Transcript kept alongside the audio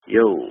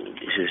Yo,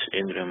 this is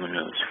Indra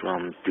Manos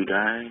from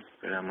Tudai,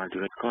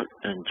 Ramadu Record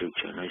and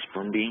Jogja Noise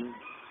Bombing,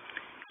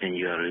 and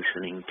you are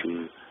listening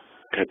to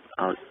Tap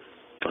Out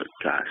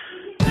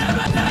Podcast.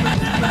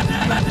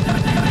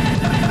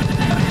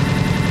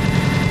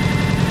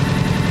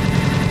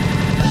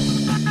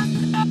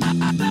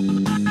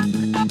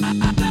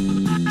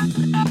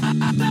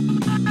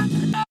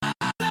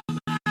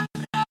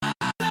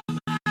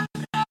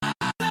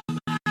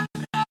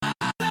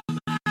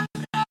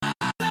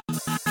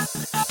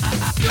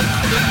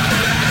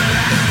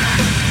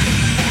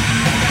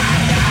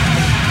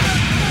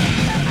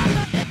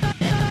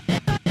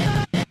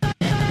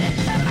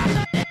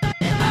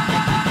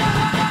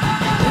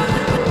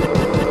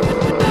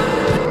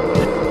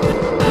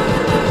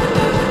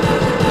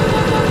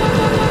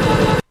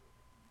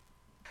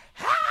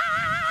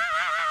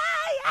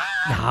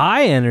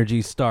 High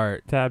energy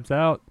start. Tabs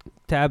out.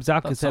 Tabs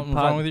out. Thought something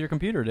was wrong with your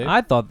computer, Dave.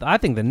 I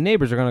think the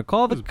neighbors are gonna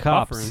call the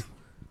cops. Buffering.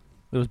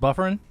 It was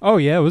buffering? Oh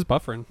yeah, it was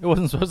buffering. It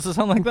wasn't supposed to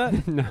sound like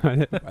that? No,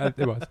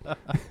 it was.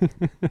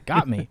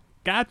 Got me.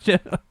 Gotcha.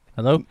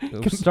 Hello?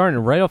 It was starting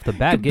right off the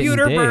bat.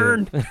 Computer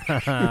getting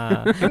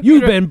Dave.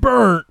 You've been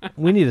burnt.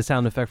 We need a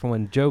sound effect for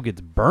when Joe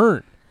gets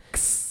burnt.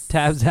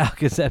 Tabs out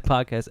cassette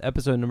podcast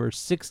episode number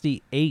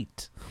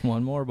 68.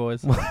 One more,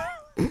 boys.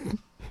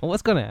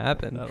 What's gonna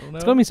happen? I don't know.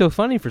 It's gonna be so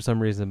funny for some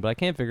reason, but I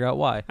can't figure out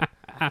why.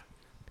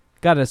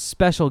 Got a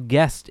special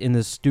guest in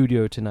the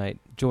studio tonight,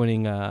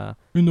 joining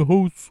in the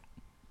house.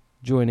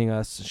 Joining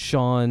us,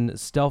 Sean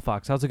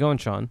Stelfox. How's it going,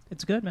 Sean?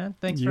 It's good, man.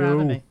 Thanks for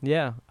having me.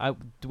 Yeah.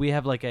 Do we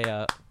have like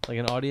a like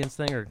an audience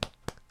thing, or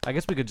I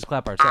guess we could just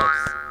clap ourselves.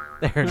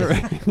 There it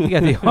is. You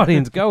got the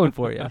audience going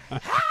for you.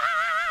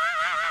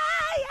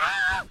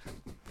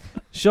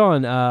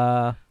 Sean,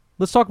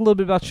 let's talk a little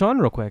bit about Sean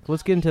real quick.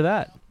 Let's get into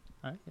that.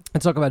 All right.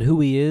 Let's talk about who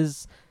he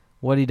is,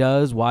 what he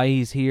does, why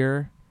he's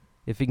here.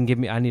 If he can give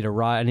me, I need a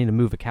ride. I need to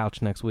move a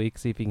couch next week.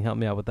 See if he can help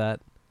me out with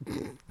that.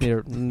 Need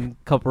a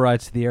couple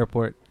rides to the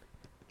airport.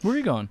 Where are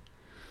you going?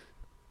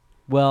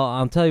 Well,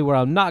 I'll tell you where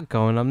I'm not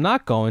going. I'm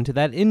not going to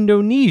that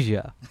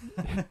Indonesia.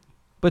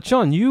 But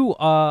Sean, you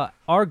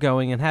are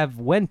going and have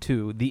went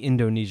to the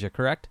Indonesia,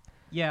 correct?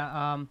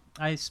 Yeah,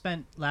 I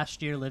spent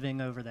last year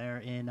living over there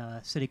in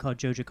a city called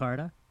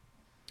Yogyakarta.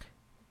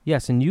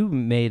 Yes, and you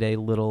made a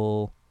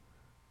little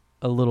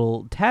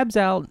Tabs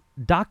Out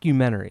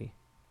documentary.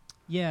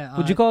 Yeah.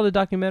 Would you call it a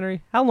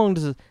documentary? How long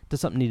does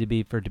something need to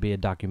be for it to be a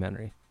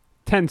documentary?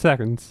 10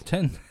 seconds.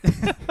 10.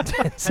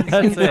 10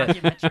 seconds.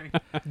 documentary.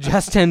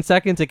 Just 10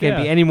 seconds? It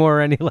can't be any more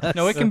or any less?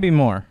 No, it can be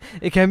more.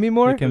 It can be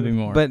more? It can be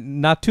more. But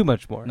not too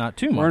much more. Not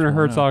too much Werner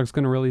more, Herzog's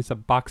going to release a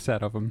box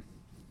set of them.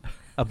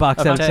 A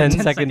box set of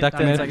 10-second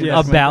documentary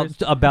Yes.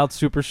 about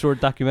super short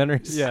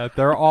documentaries. Yeah,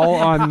 they're all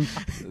on.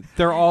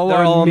 They're all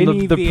on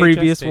mini the VHS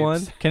previous tapes.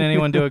 one. Can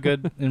anyone do a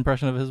good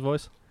impression of his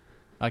voice?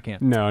 I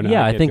can't. No.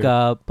 Yeah, I can't think do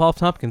it. Paul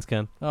Tompkins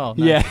can. Oh,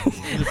 nice. Yeah.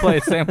 Just play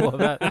a sample of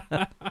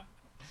that.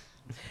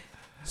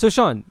 So,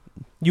 Sean,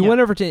 you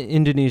went over to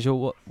Indonesia.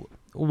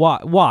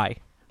 Why?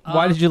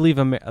 Why did you leave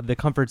the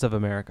comforts of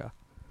America?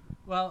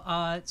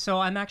 Well, so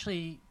I'm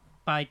actually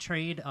by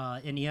trade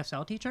an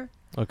ESL teacher.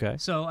 Okay.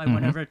 So I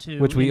went over to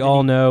Which we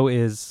all know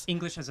is...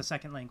 English as a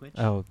second language.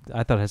 Oh,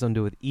 I thought it had something to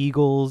do with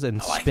eagles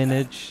and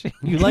spinach.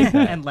 You like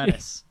that? And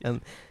lettuce.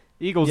 And,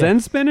 Eagles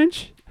and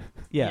spinach.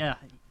 yeah.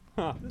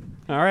 Huh.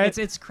 All right.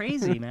 It's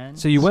crazy, man.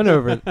 So you went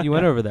over. You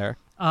went over there.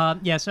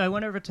 Yeah, so I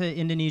went over to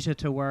Indonesia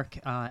to work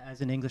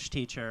as an English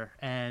teacher,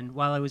 and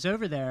while I was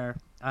over there,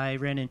 I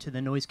ran into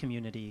the noise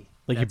community.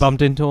 Like you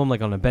bumped into them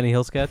like on a Benny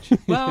Hill sketch?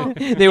 Well,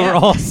 they were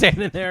all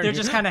standing there. They're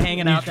just kind of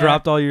hanging you out there.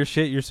 dropped all your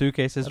shit, your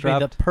suitcases That'd dropped.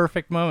 be the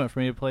perfect moment for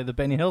me to play the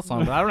Benny Hill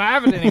song, but I don't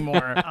have it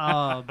anymore.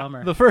 Oh,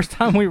 bummer. The first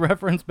time we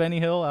referenced Benny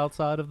Hill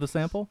outside of the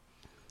sample?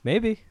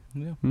 Maybe.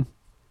 Yeah.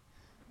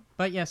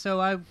 But yeah,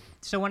 so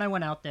when I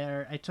went out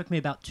there, it took me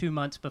about 2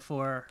 months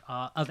before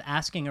of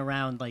asking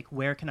around, like,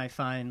 where can I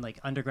find like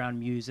underground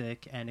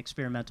music and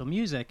experimental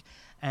music,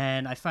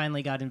 and I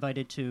finally got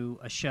invited to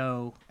a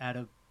show at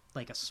a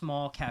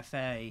small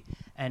cafe,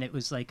 and it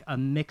was like a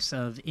mix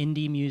of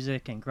indie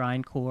music and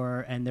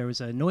grindcore, and there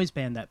was a noise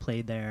band that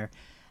played there.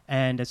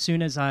 And as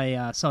soon as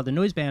I saw the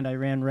noise band, I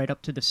ran right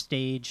up to the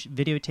stage,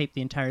 videotaped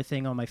the entire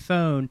thing on my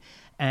phone,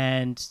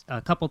 and a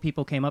couple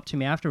people came up to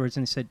me afterwards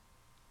and said,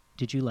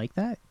 "Did you like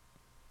that?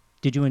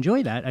 Did you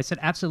enjoy that?" I said,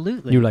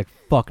 "Absolutely." You were like,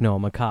 "Fuck no,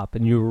 I'm a cop,"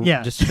 and you were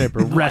Yeah. just straight up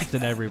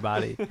arrested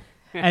everybody.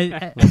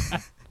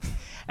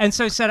 And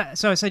so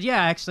I said, "Yeah,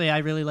 actually, I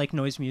really like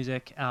noise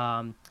music."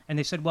 And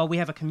they said, "Well, we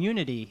have a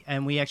community,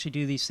 and we actually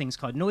do these things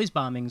called noise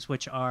bombings,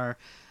 which are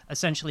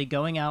essentially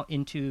going out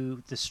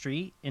into the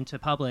street, into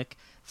public,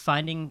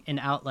 finding an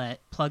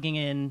outlet, plugging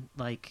in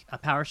like a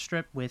power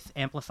strip with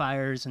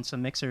amplifiers and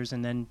some mixers,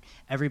 and then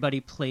everybody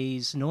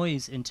plays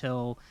noise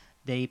until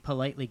they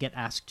politely get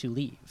asked to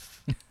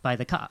leave by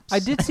the cops." I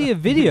did see a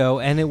video,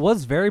 and it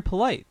was very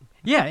polite.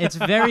 Yeah, it's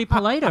very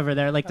polite over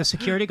there. Like, the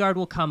security guard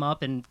will come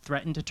up and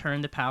threaten to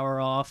turn the power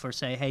off or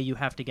say, "Hey, you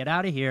have to get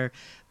out of here."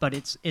 But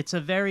it's a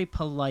very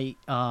polite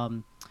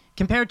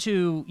compared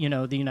to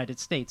the United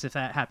States, if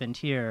that happened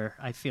here,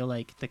 I feel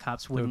like the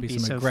cops would wouldn't be be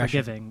some so aggression.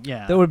 forgiving.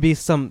 Yeah, There would be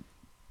some,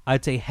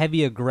 I'd say,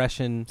 heavy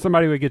aggression.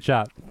 Somebody would get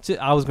shot.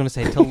 I was going to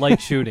say to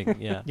light shooting.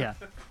 Yeah. yeah.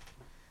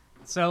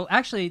 So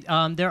actually,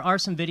 there are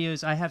some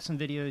videos. I have some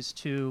videos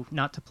too.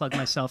 Not to plug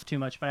myself too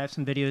much, but I have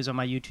some videos on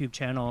my YouTube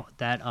channel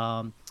that.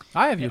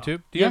 I have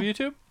YouTube. Do you have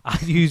YouTube? I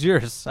use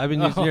yours. I've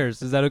been using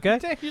yours. Is that okay?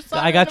 Dang, you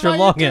I got your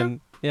signed into my login.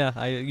 Yeah,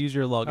 I use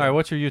your login. All right,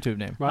 what's your YouTube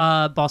name?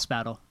 Boss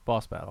Battle.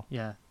 Boss Battle.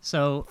 Yeah.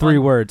 So 3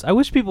 words. I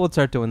wish people would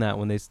start doing that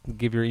when they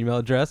give your email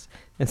address.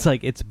 It's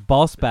like it's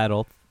Boss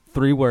Battle,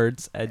 3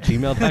 words at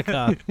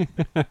gmail.com.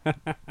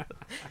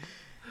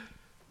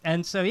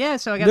 And so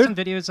so I got some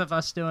videos of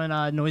us doing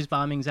noise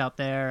bombings out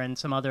there and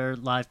some other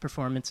live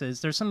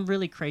performances. There's some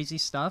really crazy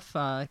stuff.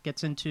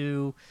 Gets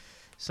into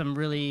some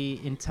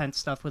really intense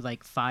stuff with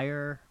like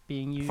fire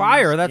being used.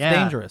 Fire, that's Yeah.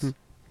 dangerous.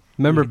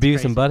 Remember It's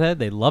Beavis and crazy. Butthead?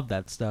 They love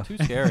that stuff. Too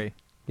scary.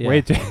 Yeah.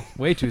 Way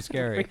too too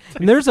scary.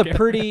 And there's a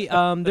pretty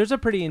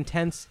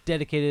intense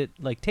dedicated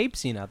like tape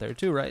scene out there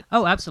too, right?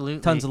 Oh,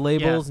 absolutely. Tons of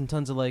labels and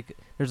tons of like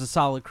there's a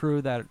solid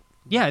crew that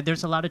Yeah,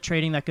 there's a lot of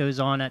trading that goes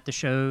on at the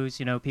shows.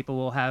 People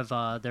will have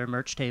their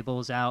merch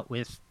tables out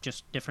with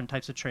just different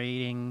types of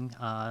trading,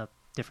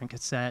 different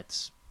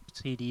cassettes,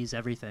 CDs,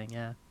 everything.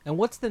 Yeah. And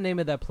what's the name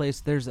of that place?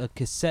 There's a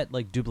cassette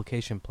like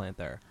duplication plant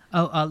there.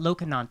 Oh,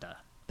 Lokananta.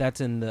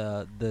 That's in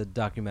the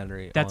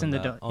documentary. That's on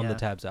in the on the yeah.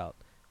 tabs out.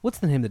 What's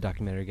the name of the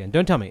documentary again?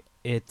 Don't tell me.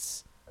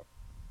 It's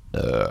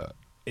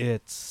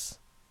is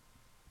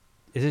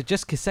it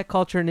just cassette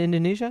culture in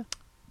Indonesia?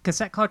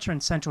 Cassette culture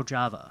in Central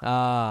Java.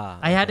 I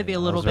I had to be a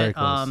little bit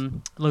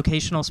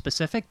locational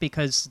specific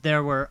because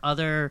there are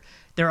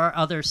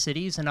other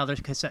cities and other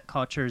cassette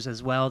cultures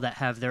as well that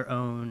have their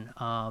own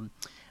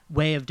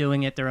way of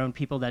doing it, their own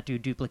people that do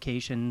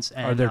duplications.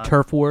 And, Are there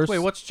turf wars? Wait,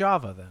 what's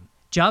Java then?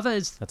 Java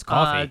is That's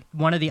coffee.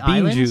 one of the Bean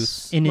islands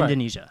juice. in Right.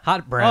 Indonesia.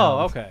 Hot brown.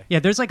 Oh, okay. Yeah,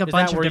 there's like a Is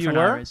bunch that of where you different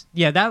were? areas.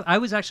 Yeah, that I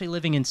was actually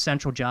living in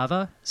Central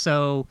Java,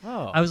 so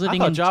Oh, I was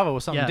living thought in Java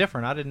was something yeah.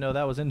 different. I didn't know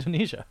that was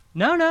Indonesia.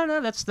 No,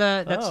 that's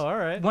Oh, all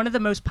right. one of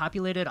the most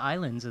populated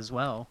islands as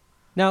well.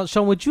 Now,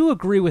 Sean, would you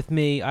agree with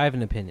me? I have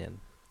an opinion.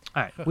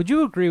 All right. Would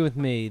you agree with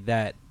me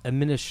that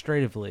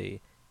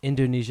administratively,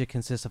 Indonesia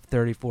consists of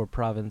 34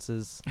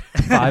 provinces,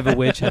 5 of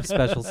which have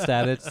special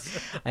status,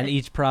 and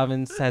each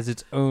province has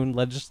its own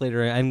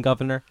legislator and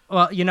governor?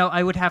 Well,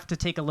 I would have to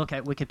take a look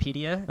at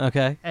Wikipedia.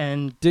 Okay.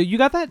 And Do you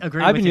got that?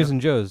 Agree I've with been you.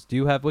 using Joe's. Do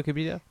you have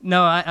Wikipedia?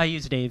 no, I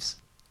use Dave's.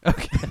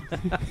 Okay.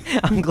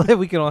 I'm glad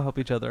we can all help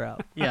each other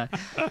out. Yeah.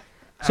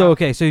 So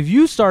if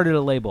you started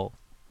a label,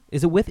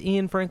 is it with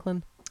Ian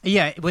Franklin?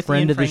 Yeah, with Friend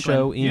Ian of the Franklin.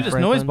 show, Ian You just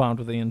Franklin? noise bombed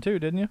with Ian too,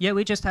 didn't you? Yeah,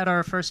 we just had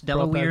our first Brought that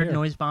Delaware here.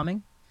 noise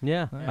bombing.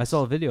 Yeah, I Nice.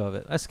 saw a video of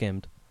it. I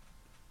skimmed.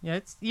 Yeah,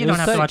 It you don't was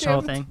have to so watch the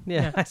whole skimmed. thing.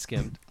 Yeah, I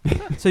skimmed.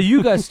 So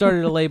you guys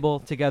started a label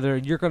together.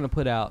 You're going to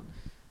put out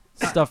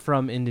stuff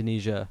from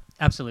Indonesia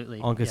Absolutely.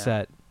 on yeah.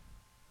 cassette.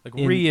 Like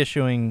In-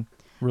 reissuing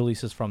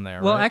releases from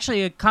there. Well, right?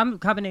 actually, a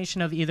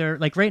combination of either,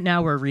 like right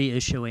now we're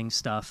reissuing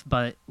stuff,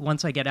 but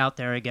once I get out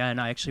there again,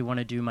 I actually want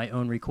to do my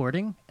own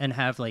recording and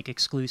have like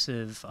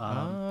exclusive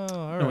all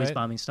noise right.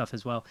 bombing stuff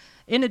as well.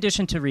 In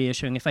addition to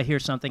reissuing, if I hear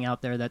something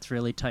out there that's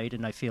really tight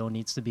and I feel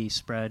needs to be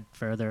spread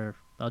further,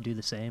 I'll do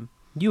the same.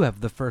 You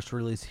have the first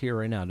release here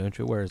right now, don't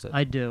you? Where is it?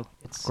 I do.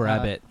 It's,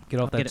 Grab it. Get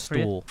off I'll that get it for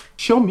you. stool.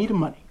 Show me the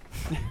money.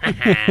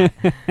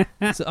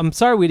 So, I'm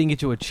sorry we didn't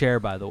get you a chair,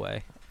 by the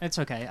way. It's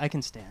okay. I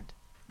can stand.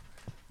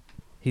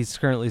 He's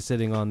currently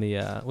sitting on the.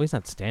 Well, he's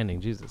not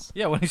standing. Jesus.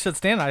 Yeah, when he said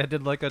stand, I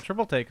did like a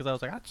triple take because I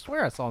was like, I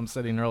swear I saw him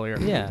sitting earlier.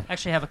 Yeah.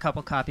 Actually, have a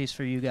couple copies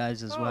for you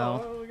guys as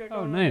well.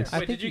 Oh, nice. I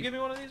Wait, think did you you- give me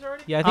one of these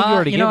already? Yeah, I think you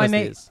already you gave know, us I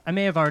may, these. I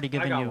may have already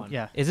given got you. one.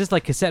 Yeah. Is this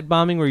like cassette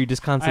bombing where you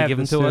just I constantly have give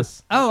them this to too.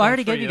 us? Oh, I one's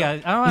already for gave you you.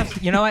 guys. Oh,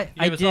 you know what? You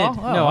I gave us did. all?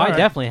 Oh, No, all I right.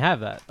 definitely have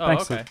that. Oh,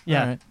 Thanks, okay.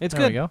 Yeah. All right. It's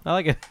There we good. go. I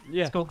like it.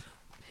 Yeah. It's cool.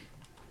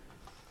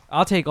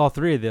 I'll take all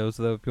 3 of those,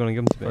 though, if you want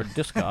to give them Or to me.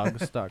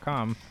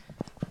 discogs.com.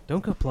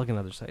 Don't go plugging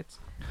other sites.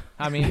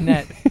 I mean,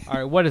 Net. All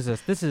right, what is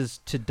this? This is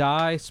To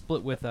Die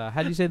split with,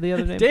 how do you say the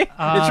other name? Dave,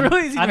 it's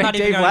really easy to I'm make not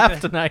even Dave going laugh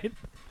to- tonight.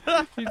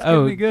 He's Oh,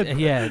 gonna be good.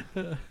 yeah.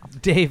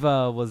 Dave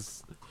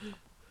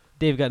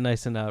Dave got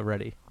nice and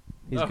ready.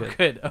 He's Oh, good.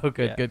 good. Oh,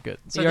 good, Yeah. good, good.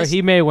 So he, this-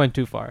 he may have went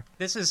too far.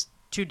 This is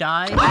To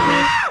Die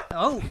with...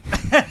 Oh.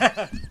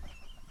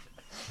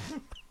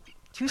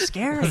 Too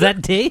scary. Is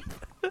that Dave?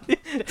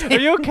 Are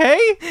you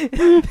okay?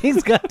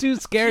 Things got too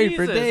scary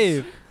for Jesus.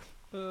 Dave.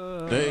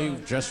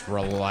 Dave, just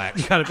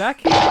relax. You got it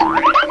back?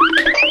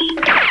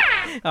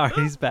 All right,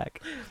 he's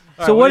back.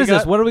 All So right, what do is you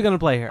this? got? What are we going to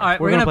play here? All right,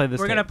 we're going to play this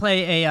We're tape. gonna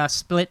play a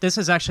split. This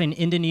is actually an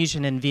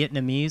Indonesian and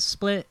Vietnamese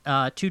split.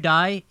 To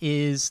Die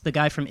is the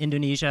guy from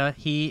Indonesia.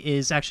 He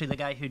is actually the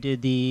guy who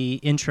did the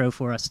intro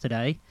for us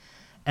today,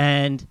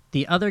 and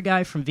the other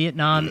guy from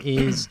Vietnam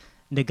is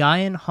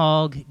Nagayan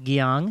Hog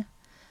Giang.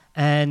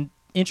 And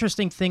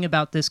interesting thing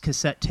about this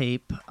cassette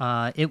tape,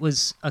 it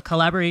was a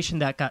collaboration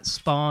that got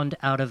spawned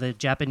out of a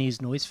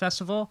Japanese noise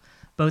festival.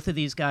 Both of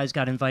these guys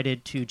got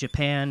invited to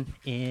Japan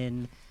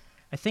in,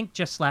 I think,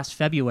 just last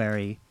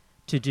February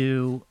to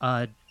do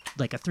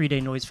like a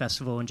 3-day noise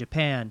festival in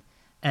Japan.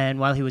 And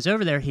while he was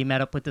over there, he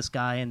met up with this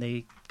guy, and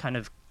they kind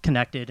of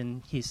connected,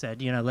 and he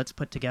said, let's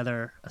put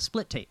together a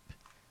split tape.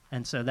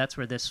 And so that's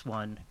where this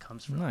one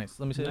comes from. Nice.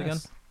 Let me see it again.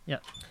 Yeah.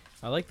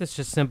 I like this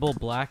just simple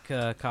black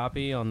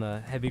copy on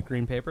the heavy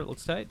green paper. It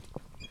looks tight.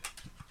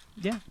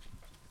 Yeah.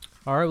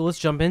 All right, well, let's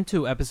jump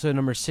into episode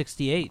number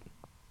 68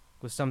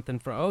 with something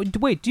from... Oh,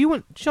 wait, do you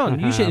want... Sean,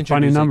 you should introduce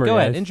funny it. number, Go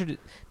ahead, guys. introduce...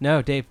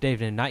 No, Dave,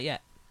 not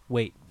yet.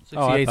 Wait.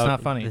 68's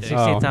not funny. The Dave.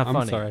 68's not I'm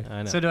funny. sorry.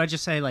 I know. So do I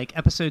just say, like,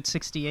 episode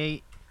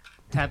 68,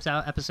 tabs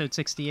out, episode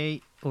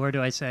 68? Or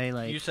do I say,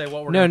 like... You say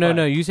what we're No. gonna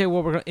play. You say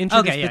what we're going to...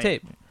 Introduce Okay, the yeah,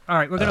 tape. All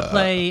right, we're going to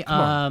play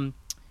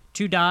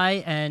Tu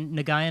Dai and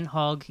Nagayan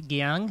Hog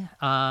Gyang.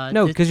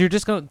 No, because you're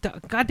just going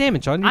to... God damn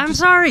it, Sean. I'm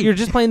sorry. You're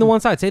just playing the one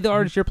side. Say the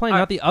artist you're playing,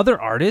 not the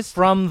other artist.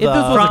 From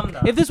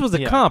the... If this was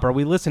a Yeah. comp, are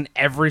we listing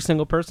every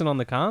single person on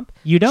the comp?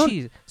 You don't?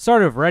 Jeez.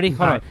 Start over. Ready?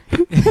 Hold on.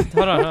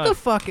 Hold on. What the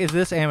fuck is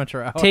this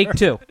amateur hour? Take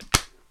 2.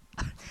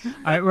 All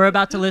right, we're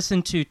about to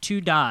listen to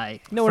Tu Dai.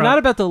 No, we're not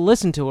about to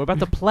listen to it. We're about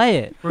to play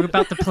it. We're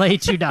about to play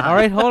Tu Dai. All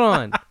right, hold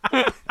on.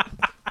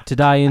 To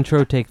die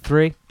intro, take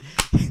 3.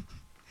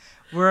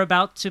 We're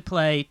about to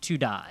play Tu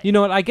Dai. You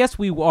know what? I guess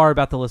we are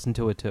about to listen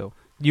to it too.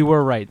 You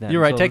were right then.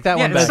 You're right. So Take that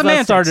Yeah, one it's back.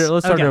 Let's start semantics. it.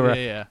 Let's start Okay. over.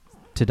 Yeah.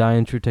 To die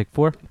intro, take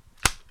 4.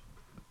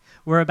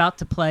 We're about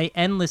to play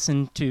and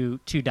listen to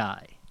Tu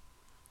Dai.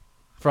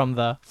 From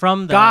the...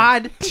 From the...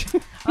 God.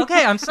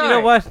 Okay, I'm sorry. You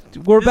know what?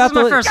 We're This about is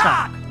my to first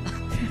time.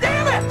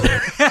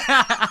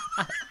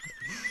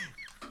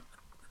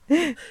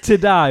 to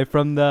die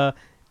from the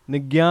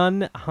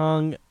Nagyan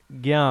Hong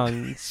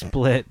Gyang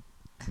split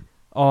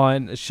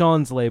on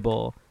Sean's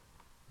label.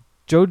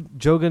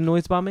 Joga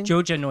Noise Bombing?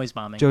 Joja Noise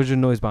Bombing. Joja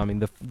Noise Bombing,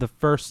 the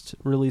first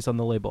release on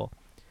the label.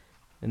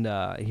 And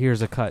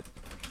here's a cut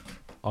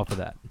off of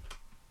that.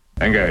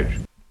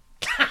 Engage.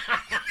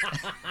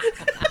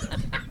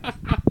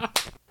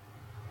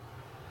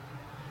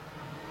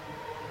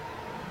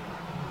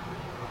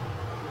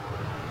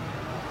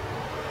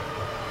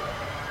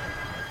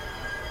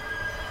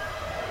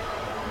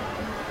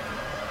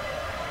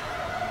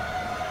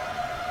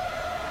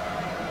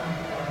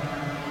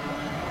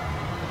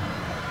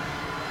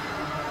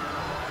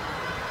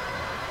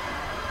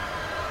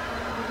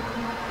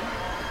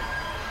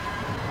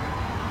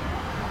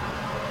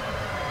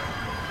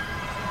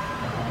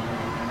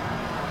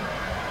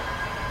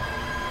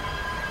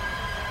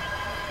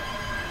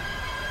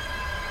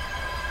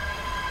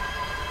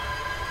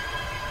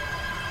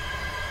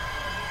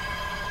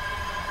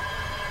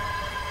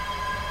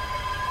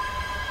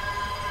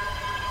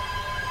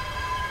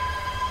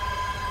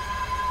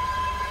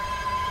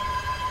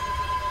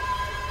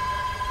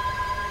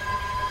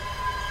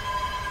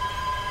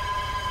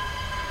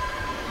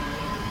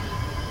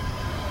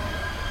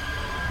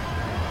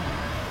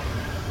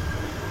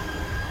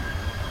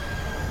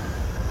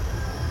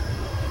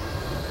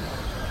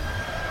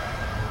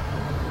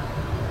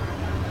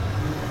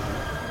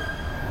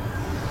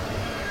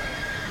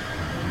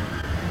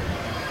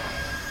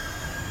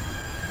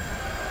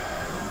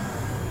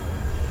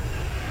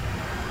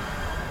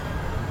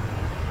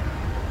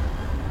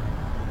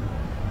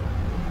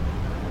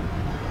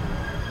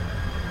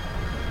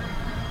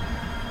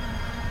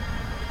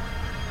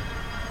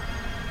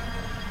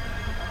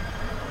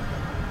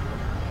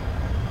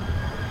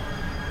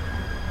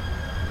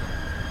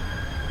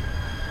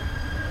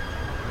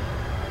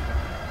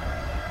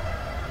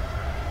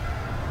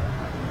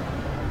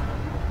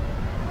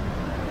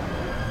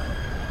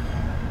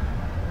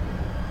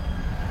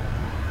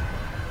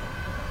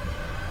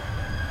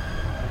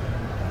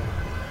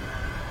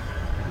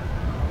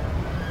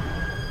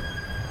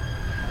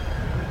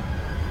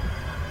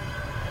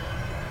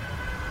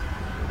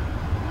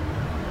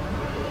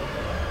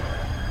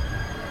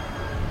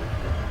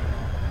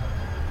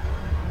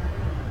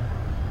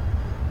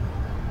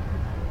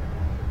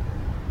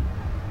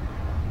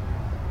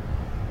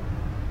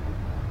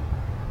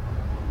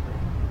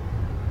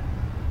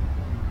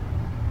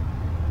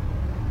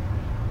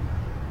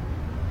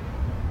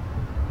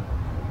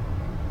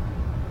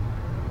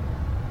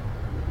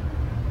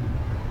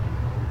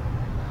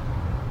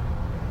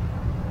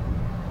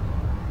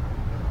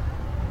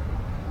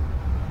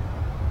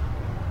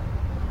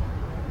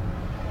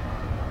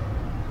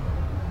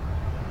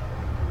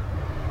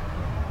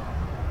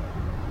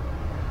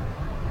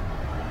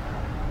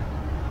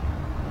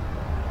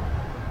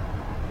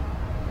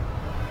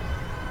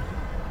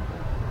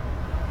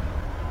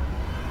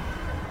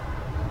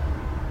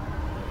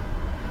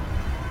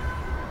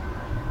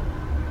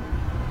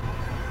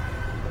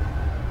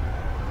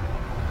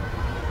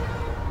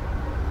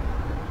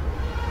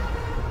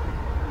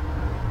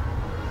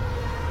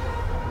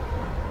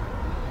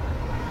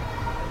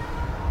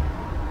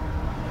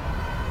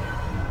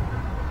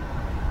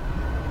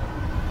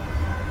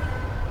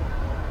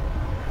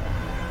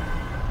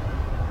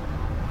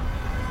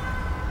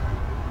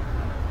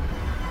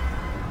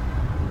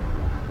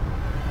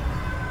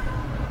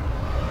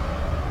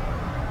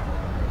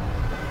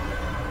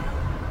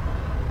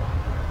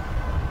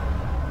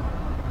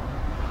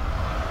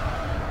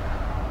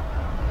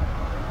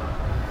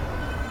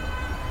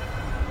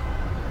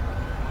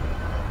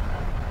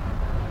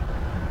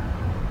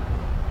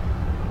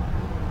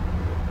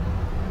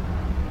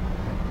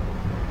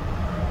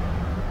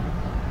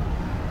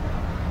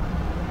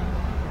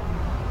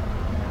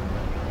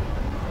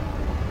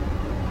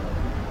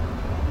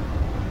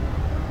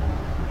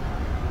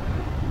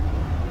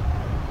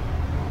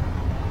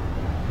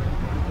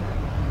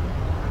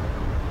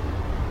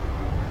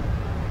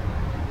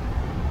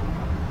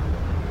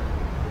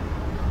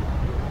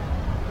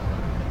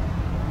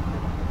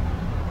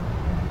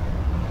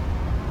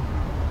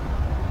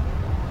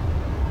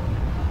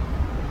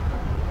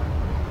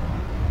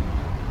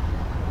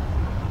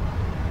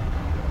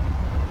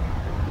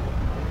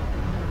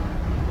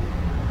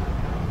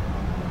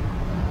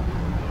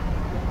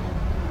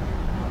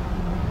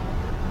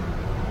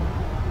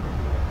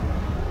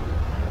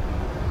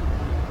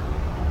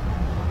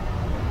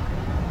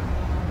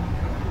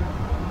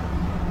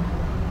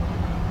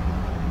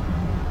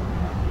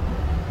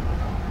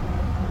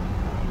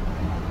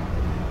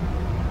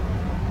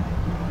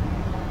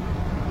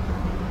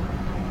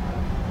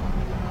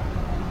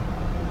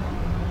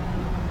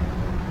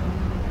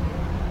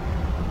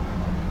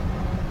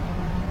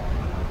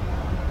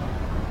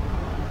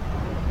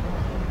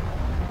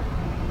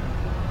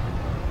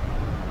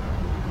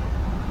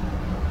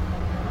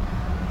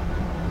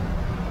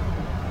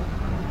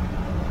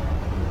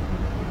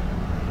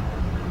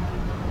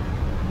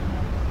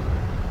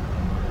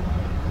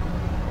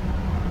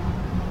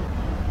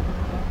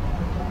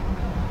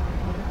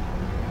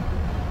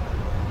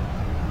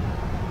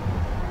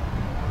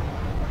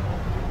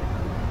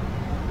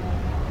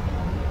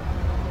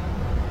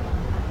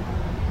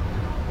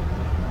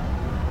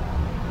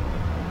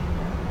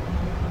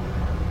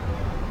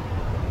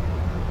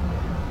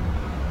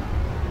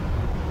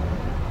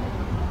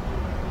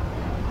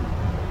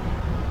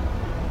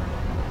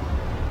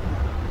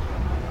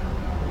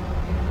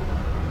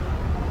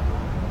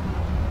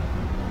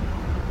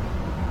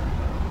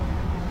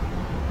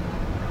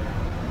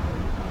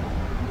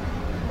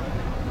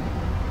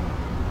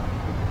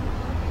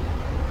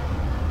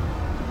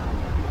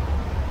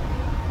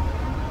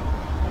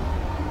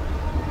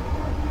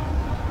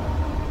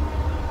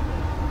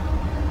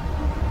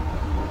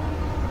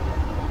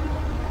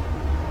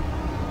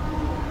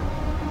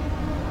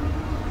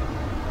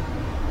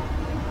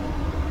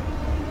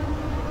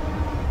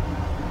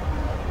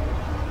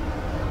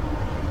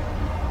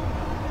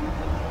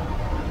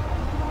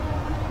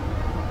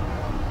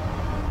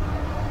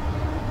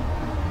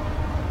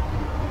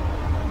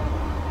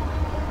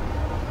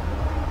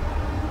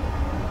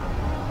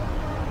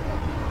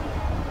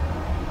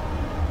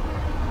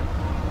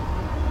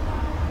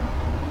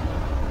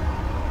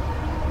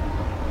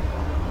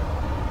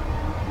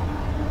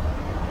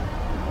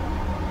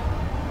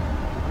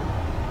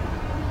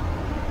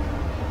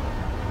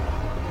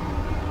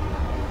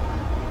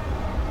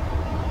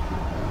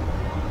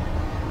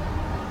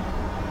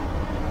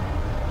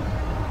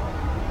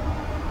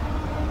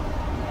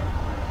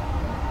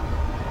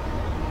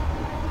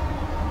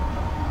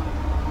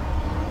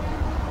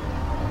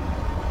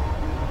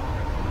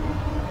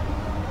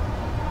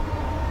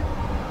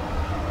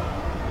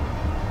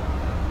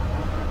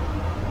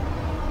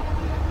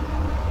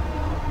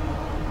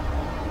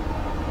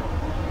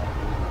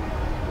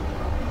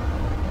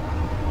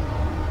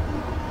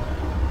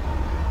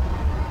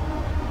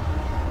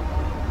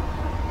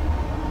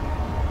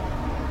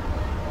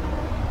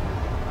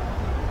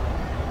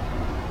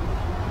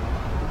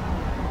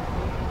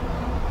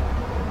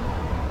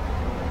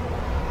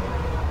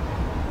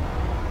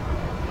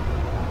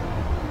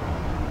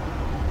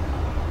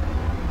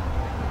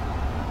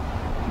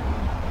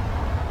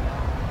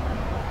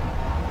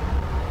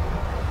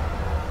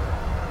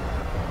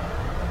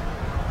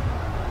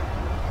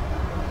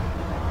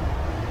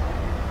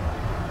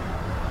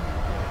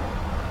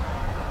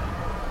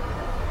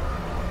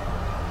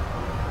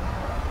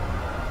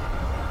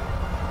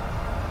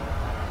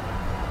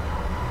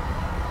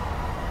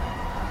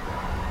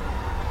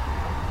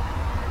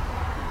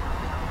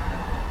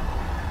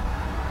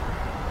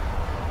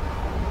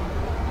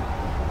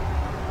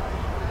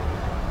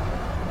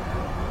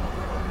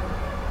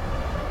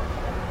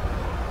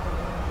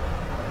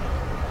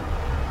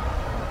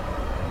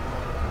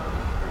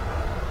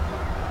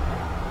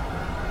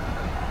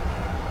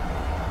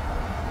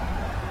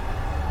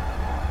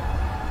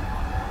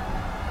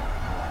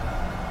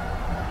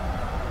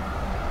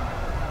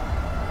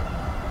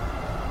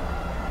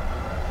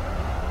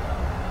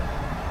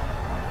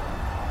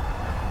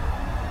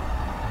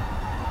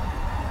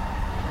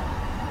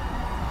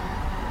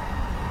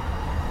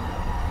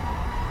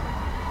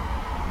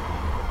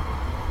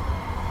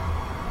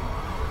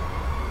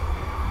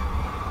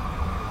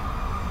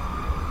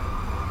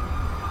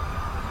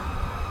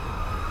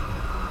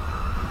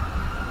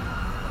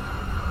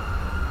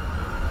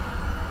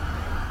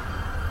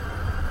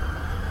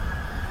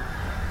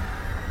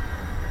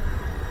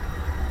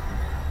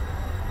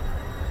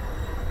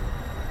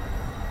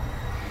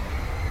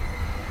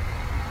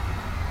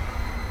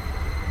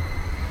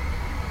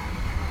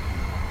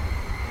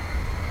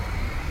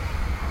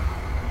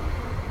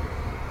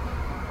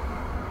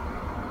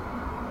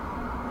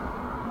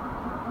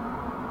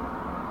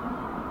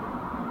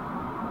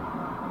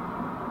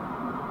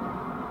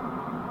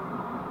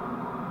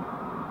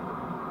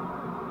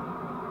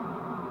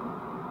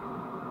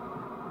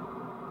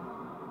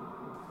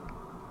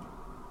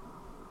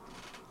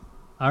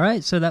 All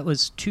right, so that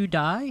was To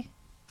Die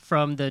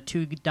from the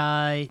To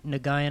Die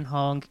Nagayan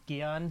Hong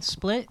Gian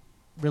split,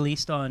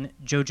 released on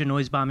Joja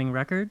Noise Bombing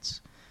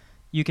Records.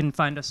 You can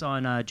find us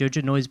on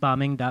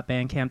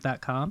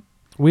jojanoisebombing.bandcamp.com.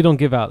 We don't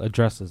give out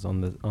addresses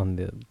on the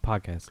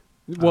podcast.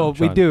 Well,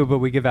 we Sean. do, but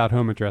we give out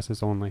home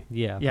addresses only.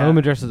 Yeah, Yeah. home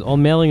addresses, all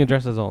mailing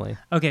addresses only.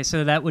 Okay,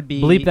 so that would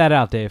be... Bleep that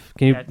out, Dave.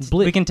 Can you Yeah,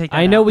 bleep? we can take that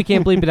I know out. we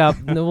can't bleep it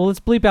out. No, well, let's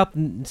bleep out.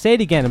 Say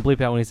it again and bleep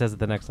it out when he says it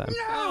the next time.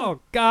 Oh,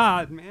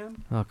 God,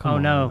 man. Oh, come Oh,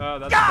 on. no. Oh,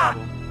 that's a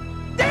problem.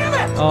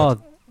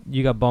 Oh,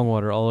 you got bong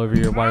water all over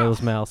your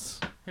wireless mouse.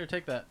 Here,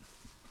 take that.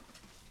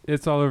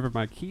 It's all over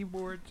my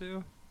keyboard,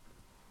 too.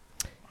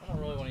 I don't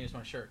really want to use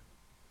my shirt.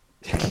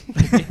 I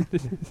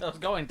was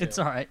going to. It's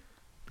all right.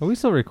 Are we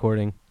still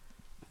recording?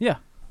 Yeah.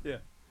 Yeah.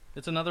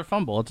 It's another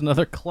fumble. It's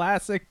another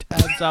classic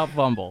tabs out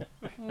fumble.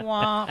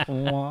 Wah,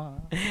 wah.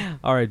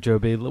 All right, Joe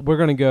B. We're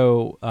gonna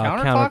go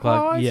counterclock.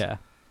 Counterclockwise? Yeah.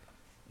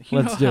 You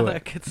Let's know do how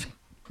it.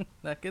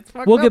 That gets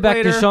fucked We'll up get back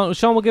later. to Sean.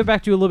 Sean, we'll get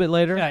back to you a little bit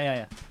later.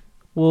 Yeah.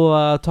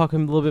 We'll talk to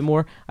him a little bit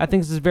more. I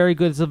think this is very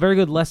good. It's a very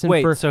good lesson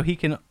Wait, for. so he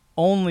can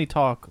only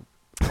talk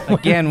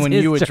again when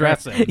It's you his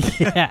address turn. him.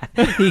 Yeah,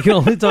 he can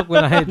only talk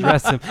when I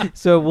address him.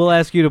 So we'll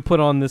ask you to put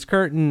on this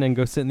curtain and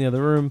go sit in the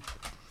other room.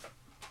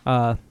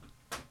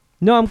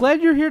 No, I'm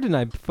glad you're here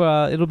tonight.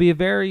 It'll be a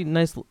very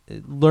nice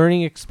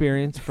learning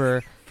experience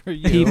for For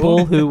you.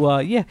 people who,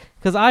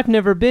 because I've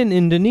never been in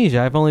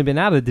Indonesia. I've only been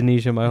out of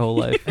Indonesia my whole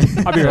life.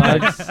 I'll be So right I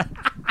back. just-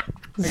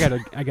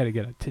 I gotta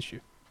get a tissue.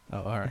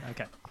 Oh, all right.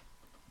 Okay.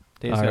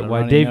 Dave's All got right, a why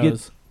runny Dave nose.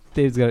 gets-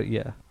 Dave's got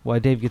Why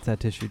Dave gets that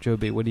tissue? Joe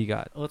B, what do you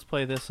got? Let's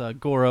play this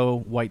Goro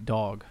White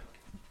Dog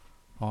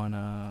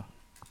on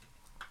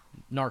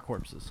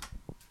Narcorpses.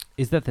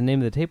 Is that the name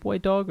of the tape,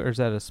 White Dog, or is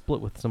that a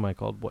split with somebody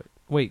called White?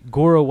 Wait,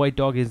 Goro White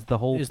Dog is the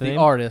whole Is thing? the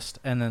artist,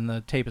 and then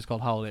the tape is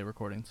called Holiday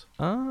Recordings.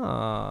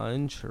 Ah,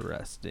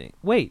 interesting.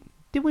 Wait,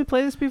 did we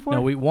play this before?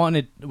 No,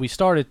 we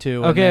started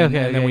to. Okay, and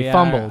then we yeah,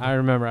 fumbled. I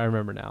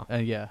remember now.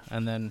 Yeah,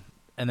 and then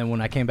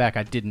when I came back,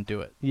 I didn't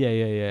do it. Yeah.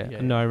 Yeah,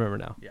 No, yeah. I remember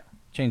now. Yeah,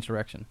 change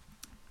direction,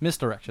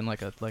 misdirection,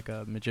 like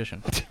a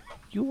magician.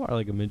 You are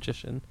like a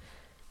magician.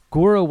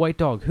 Goro White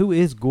Dog. Who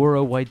is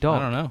Goro White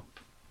Dog? I don't know.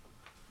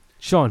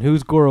 Sean,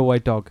 who's Goro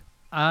White Dog?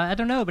 I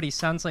don't know, but he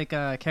sounds like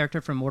a character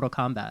from Mortal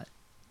Kombat.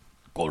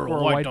 Or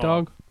White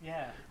Dog.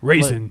 Yeah.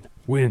 Raisin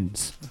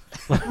wins.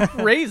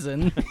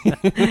 Raisin.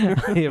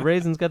 Yeah,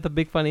 Raisin's got the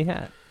big funny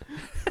hat.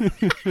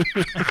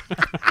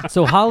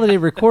 So Holiday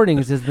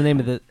Recordings is the name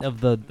of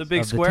the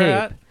big of square tape.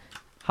 hat?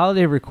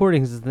 Holiday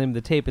Recordings is the name of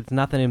the tape. It's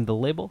not the name of the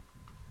label.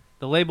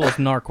 The label is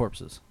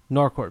Narcorpses,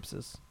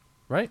 Narcorpses.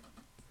 right?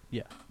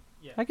 Yeah.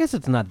 I guess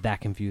it's not that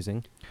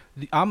confusing.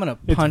 I'm gonna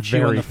It's punch you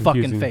in very the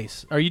fucking confusing.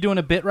 face. Are you doing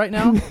a bit right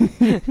now?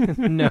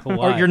 No,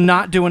 Or you're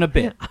not doing a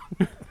bit?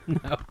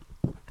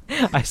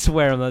 I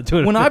swear I'm not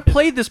doing When it. I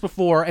played this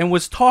before and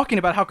was talking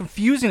about how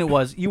confusing it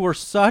was, you were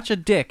such a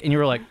dick, and you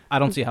were like, "I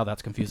don't see how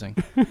that's confusing,"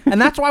 and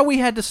that's why we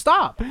had to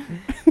stop.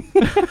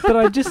 But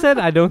I just said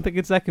I don't think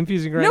it's that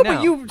confusing right no, now.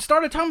 but you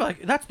started talking about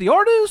like that's the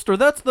artist or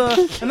that's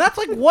the, and that's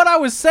like what I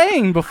was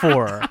saying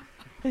before.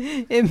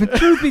 If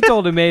truth be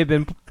told, it may have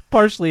been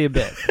partially a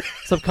bit,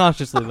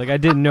 subconsciously. Like I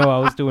didn't know I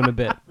was doing a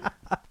bit.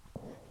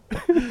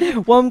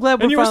 Well, I'm glad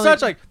we're And you were finally-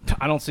 such like,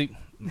 I don't see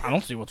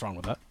what's wrong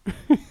with that.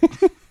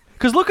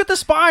 Because look at the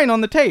spine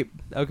on the tape.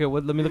 Okay,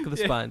 well, let me look at the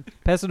spine.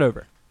 Pass it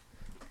over.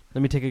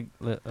 Let me take a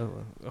put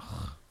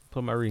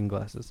on my reading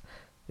glasses.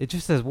 It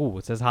just says, whoa,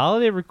 it says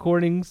Holiday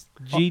Recordings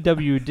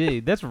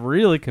GWD. That's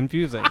really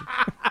confusing.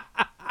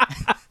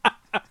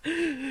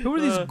 Who are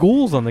these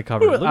ghouls on the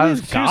cover? Look at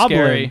these too scary.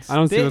 goblins. I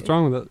don't see what's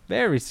wrong with it.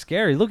 Very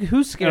scary. Look,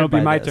 who's scared It'll be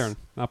by my this? turn.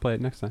 I'll play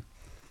it next time.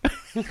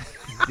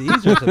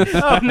 These are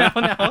some Oh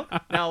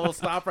now we'll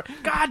stop.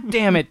 God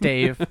damn it,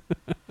 Dave.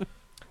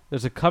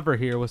 There's a cover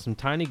here with some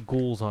tiny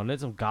ghouls on it,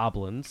 some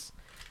goblins.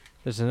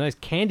 There's a nice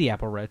candy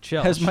apple red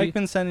shell. Has Mike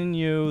been sending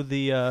you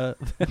the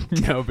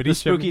No, but the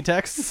spooky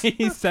texts?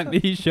 He sent me.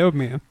 He showed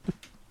me him.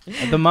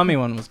 The mummy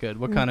one was good.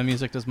 What kind of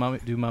music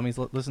do mummies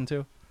listen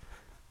to?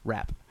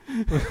 Rap.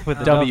 with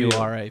the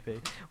W-R-A-P.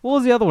 What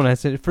was the other one I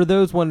said? For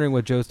those wondering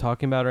what Joe's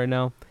talking about right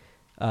now,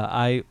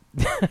 I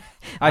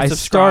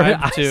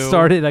subscribed to-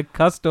 started a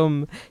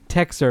custom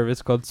text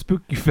service called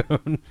Spooky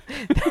Phone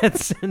that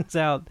sends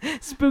out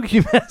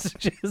spooky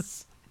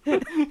messages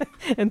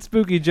and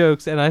spooky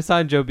jokes, and I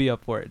signed Joe B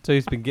up for it, so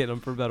he's been getting them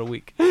for about a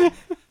week.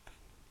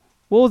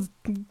 Well,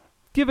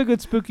 give a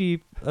good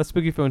spooky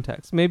phone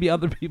text. Maybe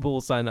other people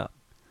will sign up.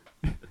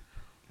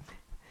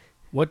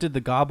 What did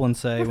the goblin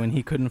say when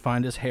he couldn't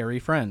find his hairy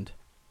friend?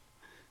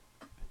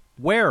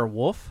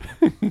 Werewolf.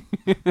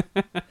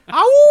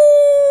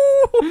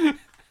 Ow!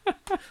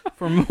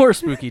 For more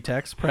spooky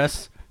text,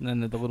 press and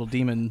then the little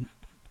demon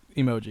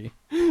emoji.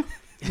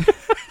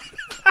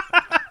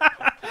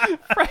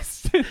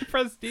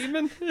 Press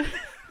demon.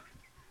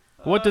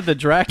 What did the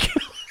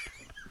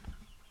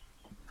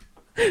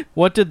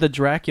What did the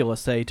Dracula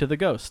say to the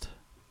ghost?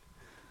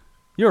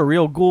 You're a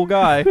real ghoul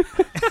guy.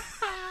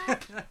 I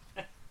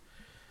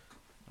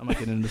might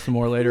get into some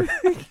more later.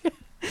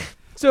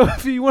 So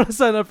if you want to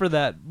sign up for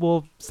that,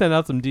 we'll send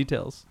out some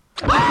details.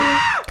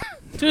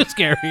 Too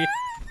scary.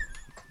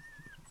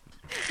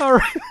 All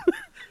right.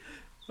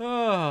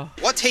 Oh.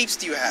 What tapes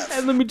do you have?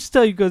 And let me just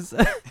tell you, because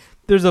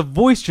there's a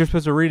voice you're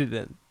supposed to read it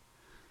in.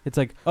 It's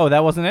like, Oh,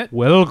 that wasn't it?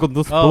 welcome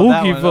to that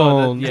Spooky one.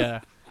 Phone.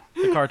 Yeah.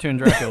 The cartoon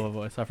Dracula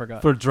voice. I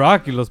forgot. For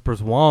Dracula's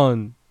press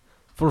 1.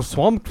 For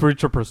Swamp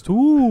Creature press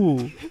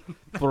 2.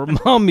 For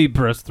Mommy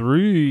press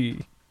 3.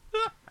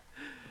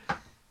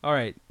 All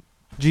right.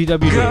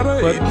 GWD.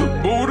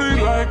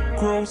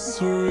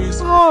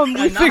 Oh,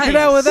 we figured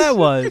out what that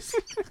was.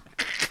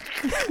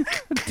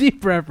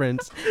 Deep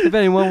reference. If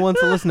anyone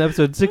wants to listen to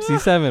episode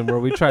 67, where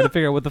we try to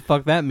figure out what the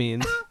fuck that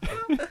means.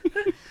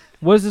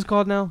 What is this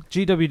called now?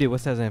 GWD.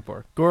 What's that stand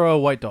for? Goro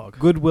White Dog.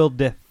 Goodwill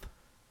Death.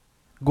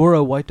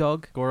 Goro White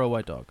Dog. Goro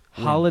White Dog.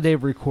 Holiday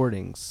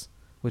Recordings,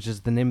 which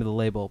is the name of the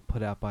label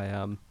put out by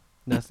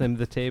that's the name of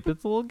the tape.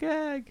 It's a little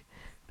gag.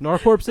 Nor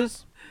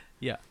Corpses.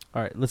 Yeah.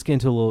 All right, let's get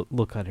into a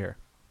little cut here.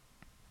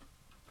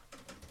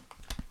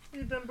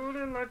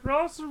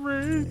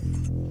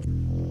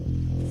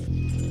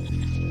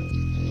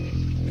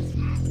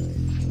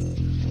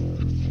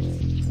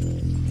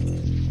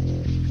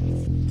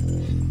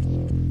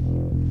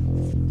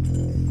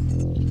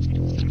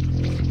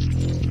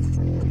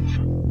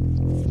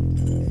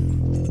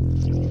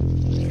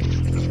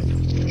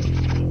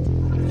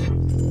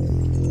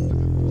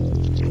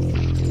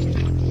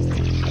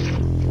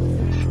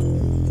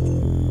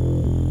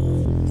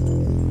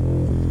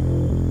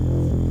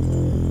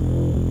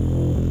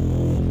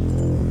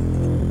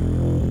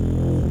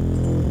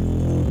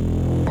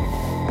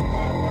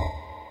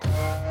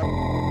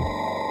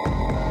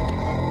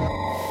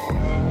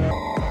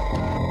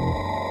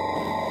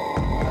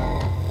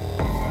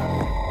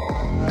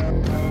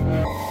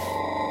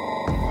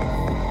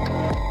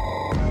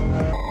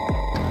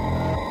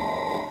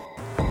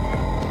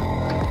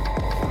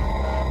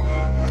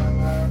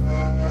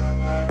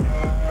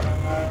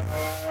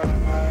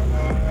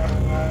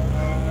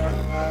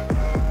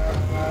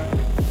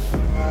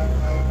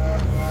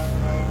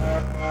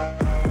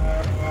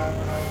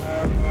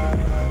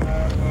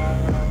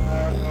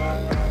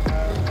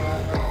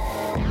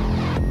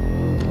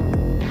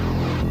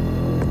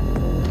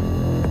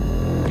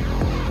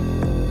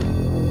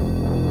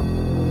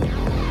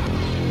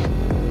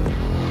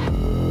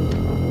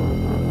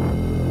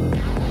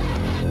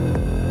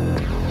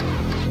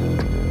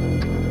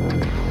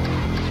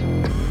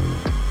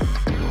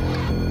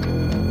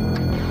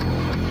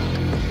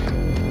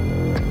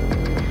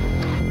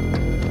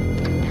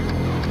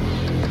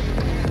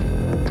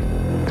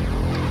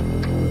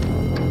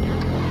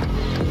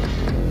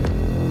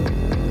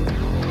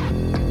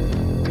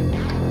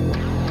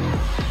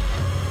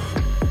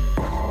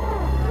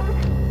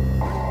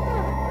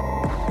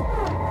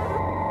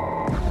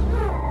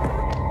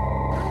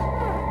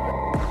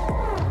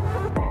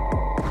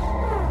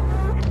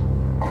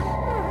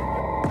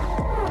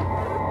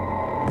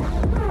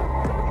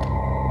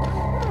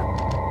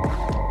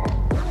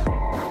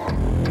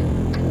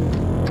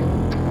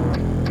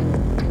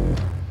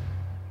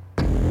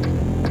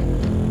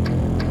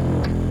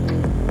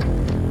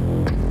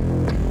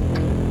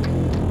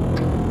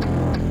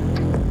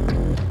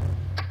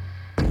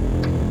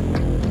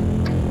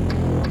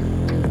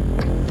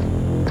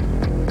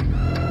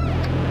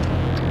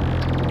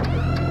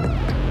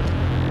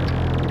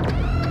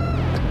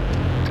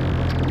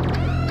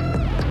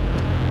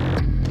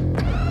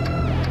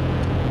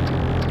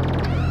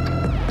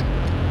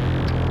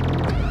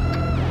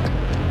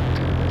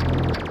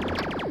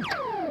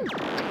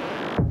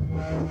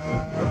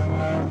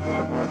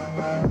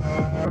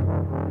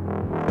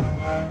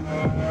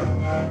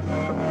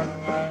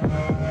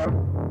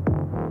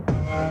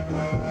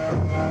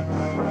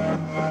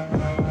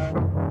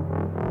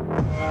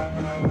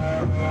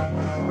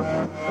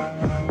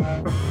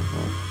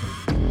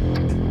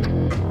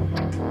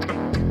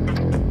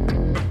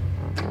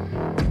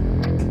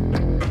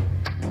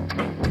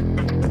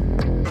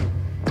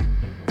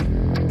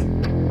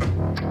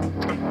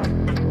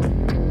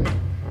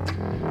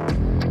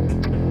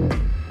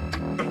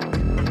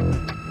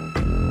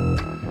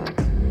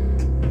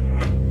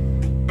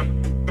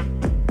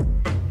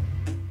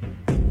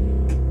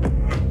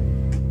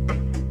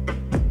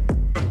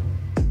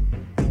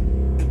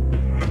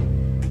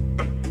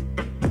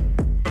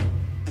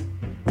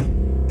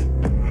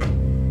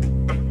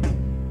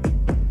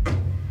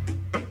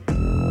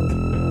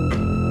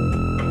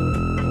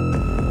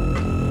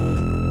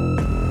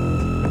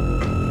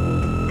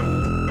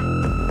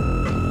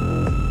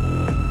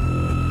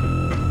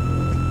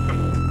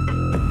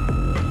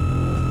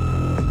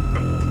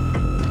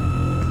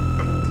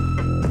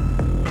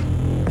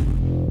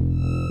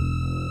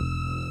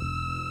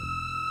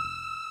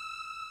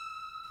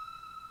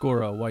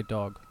 Goro, White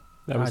Dog.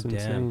 That was God damn.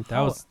 insane.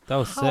 That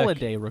was sick.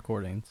 Holiday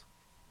recordings.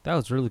 That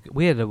was really good.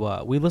 We had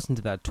to we listened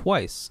to that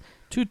twice.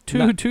 Two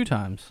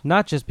times.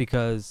 Not just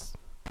because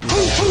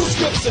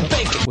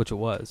which it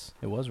was.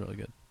 It was really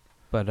good.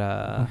 But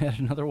We had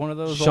another one of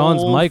those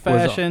Sean's mic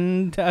was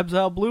old-fashioned tabs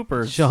out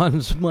bloopers.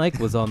 Sean's mic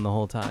was on the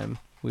whole time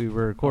we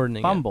were recording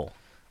it. Fumble.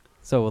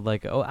 So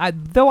like, I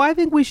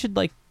think we should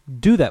like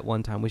do that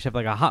one time. We should have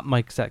like a hot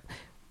mic sec.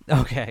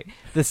 Okay,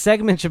 the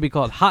segment should be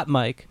called Hot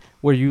Mic,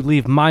 where you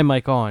leave my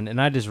mic on and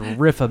I just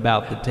riff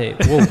about the tape.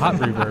 Whoa, hot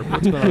reverb.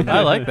 What's going on there?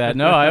 I like that.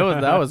 No,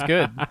 that was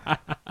good.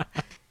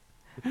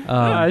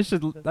 I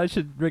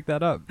should rig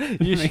that up.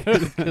 You should,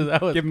 'cause that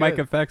was Give good. mic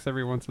effects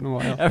every once in a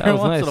while. Every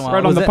was once in nice. a while. Right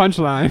on Was the that-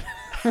 punchline.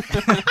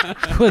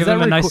 Was Give that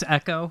him a nice reco-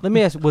 echo. Let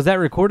me ask, was that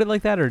recorded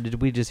like that, or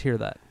did we just hear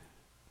that?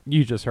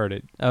 You just heard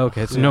it.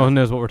 Okay, so Yeah. no one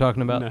knows what we're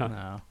talking about. No.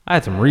 No. I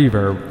had some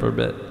reverb for a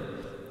bit.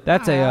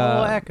 That's A a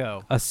little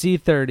echo.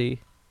 C30.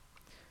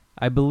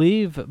 I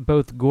believe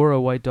both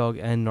Goro White Dog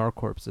and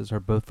Narcorpses are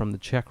both from the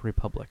Czech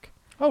Republic.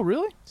 Oh,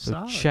 really? So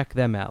Solid. check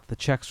them out. The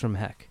Czechs from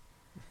Heck.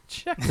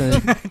 Check.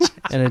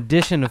 An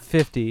edition of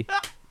 50.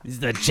 This is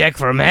the Czech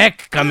from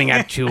Heck coming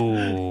at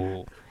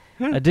you.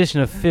 Edition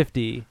of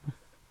 50.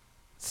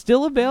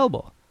 Still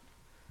available.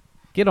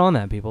 Get on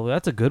that, people.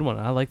 That's a good one.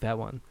 I like that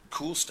one.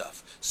 Cool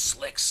stuff,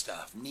 slick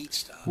stuff, neat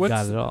stuff.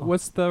 Got it all.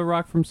 What's the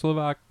rock from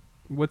Slovak?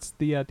 What's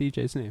the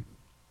DJ's name?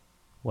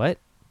 What?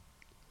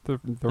 The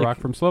Like- rock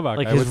from Slovak.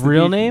 like guy. his What's the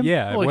real DJ name?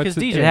 Yeah. Well, like what's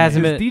his DJ his It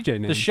hasn't his been- DJ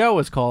name. The show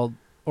is called,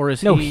 or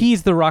is No, he?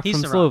 he's the rock He's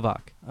from the Rock.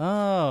 Slovak.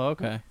 Oh,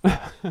 okay.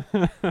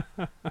 But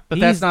He's-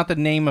 that's not the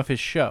name of his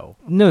show.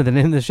 No, the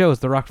name of the show is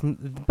the rock from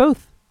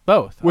both.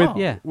 Both. with Oh.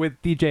 Yeah. with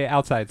DJ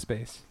Outside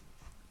Space.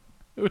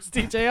 It was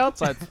DJ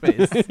Outside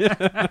Space.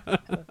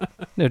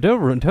 No,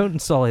 don't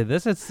sully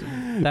this. That's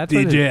what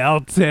it is.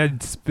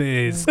 Outside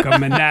Space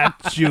coming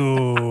at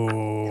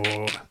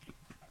you.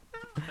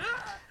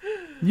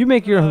 You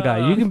make your own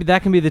guy. You can be,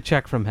 that can be the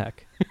Czech from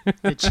Heck.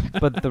 The Czech-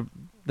 But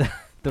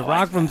the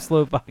rock from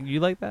Slovak, you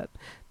like that?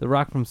 The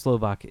rock from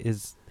Slovak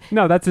is.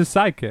 No, that's his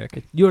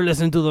sidekick. You're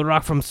listening to the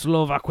rock from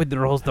Slovak with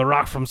your host, the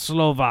rock from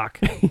Slovak.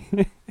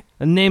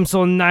 A name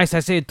so nice, I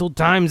say it 2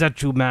 times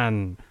at you,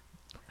 man.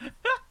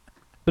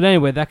 But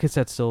anyway, that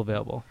cassette's still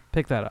available.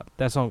 Pick that up.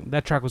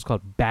 That track was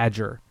called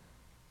Badger.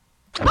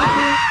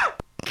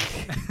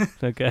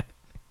 Okay.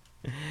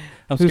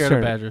 I'm Whose scared turn?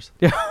 of badgers.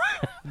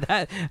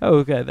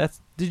 Okay.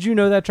 Did you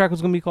know that track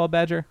was gonna be called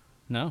Badger?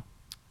 No.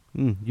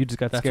 You just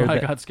got That's scared. why I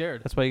got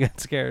scared. That's why you got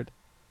scared.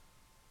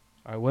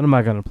 All right, what am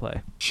I gonna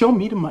play? Show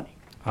me the money.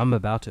 I'm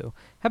about to.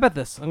 How about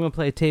this? I'm gonna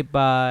play a tape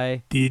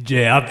by.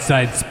 DJ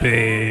Outside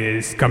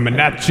Space coming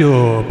at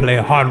you, play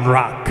hard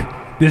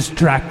rock. This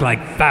track like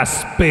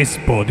fast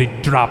spaceboat,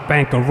 it drop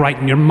anchor right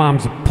in your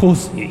mom's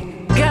pussy.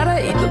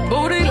 Gotta eat the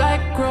booty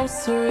like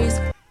groceries.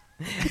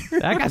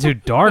 That got too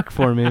dark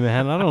for me,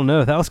 man. I don't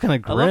know. That was kind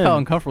of I grim. love how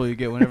uncomfortable you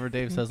get whenever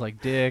Dave says like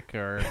dick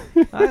or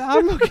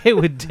I'm okay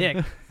with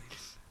dick.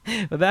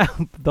 But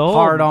the whole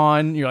hard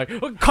on. You're like,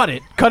 oh, cut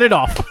it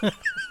off.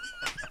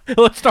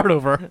 Let's start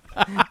over.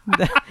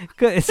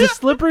 It's a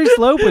slippery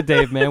slope with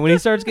Dave, man. When he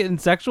starts getting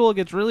sexual, it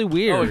gets really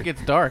weird. Oh, it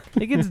gets dark.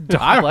 It gets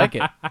dark. I like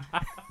it.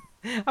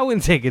 I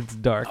wouldn't say it gets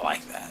dark. I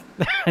like that.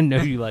 I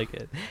know you like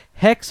it.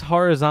 Hex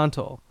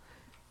Horizontal.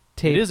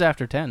 Tape. It is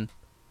after 10.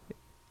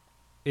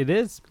 It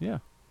is. Yeah.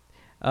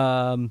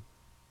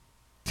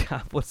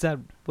 What's that?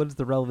 What is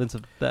the relevance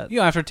of that? You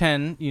know, after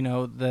 10,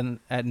 then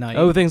at night.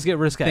 Oh, things get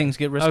risque. Things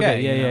get risque.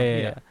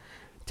 Okay, yeah.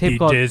 Tape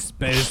called. DJ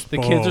Space The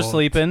kids are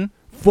sleeping.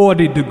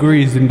 40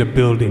 degrees in the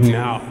building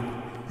now.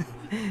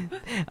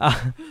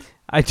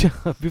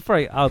 Before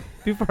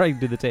I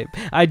do the tape,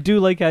 I do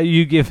like how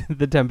you give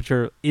the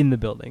temperature in the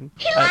building.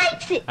 He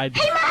likes it. Hey,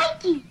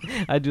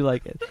 Mikey. I do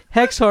like it.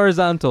 Hex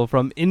Horizontal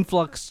from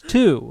Influx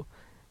 2,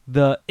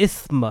 the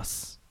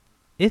Isthmus.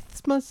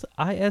 Isthmus?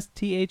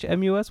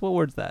 Isthmus? What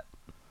word's that?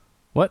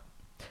 What?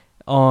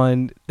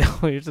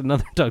 Here's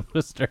another tongue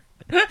twister.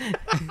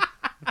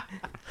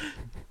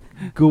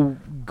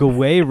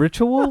 Gaway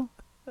Ritual?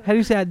 How do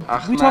you say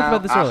that? We talked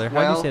about this earlier.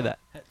 How do you say that?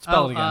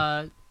 Spell it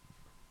again.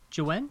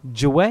 Joanne?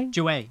 Jaway?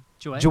 Jaway.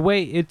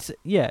 Jaway,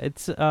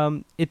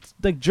 it's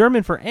like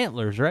German for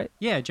antlers, right?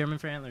 Yeah, German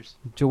for antlers.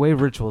 Jaway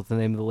Ritual is the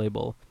name of the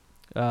label.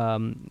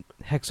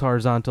 Hex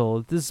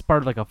Horizontal. This is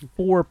part of like a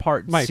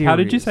 4-part Mike, series. how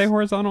did you say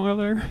horizontal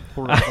earlier?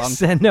 I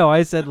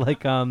said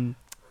like I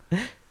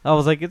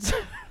was like it's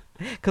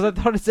because I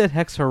thought it said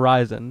Hex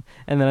Horizon,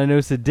 and then I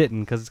noticed it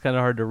didn't because it's kind of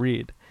hard to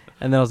read,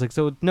 and then I was like,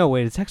 so no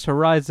wait, it's Hex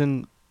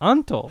Horizon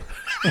Antal.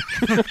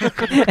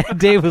 And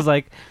Dave was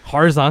like,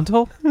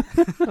 horizontal?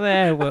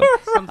 Well,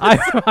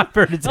 I've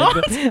heard it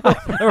said I've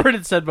heard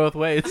it said both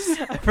ways.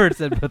 I've heard it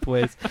said both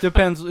ways.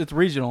 Depends. It's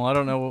regional. I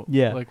don't know.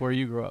 Yeah. Like where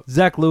you grew up.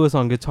 Zach Lewis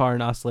on guitar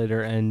and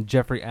oscillator, and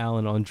Jeffrey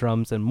Allen on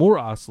drums and more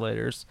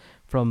oscillators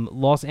from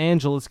Los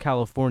Angeles,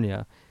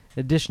 California.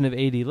 Edition of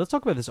 80. Let's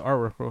talk about this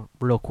artwork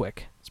real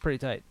quick. It's pretty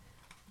tight.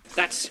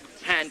 That's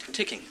hand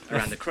ticking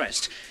around the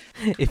crest.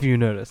 If you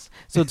notice.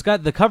 So it's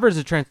got the cover is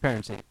a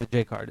transparency. The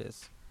J card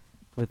is.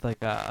 With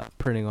like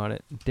printing on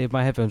it. Dave,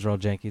 my headphones are all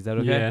janky. Is that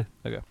okay? Yeah.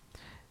 Okay.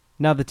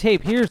 Now the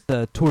tape, here's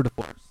the tour de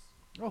force.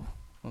 Oh.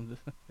 Look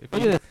at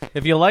this.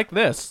 If you like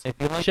this, If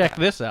you like check that.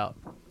 this out.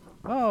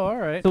 Oh, all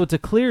right. So it's a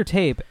clear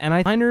tape, and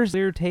liners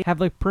clear tape have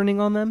like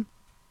printing on them.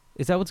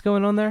 Is that what's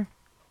going on there?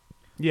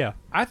 Yeah.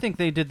 I think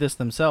they did this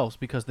themselves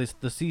because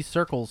the C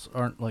circles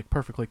aren't like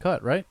perfectly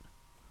cut, right?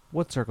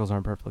 What circles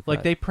aren't perfectly Like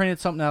cut? they printed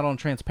something out on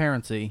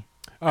transparency.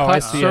 Oh, I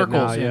cut see it circles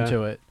now, yeah.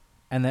 into it,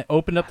 and they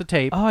opened up the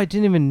tape, Oh, I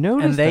didn't even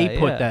notice and they that,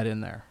 put yeah. that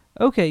in there.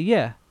 Okay,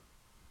 yeah.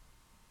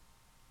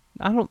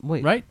 I don't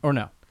wait. Right or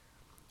no?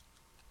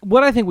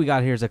 What I think we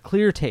got here is a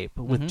clear tape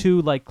with Mhm.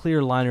 two like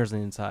clear liners on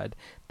the inside.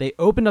 They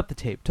opened up the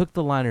tape, took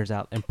the liners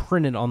out, and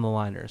printed on the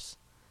liners,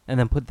 and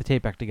then put the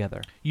tape back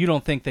together. You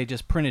don't think they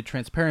just printed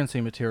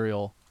transparency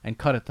material and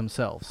cut it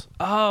themselves?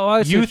 Oh,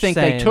 I see You what think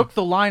you're they saying. took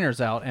the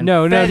liners out and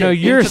No, fed it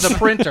yours into the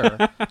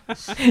printer?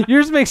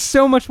 Yours makes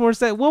so much more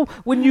sense. Well,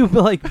 when you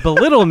like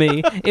belittle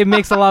me, it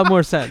makes a lot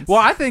more sense. Well,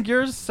 I think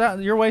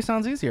your way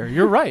sounds easier.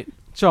 You're right.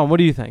 Sean, what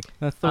do you think?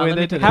 That's the way way they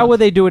they did did it. How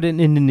would they do it in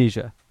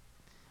Indonesia?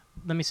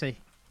 Let me see.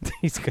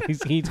 he's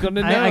going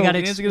to know. I got to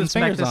He needs to get his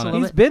inspect fingers this on a it. little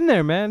He's bit. been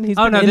there, man. He's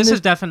Oh been no, in this the-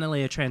 is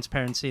definitely a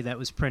transparency that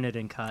was printed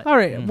and cut. All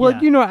right. Well,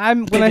 Yeah. you know,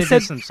 when They I did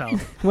said this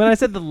themselves. when I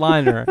said the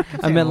liner,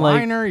 I meant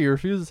like liner. You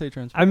refuse to say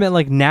transparency. I meant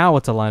like now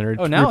it's a liner.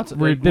 Oh, now it's been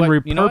what,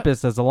 you know what?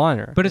 repurposed as a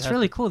liner. But it's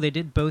really cool. They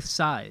did both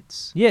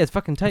sides. Yeah, it's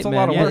fucking tight, It's a man.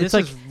 lot of Yeah, work. it's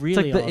This like is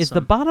really it's like is the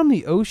awesome. bottom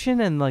the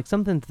ocean and like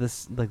something to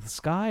like the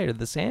sky or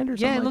the sand or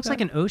something. Yeah, it looks that?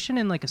 like an ocean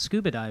and like a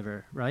scuba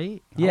diver,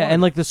 right? Yeah,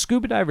 and like the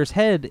scuba diver's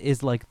head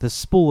is like the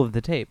spool of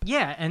the tape.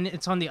 Yeah, and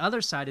it's on the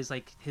other side is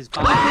like his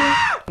body.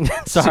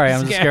 Sorry,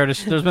 I'm scared.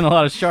 There's been a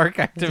lot of shark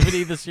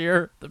activity this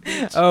year.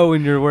 Oh,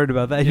 and you're worried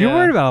about that. You're Yeah.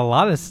 worried about a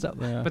lot of stuff.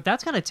 Yeah. But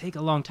that's gotta take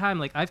a long time.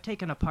 Like I've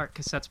taken apart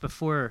cassettes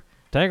before,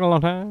 Take a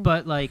long time.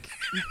 but like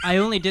I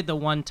only did the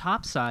one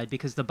top side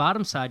because the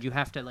bottom side you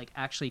have to like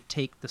actually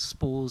take the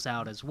spools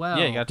out as well.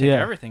 Yeah, you got to take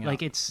Yeah. everything out.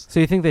 like it's.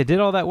 So you think they did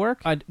all that work?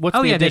 What's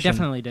Oh the yeah, addition? they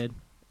definitely did.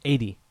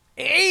 80.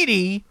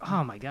 80.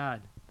 Oh my god.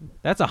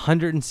 That's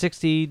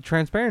 160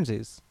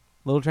 transparencies.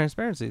 Little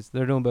transparencies.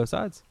 They're doing both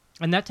sides.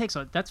 And that takes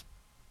that's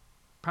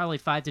probably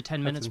 5 to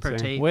 10 minutes per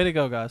insane. tape. Way to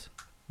go, guys.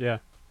 Yeah.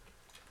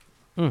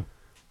 Got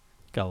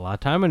a lot of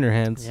time on your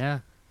hands. Yeah.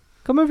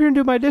 Come over here and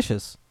do my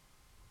dishes.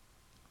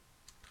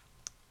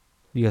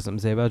 You got something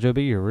to say about Joe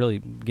B? You're really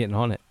getting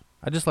on it.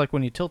 I just like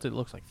when you tilt it, it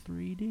looks like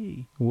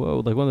 3D. Whoa,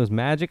 like one of those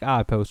magic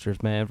eye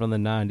posters, man, from the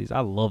 90s.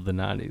 I love the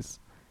 90s.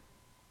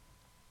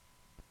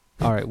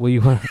 All right, well,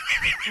 you want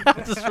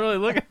I'm just really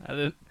looking at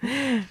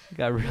it.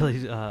 got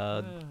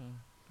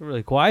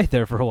really quiet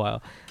there for a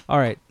while. All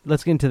right,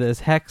 let's get into this.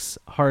 Hex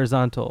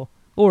horizontal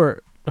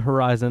or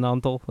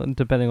horizontal,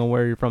 depending on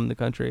where you're from, the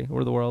country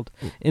or the world.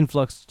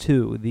 Influx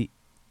 2.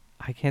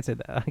 I can't say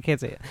that. I can't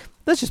say it.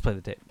 Let's just play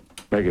the tape.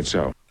 Make it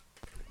so.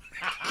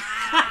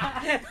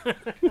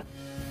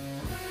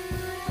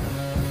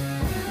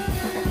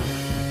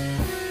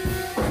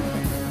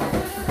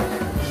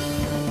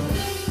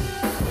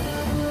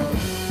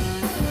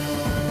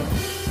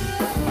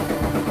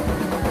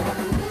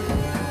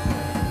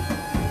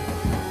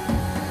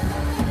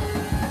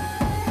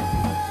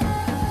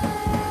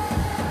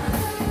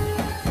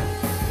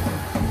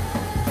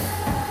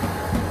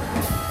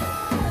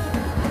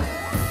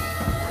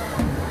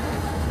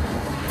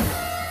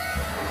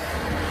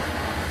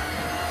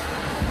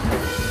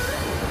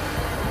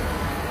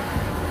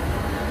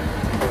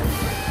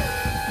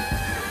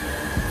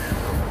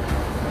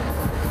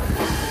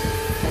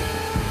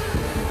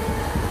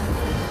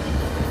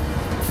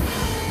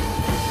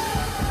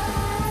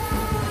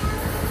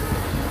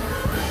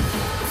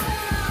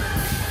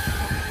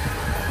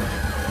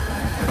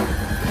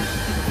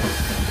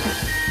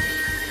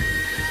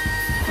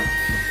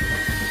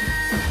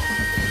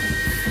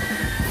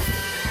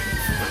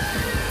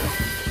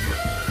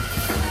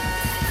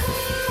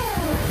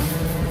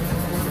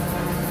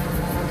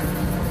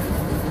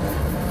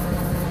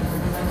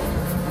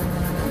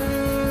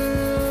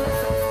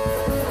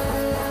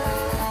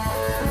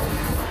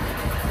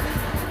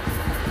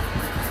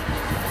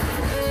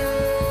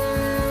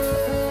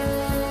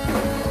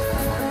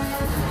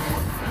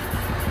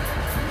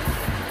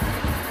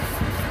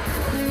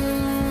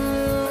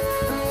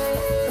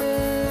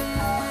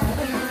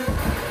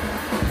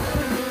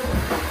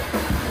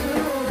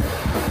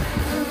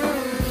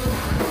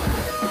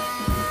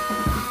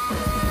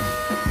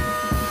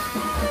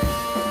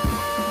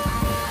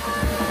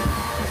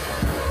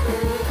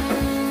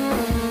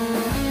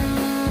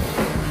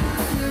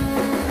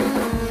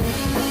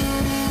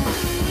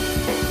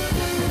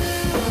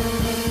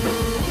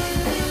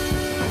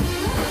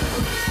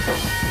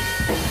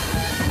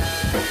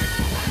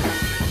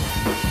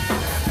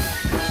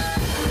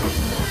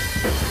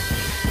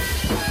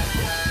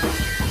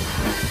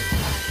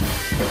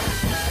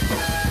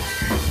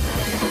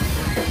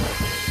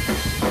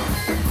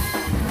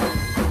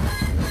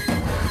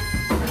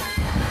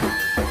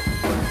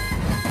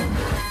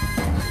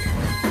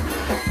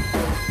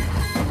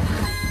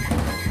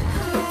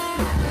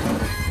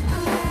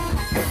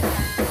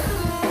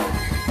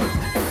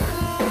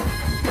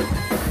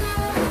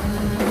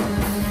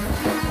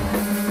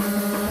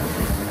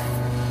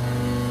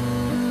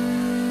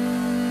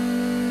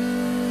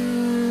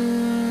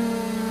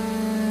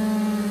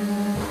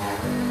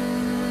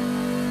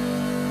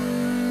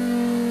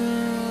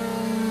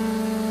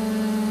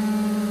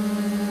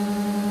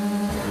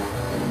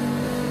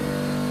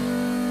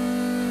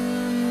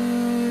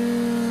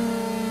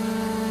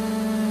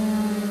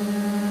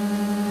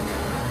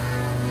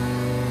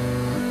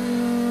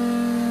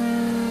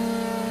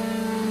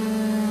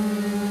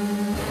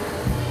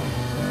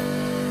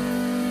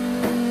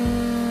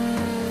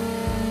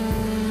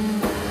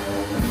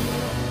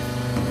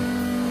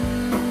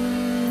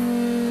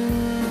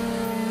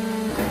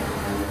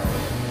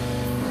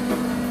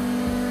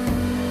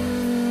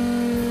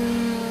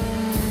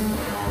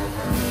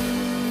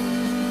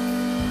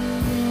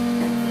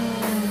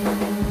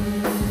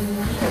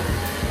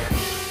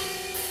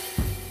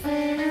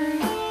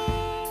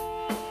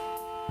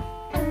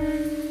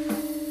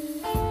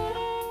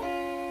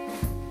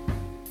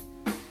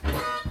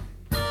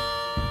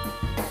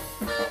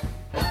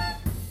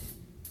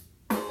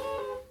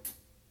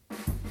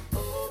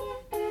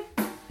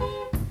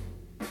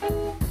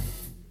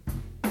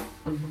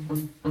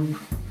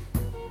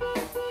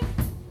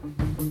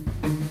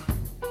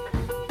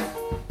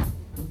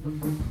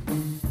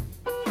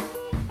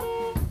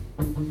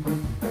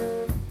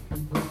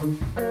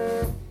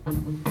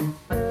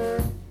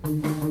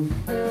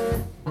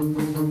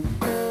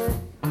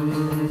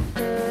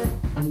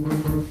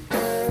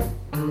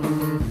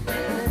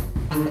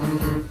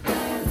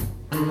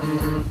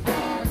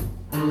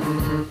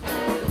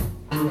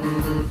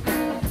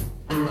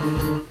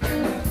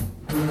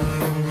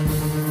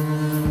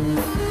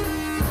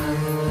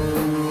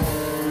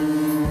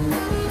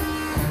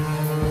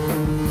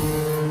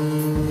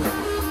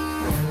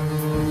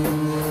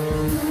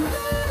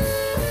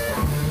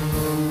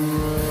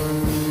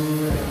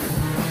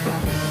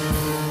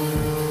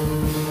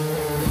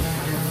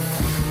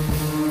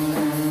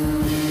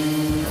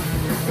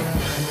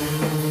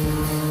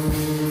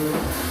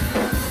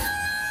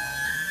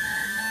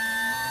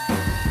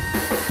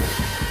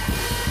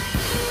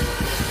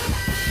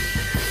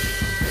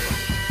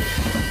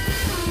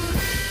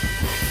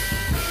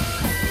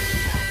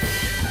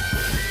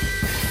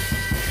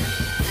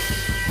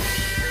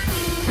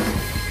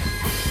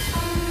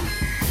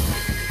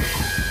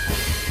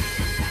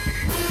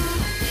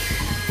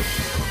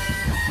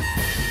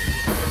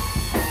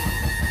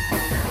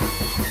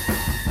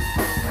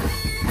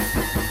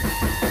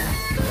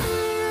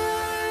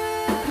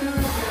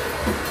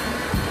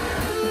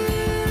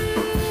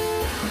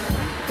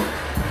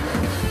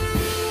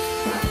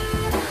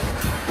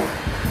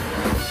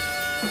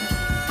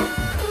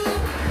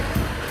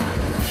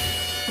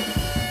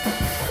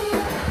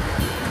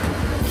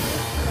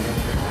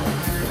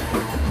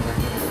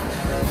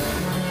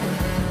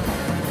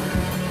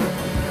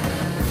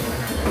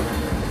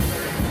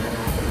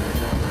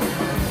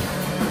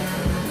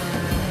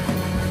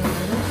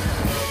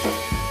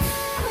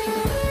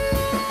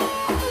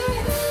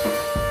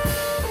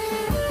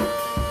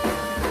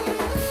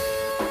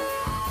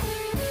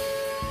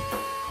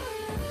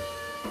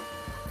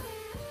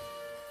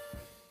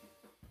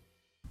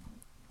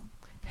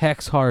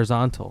 Hex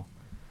Horizontal,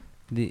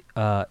 the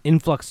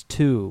Influx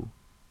 2,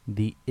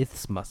 the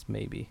Isthmus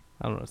maybe.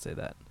 I don't know how to say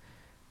that.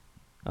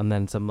 And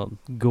then some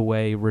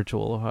Gouet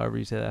ritual, or however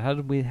you say that.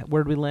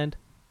 Where did we land?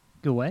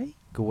 Gouet?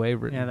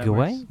 Gouet that Gouet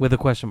works. with a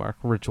question mark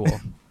ritual.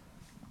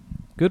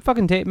 Good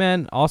fucking tape,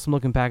 man. Awesome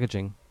looking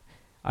packaging.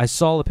 I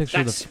saw the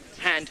picture That's of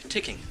hand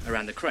ticking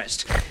around the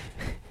crest.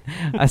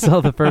 I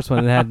saw the first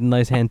one. It had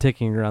nice hand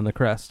ticking around the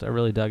crest. I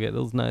really dug it. It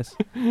was nice.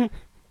 He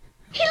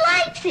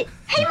likes it.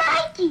 Hey,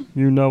 Mikey.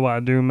 You know I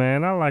do,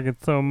 man. I like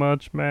it so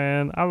much,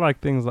 man. I like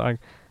things like,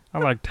 I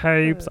like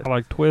tapes. I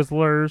like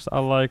Twizzlers. I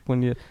like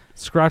when you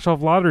scratch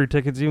off lottery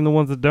tickets, even the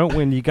ones that don't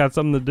win. You got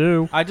something to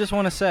do. I just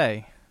want to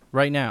say,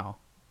 right now,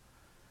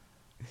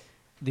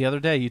 the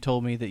other day you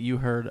told me that you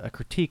heard a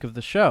critique of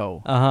the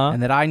show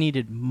and that I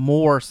needed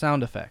more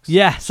sound effects.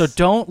 Yes. So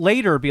don't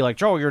later be like,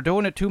 Joe, you're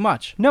doing it too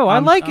much. No, I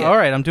like it. All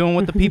right, I'm doing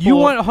what the people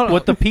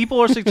what the people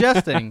are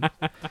suggesting.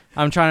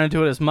 I'm trying to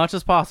do it as much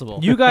as possible.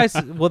 You guys,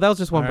 well, that was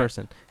just one All right.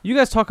 person. You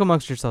guys talk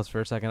amongst yourselves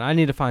for a second. I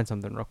need to find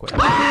something real quick.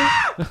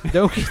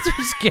 Don't get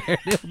too scared.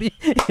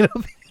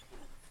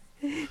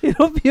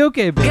 It'll be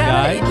okay, big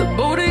Gotta eat guy. the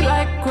booty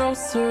like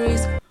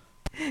groceries.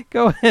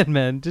 Go ahead,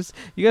 man. Just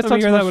you guys Let talk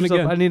me hear that amongst one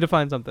yourselves. again. I need to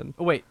find something.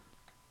 Oh, wait.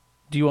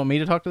 Do you want me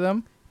to talk to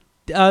them?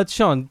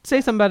 Sean,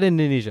 say something about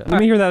Indonesia. Let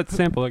me hear that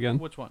sample again.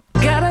 Which one?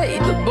 Gotta eat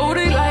the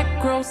booty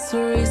like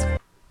groceries.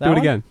 Do it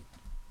again.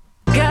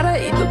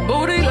 Gotta eat the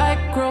booty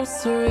like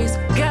groceries.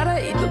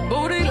 Gotta eat the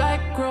booty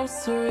like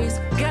groceries.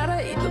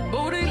 Gotta eat the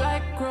booty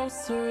like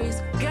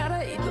groceries.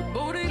 Gotta eat the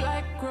booty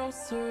like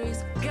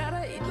groceries.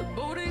 Gotta eat the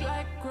booty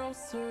like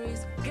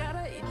groceries.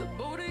 Gotta eat the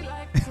booty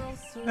like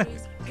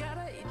groceries.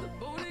 Gotta eat the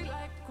booty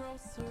like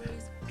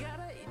groceries.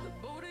 Gotta eat the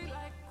booty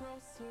like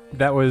groceries.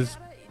 That was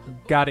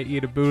gotta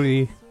eat a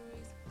booty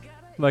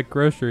like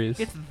groceries.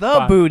 It's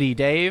the booty,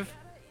 Dave.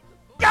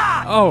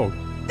 Oh.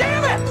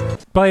 Damn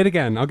it! Play it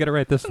again. I'll get it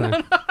right this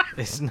time.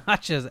 It's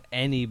not just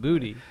any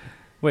booty.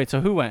 Wait, so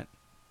who went?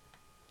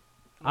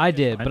 I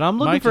did, but I'm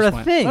looking Mike for just a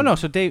went. thing. Oh, no,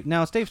 so Dave,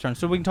 now it's Dave's turn.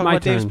 So we can talk My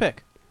about Dave's turn.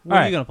 pick. What All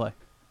are right. you going to play?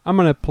 I'm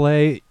going to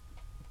play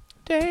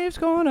Dave's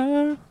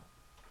Corner.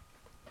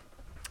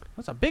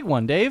 That's a big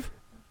one, Dave.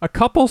 a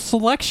couple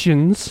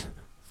selections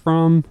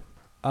from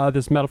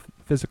this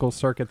Metaphysical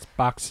Circuits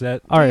box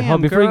set. All right,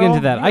 hold before you get into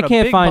girl, that. you I got a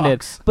can't big find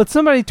box. it, but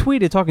somebody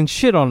tweeted talking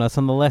shit on us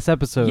on the last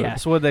episode.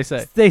 Yes, what did they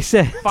say? They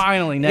said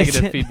Finally,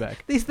 negative said-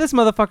 feedback. This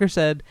motherfucker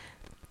said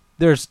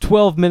there's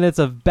 12 minutes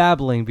of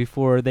babbling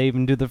before they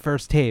even do the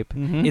first tape.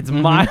 It's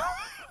mild.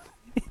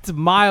 It's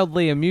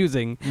mildly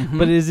amusing,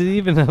 but is it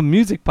even a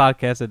music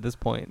podcast at this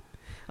point?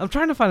 I'm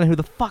trying to find out who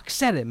the fuck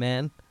said it,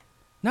 man.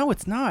 No,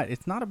 it's not.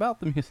 It's not about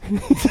the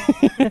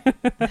music.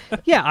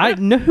 Yeah, I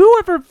know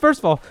whoever. First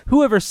of all,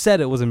 whoever said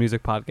it was a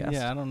music podcast.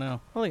 Yeah, I don't know.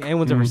 I don't think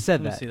anyone's ever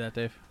said Let me that. see that,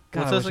 Dave. God,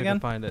 What's I this wish I again?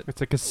 could find it.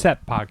 It's a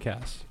cassette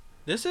podcast.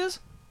 This is?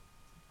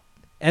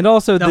 And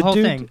also The the whole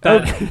dude. thing.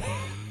 Okay.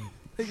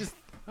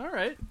 All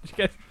right.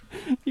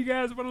 You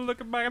guys want to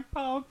look at my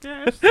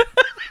podcast?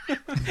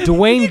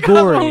 Dwayne Want to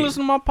Gorey.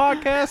 listen to my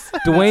podcast?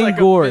 Dwayne It's like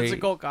Gorey. A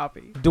physical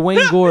copy.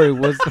 Dwayne Gorey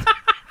was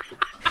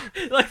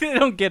Like, they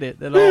don't get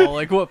it at all.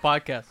 Like, what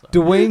podcasts are.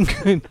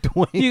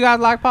 Dwayne. You guys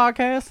like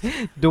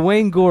podcasts?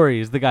 Dwayne Gorey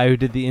is the guy who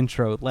did the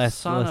intro last.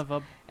 Son of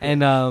a...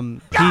 And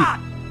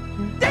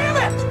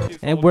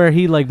and where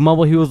he like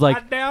mumbled, he was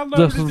like,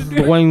 "This is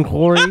Dwayne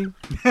Gorey."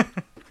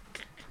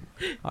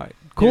 All right,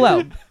 cool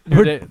out.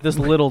 This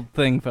little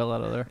thing fell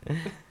out of there.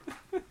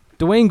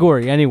 Dwayne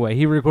Gorey. Anyway,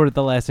 he recorded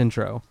the last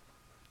intro,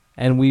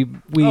 and we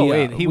Oh,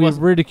 wait, he was-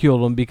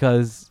 ridiculed him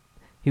because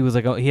he was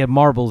like, he had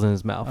marbles in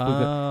his mouth,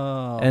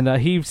 Oh. and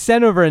he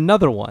sent over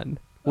another one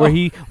where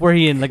he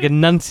like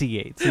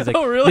enunciates. He's like,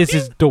 Oh, really? "This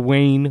is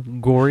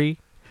Dwayne Gorey."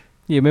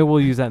 Yeah, maybe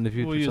we'll use that in the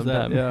future We'll use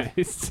that, sometime.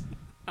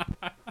 yeah.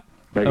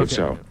 Make it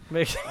so.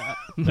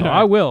 No,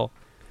 I will.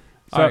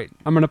 So All right,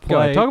 I'm going to go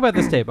ahead, play. talk about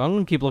this tape. I'm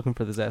gonna keep looking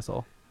for this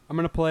asshole. I'm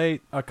going to play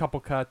a couple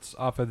cuts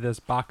off of this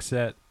box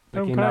set that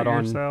Don't came cut out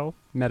on yourself.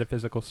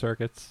 Metaphysical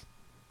Circuits.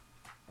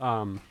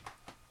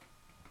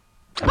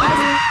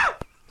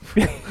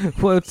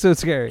 What's so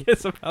scary?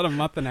 It's about a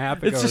month and a half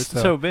ago. It's just or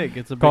so big.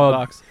 It's a big Called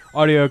box.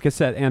 Audio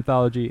Cassette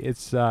Anthology.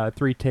 It's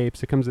 3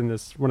 tapes. It comes in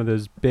this one of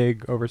those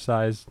big,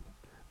 oversized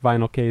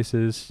vinyl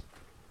cases.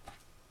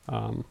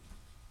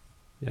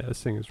 Yeah,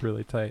 this thing is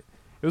really tight.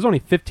 It was only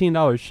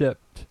 $15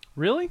 shipped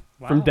Really?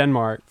 from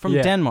Denmark. From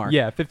Yeah. Denmark?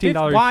 Yeah,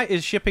 $15. Why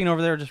is shipping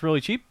over there just really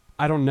cheap?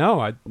 I don't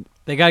know.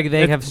 They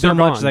have so they're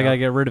much gone they gotta now.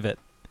 get rid of it.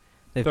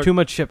 They have They're- too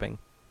much shipping.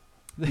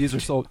 These are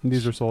sold.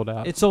 These are sold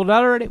out. It's sold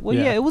out already. Well,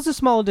 Yeah. yeah, it was a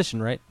small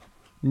edition, right?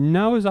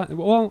 No, it was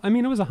well. I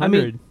mean, it was 100.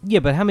 I mean, yeah,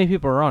 but how many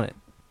people are on it?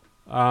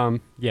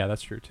 Yeah,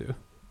 that's true too.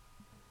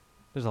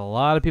 There's a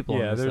lot of people.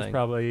 Yeah, on this there's thing.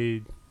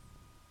 probably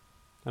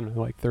I don't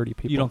know, like 30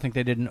 people. You don't think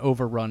they did an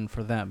overrun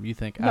for them? You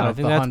think No, out I of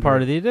think the that's 100?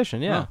 part of the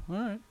edition. Yeah. Oh,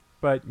 all right.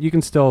 But you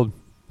can still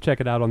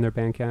check it out on their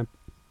Bandcamp.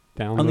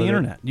 Download On the it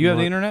internet. if Do you have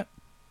the want. internet?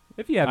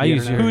 If you have I the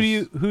use internet.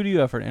 yours. Who do you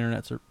have for an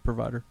internet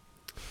provider?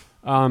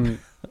 I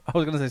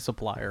was gonna say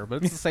supplier,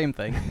 but it's the same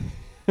thing.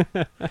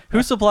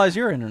 Who supplies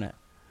your internet?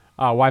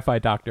 Wi-Fi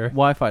Doctor.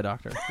 Wi-Fi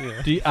Doctor.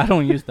 I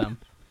don't use them.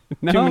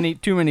 No?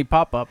 Too many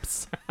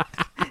pop-ups.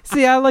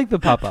 See, I like the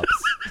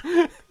pop-ups.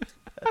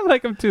 I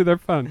like them too. They're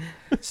fun.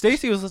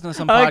 Stacy was listening to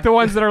some I like the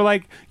ones that are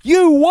like,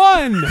 you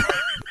won!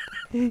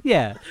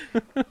 Yeah.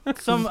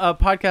 some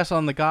podcast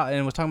on the guy,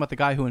 and was talking about the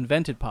guy who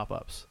invented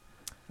pop-ups.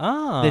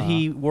 Ah. That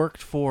he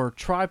worked for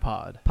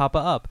Tripod. Papa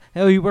Up.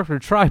 Oh, you worked for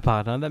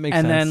Tripod, huh? That makes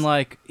sense. And then,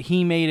 like,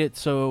 he made it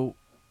so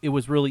it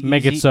was really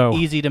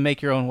easy to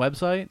make your own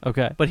website.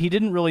 Okay. But he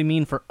didn't really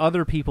mean for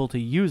other people to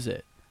use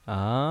it.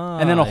 Ah.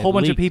 And then a whole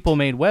bunch of leaked. people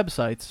made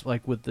websites,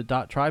 like, with the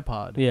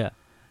 .tripod. Yeah.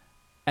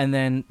 And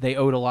then they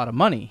owed a lot of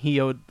money. He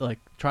owed, like,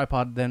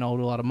 Tripod then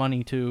owed a lot of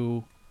money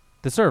to...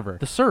 The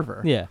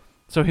server. Yeah.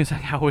 So he's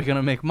like, how are we going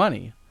to make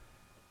money?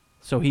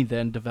 So he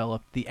then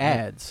developed the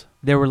ads.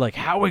 They were like,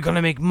 how are we going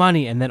to make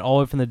money? And then all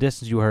the way from the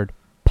distance you heard,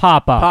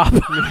 pop up.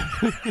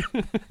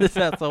 This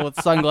asshole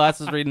with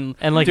sunglasses reading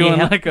and like doing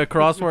like a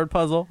crossword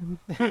puzzle.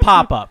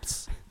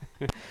 Pop-ups.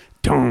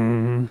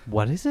 Dong.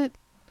 What is it?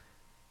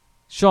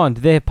 Sean,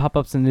 do they have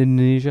pop-ups in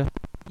Indonesia?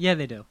 Yeah,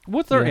 they do.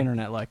 What's their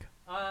internet like?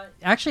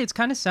 Actually, it's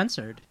kind of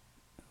censored.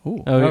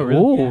 Ooh. Oh,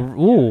 really?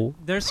 Ooh.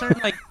 There's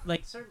certain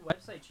like certain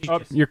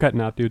websites. You're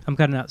cutting out, dude. I'm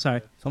cutting out.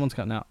 Sorry. Someone's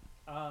cutting out.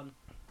 I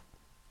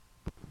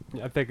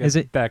think Is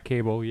it that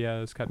cable?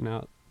 Yeah, it's cutting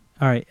out.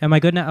 All right. Am I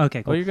good now?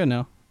 Okay, cool. Oh, you're good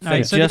now. All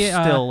right, so just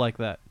the, still like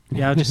that.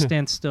 Yeah, I'll just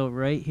stand still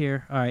right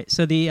here. All right.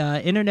 So the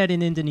internet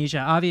in Indonesia,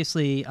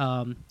 obviously,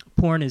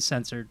 porn is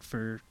censored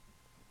for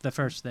the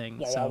first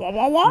thing. So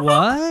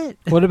what?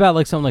 What about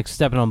like something like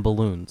stepping on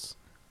balloons?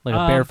 Like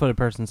a barefooted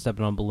person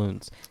stepping on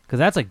balloons? Because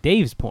that's like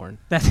Dave's porn.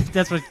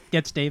 That's what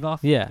gets Dave off?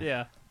 Yeah.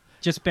 Yeah.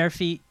 Just bare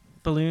feet,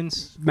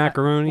 balloons.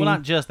 Macaroni. Well,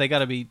 not just. They got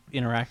to be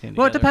interacting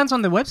Well, it together. depends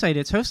on the website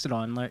it's hosted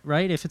on,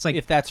 right? If it's like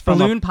If that's from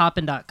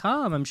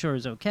balloonpoppin.com, I'm sure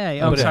is okay.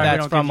 But Oh, if sorry, that's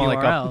we don't from give like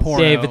a URLs.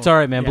 porno- Dave, it's all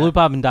right, man. Yeah.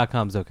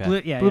 Bluepoppin.com's okay.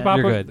 Blue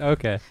You're good.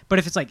 Okay. But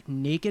if it's like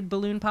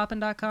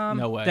nakedballoonpoppin.com,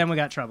 No way. then we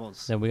got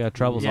troubles. Then we got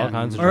troubles, Yeah. all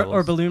kinds of or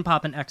troubles. balloon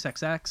poppin'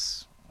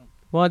 XXX.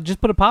 Well,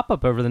 just put a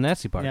pop-up over the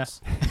nasty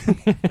parts.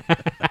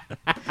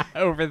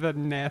 Over the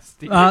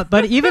nasty.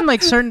 But even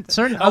like certain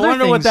I other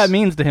wonder things, what that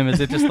means to him.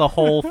 Is it just the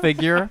whole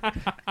figure?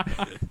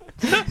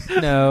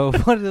 No.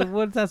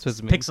 What's that supposed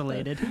to mean?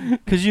 pixelated.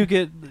 Because you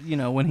get,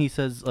 when he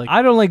says like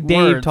I don't like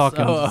Dave words.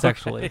 talking Oh, okay.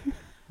 sexually.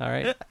 All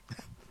right?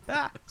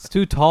 It's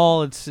too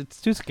tall. It's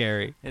too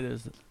scary. It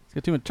is. It's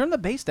got too much. Turn the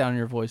bass down in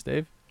your voice,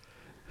 Dave.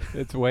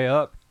 It's way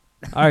up.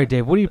 All right,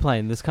 Dave, what are you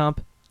playing? This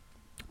comp?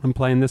 I'm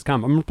playing this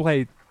comp. I'm gonna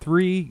play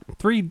three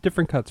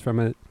different cuts from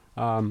it.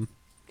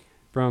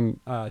 From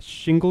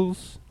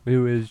Shingles,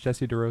 who is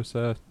Jesse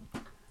DeRosa,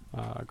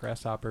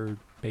 Grasshopper,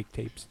 Bake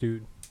Tapes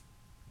dude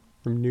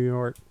from New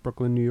York,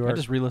 Brooklyn, New York. I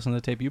just re-listened to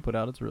the tape you put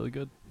out. It's really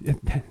good.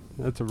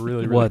 That's a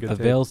really What, good the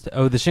tape. Veils?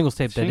 Oh, the Shingles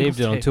tape that Dave Shingles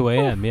did on tape. 2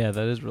 a.m. Yeah,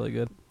 that is really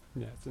good.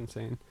 Yeah, it's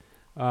insane.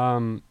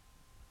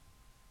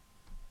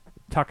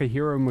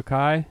 Takahiro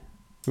Mukai,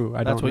 who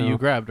I That's don't what know. you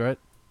grabbed, right?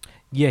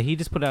 Yeah, he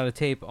just put out a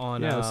tape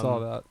on... Yeah, I saw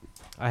that.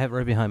 I have it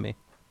right behind me.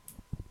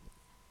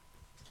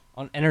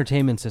 On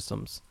Entertainment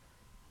Systems.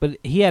 But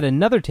he had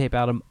another tape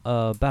out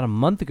about a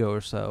month ago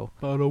or so.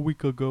 About a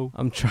week ago.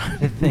 I'm trying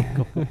to think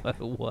of what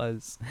it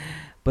was.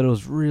 But it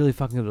was really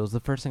fucking good. It was the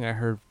first thing I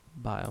heard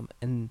by him.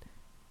 And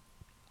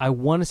I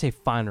want to say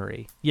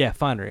Finery. Yeah,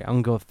 Finery. I'm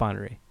going to go with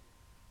Finery.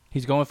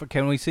 He's going for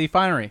Can We See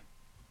Finery?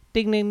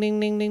 Ding, ding, ding,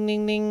 ding, ding,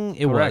 ding, ding.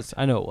 It Correct. was.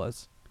 I know it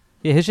was.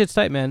 Yeah, his shit's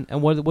tight, man.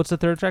 And what's the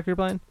third track you're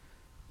playing?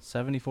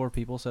 74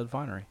 people said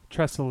Finery.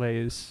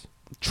 Tresilaze.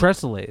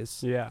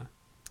 Tresilaze. Yeah,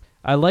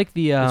 I like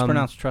the... It's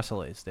pronounced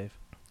Tresilaze, Dave.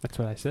 that's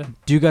what I said.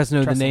 Do you guys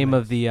know the name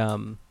Tresilaze.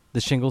 of the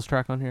Shingles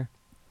track on here?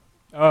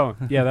 Oh,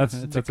 yeah, that's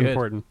It's that's good.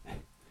 important.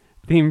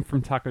 Theme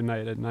from Taco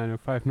Night at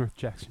 905 North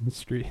Jackson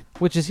Street.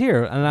 Which is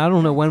here. And I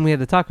don't know when we had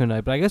the taco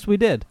night, but I guess we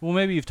did. Well,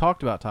 maybe you've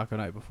talked about Taco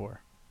Night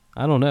before.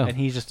 I don't know. And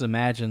he just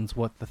imagines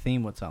what the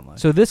theme would sound like.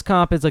 So this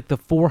comp is like the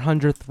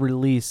 400th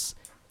release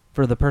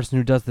for the person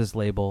who does this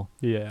label.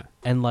 Yeah.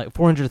 And like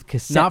 400th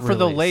cassette Not for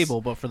the release.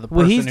 label, but for the person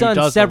Well, he's who done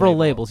does several the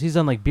label. labels. He's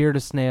done like Beard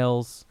of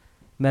Snails,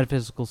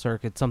 Metaphysical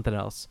Circuit, something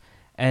else.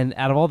 And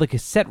out of all the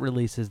cassette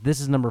releases, this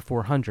is number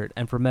 400.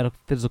 And for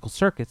Metaphysical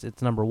Circuits,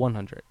 it's number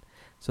 100.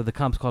 So the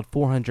comp's called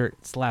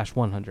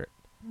 400/100.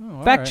 Oh,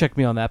 Fact alright. check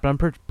me on that, but I'm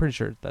pretty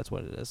sure that's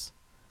what it is.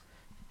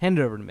 Hand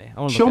it over to me. I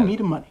wanna Show look at me it.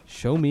 the money.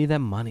 Show me that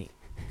money.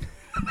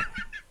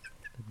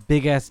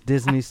 Big ass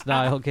Disney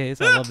style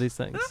case. I love these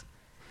things.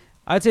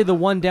 I'd say the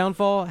one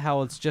downfall,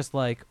 how it's just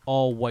like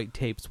all white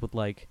tapes with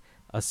like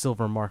a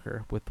silver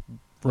marker with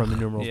Roman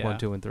numerals Yeah. 1,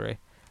 2, and 3. I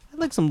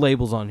like some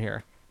labels on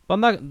here, but I'm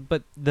not.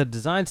 But the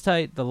design's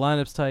tight, the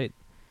lineup's tight.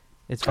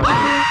 It's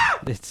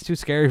fucking, it's too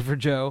scary for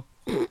Joe.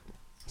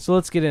 So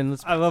let's get in.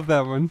 Let's I love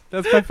that one.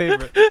 That's my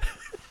favorite.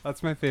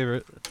 That's my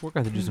favorite. we're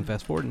going to do some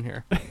fast forwarding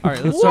here. All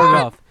right, let's start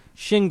it off.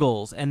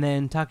 Shingles, and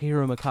then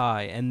Takahiro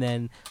Mukai, and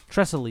then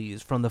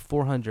Tresilaze from the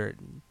 400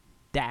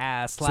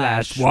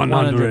 slash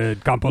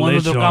 100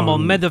 compilation. combo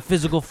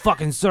metaphysical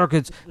fucking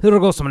circuits. Here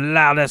goes some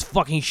loud ass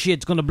fucking shit.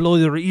 It's gonna blow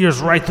your ears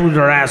right through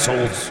their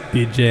assholes.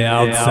 DJ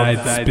outside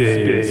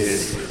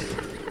space.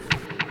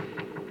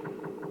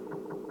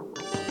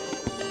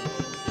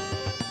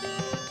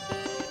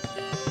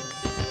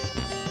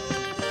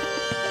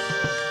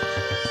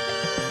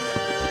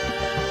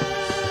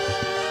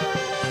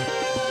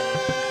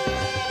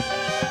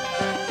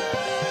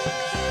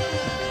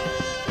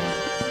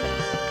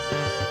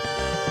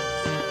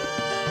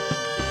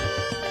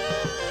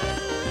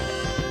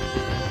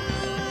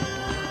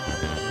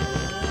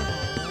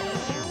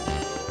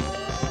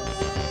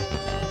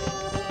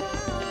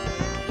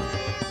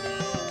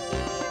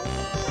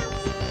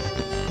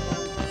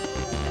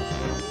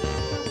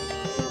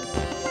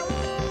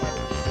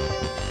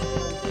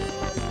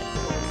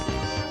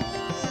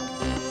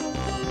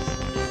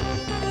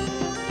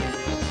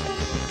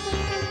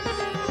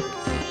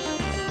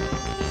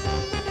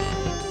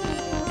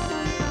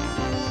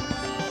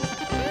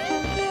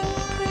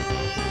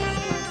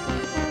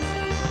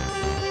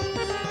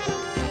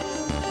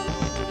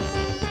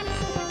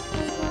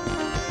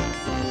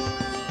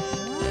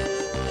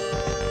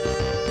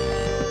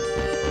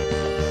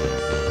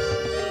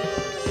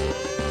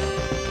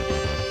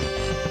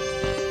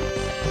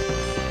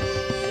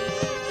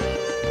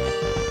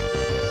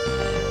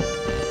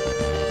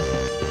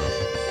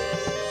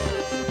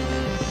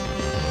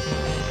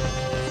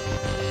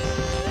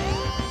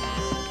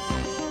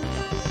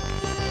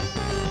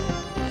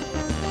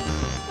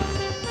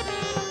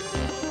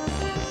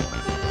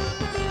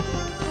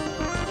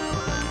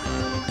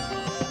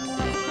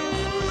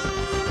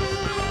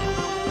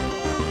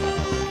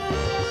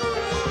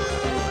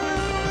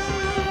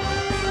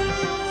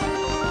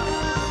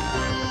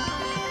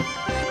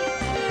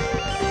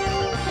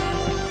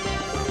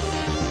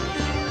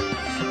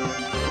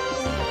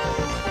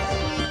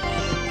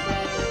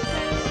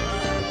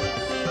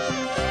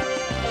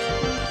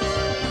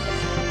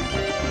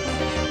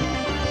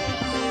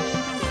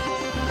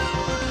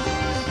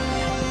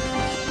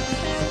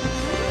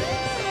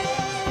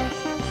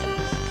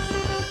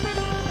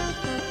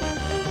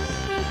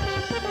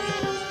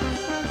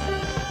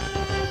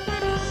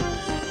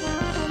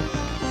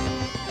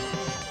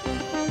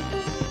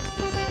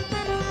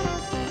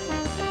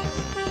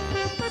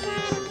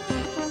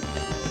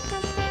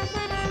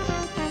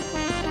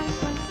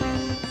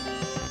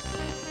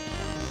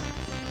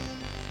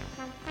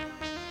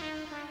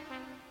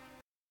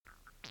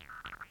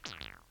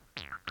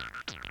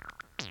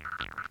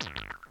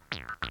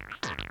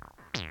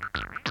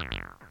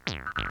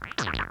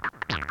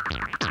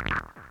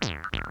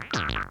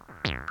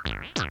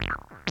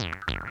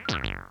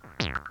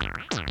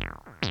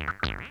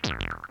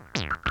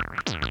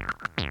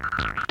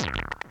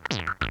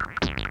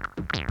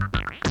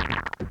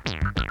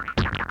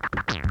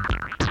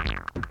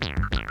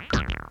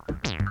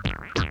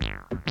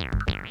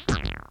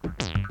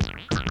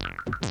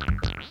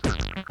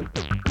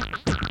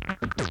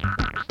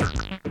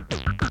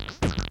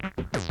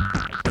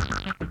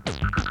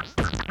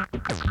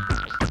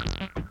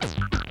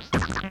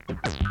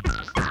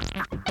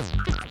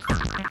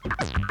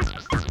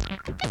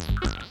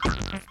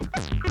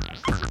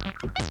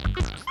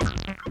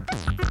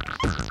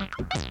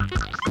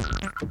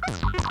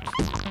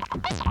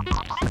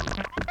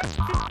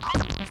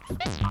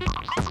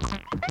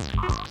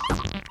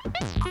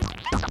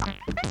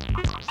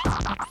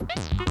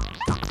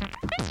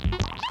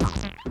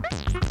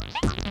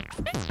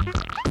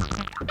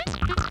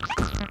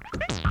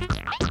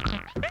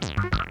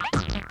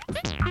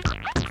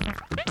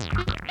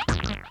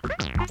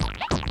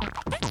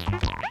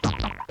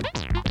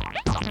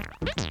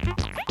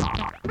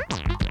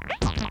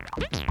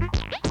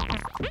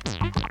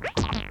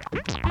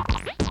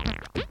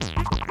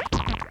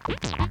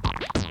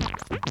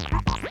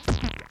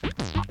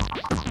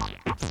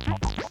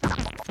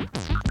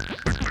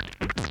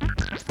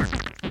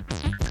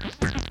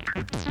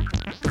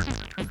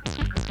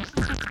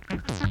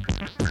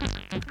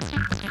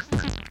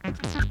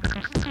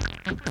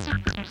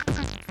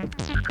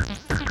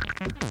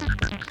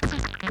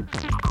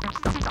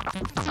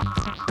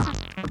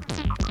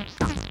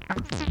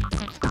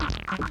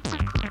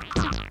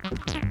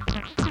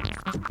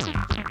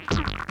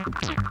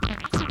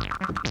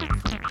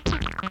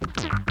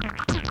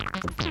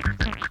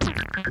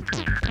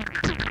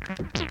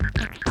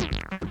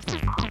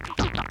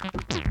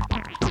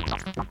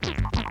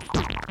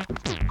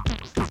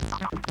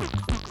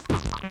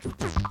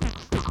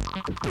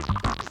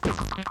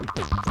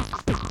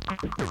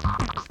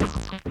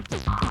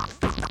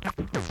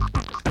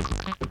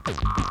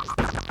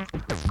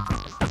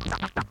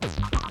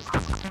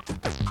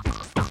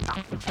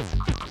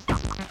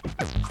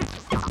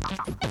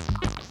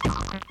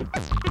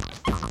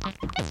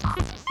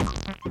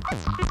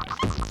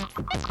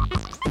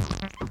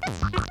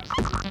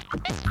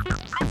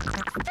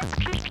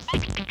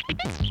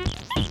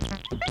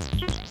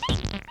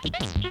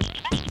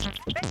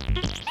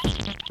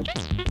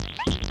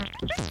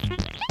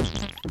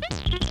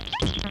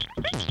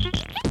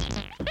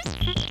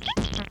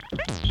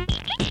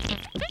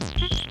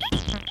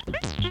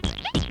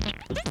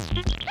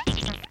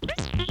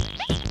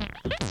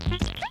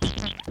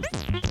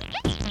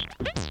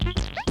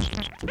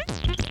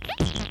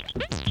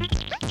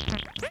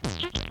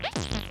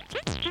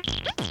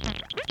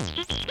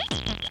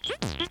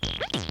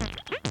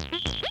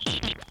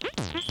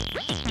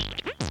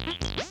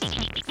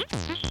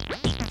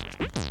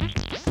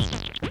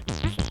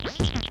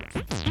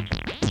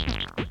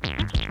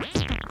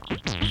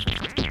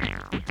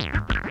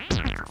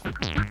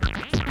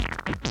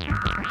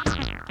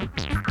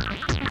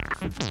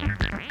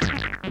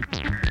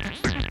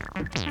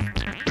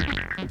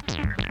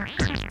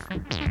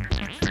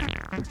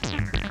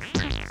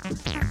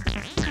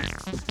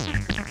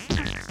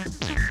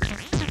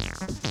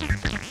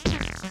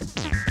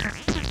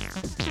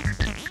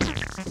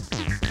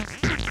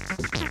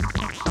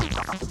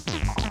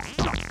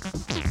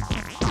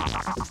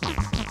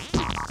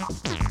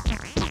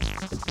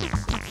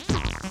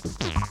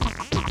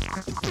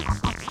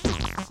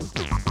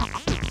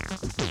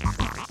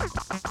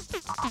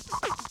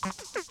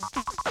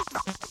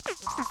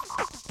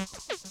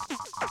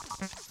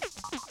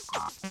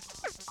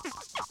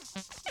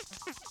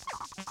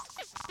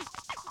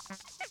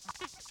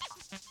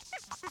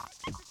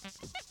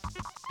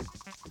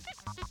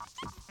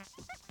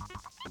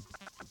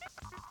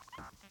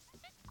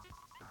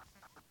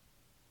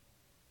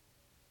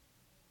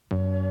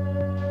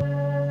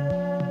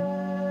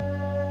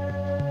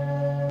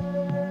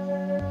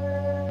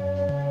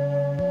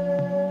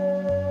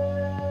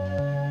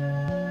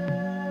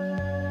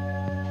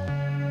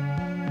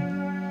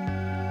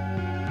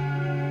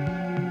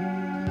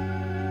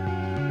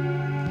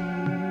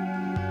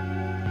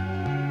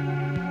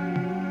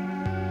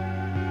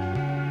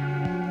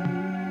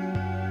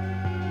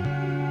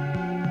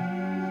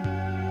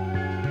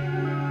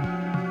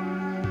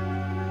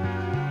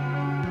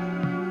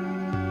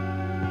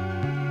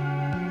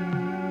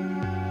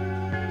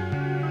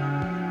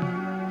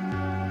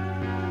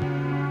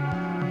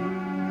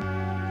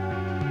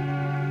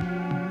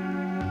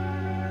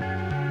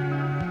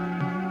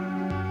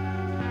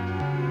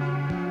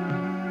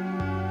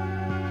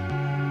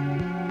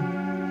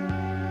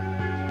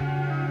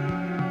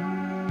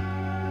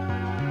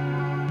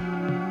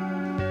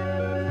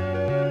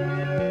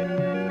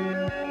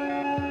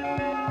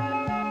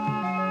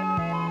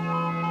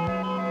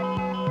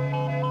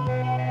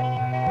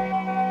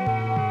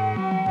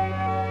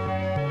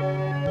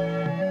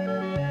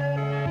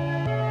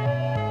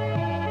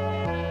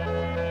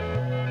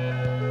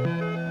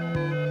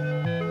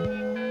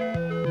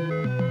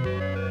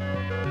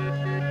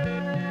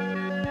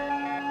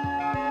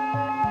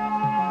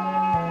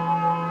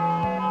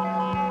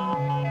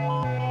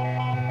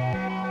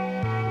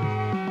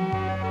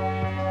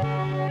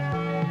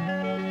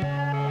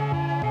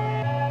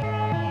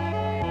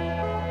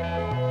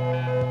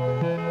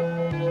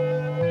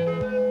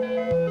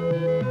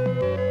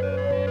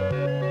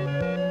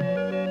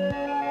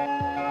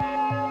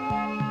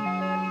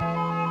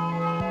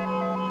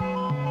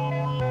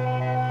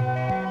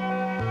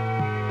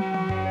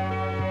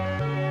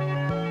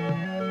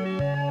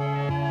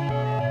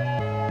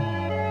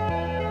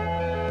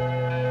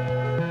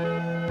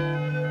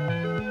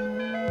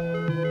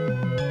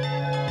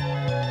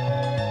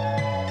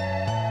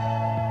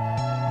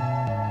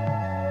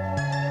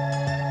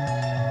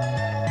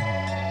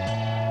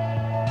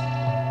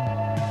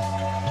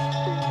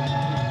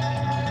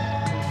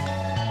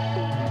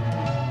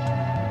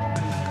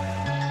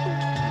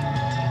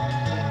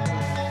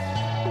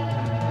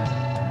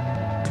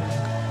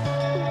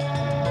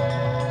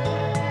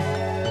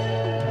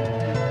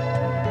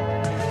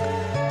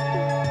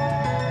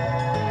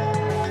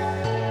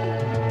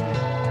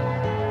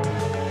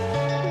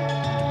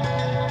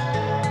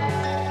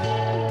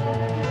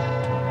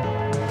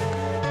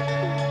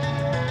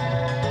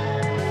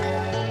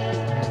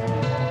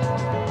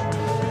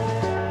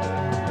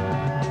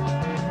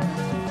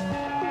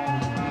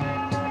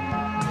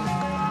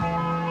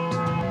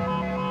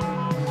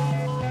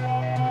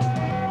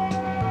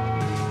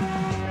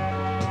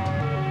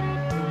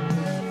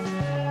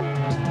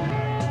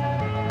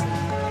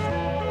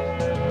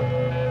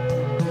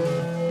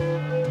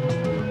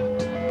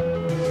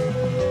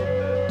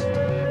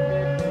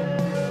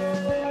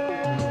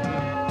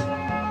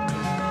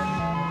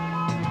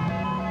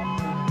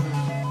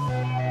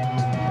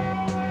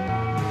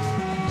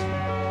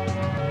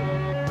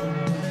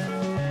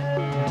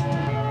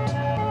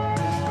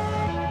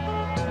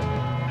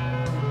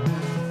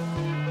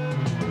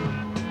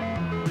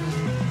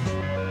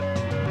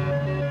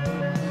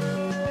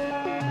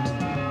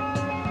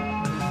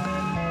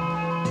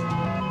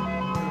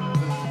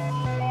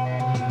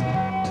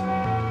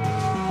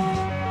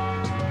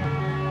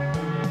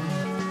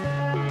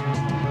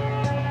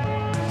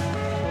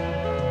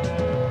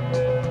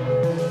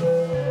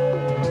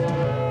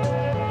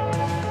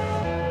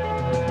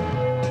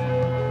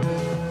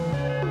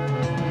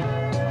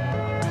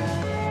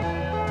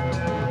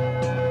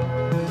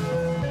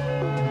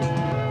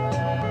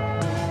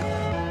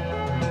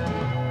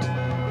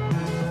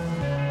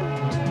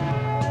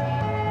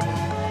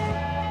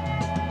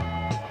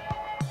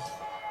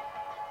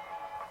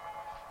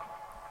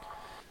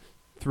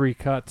 3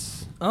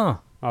 cuts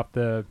off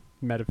the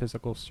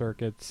Metaphysical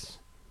Circuits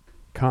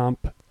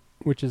comp,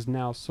 which is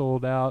now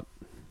sold out.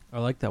 I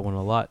like that one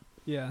a lot.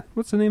 Yeah.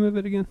 What's the name of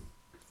it again?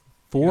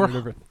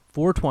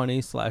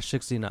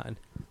 420/69.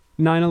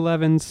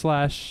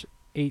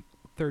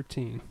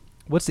 911/813.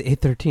 What's the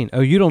 813? Oh,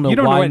 you don't know you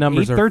don't why know what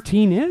numbers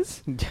 813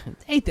 is?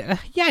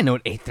 Yeah, I know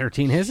what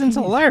 813 is. It's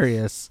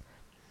hilarious.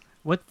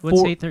 What's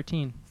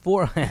 813?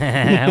 What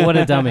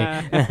a dummy.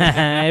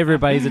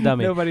 Everybody's a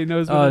dummy. Nobody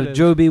knows what it is.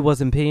 Joe B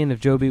wasn't peeing. If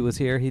Joe B was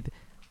here,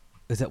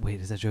 is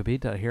that Joe B?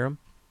 Did I hear him?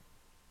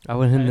 I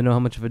want him to know how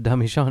much of a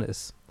dummy Sean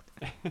is.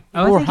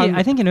 Oh,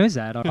 I think he knows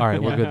that. All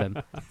right, we're good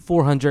then.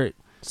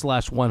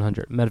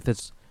 400/100.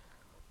 Metaphysics.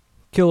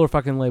 Killer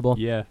fucking label.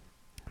 Yeah.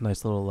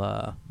 Nice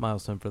little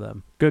milestone for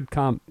them. Good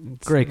comp.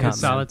 Great comp.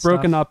 Solid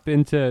broken stuff. up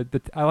into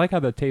I like how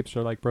the tapes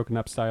are like broken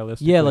up stylistically.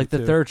 Yeah, like the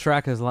too. third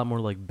track is a lot more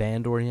like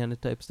band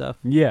oriented type stuff.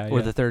 Yeah, Or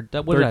yeah. the third.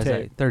 What did I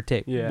say? tape. Third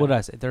tape. Yeah. What did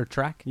I say? Third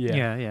track.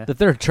 Yeah. Yeah. The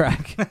third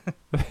track.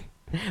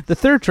 The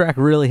third track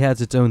really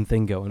has its own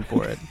thing going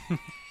for it.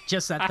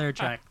 Just that third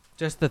track.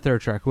 Just the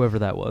third track, whoever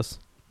that was.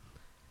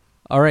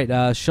 All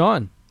right,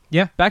 Sean.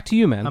 Yeah. Back to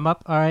you, man. I'm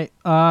up. All right.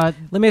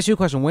 Let me ask you a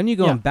question. When are you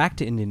going back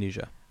to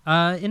Indonesia?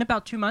 In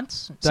about 2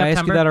 months. Did September. I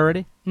ask you that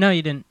already? No,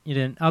 you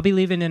didn't. I'll be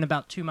leaving in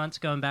about 2 months,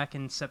 going back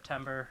in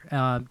September,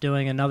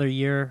 doing another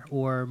year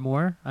or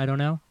more. I don't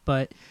know.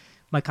 But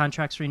my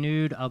contract's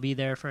renewed. I'll be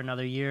there for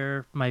another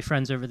year. My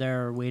friends over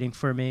there are waiting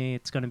for me.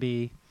 It's gonna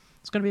be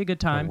a good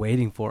time. They're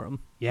waiting for them.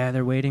 Yeah,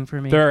 they're waiting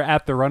for me. They're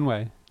at the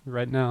runway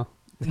right now.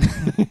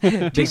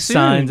 Big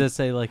signs that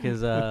say like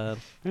his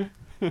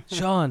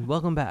Sean,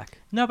 welcome back.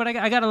 No, but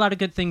I got a lot of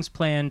good things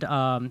planned,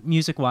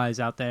 music-wise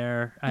out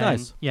there. And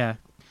Nice. Yeah,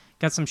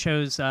 got some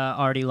shows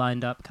already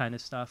lined up, kind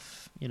of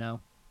stuff.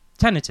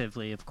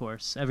 Tentatively, of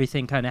course.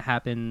 Everything kind of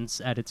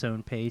happens at its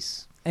own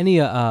pace. Any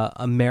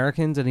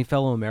Americans? Any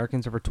fellow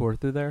Americans ever toured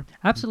through there?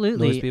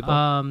 Absolutely. Those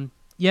people?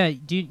 Yeah.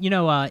 Do you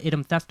know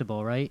Idem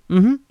Theftable, right?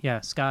 Mm-hmm.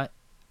 Yeah, Scott.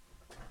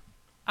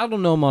 I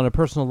don't know him on a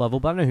personal level,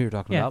 but I know who you're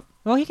talking about.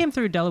 Well, he came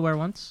through Delaware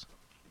once.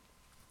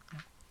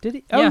 Did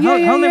he? Yeah,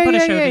 Homer put a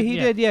show. He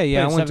did.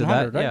 Yeah, I went to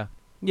that. Right?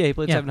 Yeah, he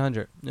played Yeah.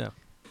 700. Yeah.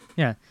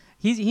 Yeah,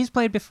 he's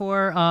played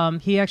before.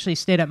 He actually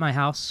stayed at my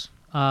house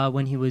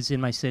when he was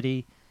in my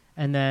city,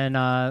 and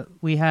then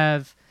we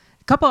have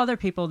a couple other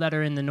people that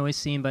are in the noise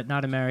scene, but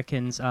not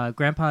Americans.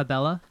 Grandpa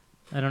Bella,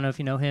 I don't know if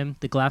you know him,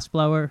 the glass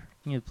blower.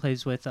 He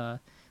plays with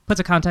puts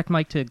a contact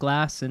mic to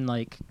glass and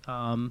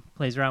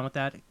plays around with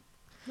that.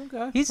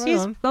 Okay. He's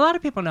a lot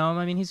of people know him.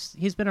 I mean,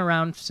 he's been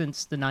around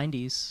since the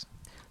 90s.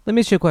 Let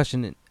me ask you a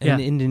question. In Yeah.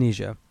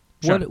 Indonesia,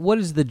 Sure. what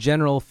is the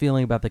general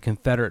feeling about the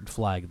Confederate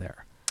flag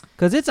there?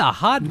 Because it's a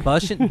hot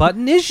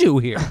button issue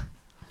here.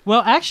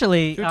 Well,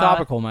 actually, Too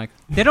topical, Mike.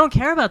 they don't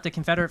care about the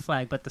Confederate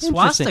flag, but the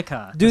Interesting.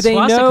 swastika. Do the they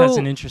swastika know- is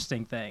an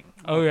interesting thing.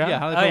 Oh yeah.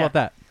 How do they Oh, feel yeah. about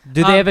that?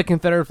 Do they have a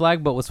Confederate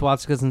flag, but with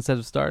swastikas instead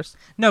of stars?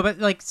 No, but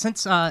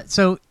since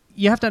so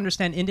you have to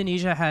understand,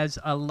 Indonesia has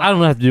a lot. I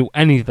don't have to do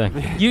anything.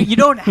 You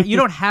don't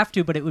have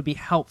to, but it would be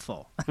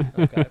helpful.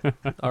 Okay.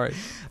 All right.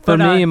 For But,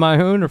 me and my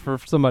own, or for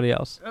somebody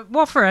else?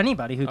 Well, for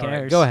anybody who All right,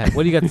 cares. go ahead.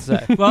 What do you got to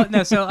say? Well,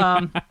 no, so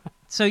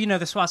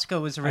the swastika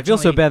was originally. I feel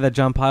so bad that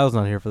John Pyle's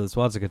not here for the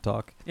swastika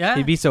talk. Yeah.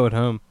 He'd be so at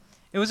home.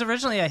 It was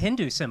originally a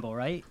Hindu symbol,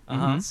 right?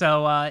 Uh-huh.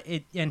 So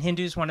and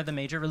Hindu's one of the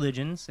major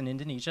religions in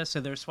Indonesia, so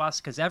there's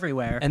swastikas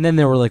everywhere. And then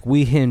they were like,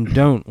 we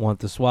don't want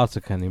the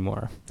swastika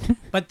anymore.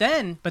 But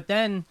then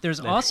there's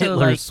also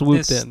Hitler like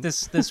swooped in.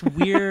 this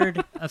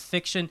weird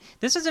fiction.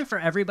 This isn't for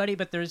everybody,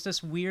 but there's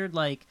this weird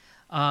like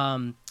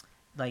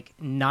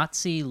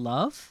Nazi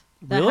love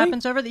that Really?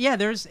 happens over there. Yeah,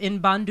 there's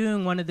in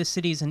Bandung, one of the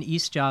cities in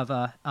East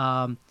Java.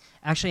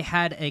 Actually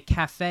had a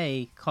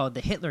cafe called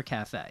the Hitler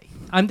Cafe.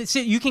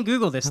 You can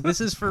Google this. This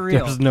is for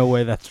real. There's no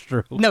way that's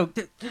true. No,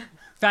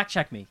 fact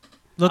check me.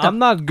 Look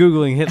I'm up. not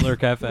Googling Hitler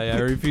Cafe. I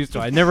refuse to.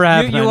 I never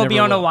have. You and I will never be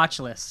on a will. watch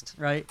list,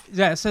 right?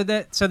 Yeah. So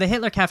the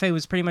Hitler Cafe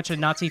was pretty much a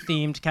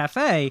Nazi-themed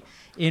cafe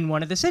in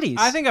one of the cities.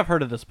 I think I've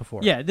heard of this before.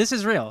 Yeah, this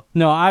is real.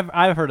 No,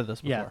 I've heard of this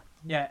before.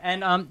 Yeah,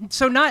 and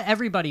so not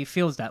everybody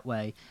feels that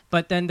way,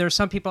 but then there's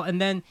some people,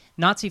 and then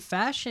Nazi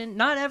fashion,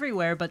 not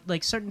everywhere, but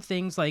like certain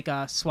things like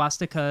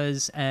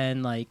swastikas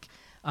and like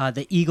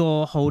the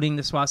eagle holding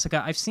the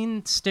swastika. I've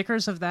seen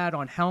stickers of that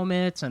on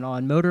helmets and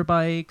on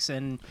motorbikes,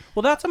 and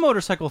Well, that's a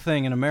motorcycle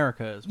thing in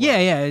America as well.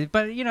 yeah,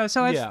 but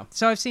Yeah.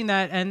 I've seen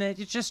that, and it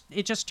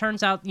just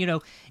turns out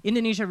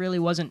Indonesia really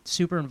wasn't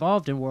super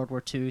involved in World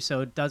War II, so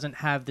it doesn't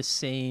have the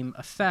same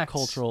effects,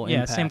 Cultural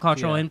same impact,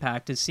 cultural yeah.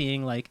 impact as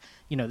seeing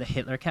the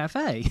Hitler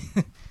Cafe.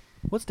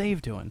 What's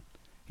Dave doing?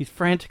 He's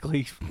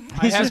frantically.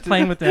 He's just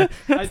playing with the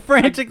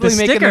frantically the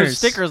making those stickers.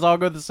 stickers all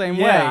go the same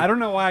way. Yeah, I don't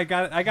know why I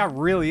got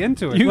really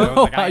into it. You though.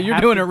 know Like, I you're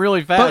have doing to- it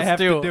really I fast have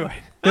too. to do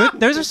it.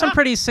 Those are some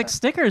pretty sick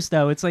stickers,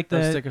 though. It's like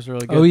Those the stickers are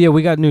really good. Oh yeah,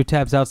 we got new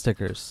tabs out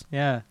stickers.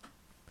 yeah,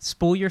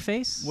 spool your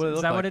face. What do they Is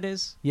look that like? what it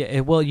is? Yeah.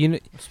 Well, you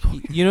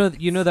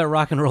know that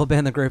rock and roll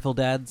band, the Grateful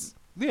Dads.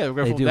 Yeah, They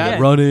Grateful do Dead.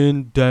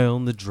 running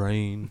down the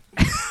drain.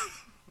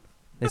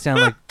 They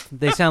sound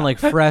like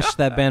Fresh,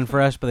 that band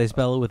Fresh, but they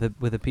spell it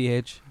with a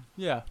PH.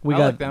 Yeah, We I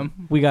got like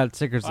them. We got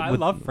stickers. I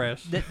love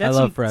Fresh. That's I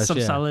love Fresh. Some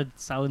yeah. solid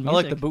I music.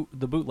 like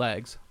the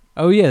bootlegs.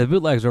 Oh yeah, the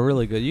bootlegs are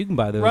really good. You can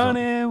buy those.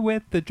 Running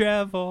with the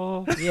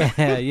devil.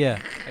 Yeah,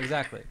 yeah,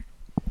 exactly.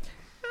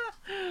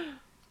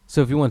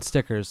 So if you want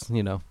stickers,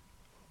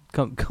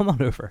 come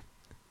on over.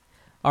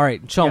 All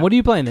right, Sean, Yeah. what are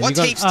you playing? Then? What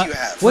You tapes do you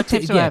have? What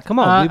tapes tapes? do I Yeah, have? come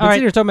on. All We've been right.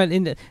 sitting here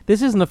talking about.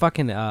 This isn't a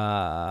fucking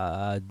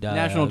National Geographic.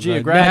 National National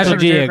Geographic.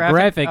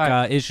 Geographic All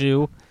right.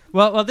 issue.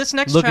 Well, this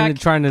next Looking track.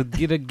 at trying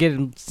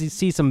to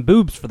see some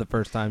boobs for the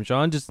first time,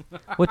 Sean. Just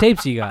what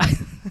tapes you got?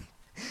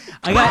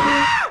 I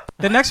got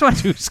the next one.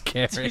 Too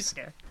scary. Too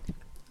scary.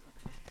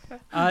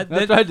 That's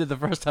what I did the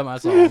first time I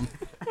saw him.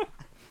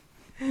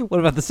 What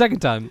about the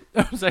second time?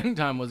 The second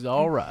time was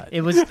all right.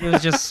 It was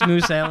just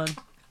smooth sailing.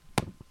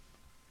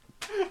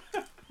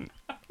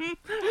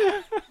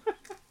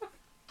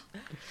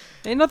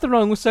 Ain't nothing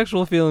wrong with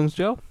sexual feelings,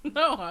 Joe.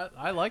 No,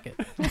 I like it.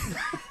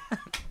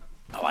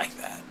 I like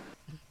that.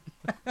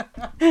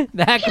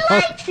 That He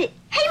likes it.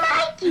 Hey,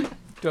 Mikey.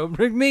 Don't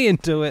bring me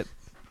into it.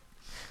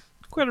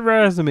 Quit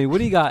harassing me. What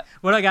do you got?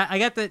 What I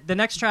got the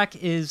next track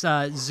is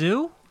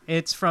Zoo.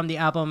 It's from the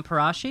album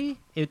Parashi.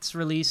 It's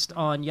released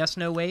on Yes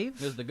No Wave.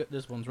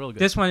 This one's really good.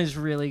 This one is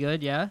really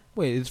good, yeah.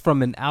 Wait, it's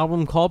from an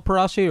album called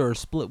Parashi or a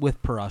split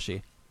with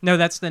Parashi? No,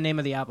 that's the name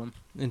of the album.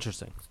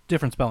 Interesting.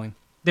 Different spelling.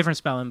 Different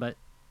spelling, but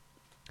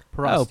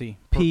Parasti.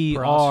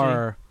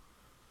 P-R-A-S-A-S-T-I.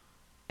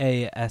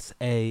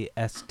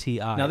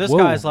 Now this Whoa,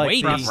 guy's like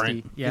way the,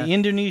 different. Yeah. the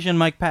Indonesian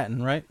Mike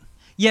Patton, right?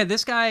 yeah,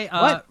 this guy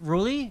What?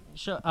 Ruli,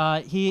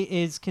 he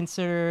is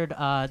considered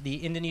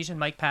the Indonesian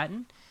Mike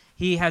Patton.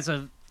 He has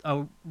a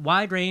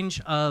wide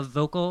range of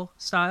vocal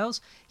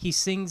styles. He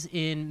sings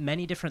in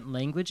many different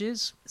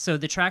languages. So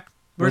the track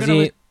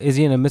Is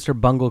he in a Mr.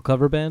 Bungle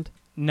cover band?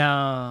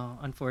 No,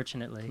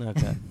 unfortunately.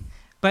 Okay.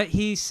 But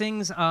he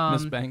sings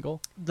Miss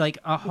Bangle. like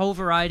a whole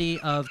variety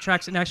of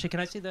tracks. And actually, can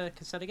I see the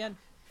cassette again?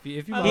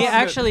 If you He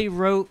actually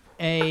wrote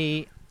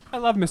a. I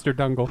love Mr.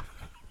 Dungle.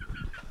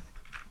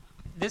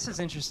 This is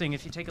interesting.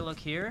 If you take a look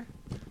here,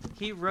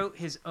 he wrote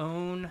his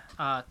own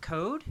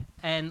code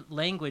and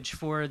language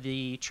for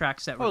the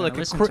tracks that we're going to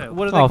listen to.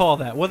 What do they call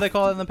that? What do they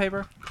call it in the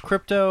paper?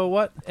 Crypto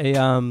what?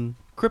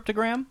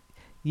 Cryptogram?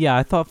 Yeah,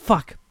 I thought,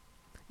 fuck.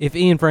 If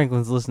Ian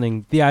Franklin's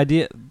listening, the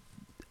idea...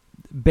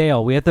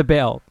 Bail. We have to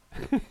bail.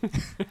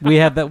 We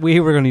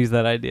were going to use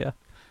that idea.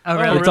 Oh,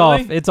 really? It's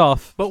off. It's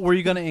off. But were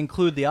you going to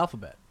include the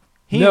alphabet?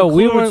 No,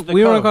 we weren't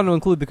going to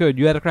include the code.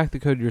 You had to crack the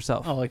code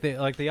yourself. Oh, like the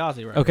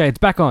Aussie, right? Okay, it's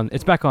back on.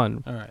 It's back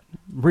on. All right.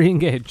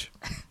 Re-engage.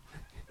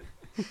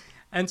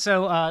 And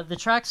so the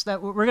tracks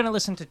that we're going to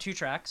listen to two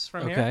tracks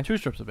from here. Okay. 2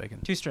 strips of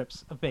bacon. 2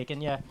 strips of bacon,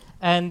 yeah.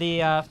 And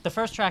the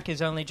first track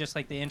is only just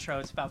like the intro.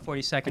 It's about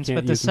 40 seconds. can't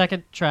But the use 'em.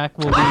 second track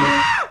will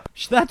be...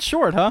 That's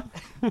short, huh?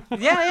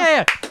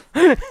 yeah.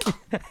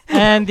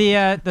 And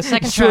the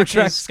second Short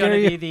track tracks is going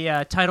scare to be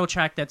the title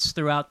track that's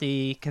throughout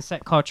the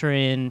cassette culture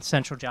in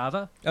Central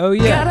Java. Oh,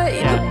 yeah. Gotta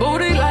eat the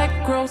booty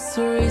like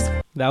groceries.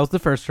 That was the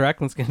first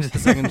track. Let's get into the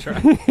second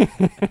track.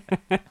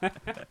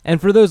 And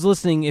for those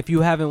listening, if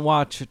you haven't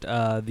watched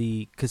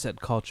the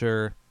cassette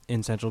culture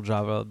in Central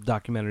Java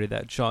documentary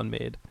that Sean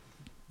made,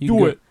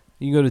 you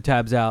can go to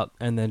tabs out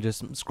and then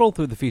just scroll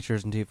through the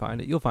features until you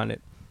find it. You'll find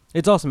it.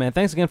 It's awesome, man.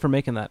 Thanks again for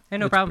making that. Hey,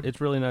 no problem. It's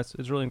really nice.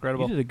 It's really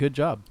incredible. You did a good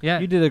job. Yeah.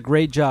 You did a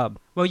great job.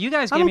 Well, you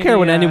guys I gave don't me care the,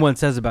 what anyone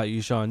says about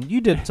you, Sean.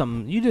 You did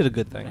something. You did a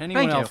good thing.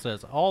 Anyone Thank you. else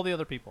says. All the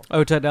other people.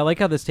 Oh, Ted, I like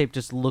how this tape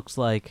just looks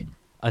like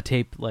a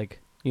tape,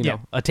 Yeah.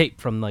 a tape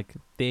from the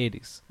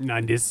 80s.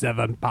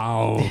 97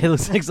 pounds. It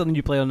looks like something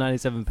you play on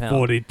 97 pounds.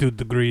 42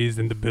 degrees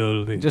in the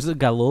building. Just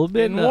got a little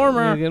bit Getting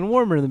warmer. Getting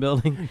warmer in the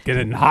building.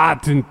 Getting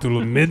hot into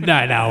the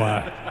midnight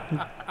hour.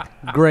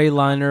 Gray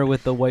liner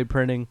with the white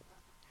printing.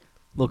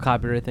 Little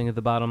copyright thing at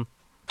the bottom.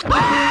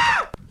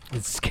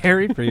 It's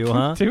scary for you,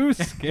 huh? Too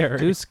scary.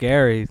 Too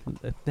scary.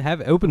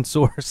 Have open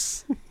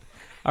source.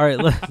 All right,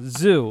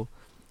 Zoo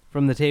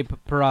from the tape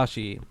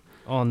Parashi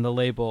on the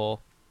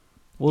label.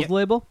 What was the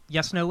label?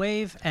 Yes No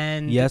Wave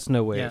and... Yes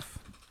No Wave. Yeah.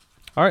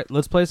 All right,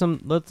 let's listen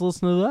to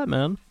that,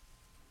 man.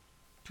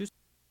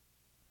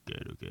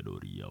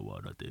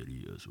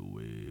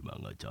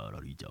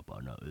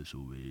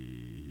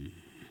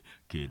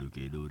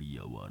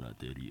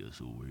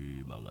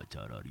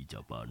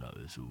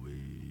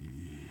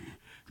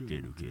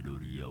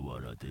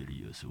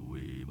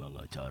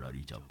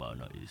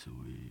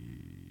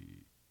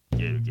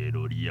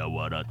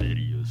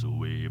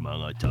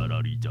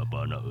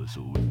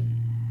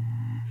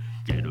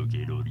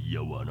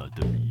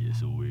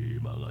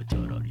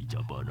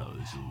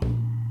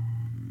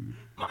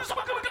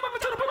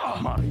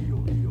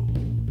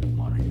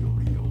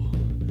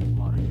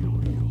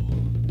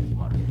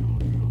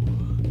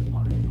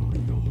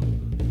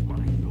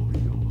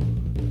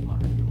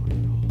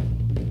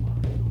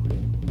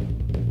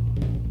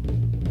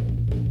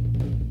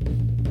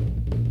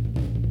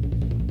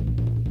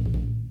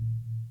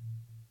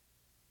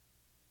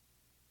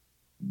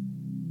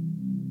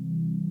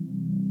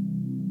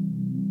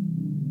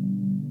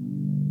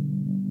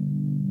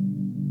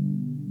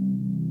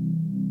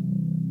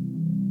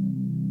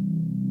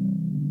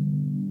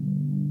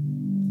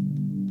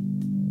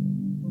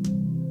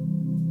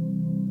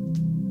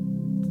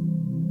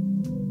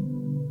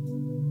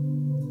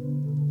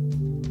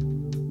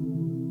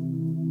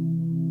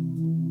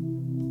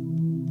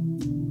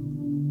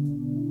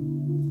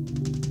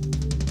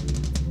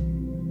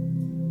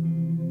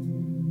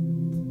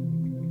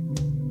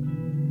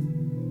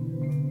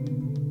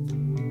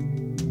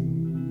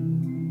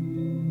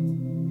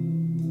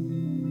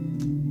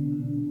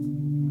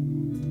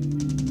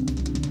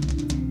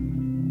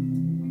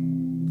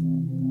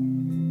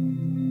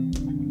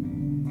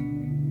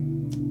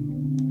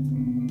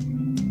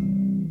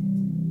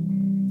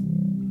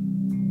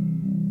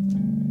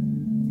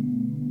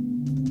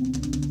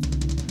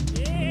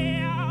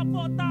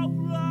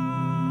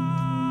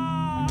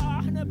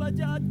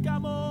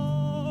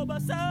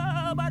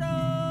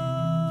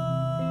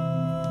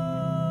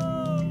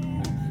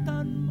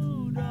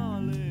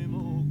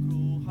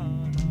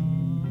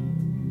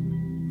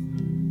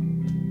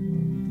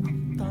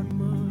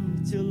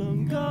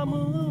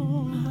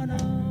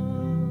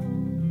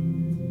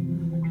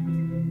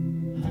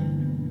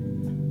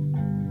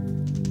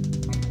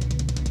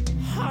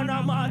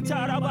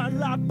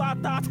 tak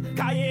batas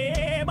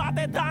kaya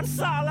bate dan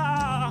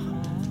salah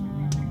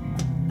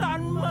tan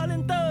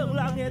melintang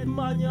langit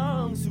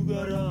manyang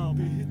sugara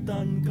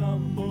pihitan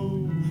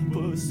kamu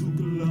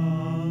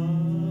pesuklah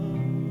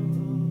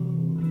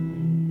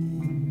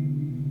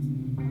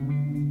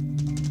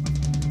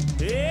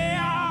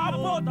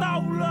apa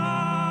taulah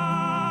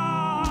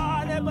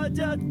ne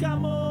bajat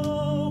kamu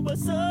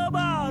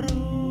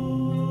bersebaru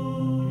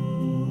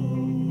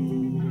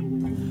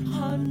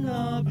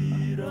hana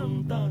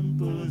birang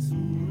tanpa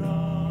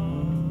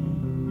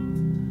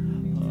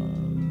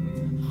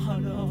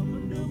hana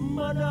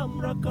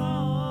mendem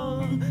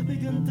rakang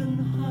biganten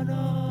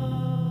hana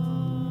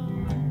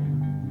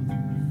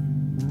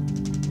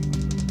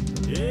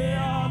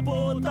apa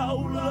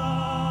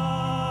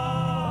taulah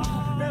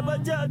ne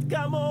bajat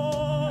kamu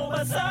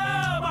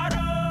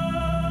bersebaru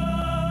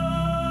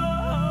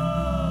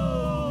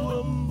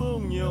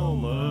embungnya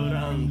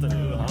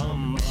merantau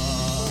hamba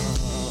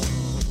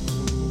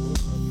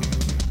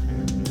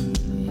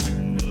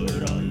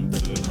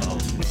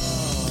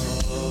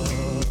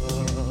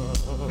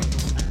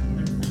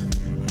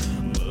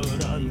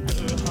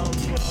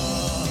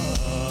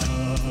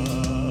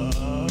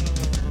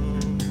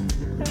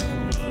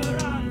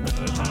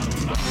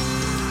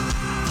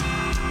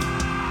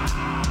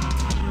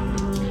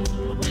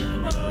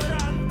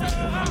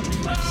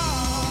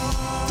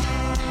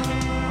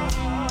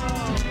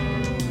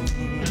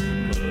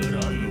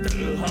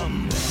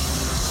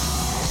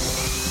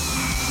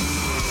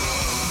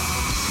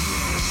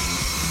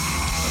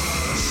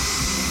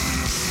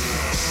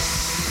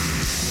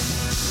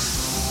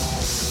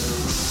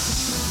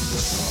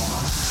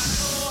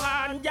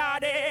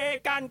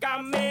jadikan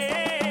kami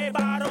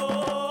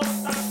baru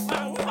tak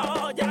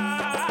menghoja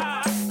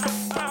tak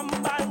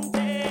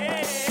membanti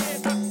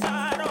tak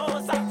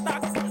merusak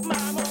tak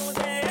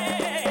memusik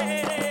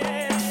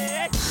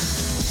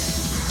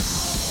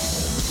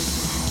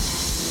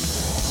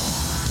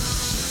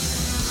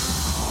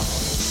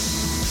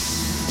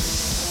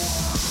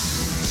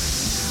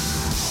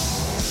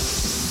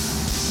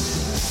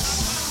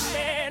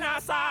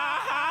binasa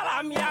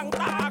alam yang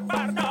tak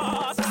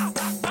berdosa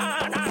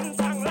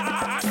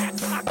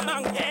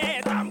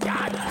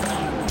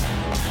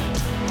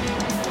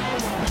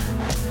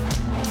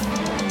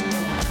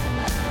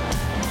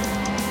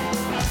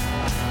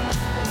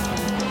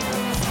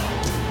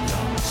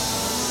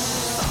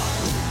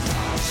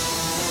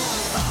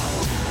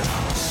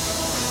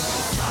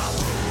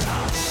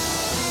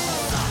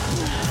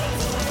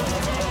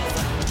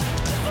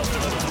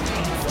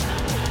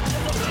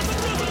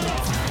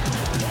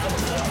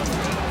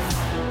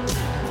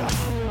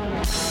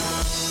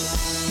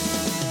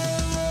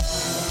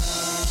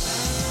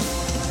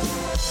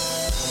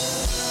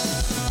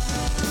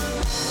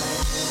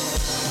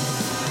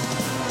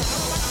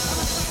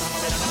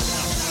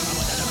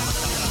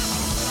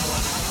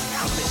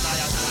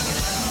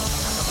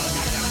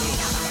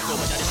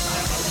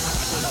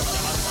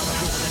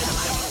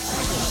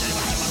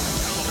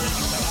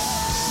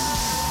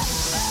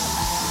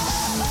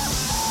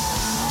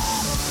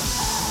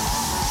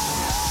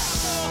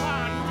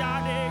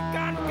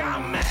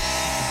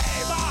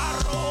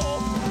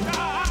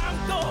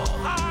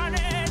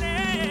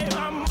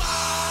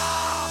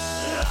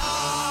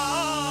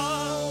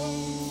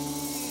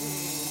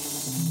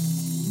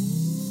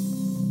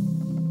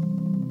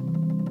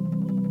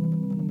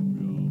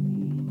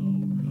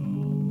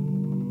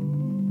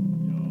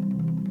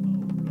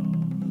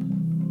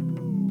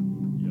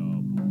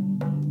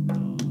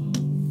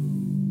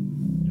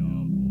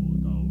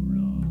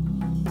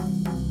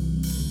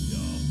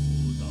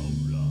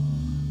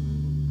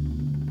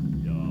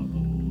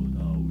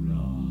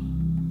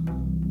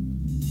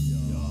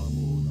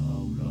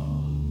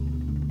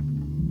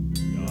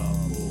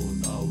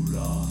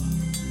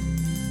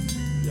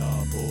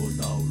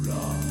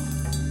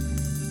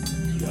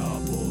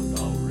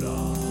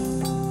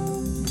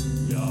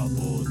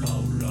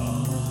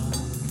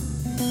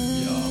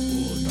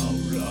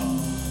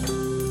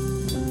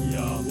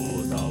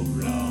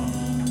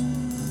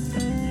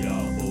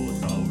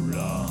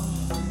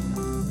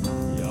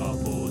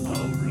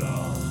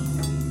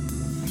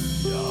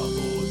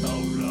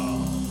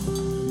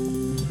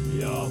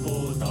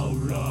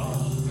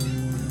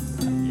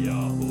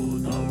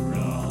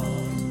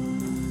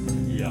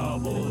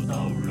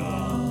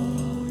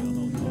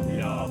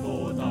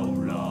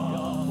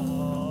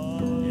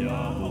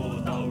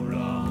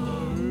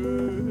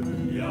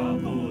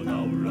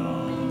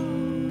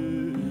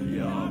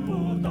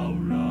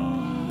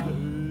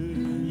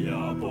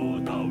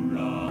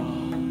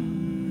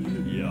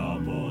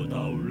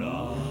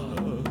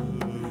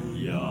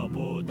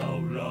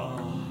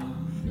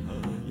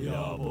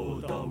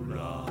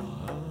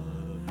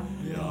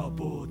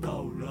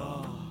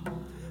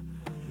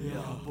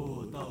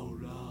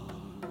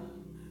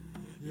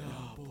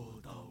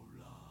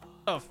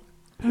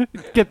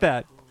Get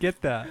that.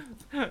 Get that.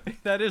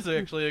 That is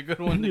actually a good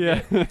one to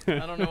Yeah. get.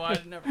 I don't know why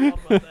I never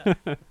thought about that.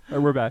 All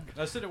right, we're back.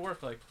 I said it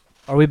worked like.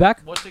 Are we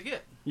back? What to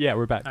get? Yeah,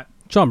 we're back.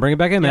 Sean, bring it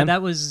back in, Yeah, man.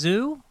 that was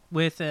Zoo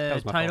with That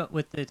was my title fault.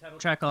 with the title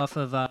track off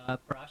of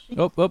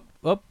Parashi.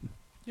 Oh.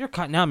 You're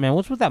cutting out, man.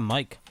 What's with that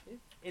mic?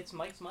 It's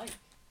Mike's mic.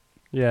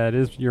 Yeah, it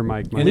is your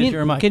mic. It is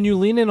your mic. Can you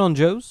lean in on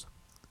Joe's?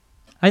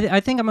 I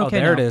think I'm okay.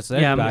 Oh, there now. it is. There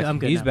yeah, you're back. I'm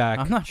good. He's now. back.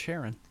 I'm not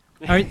sharing.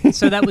 All right,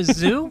 so that was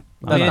Zoo.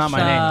 That's with, not my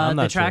name. I'm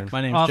the not track sharing.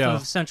 My name's off Joe.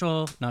 of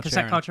Central Not Cassette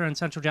Sharon. Culture and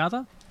Central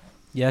Java.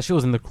 Yeah, she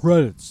was in the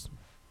credits.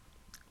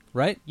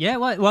 Right? Yeah,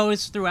 well, it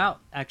was throughout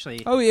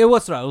actually. Oh, it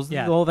was right. It was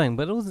Yeah. the whole thing,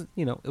 but it was,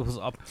 it was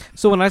up.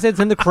 So when I said it's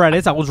in the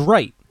credits, I was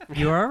right.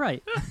 You are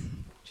right.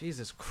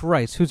 Jesus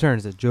Christ, whose turn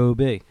is it? Joe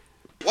B.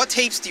 What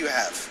tapes do you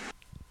have?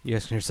 You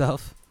asking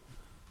yourself?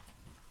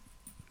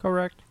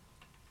 Correct.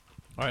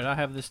 All right, I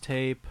have this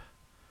tape.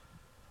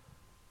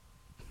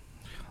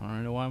 I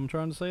don't know why I'm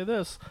trying to say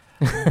this.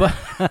 But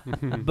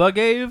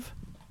Bugaev.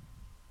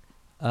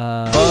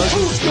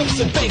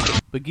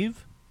 Bugaev.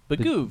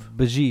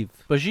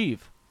 Bugaev.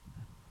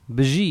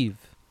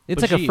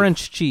 It's like a Bugaev.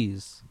 French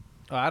cheese.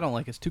 Oh, I don't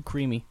like it. It's too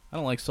creamy. I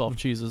don't like soft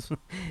cheeses.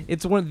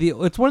 It's one of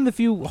the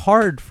few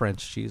hard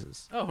French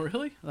cheeses. Oh,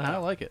 really? I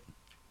don't like it.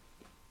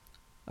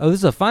 Oh, this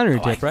is a finery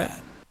tape, right?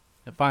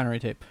 A finery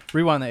tape.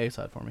 Rewind the A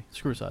side for me.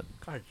 Screw side.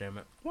 God damn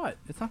it. What?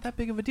 It's not that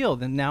big of a deal.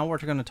 Then now we're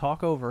going to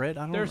talk over it.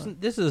 I don't know.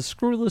 This is a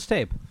screwless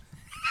tape.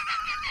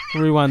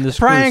 Rewind the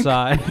Prank. screw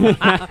side.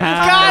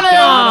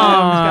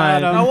 Got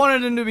him! I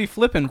wanted him to be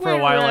flipping for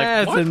a while.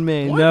 Like, what?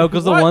 Me. What? No,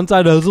 because the What? one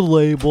side has a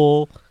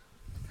label.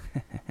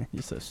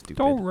 You're so stupid.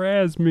 Don't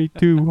razz me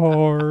too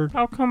hard.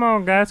 Oh, come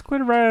on, guys.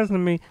 Quit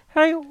razzing me.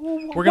 Hey,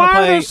 We're why gonna are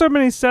play- there so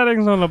many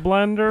settings on the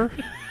blender?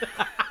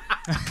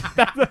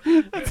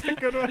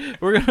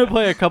 We're going to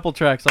play a couple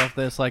tracks off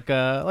this, like 3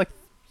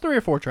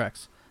 or 4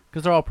 tracks,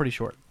 because they're all pretty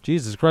short.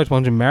 Jesus Christ, why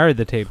don't you marry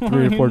the tape?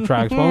 3 or 4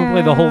 tracks. Why don't we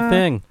play the whole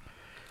thing?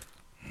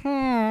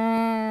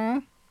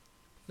 Let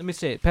me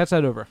see it. Pass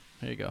that over.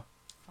 There you go.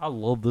 I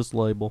love this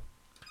label.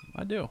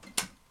 I do.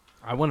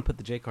 I want to put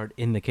the J card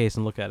in the case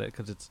and look at it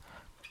because it's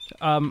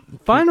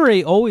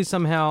Finery always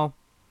somehow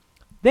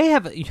they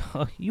have.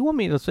 You want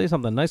me to say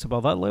something nice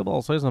about that label?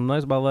 I'll say something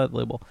nice about that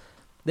label.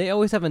 They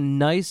always have a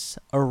nice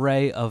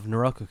array of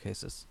Noroko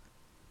cases.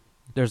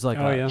 There's like,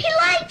 yeah. He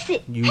likes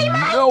it. You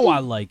know I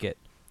like it.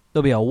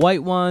 There'll be a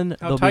white one. How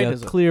There'll be tight a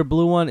is it? clear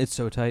blue one. It's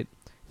so tight.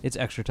 It's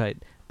extra tight.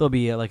 There'll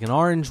be like an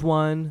orange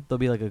one. There'll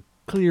be like a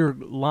clear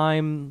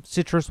lime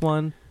citrus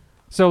one.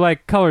 So,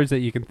 like, colors that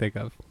you can think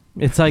of.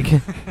 It's like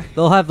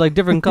they'll have like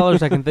different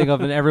colors I can think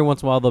of, and every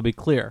once in a while they'll be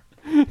clear.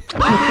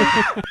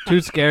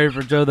 Too scary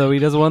for Joe though. He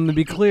doesn't want them to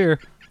be clear.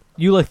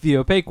 You like the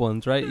opaque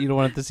ones, right? You don't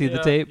want to see the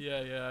tape.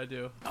 Yeah, I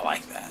do. I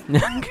like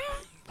that.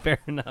 Fair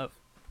enough.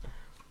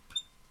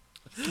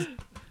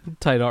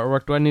 Tight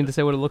artwork. Do I need to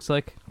say what it looks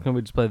like? Or can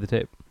we just play the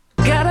tape?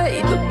 Gotta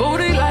eat the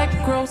booty like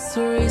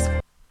groceries.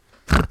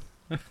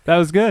 That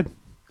was good.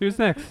 Who's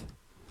next?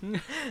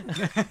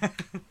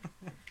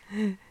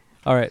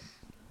 All right.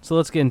 So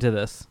let's get into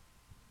this.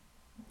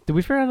 Did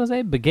we figure out how to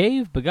say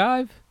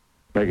Bugaev?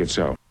 Make it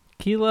so.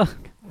 Keela,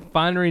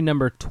 finery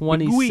number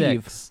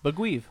 26.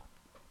 Bugaev.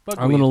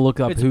 I'm going to look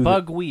up It's who.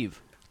 Bugweave.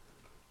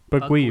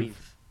 Bugaev.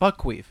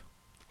 Buckwave.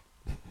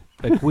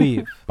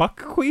 Bugaev.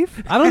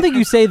 Buckwave? I don't think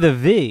you say the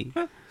V.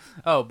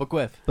 Oh,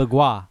 Bugaev.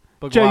 Bugwa.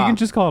 Joe, you can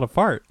just call it a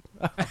fart.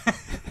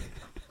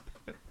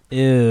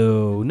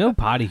 Ew. No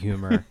potty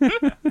humor.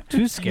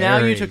 Too scary. Now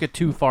you took it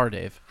too far,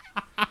 Dave.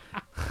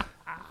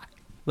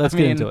 Let's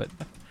get into it.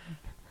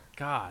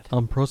 God.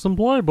 Press and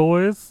play,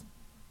 boys.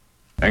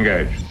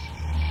 Engage.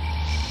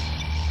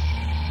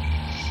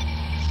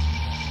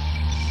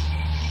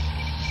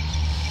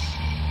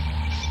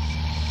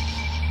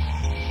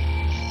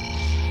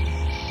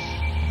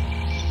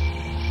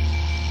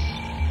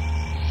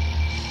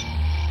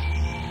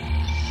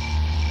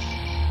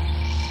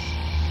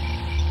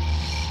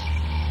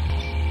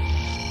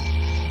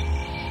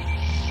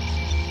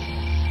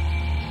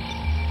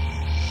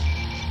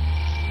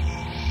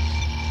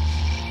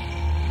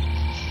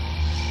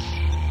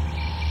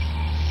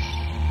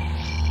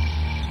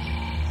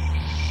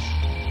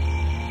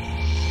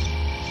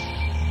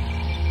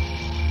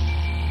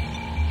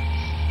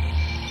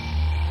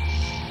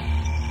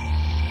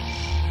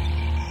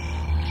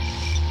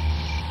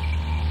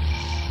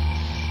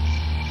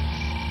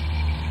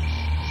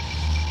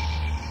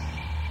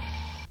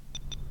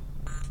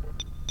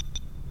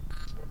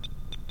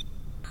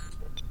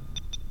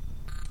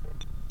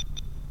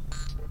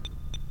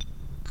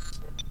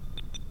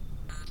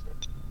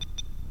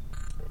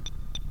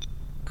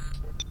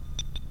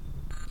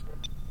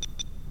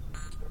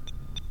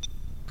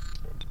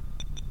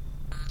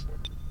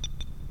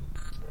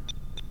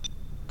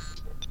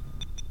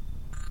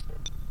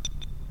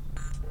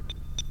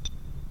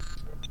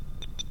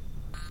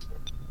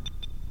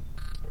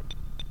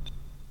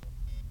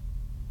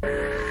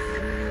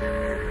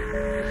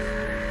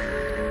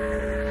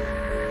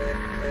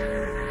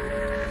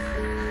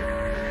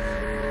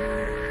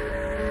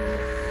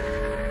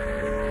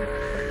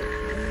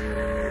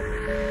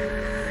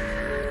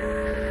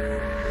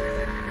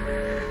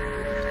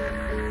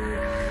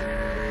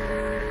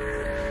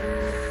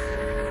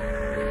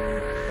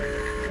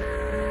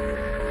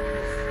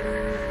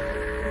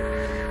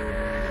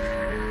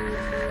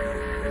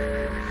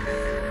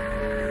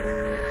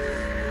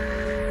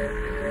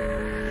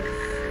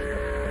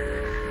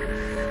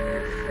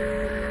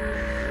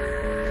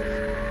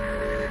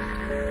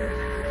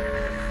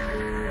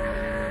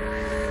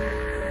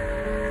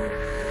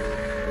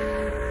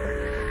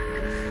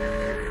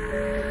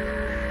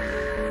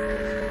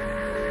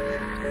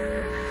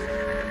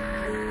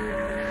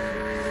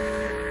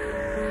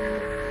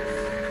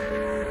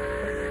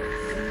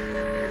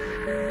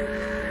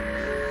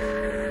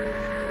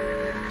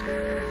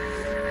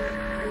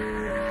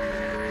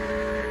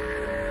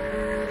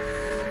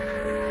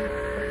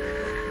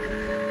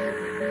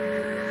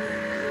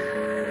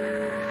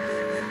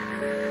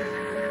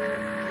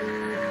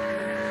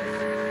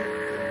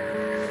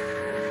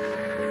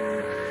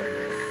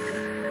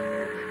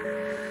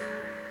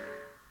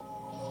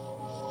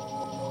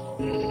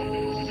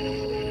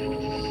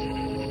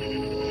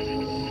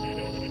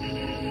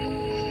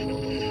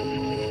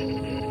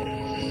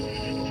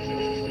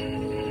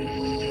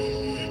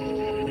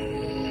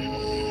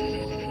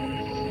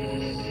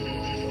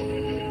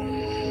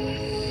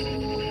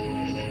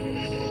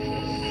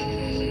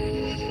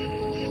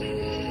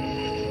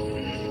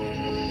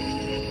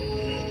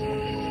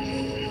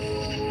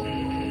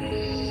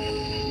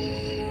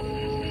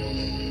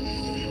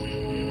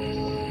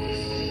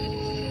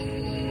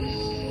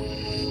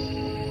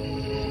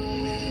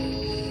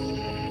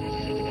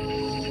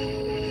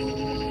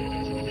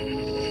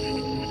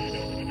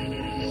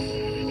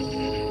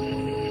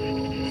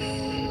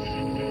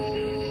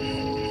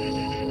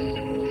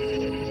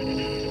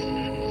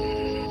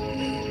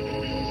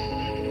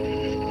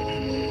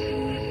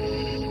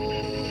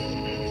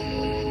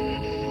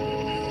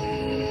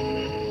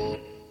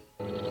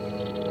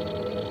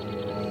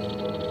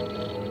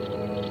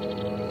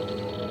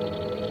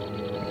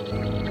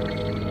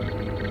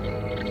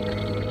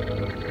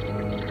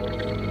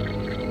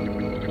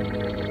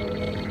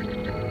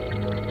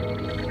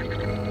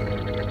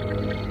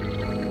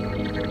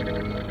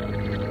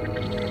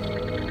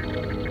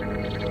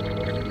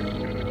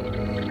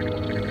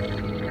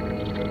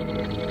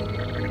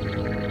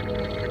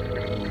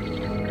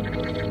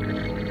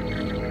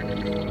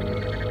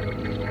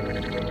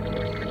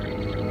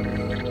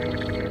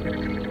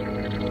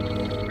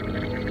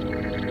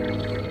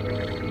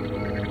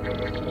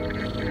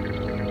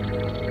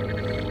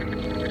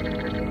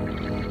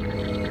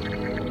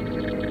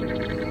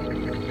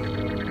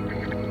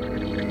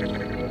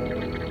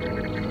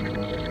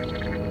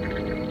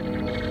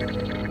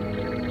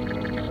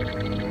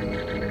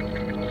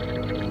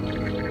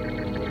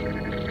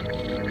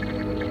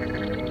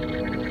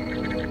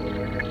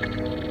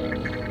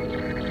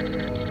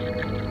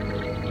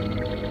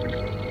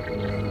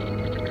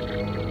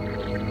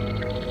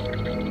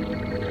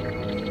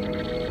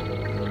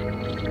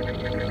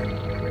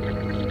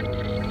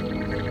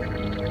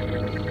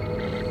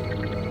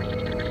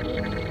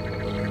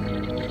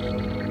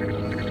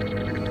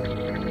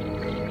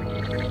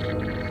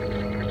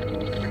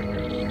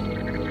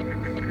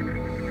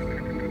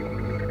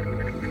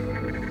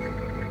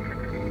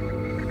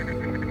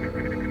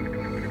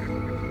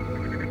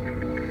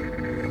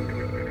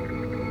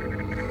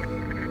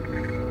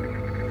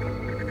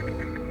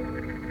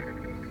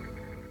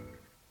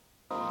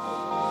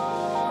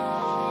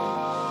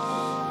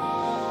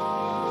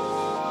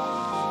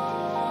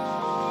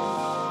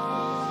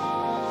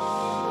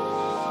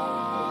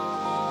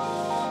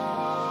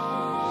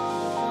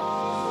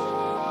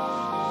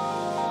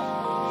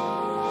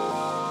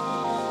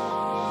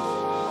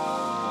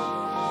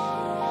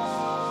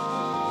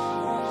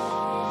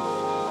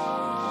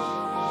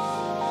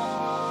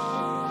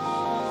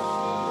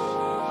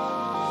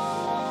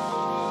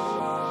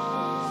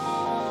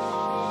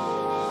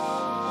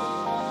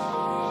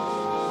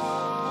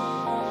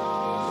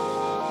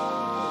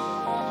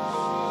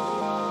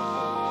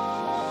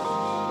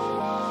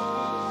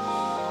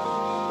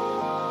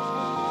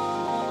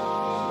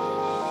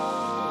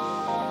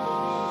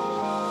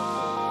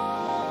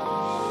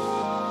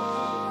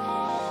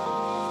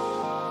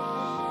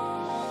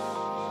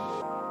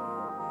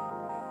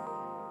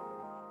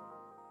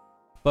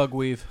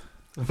 Bugweave.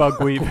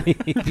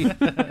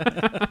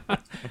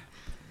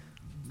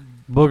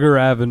 Booger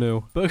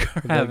Avenue.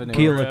 Booger The Avenue.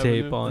 Keela Booger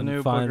tape Avenue. on The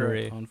new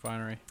Finery. Booger on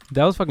Finery.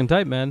 That was fucking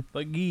tight, man.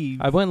 Buggeave.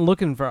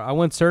 I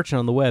went searching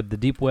on the web, the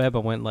deep web.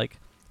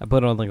 I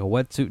put on like a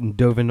wetsuit and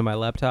dove into my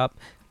laptop.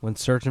 Went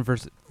searching for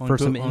some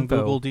info. On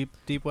Google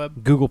Deep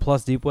Web? Google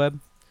plus Deep Web.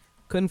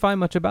 Couldn't find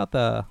much about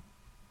the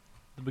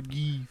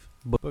Buggeave.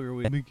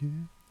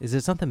 Booger. Is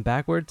it something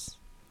backwards?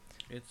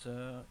 It's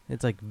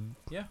like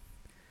yeah.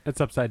 It's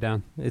upside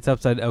down. It's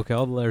upside. Okay,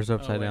 all the letters are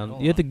upside down.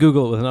 hold You have to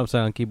Google it with an upside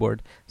down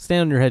keyboard.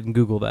 Stand on your head and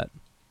Google that.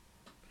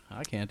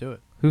 I can't do it.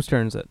 Whose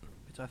turn is it?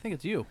 I think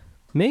it's you.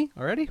 Me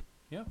already?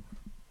 Yep.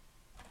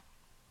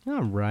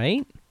 All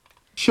right.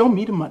 Show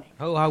me the money.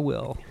 Oh, I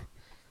will.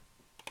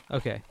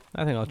 Okay,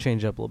 I think I'll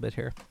change it up a little bit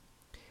here.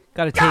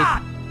 Got a tape.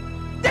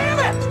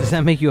 Damn it! Does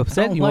that make you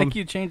upset? I don't like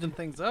you changing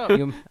things up.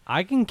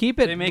 I can keep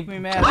it. They make me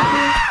mad.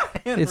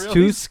 It's really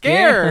too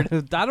scared.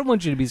 I don't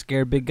want you to be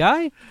scared, big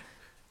guy.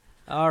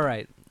 All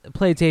right.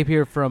 Play a tape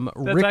here from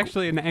That's Rick.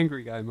 actually an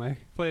angry guy, Mike.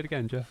 Play it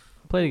again, Jeff.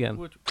 Play it again.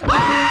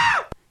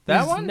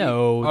 That one?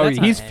 No. Oh, that's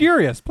he's not-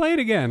 furious. Play it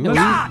again. No,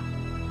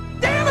 Listen.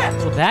 Damn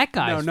it! Well, that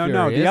guy's No,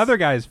 furious. the other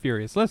guy is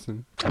furious.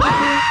 Listen.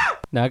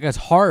 No, that guy's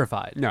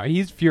horrified. No,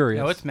 he's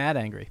furious. No, it's mad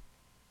angry.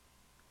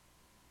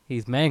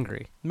 He's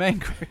mangry.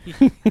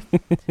 Mangry.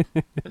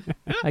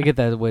 I get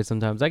that way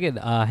sometimes. I get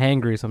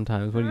hangry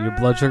sometimes when your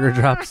blood sugar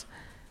drops.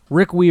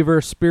 Rick Weaver,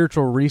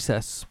 Spiritual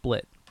Recess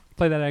Split.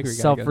 Play that angry guy.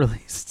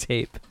 Self-release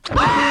tape.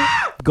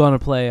 Gonna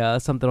play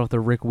something off the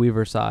Rick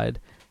Weaver side.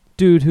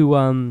 Dude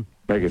who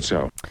Make it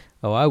so.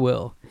 Oh, I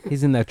will.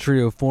 He's in that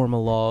trio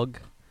Formalog.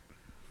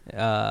 Where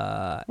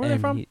are they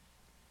from?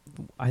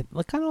 I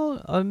kind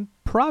of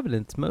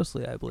Providence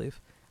mostly, I believe.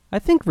 I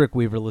think Rick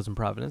Weaver lives in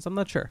Providence. I'm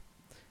not sure.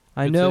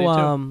 I Good know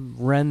city,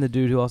 too. Ren, the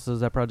dude who also does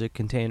that project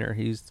Container.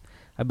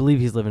 I believe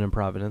he's living in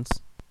Providence.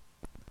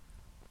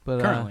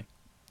 But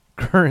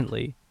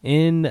currently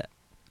in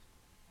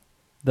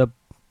the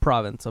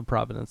province of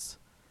Providence,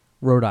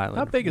 Rhode Island.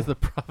 How big is the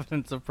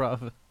province of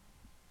Providence?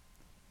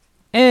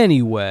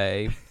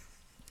 Anyway,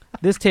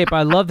 this tape,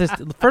 I love this.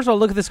 First of all,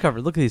 look at this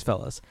cover. Look at these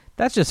fellas.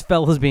 That's just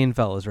fellas being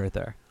fellas right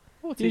there.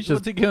 What's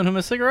he giving him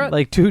a cigarette?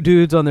 Like two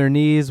dudes on their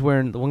knees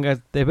wearing, the one guy,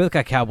 they both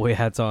got cowboy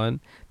hats on.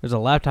 There's a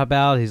laptop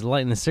out. He's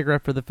lighting a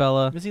cigarette for the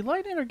fella. Is he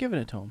lighting it or giving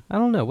it to him? I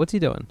don't know. What's he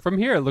doing? From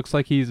here, it looks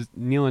like he's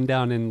kneeling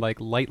down and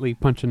like lightly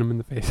punching him in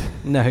the face.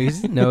 No,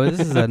 this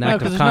is an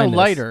act of there's kindness. no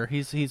lighter.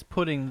 He's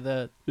putting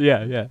the...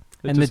 Yeah, yeah.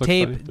 And the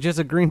tape, just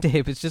a green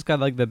tape, it's just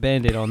got like the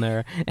Band-Aid on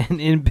there. And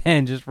in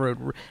pen just wrote,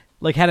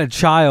 like had a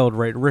child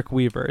write Rick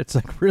Weaver. It's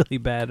like really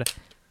bad.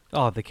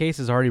 Oh, the case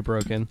is already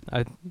broken.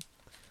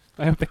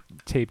 I hope the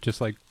tape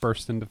just like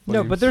burst into flames.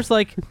 No, but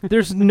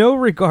there's no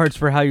regards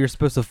for how you're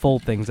supposed to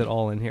fold things at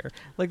all in here.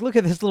 Like, look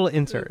at this little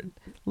insert.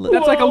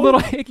 That's like a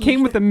little. It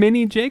came with a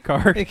mini J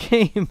card. It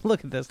came.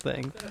 Look at this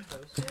thing.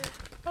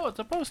 Oh, it's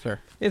a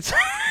poster. It's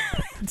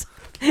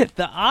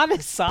the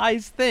honest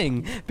size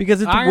thing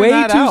because it's Iron way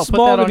that too out. Put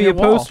small that to on be your a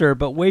wall. poster,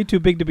 but way too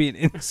big to be an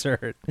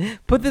insert.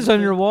 Put this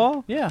on your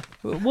wall. Yeah.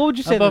 What would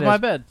you say? Above that my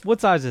is? bed. What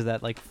size is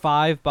that? Like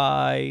 5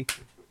 by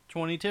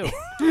 22.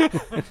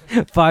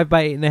 5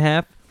 by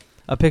 8.5.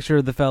 A picture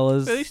of the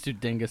fellas. These two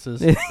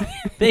dinguses.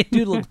 They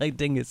do look like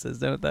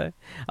dinguses, don't they?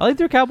 I like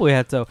their cowboy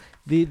hats, though.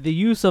 The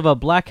use of a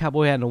black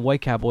cowboy hat and a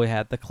white cowboy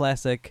hat, the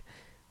classic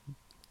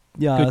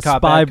Good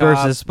cop, spy bad cop.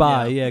 versus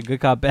spy. Yeah. Yeah, good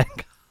cop, bad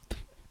cop.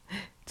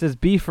 It says,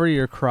 be free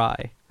or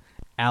cry.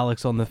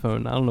 Alex on the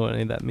phone. I don't know what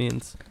any of that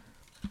means.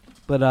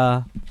 But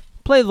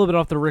play a little bit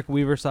off the Rick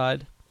Weaver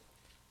side.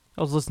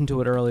 I was listening to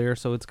it earlier,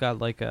 so it's got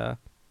like a,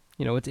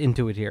 it's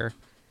into it here.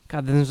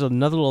 God, then there's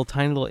another little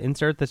tiny little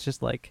insert that's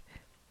just like,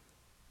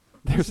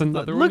 there's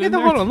another look one. at the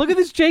hold on. Look at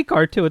this J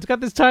card too. It's got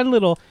this tiny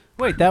little.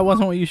 Wait, that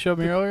wasn't what you showed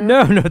me earlier?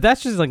 No,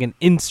 that's just like an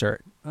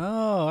insert. Oh,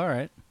 all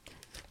right.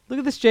 Look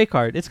at this J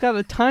card. It's got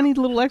a tiny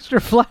little extra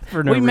flap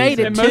for no We reason. made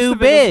it too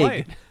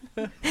big.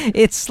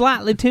 It's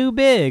slightly too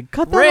big.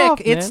 Cut that Rick,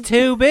 off, man. it's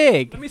too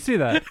big. Let me see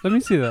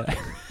that.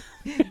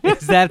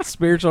 Is that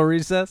Spiritual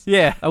Recess?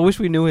 Yeah. I wish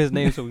we knew his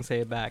name so we can say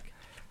it back.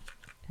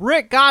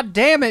 Rick, God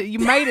damn it, you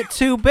made it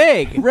too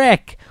big.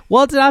 Rick,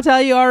 what did I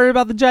tell you already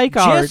about the J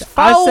card? Just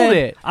fold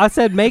it. I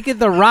said make it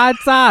the right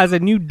size,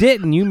 and you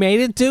didn't. You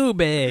made it too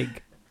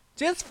big.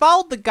 Just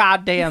fold the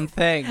goddamn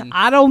thing.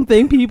 I don't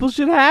think people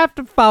should have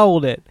to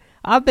fold it.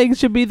 I think it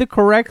should be the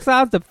correct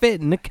size to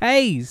fit in the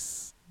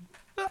case.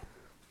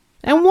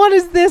 And what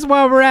is this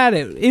while we're at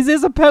it? Is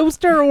this a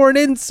poster or an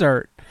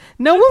insert?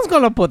 No one's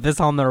going to put this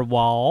on their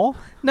wall.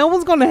 No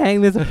one's going to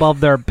hang this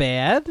above their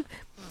bed.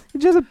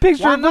 It's just a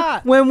picture. Why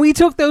not? When we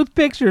took those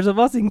pictures of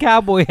us in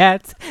cowboy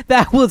hats,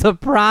 that was a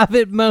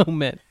private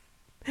moment.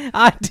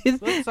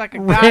 Looks like a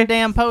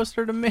goddamn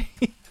poster to me.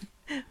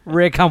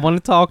 Rick, I want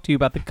to talk to you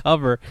about the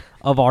cover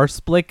of our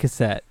split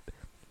cassette.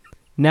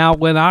 Now,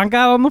 when I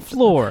got on the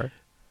floor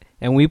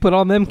and we put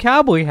on them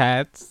cowboy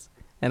hats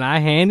and I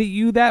handed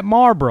you that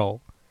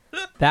Marlboro,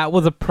 that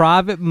was a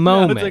private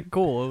moment. It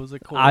was a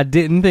cool. I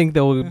didn't think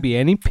there would be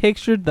any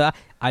picture.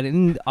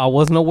 I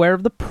wasn't aware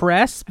of the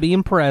press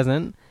being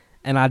present,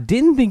 and I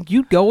didn't think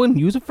you'd go and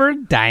use it for a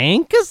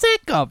dang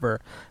cassette cover.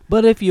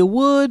 But if you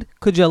would,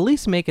 could you at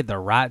least make it the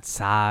right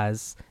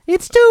size?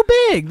 It's too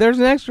big. There's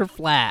an extra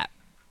flap.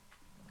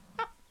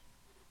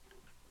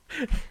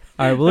 All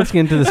right, well, let's get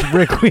into this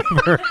Rick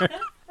Weaver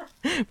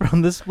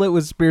from the Split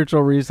with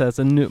Spiritual Recess,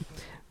 a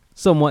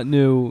somewhat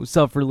new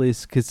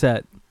self-release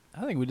cassette.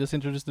 I think we just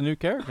introduced a new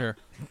character.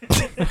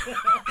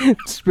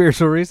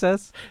 Spiritual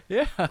Recess?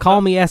 Yeah.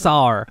 Call me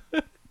SR.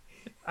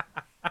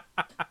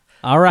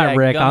 All right,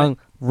 Yeah, Rick.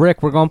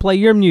 Rick, we're going to play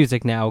your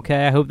music now,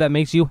 okay? I hope that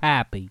makes you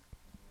happy.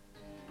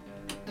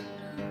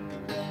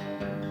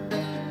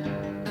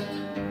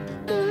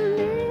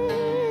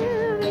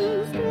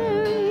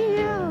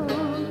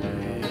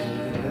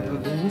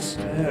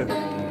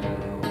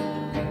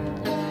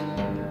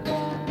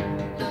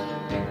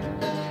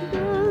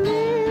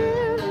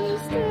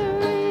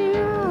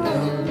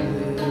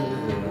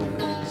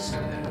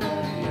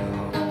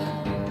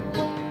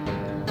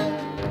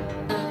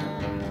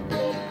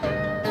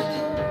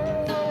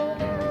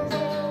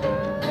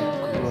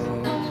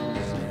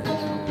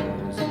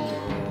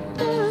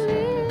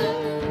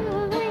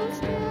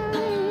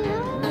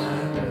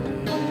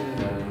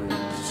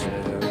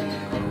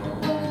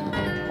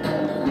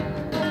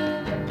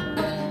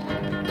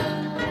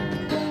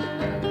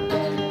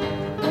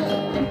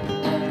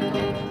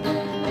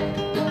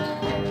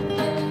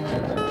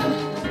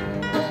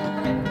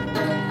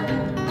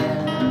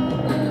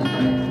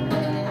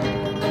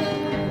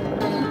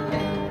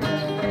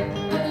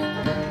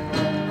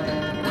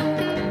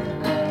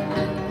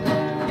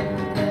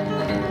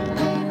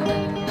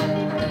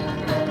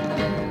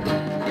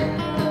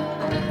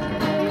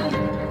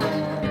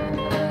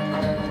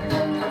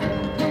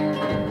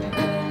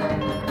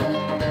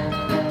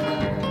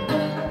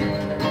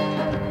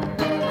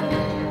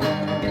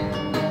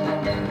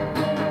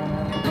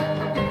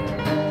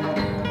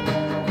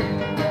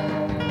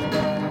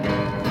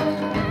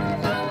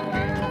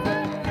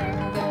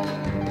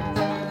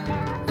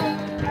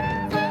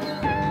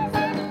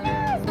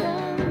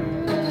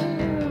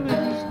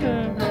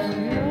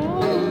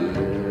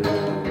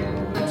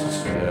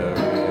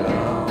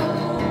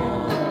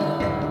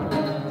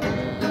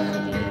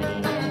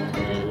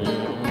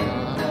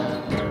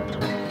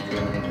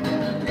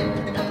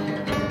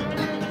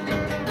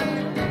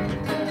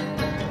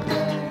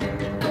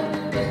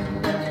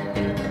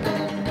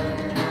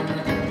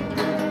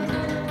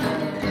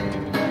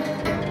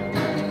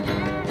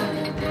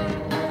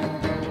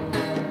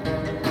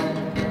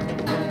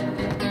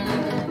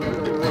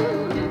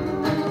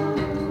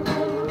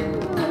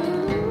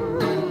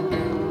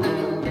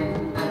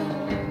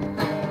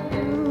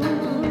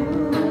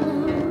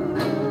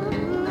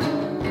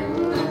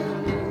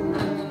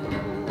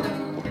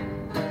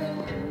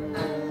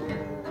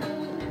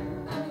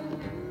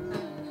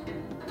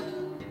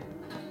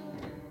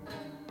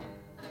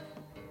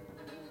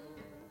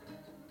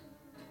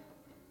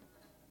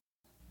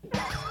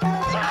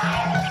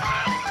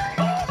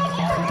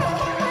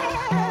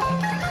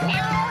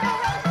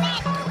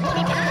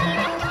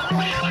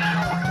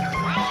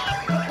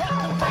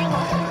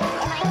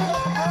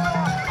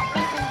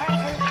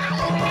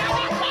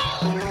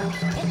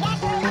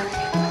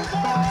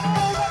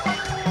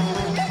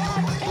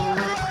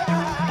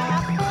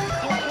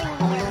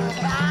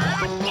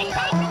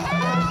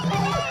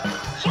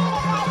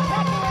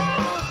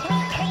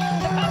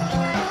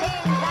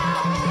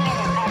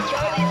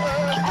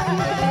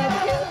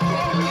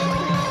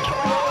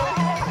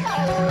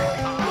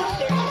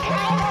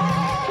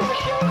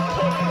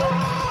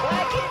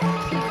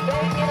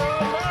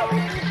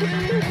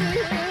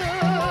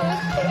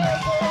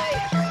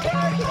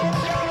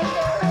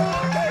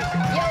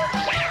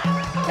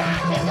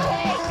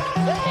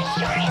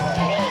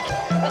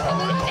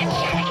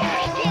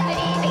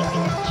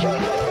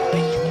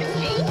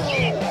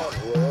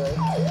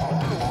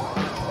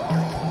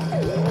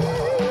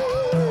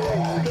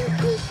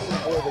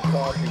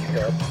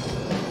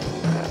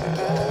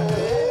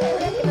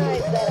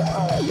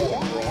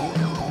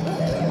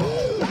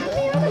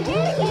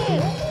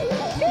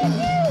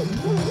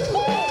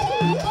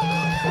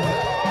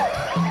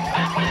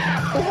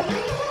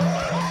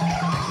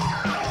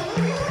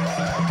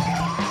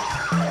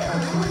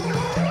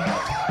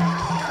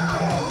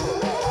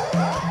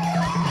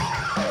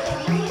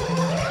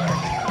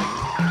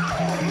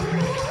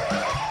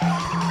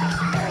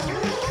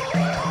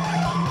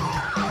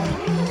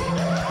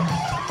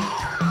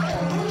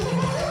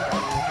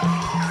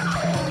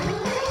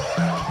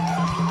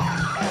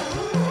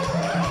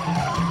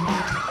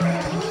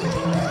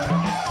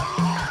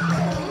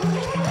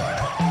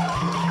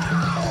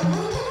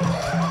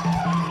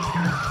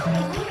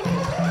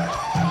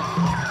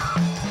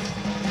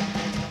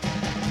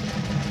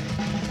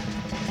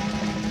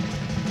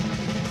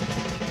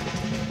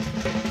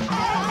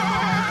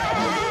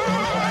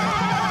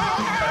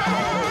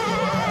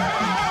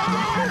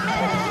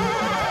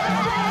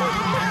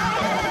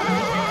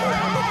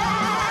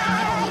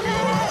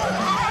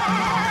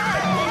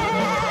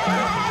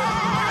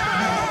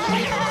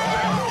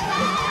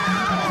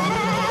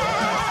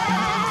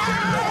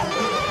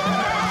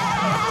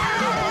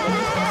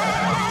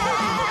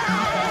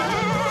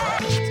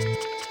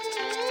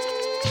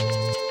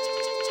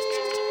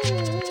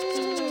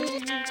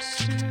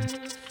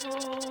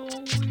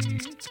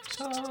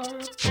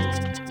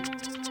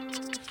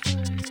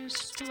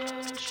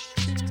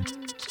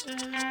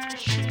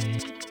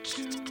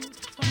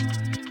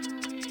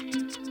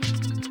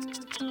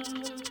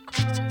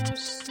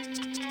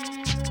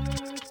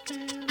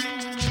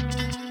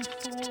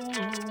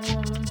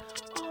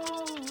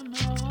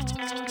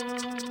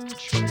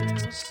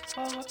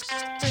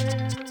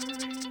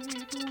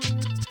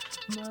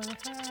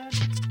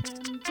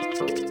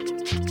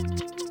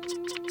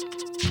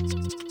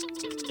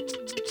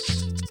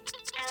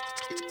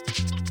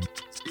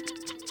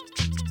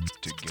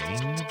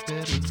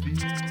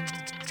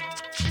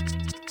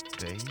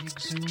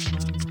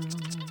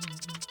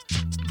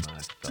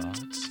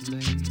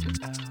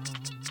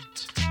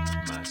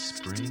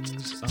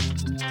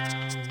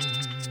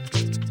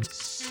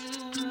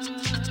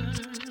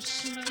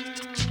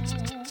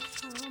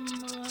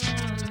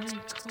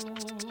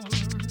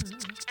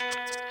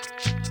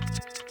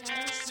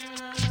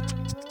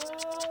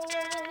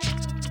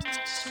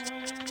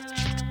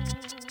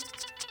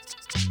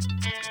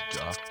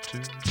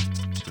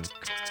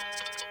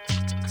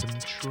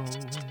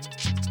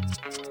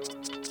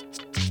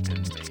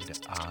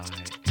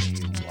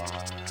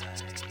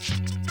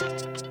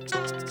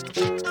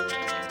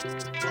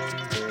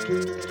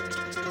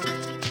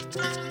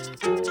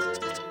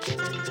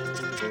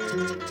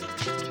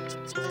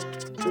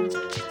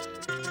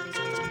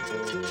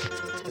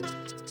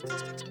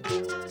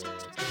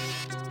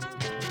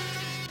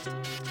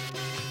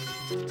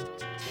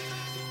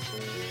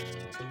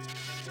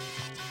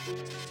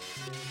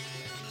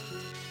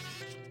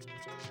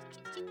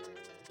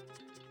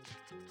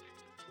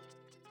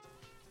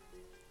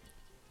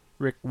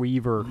 Rick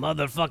Weaver.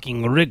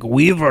 Motherfucking Rick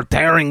Weaver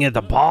tearing it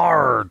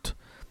apart.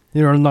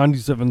 You're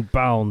 97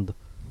 pound.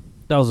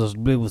 That was a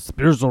big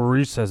spiritual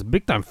recess.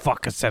 Big time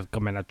fucking set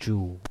coming at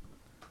you.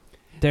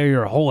 Tear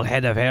your whole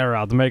head of hair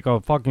out to make a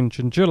fucking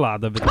chinchilla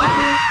out of it.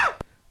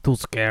 Too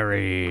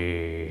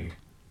scary.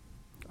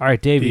 All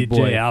right, Davey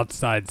boy.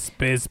 outside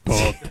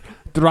spaceport.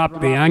 Drop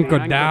the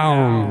anchor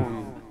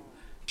down.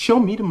 Show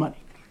me the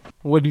money.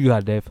 What do you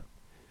got, Dave?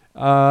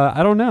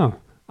 I don't know.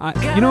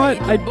 You know what?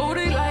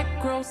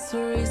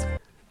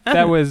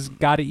 That was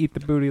Gotta Eat the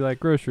Booty Like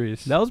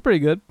Groceries. That was pretty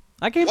good.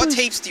 What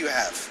tapes do you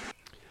have?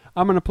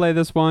 I'm going to play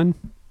this one.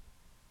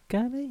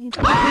 Gotta eat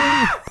the booty.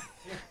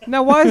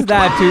 Now, why is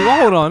that too?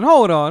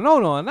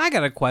 Hold on. I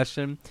got a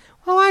question.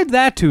 Well, why is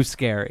that too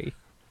scary?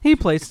 He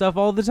plays stuff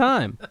all the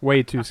time.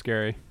 Way too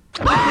scary.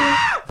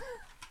 What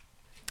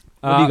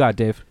do you got,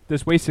 Dave?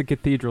 This Wasted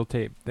Cathedral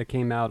tape that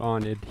came out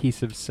on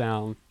Adhesive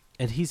Sound.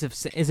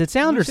 Is it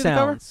sound or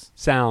sounds?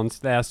 Sounds.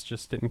 The S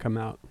just didn't come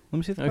out. Let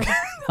me see the cover.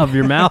 Of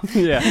your mouth?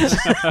 Yeah.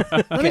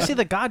 Let me see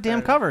the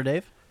goddamn cover,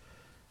 Dave.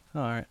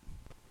 All right.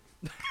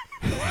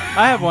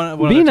 I have one.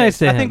 Be nice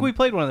to him. I think we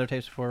played one of their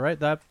tapes before, right?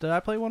 Did I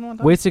play one time?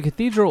 Wasted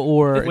Cathedral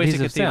or Wasted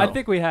Adhesive Cathedral. Sound? I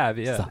think we have,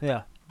 yeah.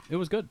 Yeah. It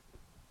was good.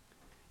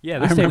 Yeah, I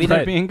this remember tape's that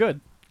right. being good.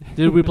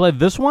 Did we play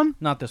this one?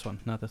 Not this one.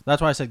 Not this.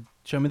 That's why I said,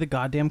 show me the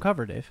goddamn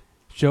cover, Dave.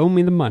 Show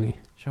me the money.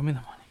 Show me the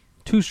money.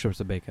 2 strips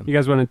of bacon. You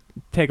guys want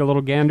to take a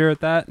little gander at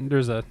that?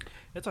 There's a...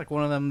 It's like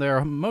one of them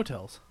there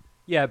motels.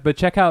 Yeah, but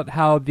check out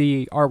how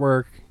the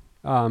artwork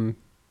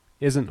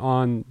isn't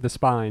on the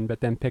spine, but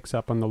then picks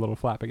up on the little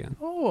flap again.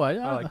 Oh, I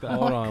like that.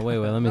 Hold on, wait,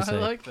 let me see. I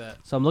like that.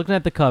 So I'm looking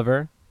at the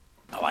cover.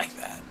 I like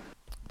that.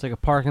 It's like a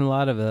parking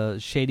lot of a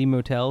shady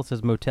motel. It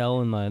says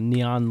motel in the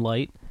neon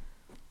light.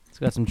 It's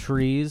got some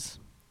trees.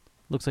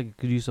 Looks like it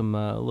could use some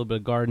a little bit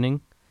of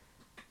gardening.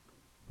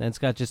 Then it's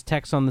got just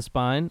text on the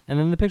spine, and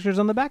then the picture's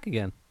on the back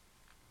again.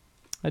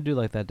 I do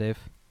like that,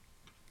 Dave.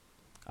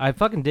 I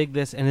fucking dig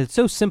this, and it's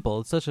so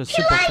simple. It's such a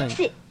simple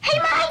thing. It. Hey,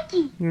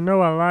 Mikey! You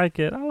know I like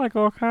it. I like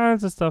all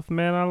kinds of stuff,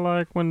 man. I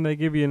like when they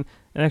give you an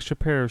extra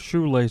pair of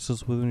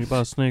shoelaces when you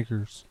buy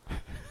sneakers.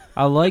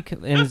 I like,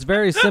 and it's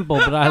very simple,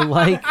 but I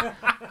like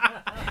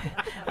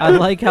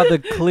how the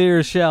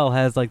clear shell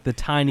has like the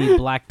tiny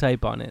black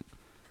type on it.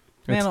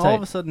 Man, It's all tight.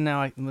 of a sudden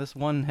now this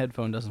one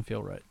headphone doesn't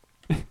feel right.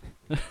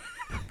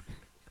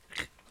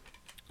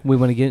 We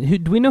want to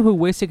get. Do we know who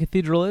Wasted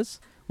Cathedral is?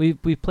 We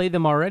played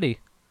them already.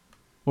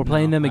 We're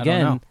playing them I don't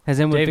again. know. Has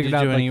anyone Dave, figured did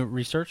out you do like, any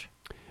research?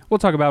 We'll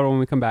talk about it when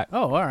we come back.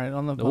 Oh, all right.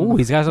 Oh,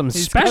 he's got something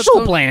he's got special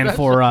something planned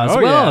special. for us.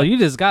 Oh, Well, yeah. you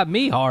just got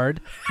me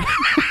hard.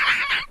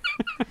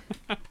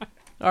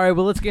 All right,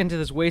 well, let's get into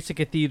this Wasted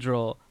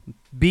Cathedral.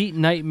 Beat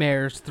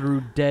nightmares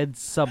through dead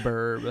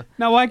suburb.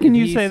 Now, why can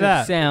you say Adhesive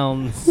that?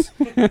 Sounds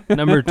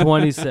number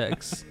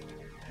 26.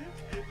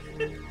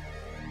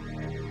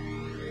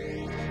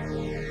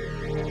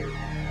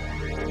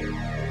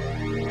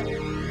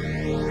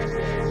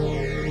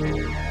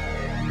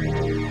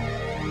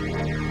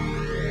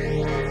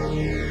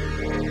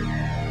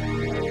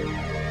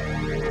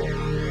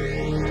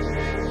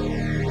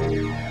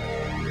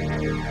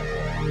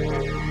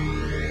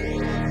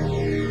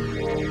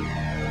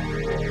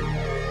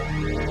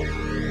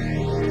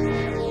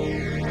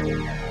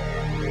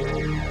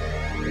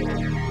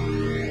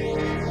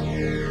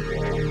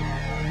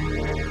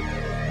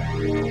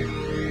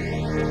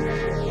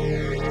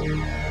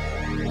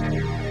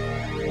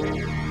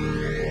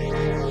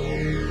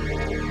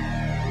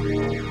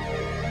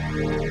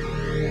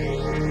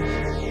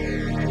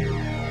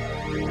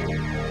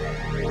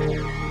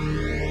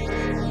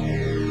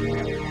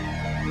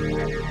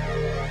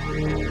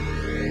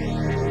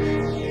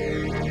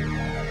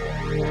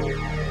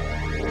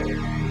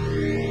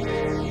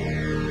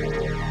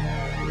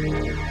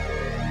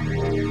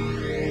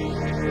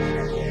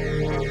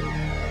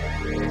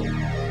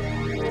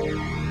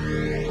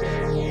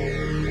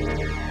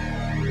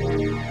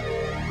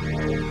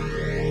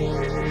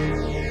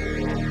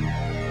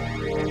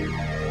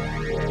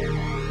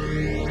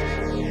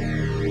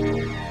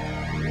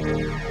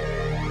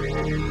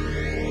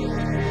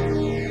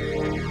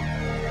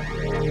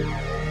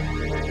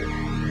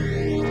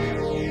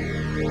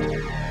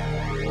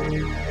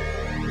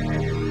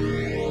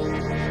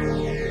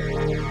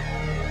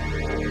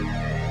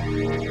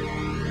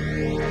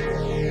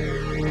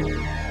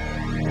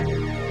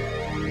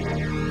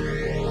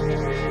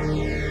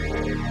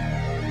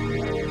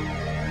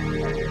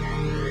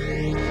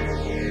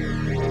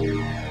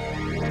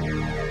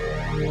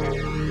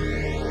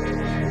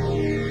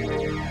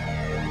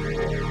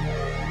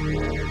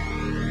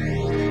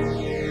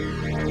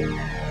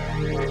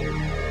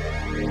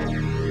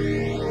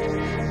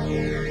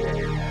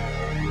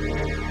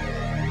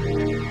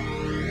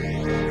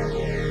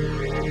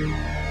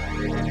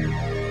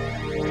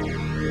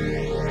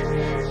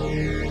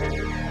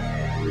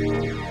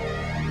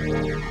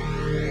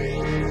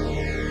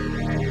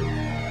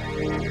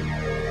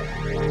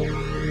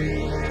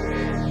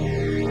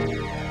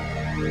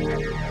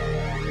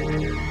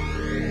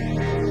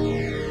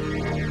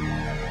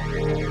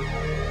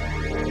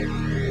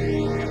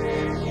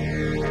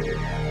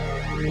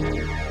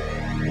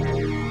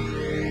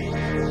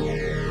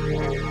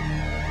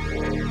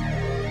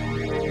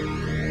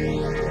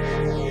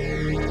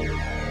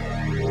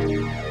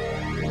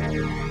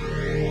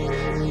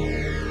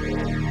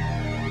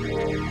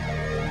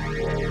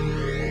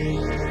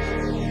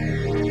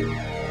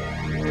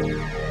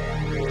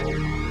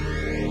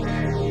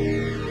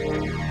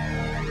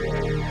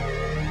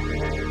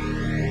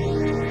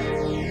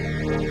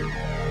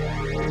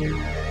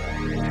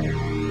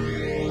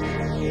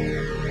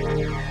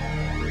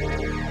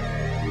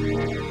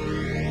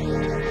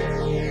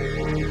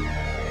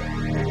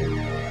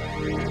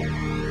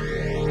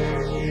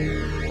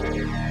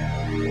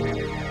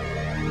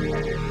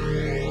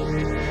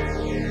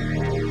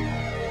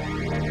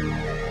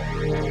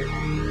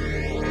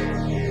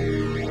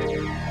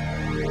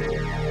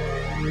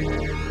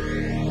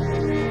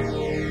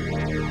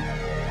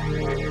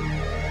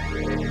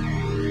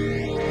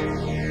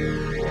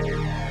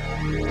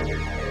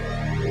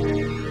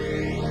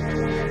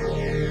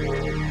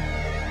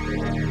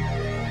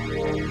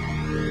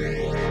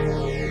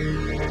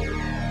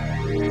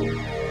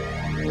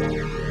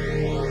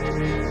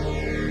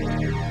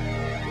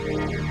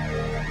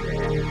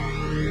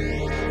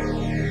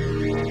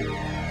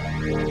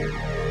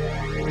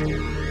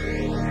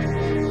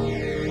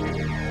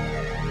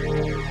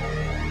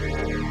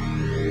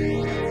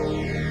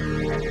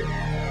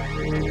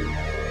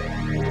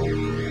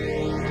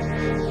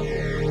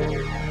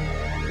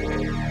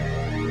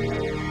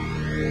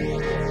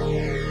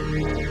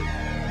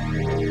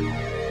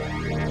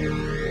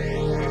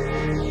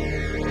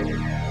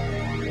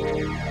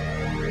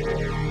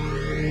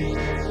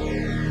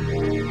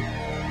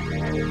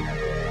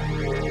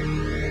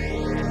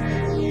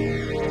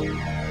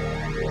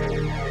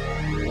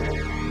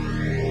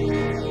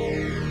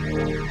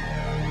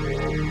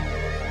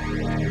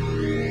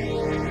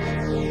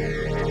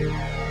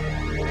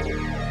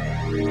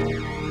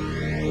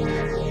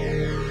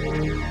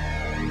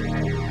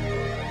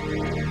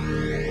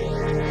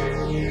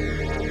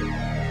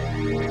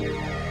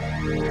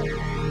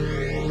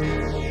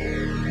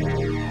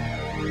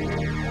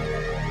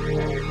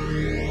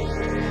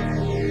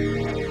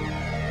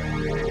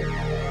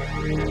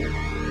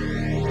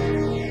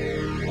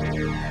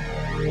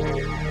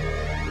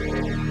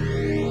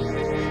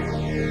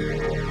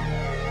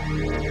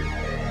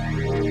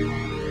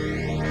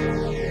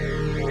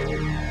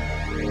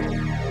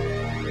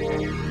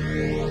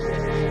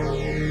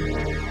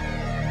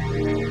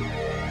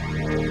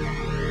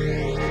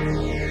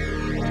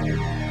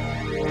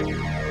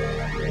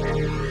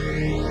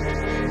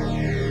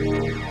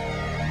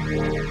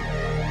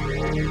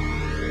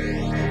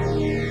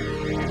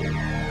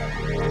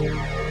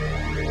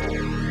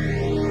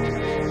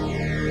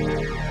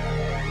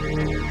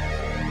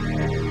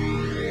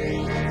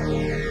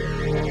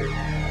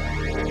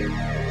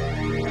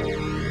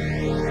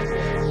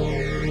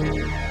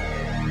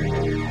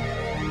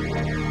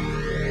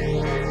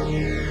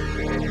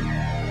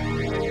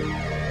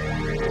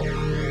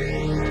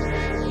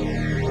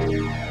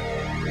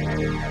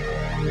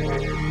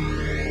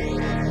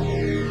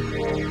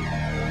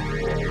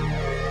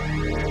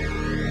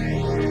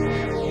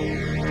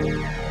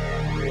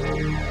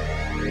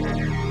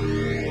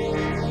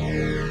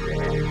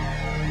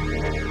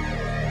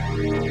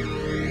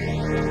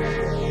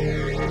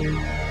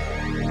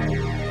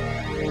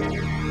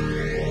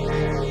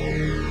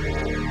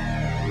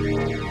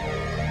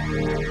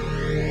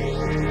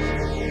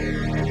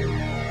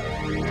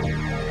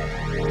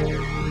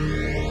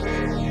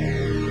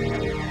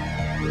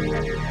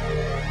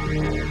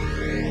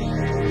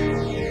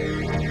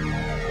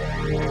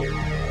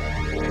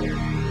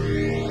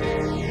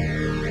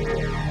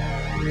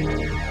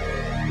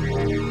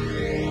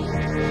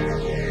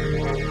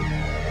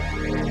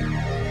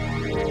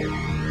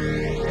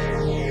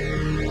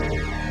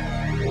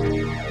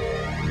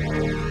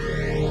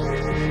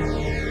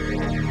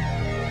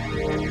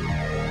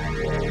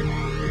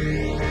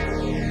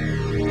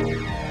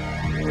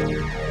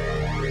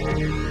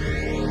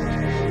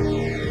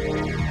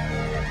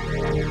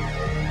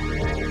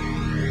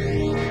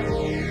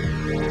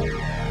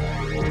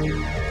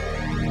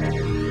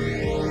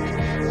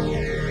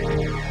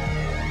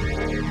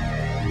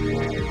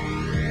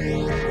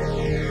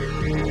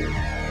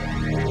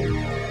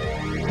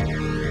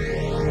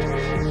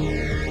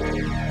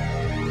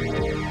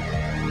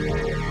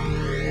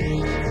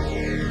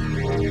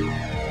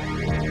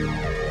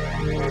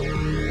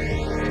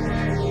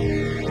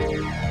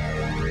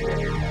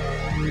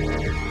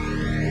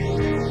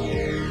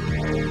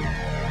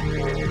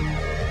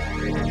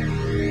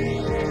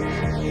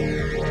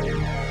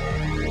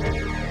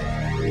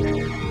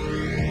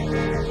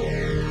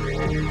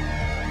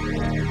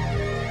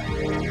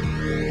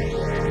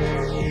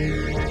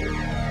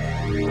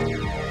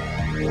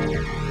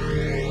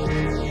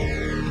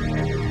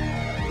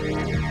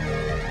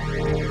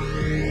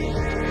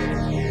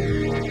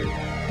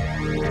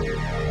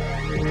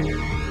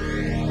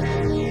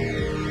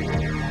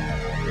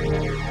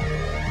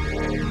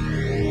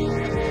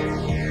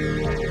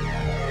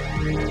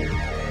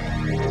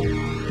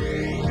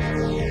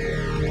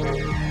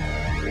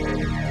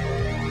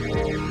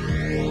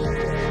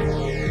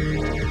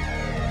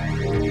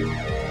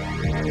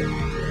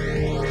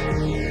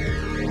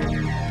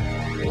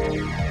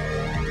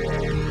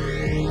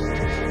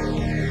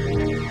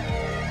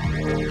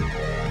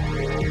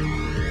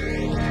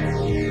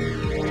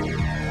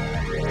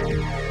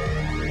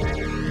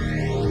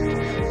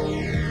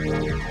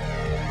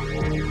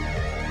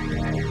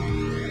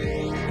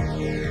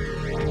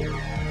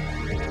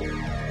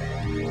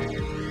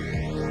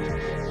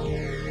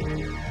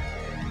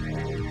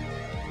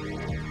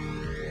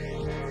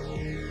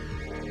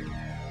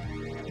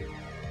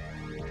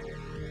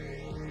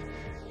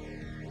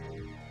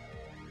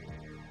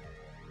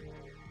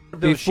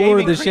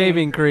 Before the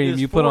shaving cream,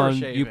 is you put for on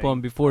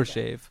shaving. before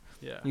shave.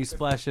 Yeah. You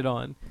splash it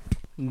on.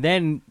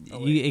 Then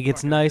it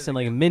gets nice and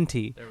like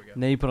minty. There we go.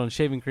 And then you put on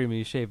shaving cream and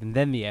you shave, and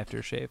then the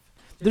aftershave.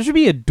 There should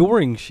be a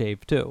during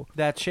shave too.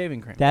 That's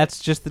shaving cream. That's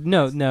just the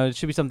no. It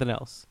should be something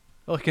else.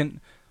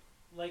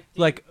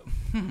 Like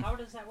how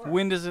does that work?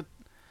 when does it?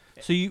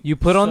 So You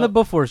put on the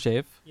before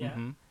shave. Yeah.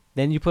 Mhm.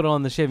 Then you put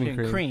on the shaving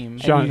cream.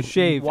 And you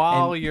shave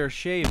while and you're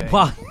shaving.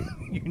 While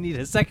you need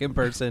a second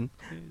person.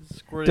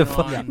 Squirt to it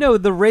on. No,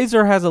 the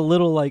razor has a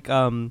little like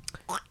a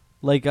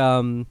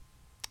little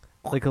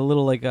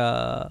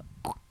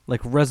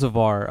like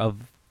reservoir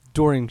of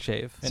during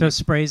shave. So it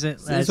sprays it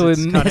as so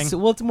it's it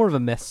cutting? well, it's more of a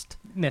mist.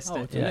 Mist Oh,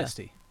 it. it's Yeah. a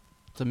misty.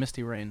 It's a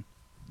misty rain.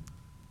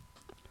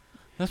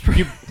 That's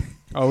pretty.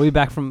 Are we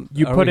back from?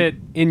 You are put we- it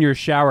in your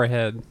shower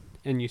head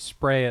and you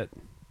spray it.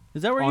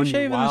 Is that where you on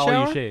shave in the while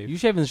shower? You shave. You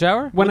shave in the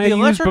shower? When With I the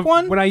use electric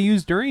one? When I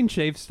use during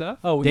shave stuff.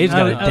 Oh, Dave's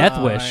got a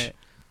death wish. right.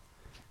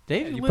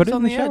 Dave You lives put it on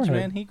in the the shower edge, head.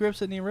 man. He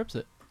grips it and he rips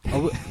it.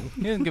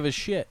 He doesn't give a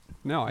shit.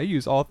 No, I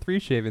use all three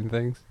shaving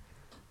things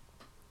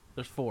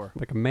There's 4.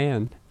 like a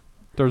man.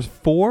 There's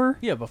 4.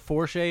 Yeah,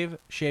 before shave,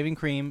 shaving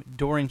cream,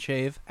 during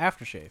shave,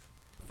 after shave.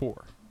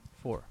 4.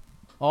 4.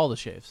 All the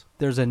shaves.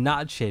 There's a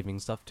not shaving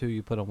stuff too.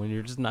 You put on when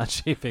you're just not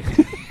shaving.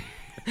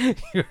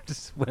 You're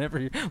just whenever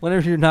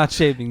you're not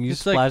shaving, you It's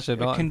splash like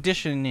it on.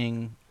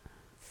 Conditioning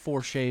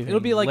for shaving. It'll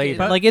be like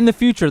later. like in the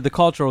future, the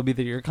culture will be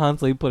that you're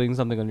constantly putting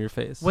something on your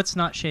face. What's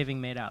not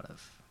shaving made out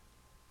of?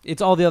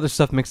 It's all the other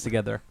stuff mixed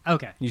together.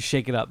 Okay. You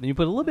shake it up, and you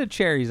put a little bit of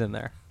cherries in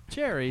there.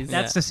 cherries.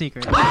 That's the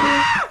secret.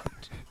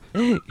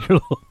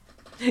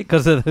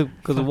 Because of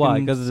why?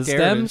 Because of the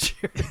Scared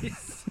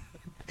stems.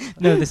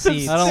 No, the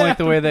seeds. I don't like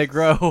the way they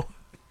grow.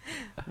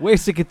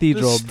 Wasted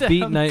Cathedral The beat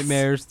stems.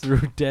 nightmares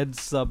through dead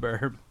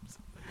suburbs.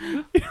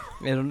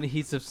 And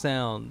adhesive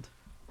sound.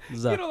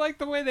 You don't like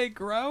the way they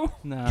grow?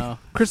 No.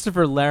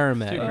 Christopher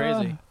Laramie. Too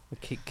crazy.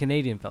 A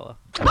Canadian fella.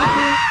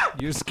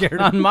 You're scared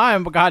On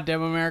mine,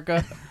 goddamn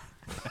America.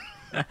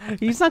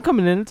 He's not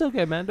coming in. It's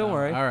okay, man. Don't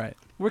worry. All right.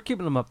 We're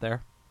keeping him up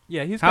there.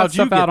 Yeah, he's How'd got you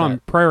stuff get out on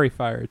that? Prairie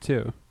Fire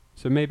too.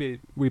 So maybe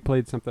we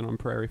played something on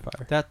Prairie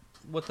Fire.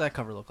 What's that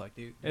cover look like,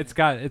 dude?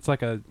 It's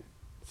like a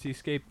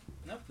seascape.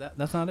 Nope,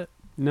 that's not it.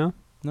 No?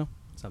 No.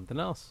 Something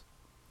else.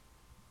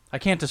 I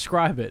can't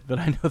describe it, but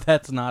I know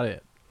that's not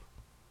it.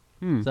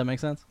 Does that make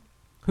sense?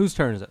 Whose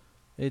turn is it?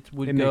 It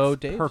would It go makes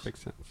Dave's. perfect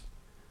sense.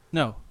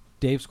 No.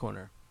 Dave's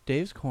corner.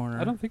 Dave's corner.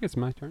 I don't think it's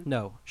my turn.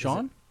 No.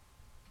 Sean?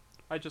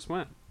 I just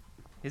went.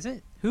 Is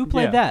it? Who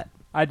played Yeah. that?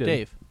 I did.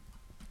 Dave.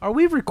 Are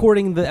we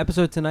recording the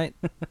episode tonight?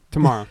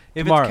 Tomorrow.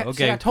 Tomorrow. See,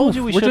 Okay. I told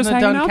you we We're shouldn't just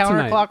have done hanging out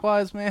tonight.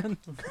 counterclockwise, man.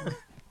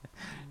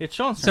 It's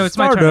Sean's turn. So it's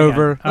my Start turn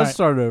over. again. All Let's right.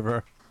 start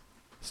over.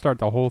 Start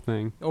the whole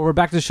thing. Oh, we're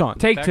back to Sean.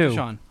 Take Back two. to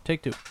Sean.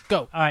 Take two.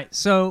 Go. All right.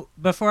 So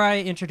before I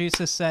introduce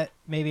this set,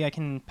 maybe I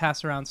can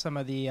pass around some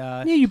of the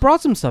Yeah, you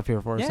brought some stuff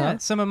here for us, yeah, huh?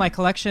 some of my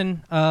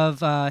collection of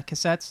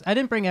cassettes. I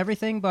didn't bring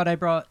everything, but I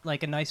brought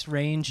like a nice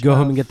range. Go of,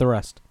 home and get the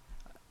rest.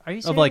 Are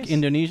you Of like serious?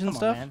 Indonesian Come on,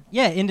 stuff? man.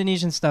 Yeah,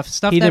 Indonesian stuff.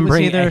 Stuff He that didn't was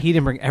bring. either He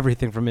didn't bring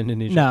everything from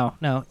Indonesia.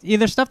 no,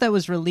 either stuff that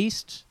was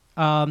released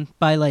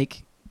by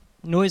like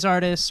noise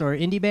artists or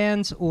indie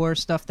bands, or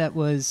stuff that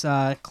was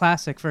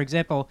classic. For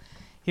example,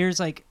 here's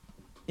like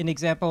an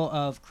example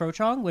of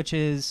Krochong, which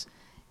is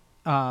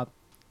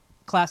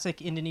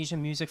classic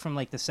Indonesian music from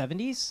like the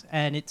 70s,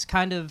 and it's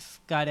kind of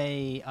got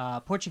a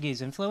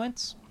Portuguese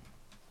influence.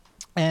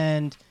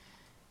 And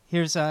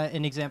here's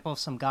an example of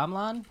some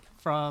gamelan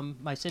from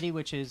my city,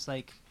 which is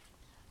like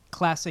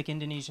classic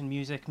Indonesian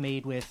music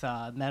made with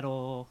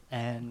metal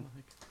and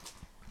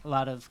a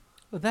lot of...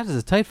 Oh, that is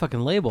a tight fucking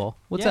label.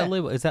 What's Yeah. that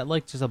label? Is that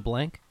like just a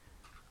blank?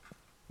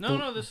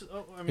 No, this is...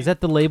 Oh, I mean, Is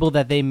that the label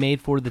that they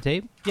made for the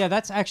tape? Yeah,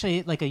 that's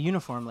actually like a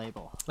uniform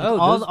label. Like Oh,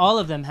 all, those- all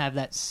of them have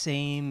that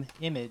same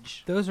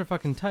image. Those are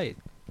fucking tight.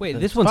 Wait, The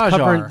this one's Fajar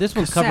covering. This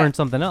one's cassette. covering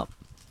something up.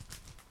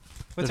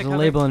 What's There's it a covering?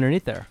 label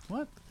underneath there.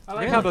 What? I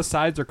like how the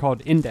sides are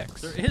called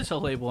index. There is a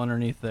label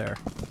underneath there.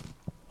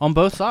 On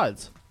both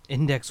sides.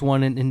 Index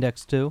 1 and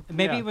Index 2.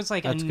 Maybe Yeah, it was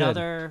like that's good.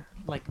 another,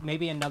 like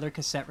maybe another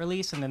cassette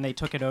release, and then they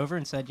took it over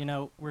and said, you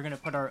know, we're gonna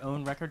put our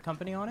own record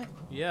company on it.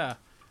 Yeah.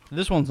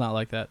 This one's not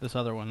like that. This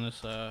other one,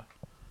 this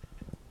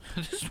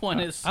this one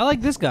is... I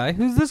like this guy.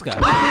 Who's this guy?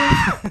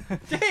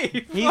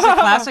 Dave! He's a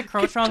classic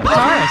Krochong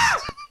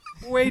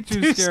guitarist. Way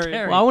too scary.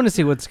 Well, I want to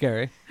see what's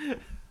scary.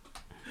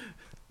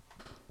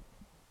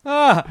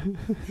 Ah!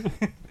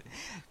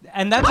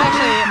 And that's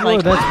actually Whoa,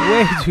 like that's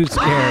way too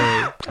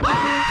scary.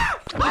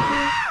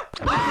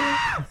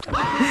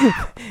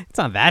 It's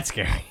not that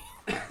scary.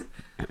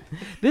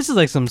 This is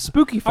like some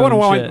spooky I film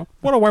want shit. to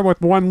went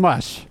with one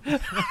less.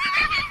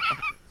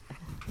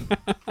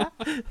 That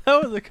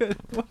was a good...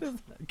 What is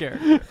that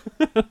character?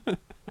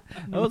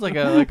 That was like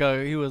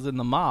a he was in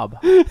the mob.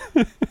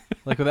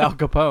 Like with Al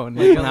Capone.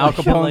 Like in Al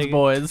Capone's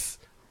boys.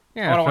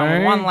 Yeah, Hold on,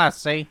 sorry. one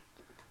less, see?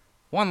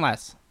 One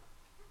less.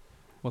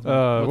 What's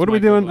What are we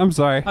doing? I'm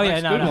sorry. oh yeah,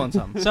 Mike's no, good no. one,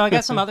 something. So I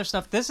got some other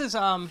stuff. This is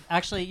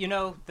actually, you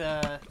know,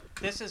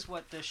 this is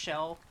what the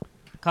shell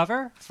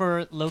cover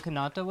for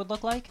Locananta would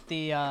look like.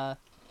 The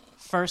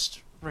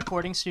first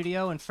recording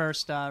studio and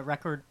first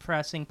record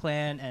pressing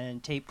plant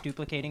and tape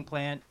duplicating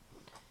plant,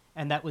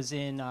 and that was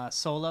in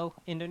Solo,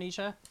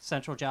 Indonesia,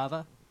 Central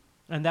Java,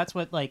 and that's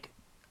what, like,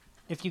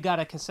 if you got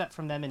a cassette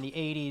from them in the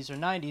 80s or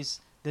 90s,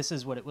 this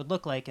is what it would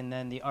look like, and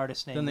then the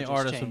artist name Then the would just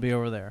artist would change. be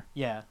over there.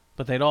 Yeah.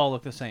 But they'd all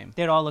look the same.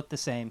 They'd all look the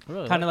same. I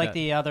really Kind of like like that.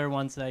 the other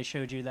ones that I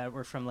showed you that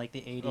were from like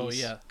the 80s. Oh,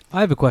 yeah.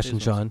 I have a question,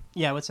 These ones. Sean.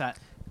 Yeah, what's that?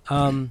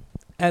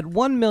 At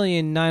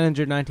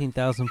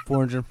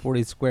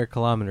 1,919,440 square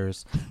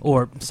kilometers,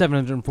 or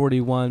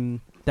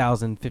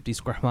 741,050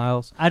 square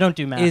miles, I don't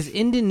do math. is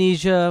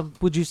Indonesia,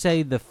 would you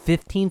say, the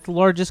 15th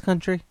largest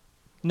country?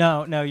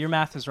 No, your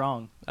math is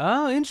wrong.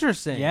 Oh,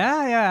 interesting.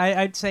 Yeah,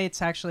 I'd say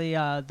it's actually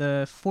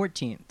the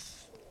 14th.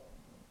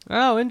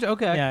 Oh,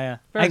 okay. Yeah.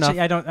 Fair Actually,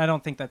 enough. I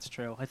don't think that's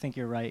true. I think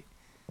you're right.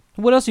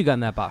 What else you got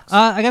in that box?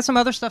 I got some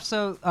other stuff.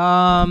 So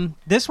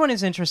this one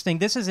is interesting.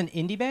 This is an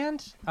indie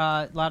band.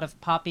 A lot of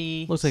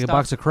poppy. Looks like a stuff,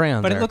 box of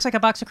crayons. but there. it looks like a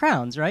box of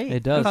crowns, right?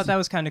 It does. I thought that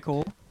was kind of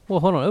cool. Well,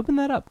 hold on. Open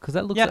that up, because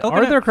that looks. Yeah, like, open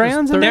are it. there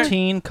crayons in there?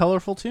 13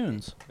 colorful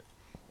tunes.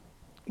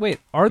 Wait,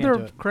 are Can't do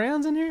there it.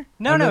 crayons in here?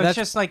 No, Oh, no, it's that's-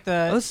 just like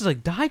Oh, the. this is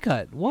like die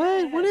cut.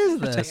 What? What is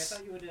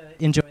this?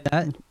 Enjoy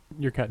that.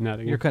 You're cutting out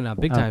again. You're cutting out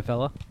big time,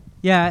 fella.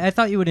 Yeah, I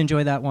thought you would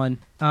enjoy that one.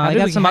 How I did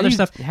got we- some how other do you-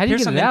 stuff. how do you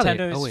Here's get some it out of it?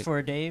 Nintendos Oh, wait.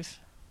 for Dave.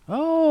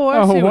 Oh, I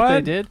Oh, see what they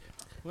what? did.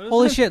 What is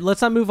Holy this? shit!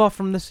 Let's not move off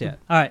from this yet.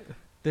 All right.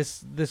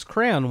 This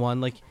crayon one,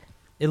 like,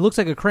 it looks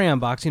like a crayon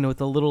box, you know, with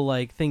the little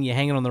like thing you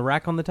hang it on the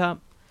rack on the top,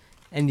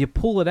 and you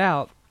pull it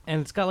out, and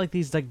it's got like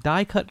these like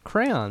die cut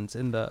crayons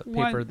in the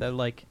paper What? that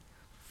like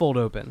fold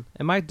open.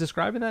 Am I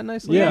describing that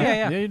nicely?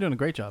 Yeah. You're doing a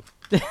great job.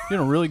 You're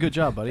doing a really good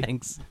job, buddy.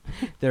 Thanks.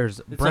 There's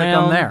like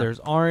brown, I'm there. there's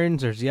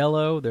orange, there's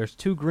yellow, there's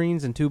 2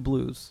 greens and 2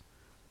 blues.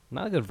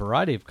 Not a good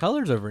variety of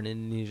colors over in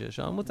Indonesia,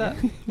 Sean. What's that?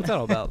 What's that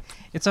all about?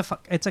 It's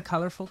a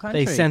colorful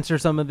country. They censor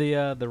some of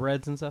the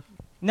reds and stuff.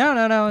 No.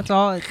 It's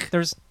all.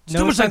 There's It's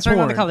no too much like censoring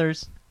on the porn.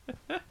 colors.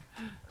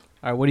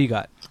 All right, what do you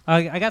got?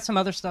 I got some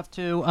other stuff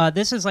too.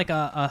 This is like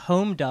a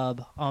home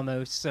dub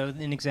almost. So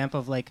an example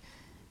of like,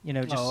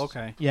 just. Oh,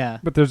 okay. Yeah.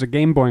 But there's a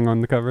Game Boy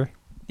on the cover.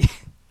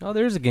 Oh,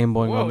 there's a Game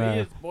Boy on there. He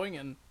is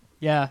boinging.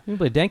 Yeah. You can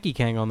play Denki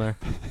Kang on there.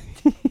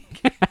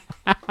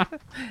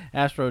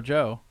 Astro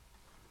Joe.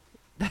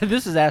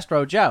 This is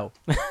Astro Joe.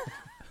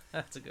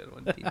 That's a good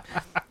one.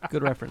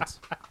 Good reference.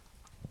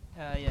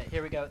 Yeah,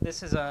 here we go.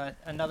 This is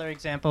another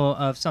example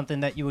of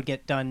something that you would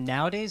get done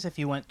nowadays if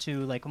you went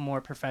to like a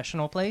more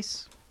professional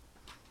place.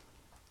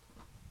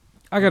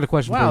 I got a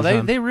question Wow, for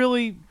you, they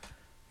really.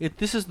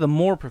 This is the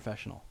more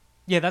professional.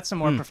 Yeah, that's the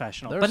more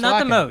professional, They're but not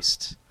the slacking.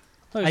 most.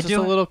 Look, it's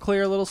just a little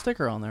clear little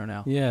sticker on there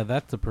now. Yeah,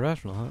 that's the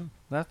professional, huh?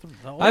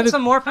 That's the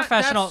more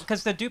professional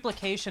because the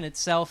duplication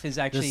itself is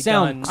actually The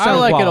sound, done. sound I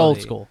like quality. it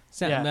old school.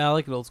 I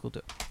like it old school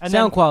too. And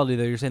sound then- quality,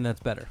 though, you're saying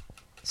that's better.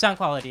 Sound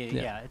quality,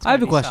 yeah. It's I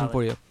have a gonna be question solid.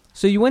 for you.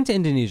 So you went to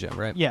Indonesia,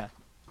 right? Yeah.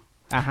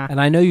 Uh-huh. And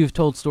I know you've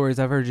told stories.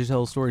 I've heard you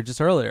tell a story just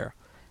earlier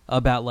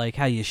about like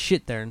how you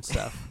shit there and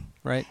stuff,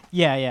 right?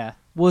 Yeah.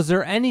 Was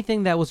there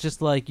anything that was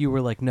just like you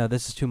were like, no,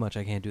 this is too much.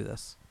 I can't do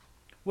this.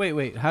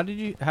 Wait. How do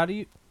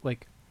you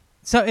like?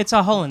 So it's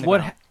a hole in the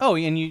What?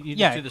 ground. And you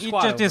just do the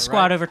squat. you just do over, a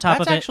squat right? over top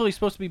That's of it. actually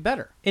supposed to be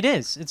better It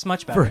is. It's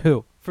much better. For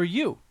who? for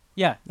you.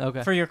 Yeah.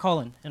 Okay. For your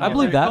colon. and I all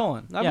believe that. that.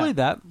 colon. I Yeah. believe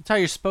that. That's how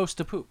you're supposed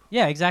to poop.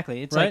 Yeah,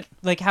 exactly. It's Right?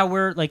 like how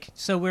we're like.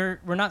 So we're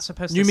not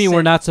supposed to. You mean sit-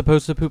 we're not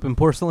supposed to poop in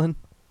porcelain?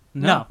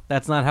 No.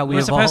 That's not how we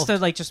We're evolved. supposed to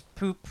like just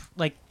poop,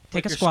 like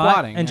take a you're squat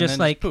squatting and just then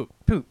like poop.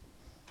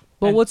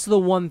 But and- what's the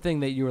one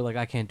thing that you were like,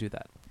 I can't do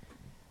that?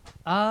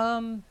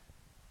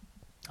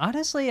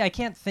 Honestly, I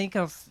can't think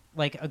of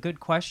like a good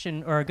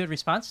question or a good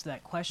response to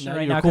that question No,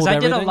 right you're now cool because with I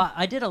did a everything? lot.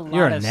 I did a lot.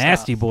 You're a of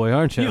nasty stuff. boy,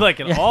 aren't you? You like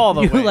it all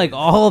the You way. like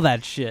all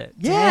that shit.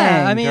 Yeah,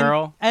 Dang, I mean,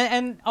 girl.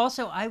 And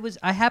also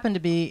I happened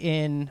to be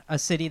in a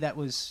city that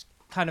was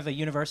kind of a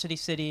university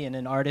city and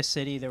an artist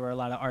city. There were a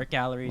lot of art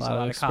galleries, a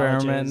lot of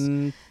colleges.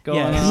 experimenting going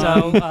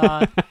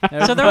Yeah,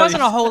 on. so there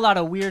wasn't a whole lot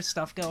of weird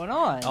stuff going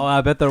on. Oh,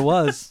 I bet there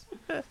was.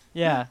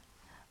 Yeah.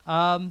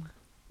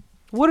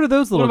 What are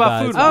those little about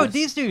guys? food? Oh,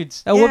 these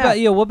dudes.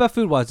 What about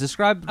food wise?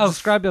 Describe Oh,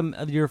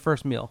 your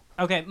first meal.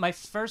 Okay, my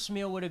first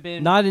meal would have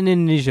been Not in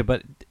Indonesia,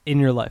 but in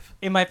your life.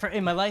 in my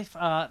life.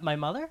 My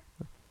mother.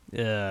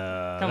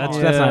 Yeah, Come that's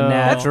on. not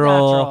That's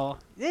natural. natural.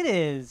 It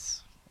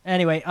is.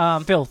 Anyway,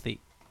 Filthy.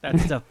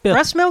 That's the filth.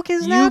 breast milk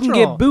is You natural.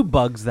 can get boob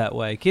bugs that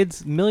way.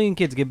 Million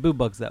kids get boob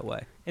bugs that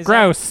way. Is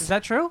Gross. Is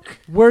that true?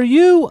 Were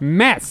you?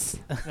 Mess.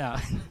 No.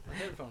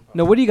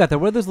 No, what do you got there?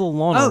 What are those little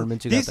lawn Oh,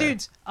 ornaments you got these there?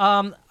 dudes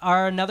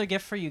are another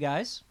gift for you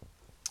guys.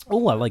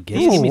 Oh, I like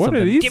gifts. Ooh, Give me what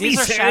something. are these? Give These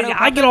me are shadow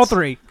I get all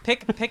puppets.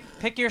 three.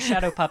 Pick your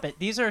shadow puppet.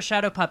 These are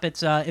shadow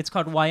puppets. It's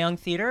called Wayang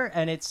Theater,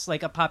 and it's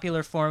like a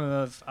popular form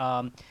of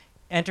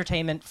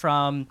entertainment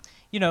from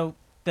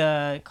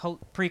the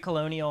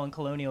pre-colonial and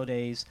colonial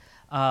days,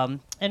 and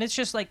it's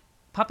just like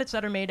puppets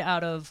that are made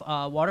out of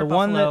water The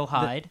one buffalo that-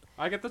 hide.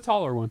 I get the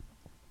taller one.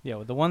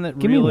 Yeah, the one that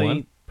Give me really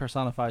one.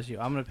 personifies you.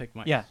 I'm gonna pick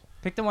mine. Yeah,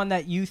 pick the one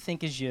that you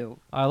think is you.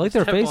 I like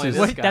their Definitely faces.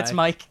 this Wait, that's guy.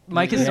 Mike.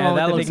 Mike is the Yeah, one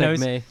with that the looks big like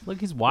nose. me. Look,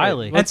 he's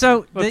wily. And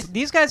so let's-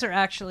 these guys are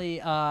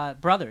actually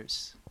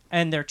brothers,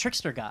 and they're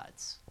trickster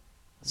gods.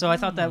 So I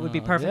thought that would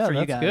be perfect yeah, for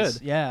you that's guys.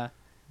 good. Yeah.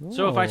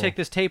 So if I Oh. take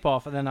this tape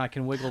off, then I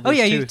can wiggle these Oh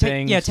yeah, two you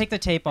things. take the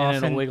tape and off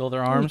it'll and wiggle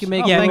their arms. can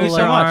make oh, it thank you move so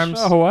their much. arms.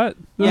 Oh, what?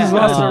 This Yeah. is Those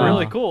awesome. are man.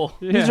 really cool.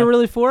 Yeah. These are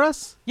really for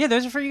us? Yeah,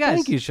 those are for you guys.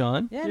 Thank you,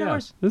 Sean. Yeah, no Yeah.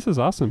 worries. This is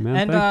awesome, man.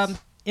 And Thanks.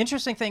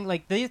 interesting thing,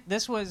 like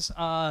this was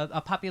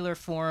a popular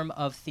form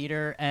of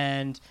theater,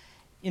 and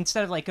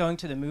instead of like going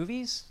to the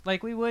movies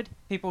like we would,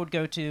 people would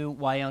go to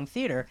Wayang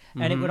Theater,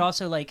 and it would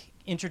also like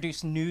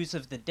introduce news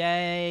of the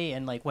day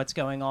and like what's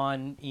going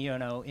on,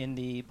 in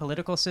the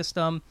political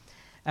system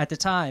at the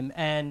time.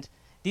 And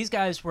these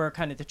guys were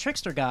kind of the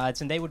trickster gods,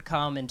 and they would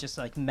come and just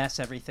like mess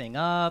everything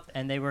up,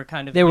 and they were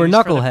kind of They were used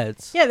for the-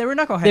 knuckleheads. Yeah, they were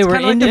knuckleheads. They were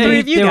kinda like the three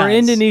of you They were guys.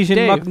 Indonesian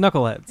Dave.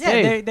 knuckleheads. Yeah,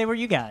 Dave, they were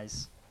you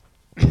guys.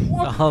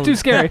 Too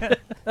scary.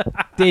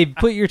 Dave,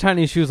 put your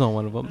tiny shoes on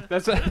one of them.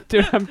 That's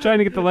dude. I'm trying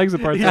to get the legs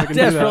apart so I can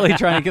do Desperately that.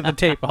 trying to get the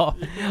tape off.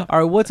 All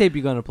right, what tape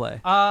you gonna play?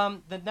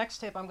 The next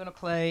tape I'm gonna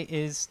play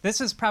is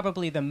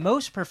probably the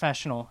most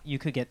professional you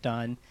could get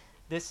done.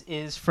 This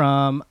is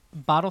from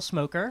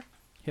Bottlesmoker,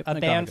 a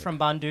band from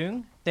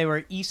Bandung. They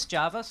were East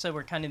Java, so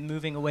we're kind of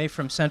moving away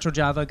from Central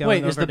Java, going Wait,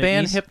 over is the to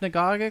band East.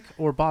 Hypnagogic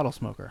or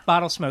Bottlesmoker?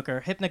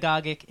 Bottlesmoker.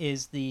 Hypnagogic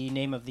is the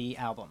name of the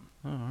album.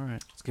 Oh, all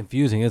right. It's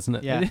confusing, isn't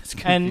it? Yeah, It is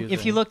and if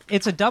confusing. you look,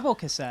 it's a double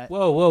cassette.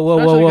 Whoa, whoa, whoa,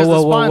 Especially whoa, 'cause whoa,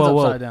 the whoa, spine's whoa,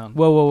 whoa, upside down.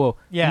 whoa, whoa, whoa.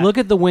 Yeah. Look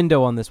at the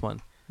window on this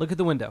one. Look at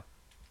the window.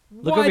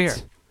 Look over here.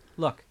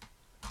 Look.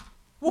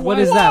 What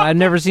is that? I've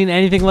never seen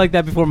anything like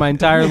that before in my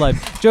entire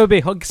life. Joe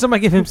B,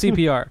 somebody give him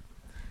CPR.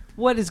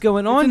 What is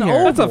going on an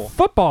here? That's a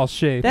football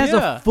shape. That's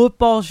Yeah. a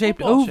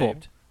football-shaped oval.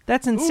 Football-shaped.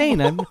 That's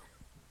insane.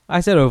 I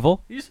said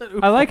oval. You said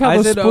I like how I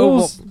the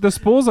said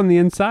spools on the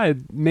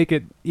inside make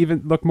it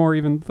look more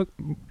even.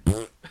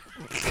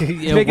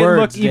 Yeah, Make it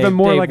look even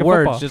more like a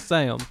words, football. Just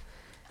say them.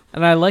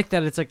 And I like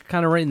that it's like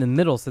kind of right in the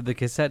middle, so the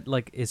cassette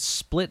like is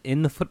split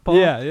in the football.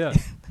 Yeah.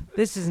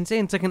 This is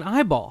insane. It's like an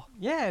eyeball.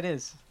 Yeah, it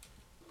is.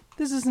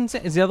 This is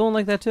insane. Is the other one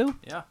like that too?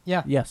 Yeah.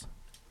 Yeah. Yes.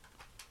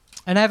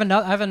 And I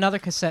have another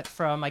cassette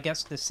from, I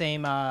guess, the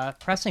same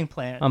pressing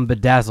plant I'm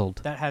bedazzled.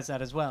 that has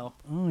that as well.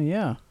 Oh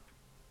yeah.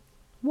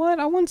 What?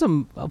 I want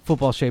some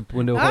football-shaped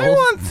window holes. I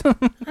want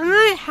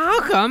some. How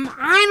come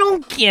I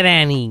don't get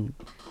any?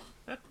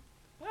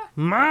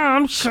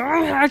 Mom,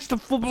 Sean has the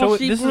football So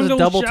sheet this is window a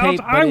double shells. tape,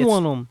 but I it's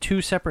want them.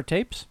 2 separate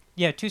tapes.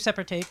 Yeah, 2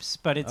 separate tapes,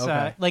 but it's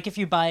Okay. like if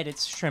you buy it,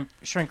 it's shrink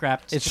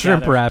wrapped. It's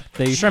together. shrimp wrapped.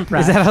 Shrimp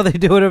Is that wrapped. how they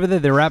do it over there?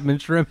 They wrap them in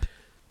shrimp.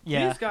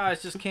 Yeah. These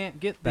guys just can't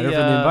get Better for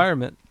the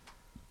environment.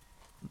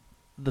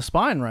 the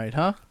spine right,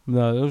 huh?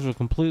 No, those are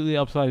completely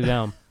upside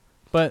down.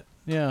 But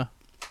yeah,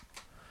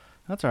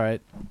 that's all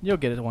right. You'll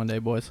get it one day,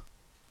 boys.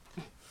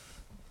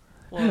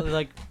 Well,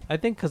 like I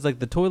think because like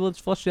the toilets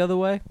flush the other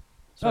way.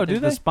 So Oh, I think do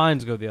the they?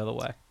 spines go the other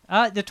way.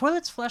 The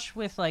toilet's flush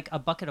with like a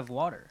bucket of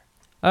water.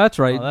 That's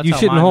right. Oh, that's You how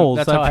shit in mine- holes.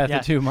 That's how I have to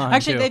do mine.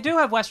 Actually, too. they do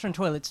have Western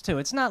toilets too.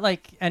 It's not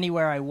like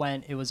anywhere I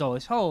went, it was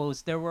always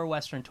holes. There were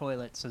Western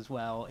toilets as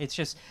well. It's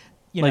just,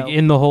 you like know.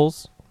 in the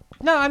holes.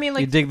 No, I mean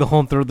like you dig the hole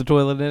and throw the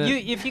toilet in it.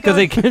 if you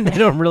Because go- they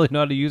don't really know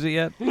how to use it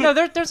yet. No,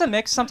 there's a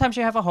mix. Sometimes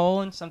you have a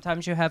hole, and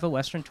sometimes you have a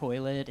Western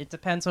toilet. It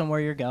depends on where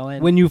you're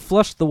going. When you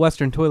flush the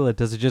Western toilet,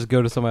 does it just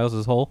go to somebody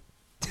else's hole?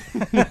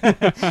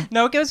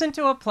 No, it goes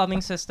into a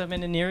plumbing system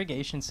and an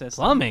irrigation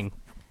system. Plumbing?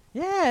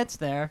 Yeah, it's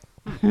there.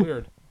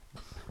 Weird.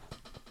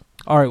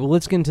 All right, well,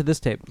 let's get into this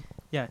tape.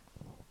 Yeah.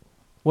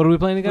 What are we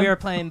playing again? We are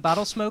playing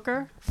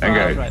Bottlesmoker from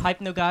Okay.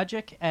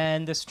 Hypnagogic,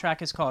 and this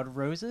track is called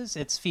Roses.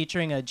 It's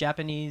featuring a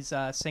Japanese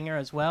singer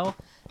as well,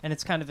 and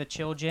it's kind of a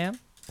chill jam.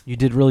 You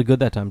did really good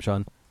that time,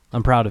 Sean.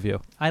 I'm proud of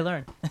you. I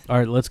learned. All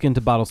right, let's get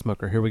into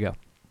Bottlesmoker. Here we go.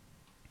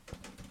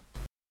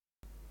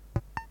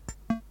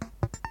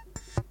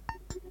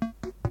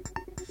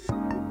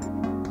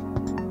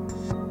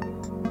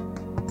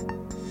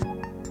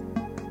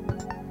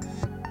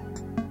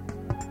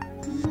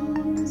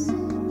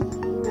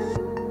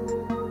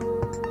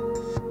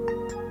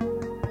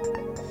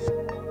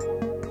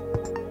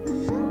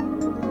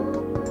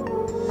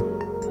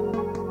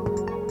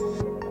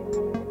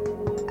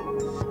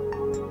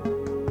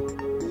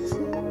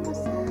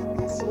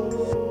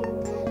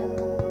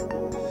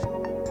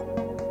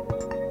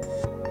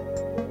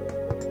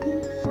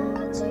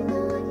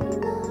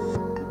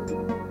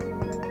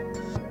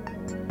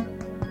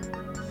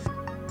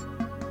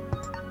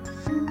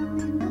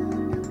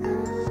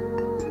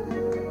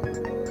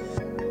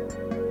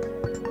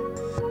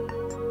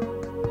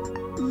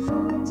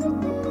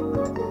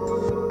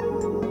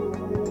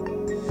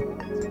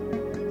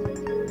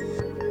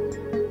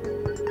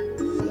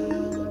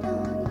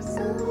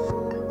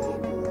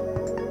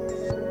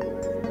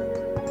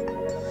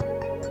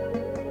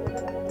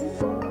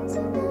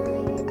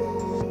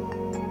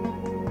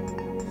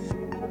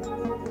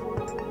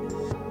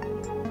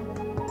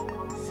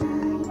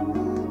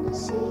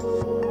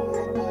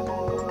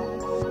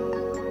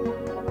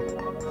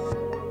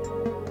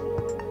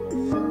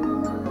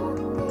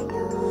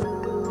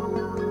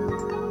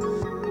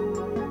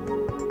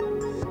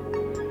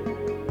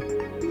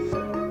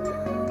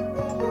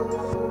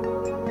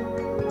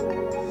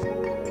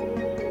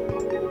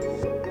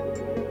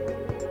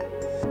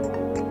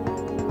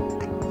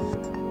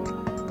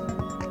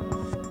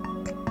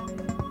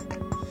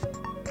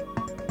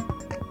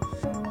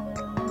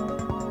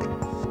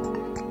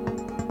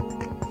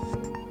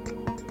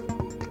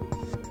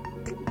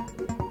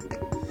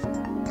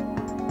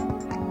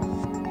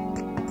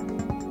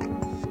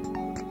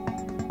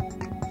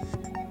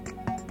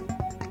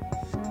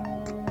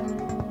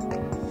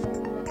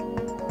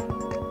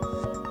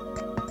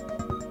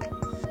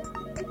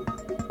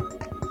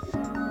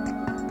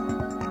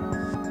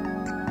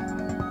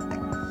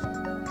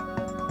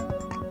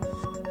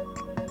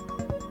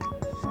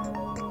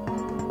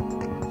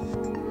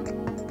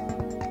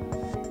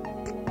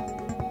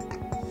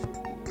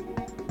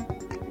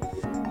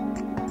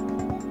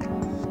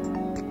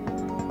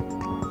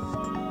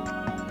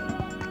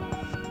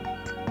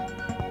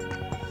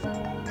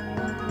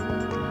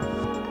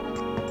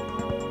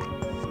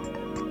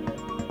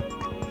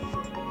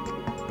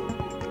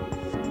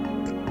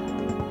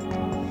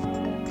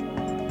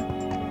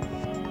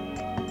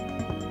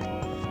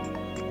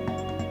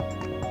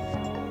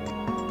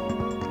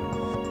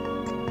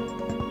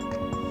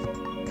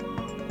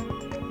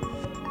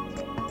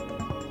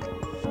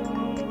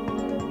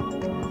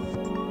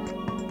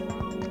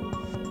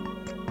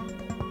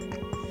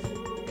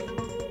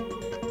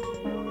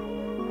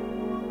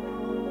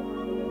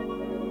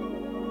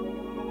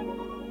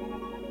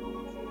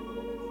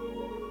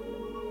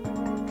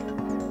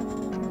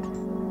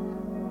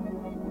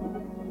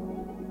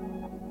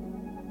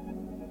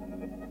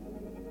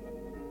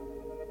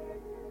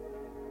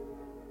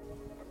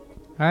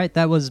 All right,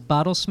 that was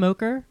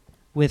Bottlesmoker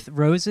with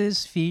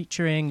Roses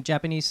featuring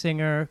Japanese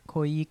singer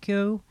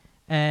Koiko,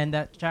 and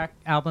that track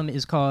album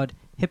is called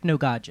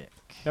Hypnagogic.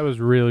 That was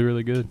really,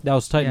 really good. That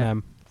was tight, Yeah.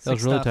 man. That Sick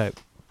was really stuff.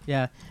 tight.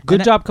 Yeah. Good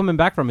And job coming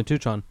back from it, too,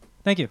 Sean.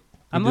 Thank you.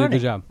 I'm You did a learning.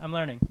 good job. I'm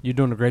learning. You're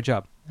doing a great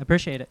job. I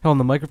appreciate it. Holding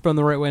the microphone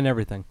the right way and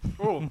everything.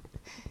 Cool.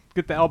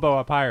 Get the elbow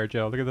up higher,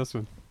 Joe. Look at this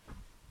one.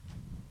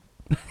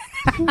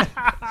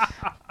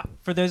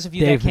 For those of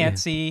you Dave, that can't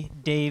see,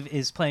 Dave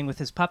is playing with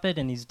his puppet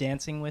and he's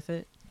dancing with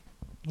it.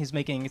 He's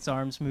making its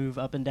arms move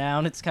up and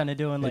down. It's kind of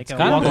doing like It's a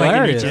kinda walk like an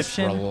hilarious.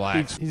 Egyptian.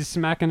 Relax. He's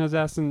smacking his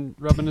ass and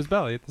rubbing his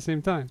belly at the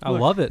same time. I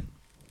Look. love it.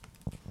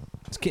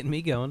 It's getting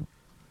me going.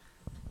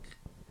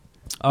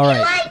 All right.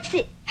 Likes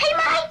it. Hey,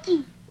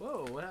 Mikey.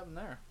 Whoa, what happened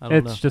there? I don't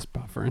It's know. just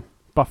buffering.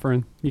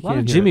 Buffering. You A lot can't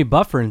of hear Jimmy it.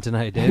 buffering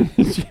tonight, Dave.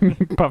 Jimmy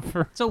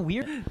Buffer. So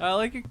weird. I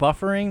like it.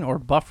 Buffering or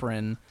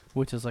bufferin,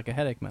 which is like a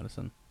headache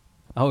medicine.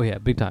 Oh yeah,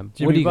 big time.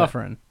 Jimmy What do you got?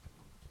 bufferin.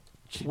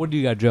 What do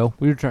you got, Joe?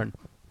 Your turn.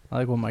 I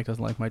like when Mike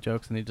doesn't like my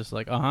jokes and he just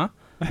like, uh-huh.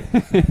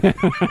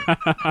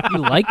 You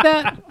like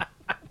that?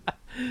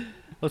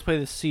 Let's play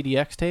this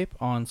CDX tape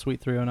on Suite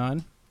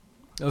 309.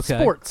 Okay.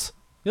 Sports.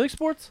 You like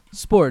sports?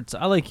 Sports.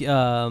 I like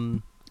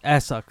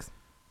Assuck.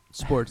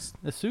 Sports.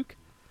 The Souk?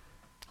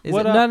 Is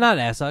What, it not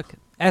Assuck?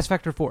 Ass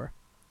Factor 4.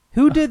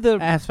 Who did the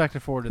Ass Factor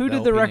 4 Who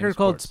did the record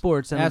called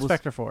Sports? And Ass it was,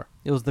 Factor 4.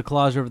 It was the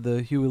collage of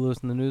the Huey Lewis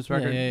and the News Yeah,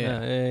 record.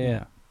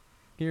 yeah.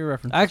 Give your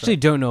reference. I actually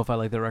don't know if I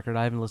like the record.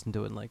 I haven't listened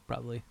to it in like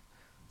probably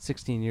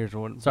 16 years or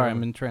what. Sorry,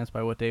 I'm entranced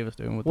by what Dave is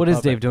doing with What the is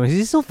puppet. Dave doing? Is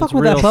he still fucking It's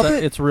with that real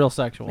puppet? It's real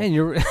sexual. Man,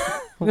 you're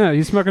No,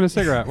 he's smoking a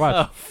cigarette.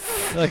 Watch.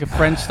 like a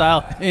French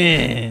style.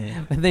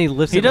 and then he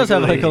lifts. He it does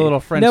have like a little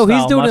French No, style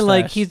he's doing it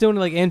like mustache. he's doing it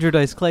like Andrew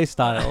Dice Clay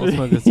style,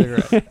 smoking a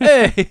cigarette.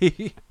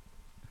 Hey!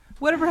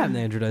 Whatever happened to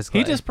Andrew Dice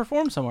Clay? He just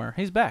performed somewhere.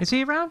 He's back. Is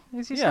he around?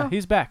 Is he Yeah, still?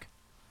 he's back.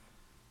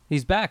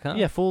 He's back, huh?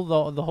 Yeah, full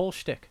the whole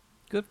shtick.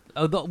 Good.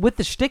 Oh, with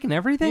the shtick and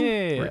everything.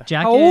 Yeah.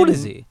 Jacket How old and-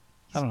 is he?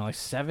 I don't know, like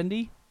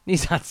 70?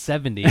 He's not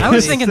 70. I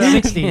was thinking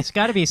 60s.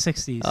 Got to be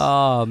 60s.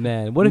 Oh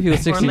man, what if he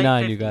was Or late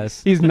 69? You 50s.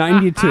 guys. He's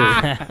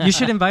 92. You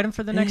should invite him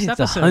for the next It's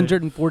episode.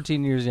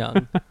 114 years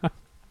young.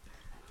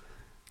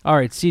 All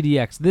right,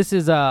 CDX. This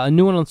is a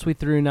new one on Suite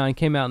 309.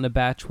 Came out in a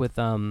batch with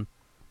What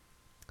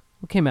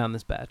came out in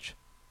this batch?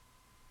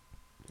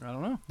 I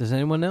don't know. Does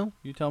anyone know?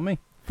 You tell me.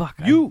 Fuck.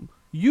 You.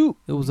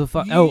 It was a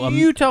fuck.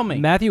 You tell me.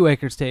 Matthew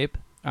Akers tape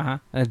Uh-huh.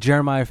 and a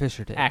Jeremiah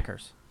Fisher tape.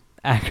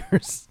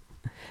 Ackers.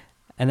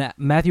 And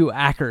Matthew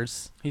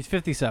Akers. He's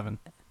 57.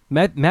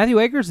 Matthew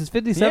Akers is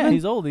 57. Yeah,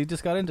 he's old. He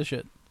just got into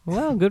shit.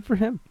 Well, good for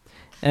him.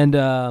 And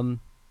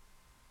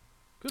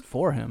Good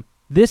for him.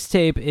 this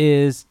tape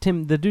is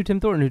Tim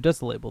Thornton, who does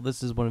the label.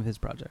 This is one of his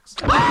projects.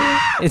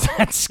 Is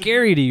that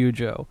scary to you,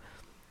 Joe?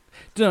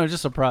 No,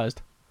 just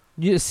surprised.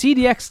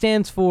 CDX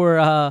stands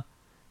for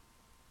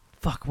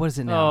fuck. What is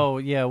it now? Oh,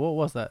 yeah. What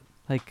was that?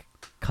 Like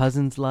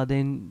Cousins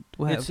Laden.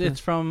 It's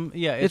from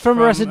It's from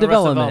Arrested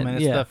Development,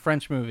 It's yeah. the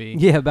French movie.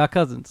 Yeah, about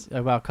cousins.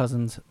 About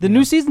cousins. The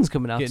new season's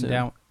coming out getting soon.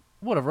 down.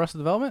 What, of Arrested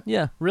Development?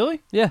 Yeah.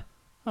 Really? Yeah.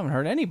 I haven't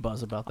heard any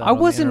buzz about that. I on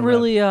the wasn't internet.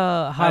 really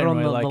I hot didn't on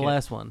really the like it.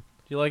 last one. Do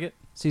you like it?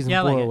 Season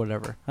Yeah, I 4 like or it.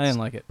 whatever. I didn't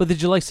like it. But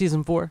did you like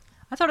season 4?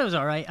 I thought it was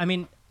all right. I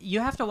mean, you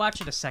have to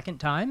watch it a second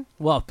time.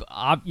 Well,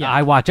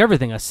 I watch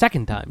everything a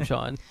second time,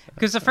 Sean.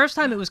 Because the first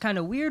time it was kind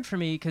of weird for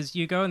me because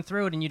you're going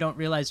through it and you don't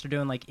realize they're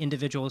doing like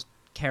individual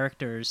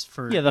characters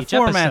for Yeah, the each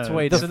format's episode.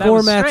 way The So that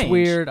was format's strange.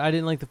 weird. I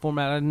didn't like the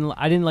format.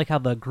 I didn't like how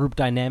the group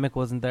dynamic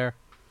wasn't there.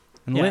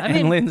 And, Yeah, I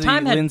mean, Lindsay,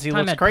 time had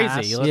looks crazy.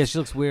 passed. He looks, Yeah, she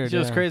looks weird. she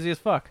looks yeah. crazy as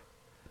fuck.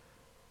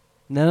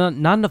 No,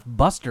 not enough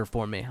Buster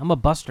for me. I'm a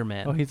Buster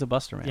man. Oh, he's a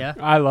Buster man. Yeah.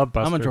 I love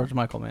Buster. I'm a George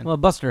Michael man. I'm a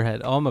Buster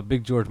head. Oh, I'm a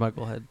big George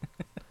Michael head.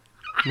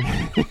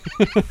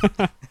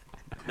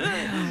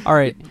 All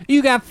right.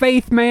 You got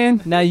faith,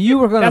 man. Now you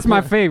were gonna. That's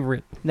my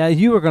favorite. Now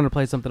you were gonna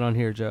play something on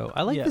here, Joe.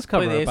 I like Yeah, this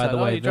play cover, A by side. the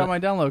Oh, way. you dropped my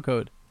download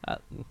code.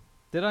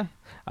 Did I?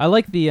 I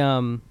like the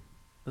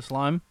The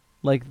slime.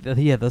 like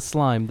the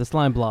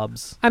slime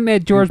blobs. I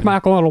met George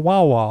Michael at a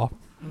Wawa.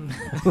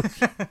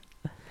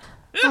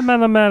 I met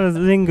him at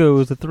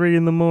Zingo's at 3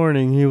 in the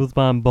morning. He was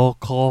buying bulk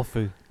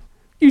coffee.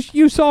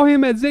 You saw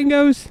him at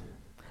Zingo's?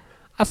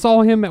 I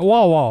saw him at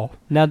Wawa.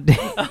 Now,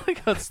 I like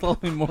how it's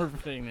slowly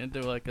morphing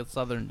into like a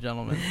southern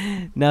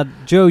gentleman. now,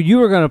 Joe, you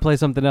were gonna play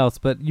something else,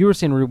 but you were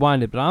saying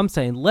rewind it. But I'm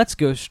saying let's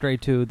go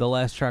straight to the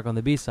last track on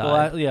the B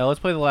side. Yeah, let's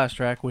play the last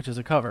track, which is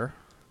a cover.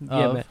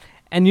 Yeah, man.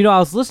 And I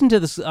was listening to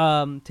this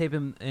tape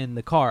in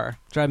the car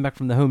driving back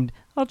from the home.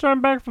 I was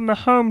driving back from the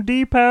Home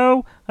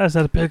Depot. I just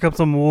had to pick up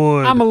some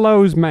wood. I'm a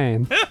Lowe's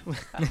man.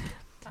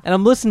 And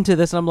I'm listening to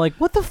this, and I'm like,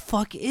 what the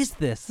fuck is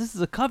this? This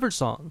is a cover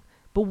song.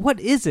 But what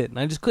is it? And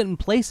I just couldn't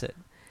place it.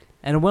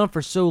 And it went on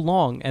for so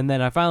long. And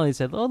then I finally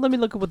said, oh, let me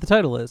look at what the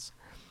title is.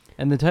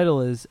 And the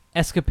title is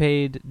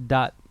Escapade.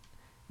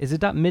 Is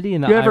it .midi?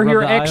 And You ever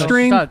hear X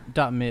X-String?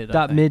 Dot mid. I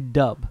Dot think. mid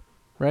dub,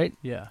 right?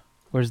 Yeah.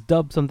 Or is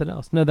dub something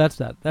else? No, that's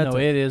that. That's No,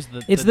 it. it is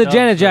the. It's the dub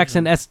Janet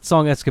version. Jackson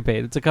song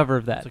Escapade. It's a cover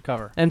of that. It's a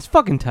cover. And it's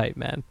fucking tight,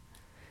 man.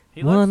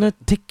 He likes Wanna it.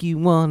 take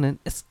you on an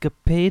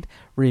escapade.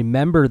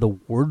 Remember the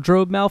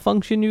wardrobe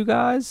malfunction, you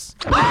guys?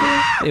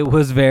 It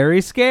was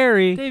very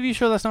scary. Dave, you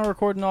sure that's not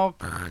recording all?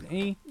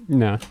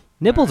 No.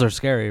 Nipples are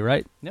scary,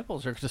 right?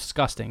 Nipples are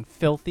disgusting,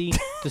 filthy,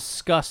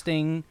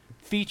 disgusting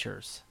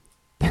features.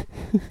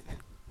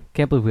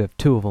 Can't believe we have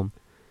 2 of them.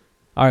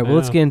 All right, well,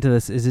 let's know. get into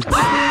this. Is it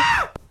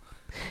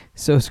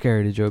so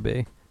scary to Joe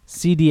B?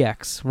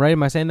 CDX, right?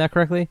 Am I saying that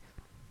correctly?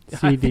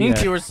 I think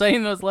CDX. you were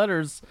saying those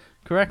letters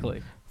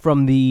correctly.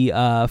 from the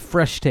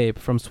fresh tape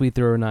from Sweet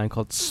 309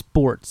 called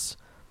Sports.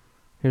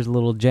 Here's a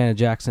little Janet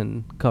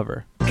Jackson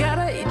cover.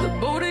 Gotta eat the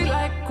booty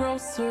like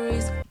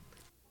groceries.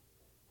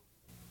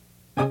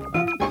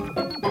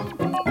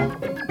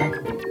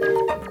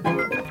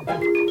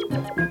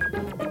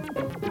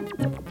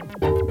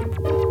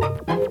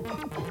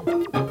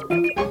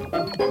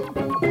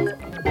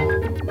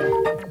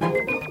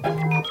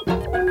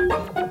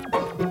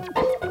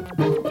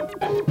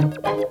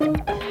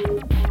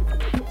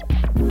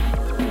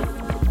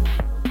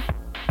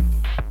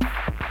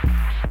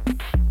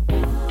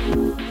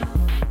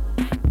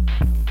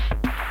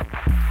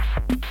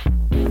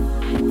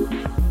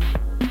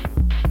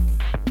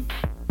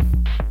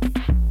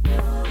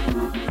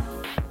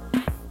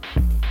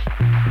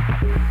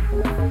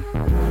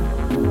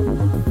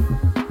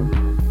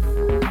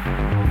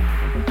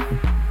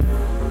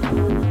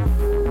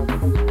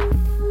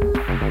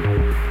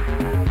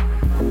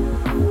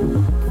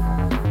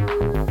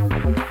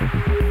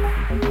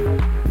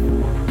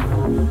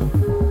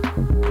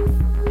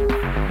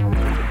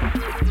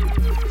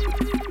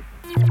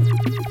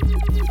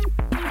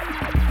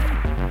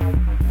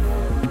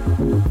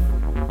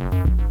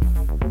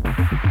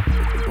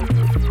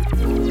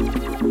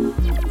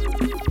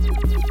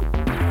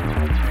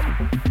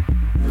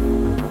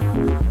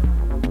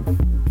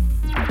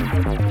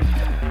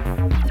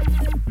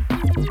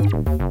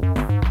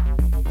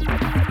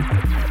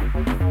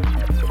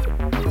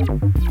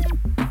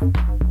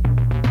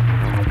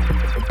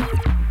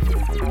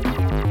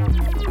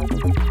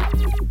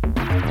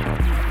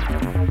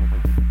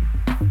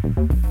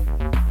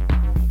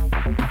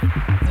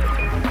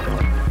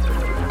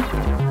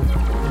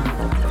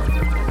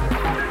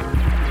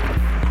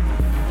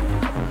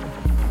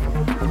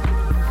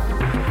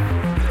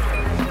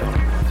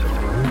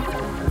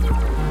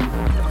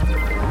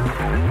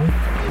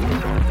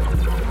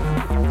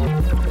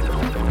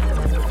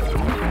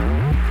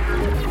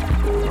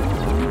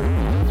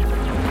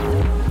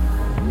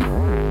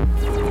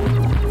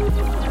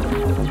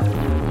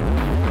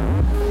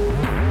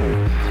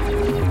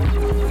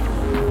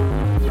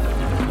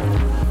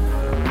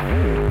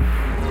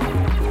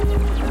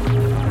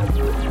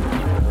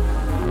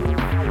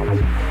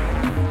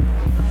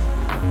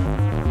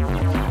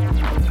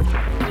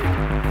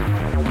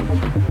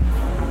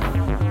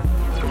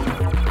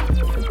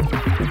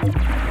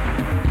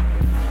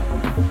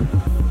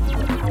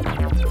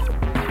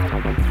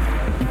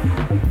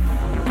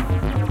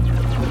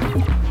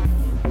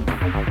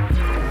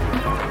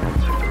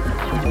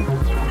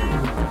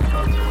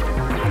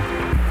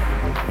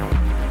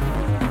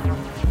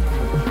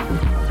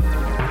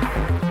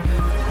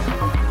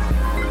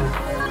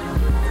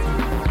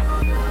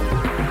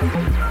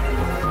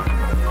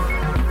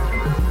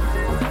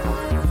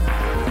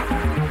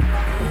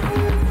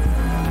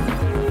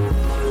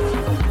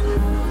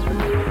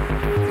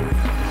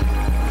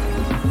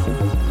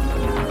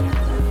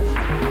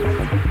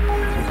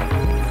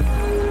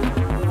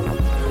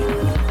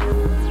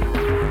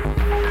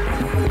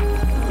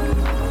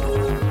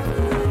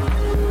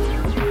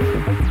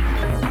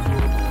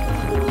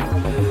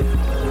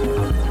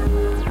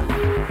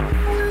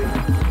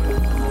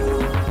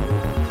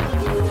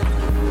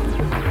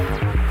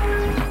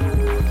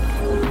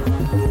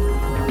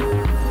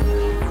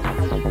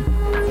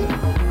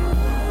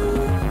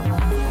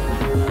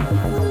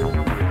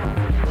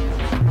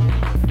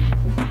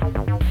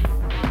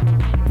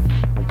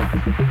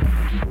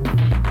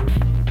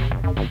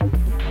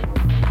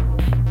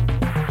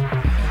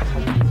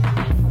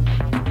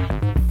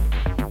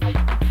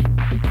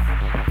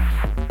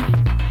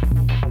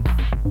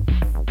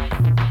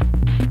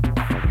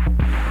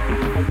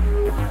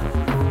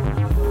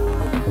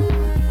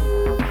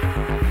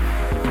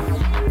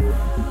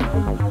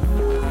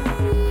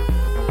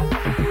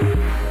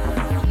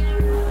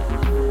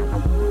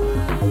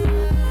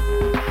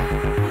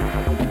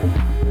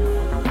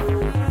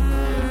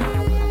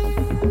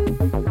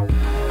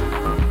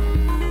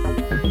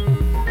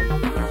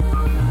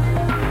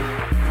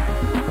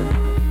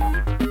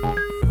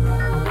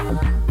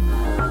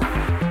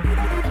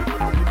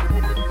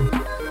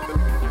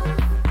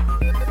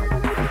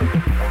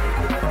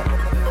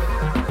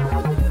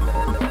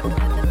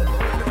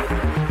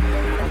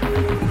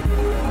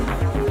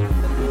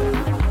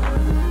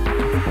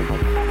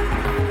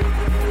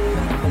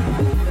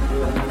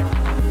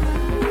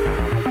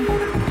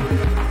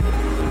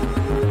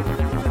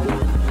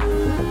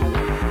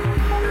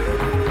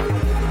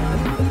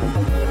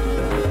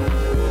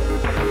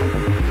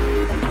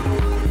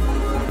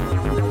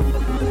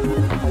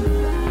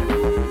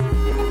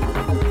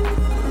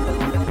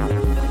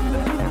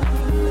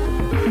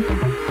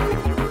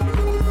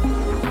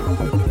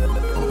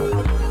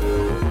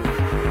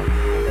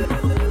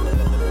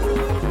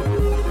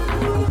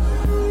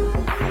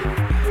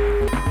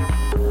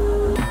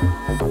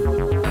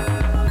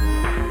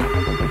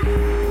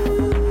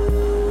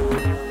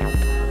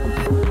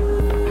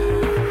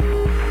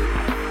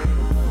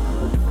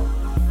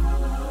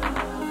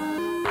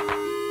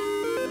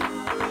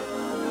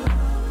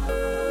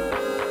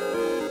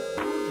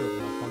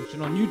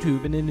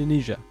 in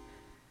Indonesia?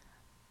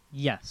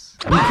 Yes.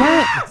 You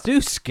can't. It's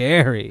too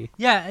scary.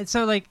 Yeah, and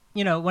so like,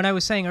 when I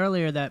was saying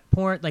earlier that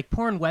porn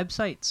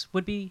websites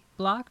would be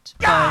blocked,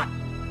 but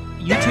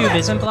YouTube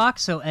isn't blocked,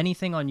 so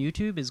anything on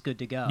YouTube is good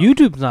to go.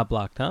 YouTube's not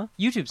blocked, huh?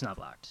 YouTube's not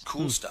blocked.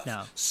 Cool stuff.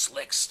 No.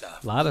 Slick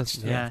stuff. A lot of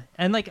stuff. Yeah.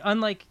 And like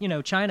unlike,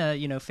 China,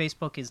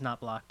 Facebook is not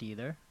blocked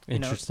either.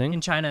 Interesting. In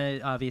China,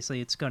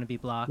 obviously it's going to be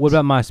blocked. What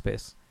about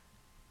MySpace?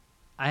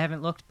 I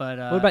haven't looked, but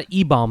what about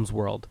eBombs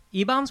World?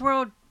 eBombs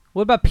World?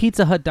 What about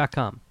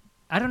PizzaHut.com?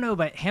 I don't know,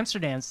 but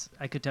Hamsterdance,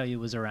 I could tell you,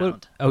 was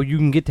around. Oh, you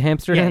can get to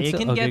Hamsterdance? Yeah, you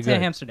can Okay, get to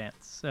good. Hamsterdance,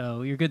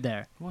 so you're good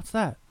there. What's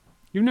that?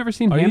 You've never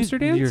seen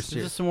Hamsterdance? Is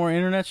this some more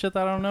internet shit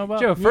that I don't know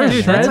about? Joe, first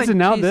Dude, Shreds that's and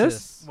now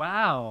Jesus. this?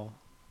 Wow.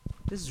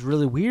 This is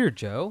really weird,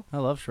 Joe. I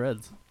love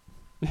Shreds.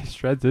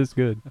 Shreds is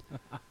good.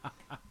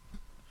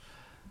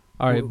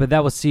 All right, but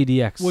that was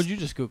CDX. What'd you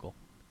just Google?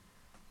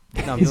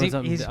 No, I'm He's- doing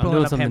something, he's I'm pulling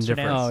doing up something Hamsterdance.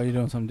 different. Oh, you're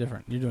doing something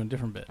different. You're doing a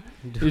different bit.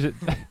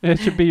 It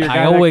should be your guy.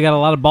 I always got a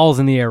lot of balls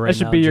in the air right now. That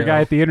should be your Joe.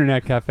 guy at the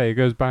internet cafe who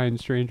goes behind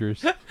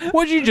strangers.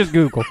 What'd you just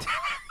Google?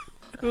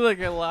 Like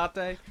a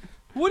latte.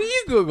 What are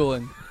you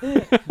Googling?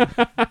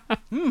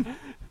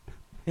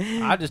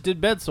 I just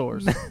did bed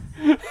sores.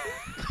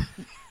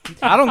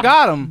 I don't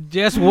got them.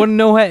 Just wouldn't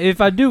know if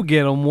I do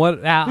get them.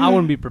 I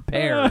wouldn't be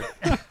prepared.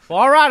 Well,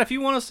 all right. If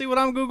you want to see what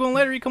I'm Googling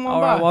later, you come on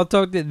All by. right, well, I'll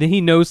talk to.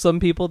 He knows some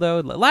people though.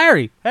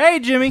 Larry, hey,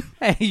 Jimmy.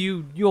 hey,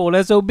 you old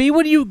SOB.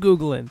 What are you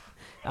googling?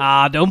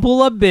 Don't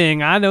pull up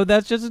Bing. I know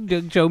that's just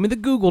show me the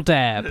Google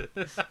tab.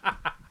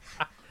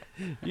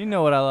 You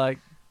know what I like.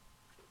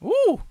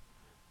 Ooh.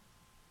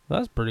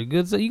 That's pretty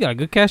good. So you got a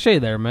good cachet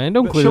there, man.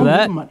 Don't clear Show me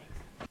that. the money.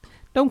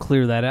 Don't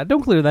clear that out.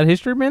 Don't clear that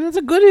history, man. It's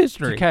a good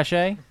history. It's a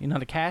cachet. You know how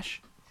to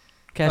cache?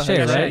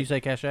 Cachet, right? You say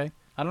cachet?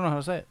 I don't know how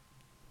to say it.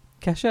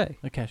 Cachet.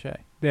 A cachet.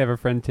 They have a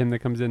friend, Tim, that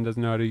comes in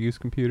doesn't know how to use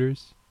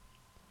computers.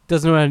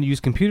 Doesn't know how to use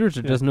computers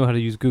or doesn't know how to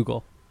use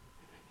Google.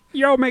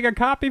 Yo, make a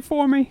copy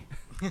for me.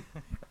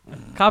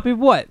 Copy of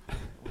what?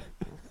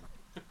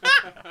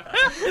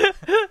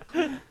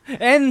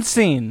 End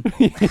scene.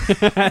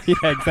 Yeah,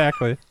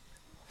 exactly.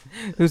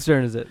 Whose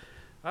turn is it?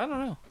 I don't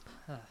know.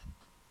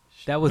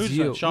 That was Whose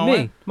you. turn? Sean Me.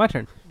 went? My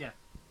turn. Yeah.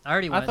 I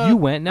already went. You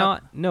went.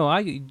 Now,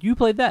 you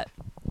played that.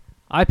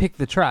 I picked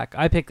the track.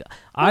 I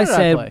What said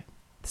did I play?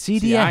 CDX.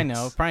 See, I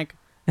know. Prank.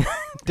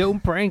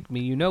 Don't prank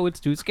me. You know it's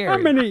too scary. How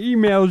many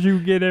emails you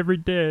get every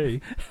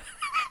day?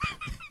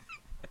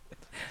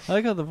 I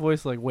like how the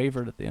voice like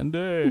wavered at the end.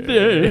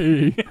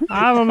 Day.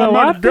 I don't know.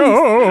 I'm a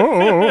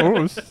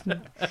ghost.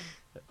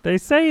 They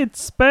say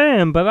it's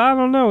spam, but I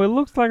don't know. It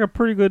looks like a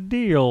pretty good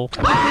deal.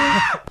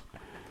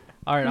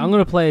 All right, I'm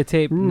gonna play a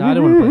tape. No, I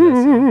don't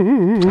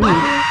want to play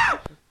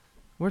this.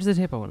 Where's the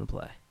tape I want to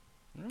play?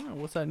 I don't know.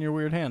 What's that in your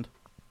weird hand?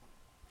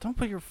 Don't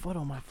put your foot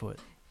on my foot.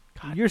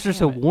 God Yours are damn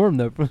so it. warm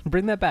though.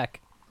 Bring that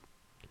back.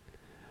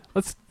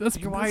 Let's Why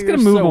get you're a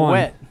move so on.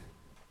 wet.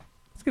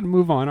 Let's get a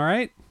move on. All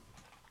right.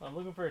 I'm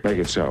looking for Make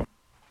it so.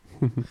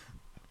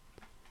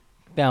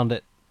 Found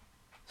it.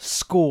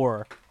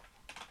 Score.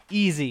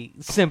 Easy.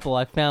 Simple.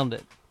 I found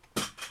it.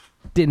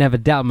 Didn't have a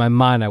doubt in my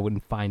mind I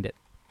wouldn't find it.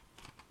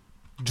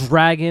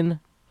 Dragon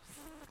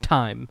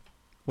Time.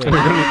 Wait.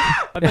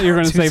 I thought you were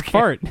going to Too say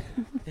scared.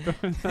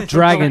 fart.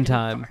 Dragon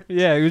Time.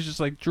 Yeah, it was just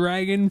like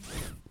dragon.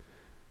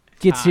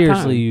 Get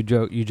seriously,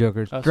 Time. you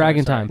jokers. Oh, sorry,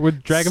 Dragon sorry. Time.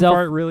 Would dragon Self-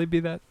 fart really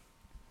be that?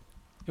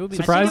 It would be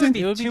Surprising?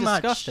 It would be too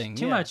disgusting. much.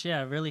 Too yeah. much.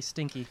 Yeah, really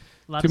stinky.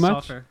 A lot Too of much?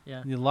 sulfur.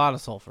 Yeah. A lot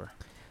of sulfur.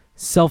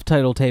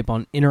 Self-titled tape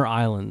on Inner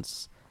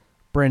Islands.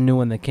 Brand new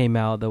one that came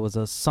out. There was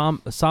a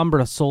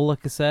Sombra Sola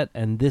cassette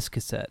and this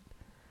cassette.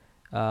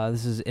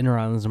 This is Inner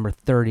Islands number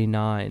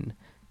 39.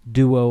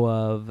 Duo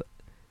of,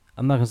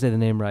 I'm not going to say the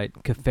name right,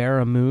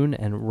 Kafara Moon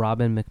and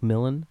Robin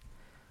McMillan.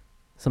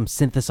 Some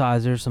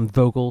synthesizers, some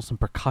vocals, some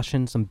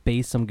percussion, some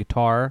bass, some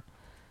guitar.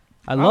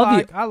 I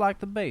like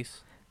the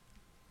bass.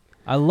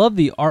 I love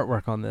the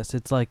artwork on this.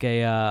 It's like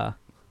a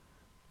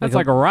That's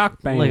like a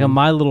rock band. like a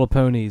My Little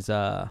Pony's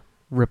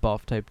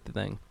rip-off type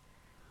thing.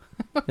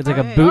 It's like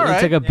a Hey, boot. all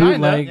It's right. like a Yeah, I know.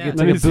 bootleg. Yeah. It's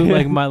like a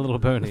bootleg My Little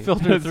Pony.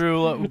 Filtered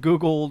through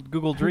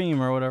Google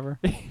Dream or whatever.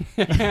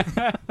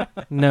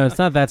 No, it's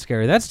not that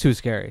scary. That's too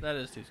scary. That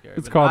is too scary.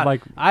 It's but called I,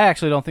 like. I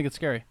actually don't think it's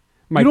scary.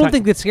 My You don't Ti-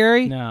 think that's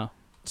scary? No,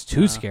 It's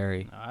too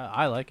scary.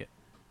 I like it.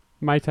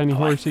 My Tiny I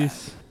like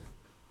Horsies?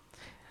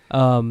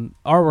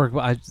 Artwork.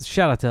 I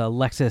shout out to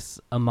Alexis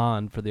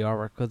Amon for the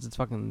artwork because it's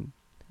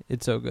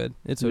so good.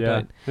 It's so yeah,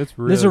 tight. it's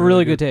really. This is a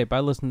really good tape. I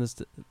listened to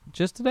this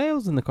just today. I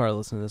was in the car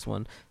listening to this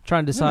one,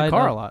 trying to In decide. the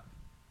car a lot.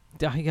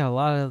 I got a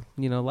lot of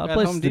a lot of At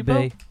places Home to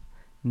Depot? be.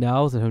 No,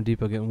 I was at Home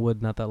Depot getting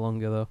wood not that long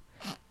ago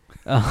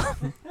though.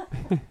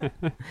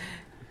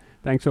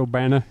 Thanks,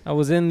 Obana. I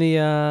was in the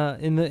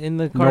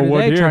car No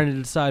wood today here. trying to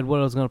decide what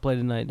I was going to play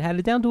tonight. Had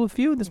it down to a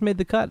few. This made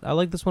the cut. I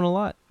like this one a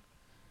lot.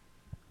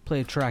 Play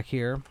a track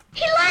here.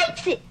 He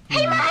likes it.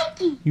 Hey,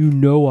 Mikey. You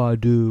know I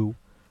do.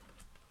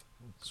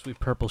 Sweet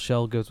Purple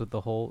Shell goes with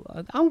the whole.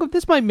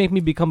 This might make me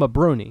become a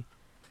brony.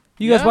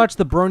 You guys Yeah? watch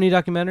the Brony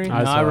documentary?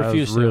 I saw it. It was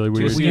refuse to. really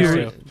Too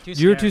weird. scared.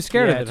 You're too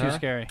scared Yeah, of it, too huh?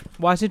 scary.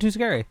 Why is it too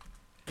scary?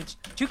 It's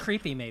too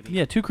creepy, maybe.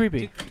 Yeah, too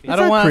creepy. It's I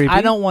don't not want. creepy.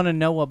 I don't want to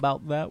know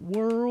about that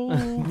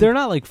world. They're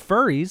not like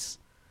furries.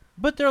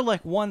 But they're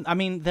like one. I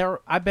mean, they're.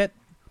 I bet.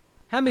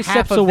 How many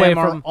half steps of away them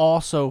are from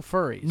also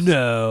furries?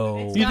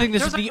 No. You think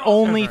this is there's a the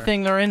only crossover.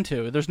 thing they're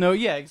into? There's no.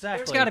 Yeah, exactly.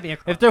 There's got to be a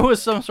If there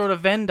was some sort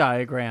of Venn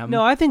diagram.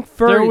 No, I think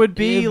there would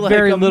be like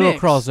very a little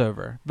mix.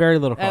 crossover. Very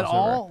little crossover. At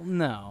all?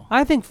 No.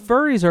 I think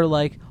furries are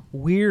like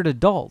weird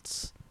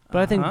adults,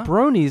 but I think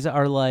bronies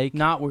are like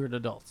not weird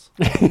adults.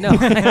 No,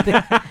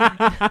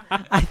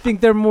 I think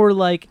they're more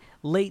like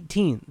late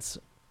teens,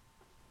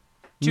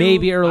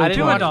 maybe early 20s.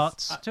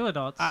 Two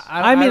adults.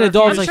 I mean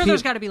adults. I'm like sure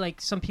there's got to be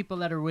like some people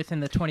that are within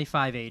the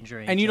 25 age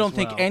range. And you don't as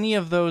think well. any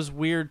of those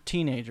weird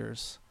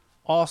teenagers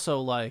also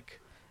like?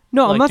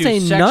 No, like I'm not do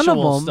saying none of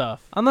sexual them.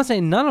 Stuff. I'm not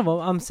saying none of them.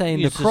 I'm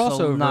saying It's the just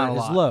crossover not a is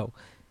lot. low.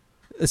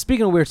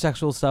 Speaking of weird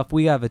sexual stuff,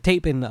 we have a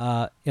tape in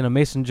a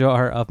mason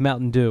jar of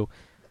Mountain Dew.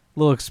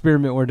 Little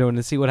experiment we're doing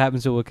to see what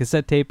happens to a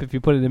cassette tape if you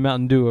put it in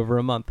Mountain Dew over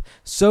a month.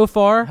 So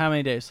far, how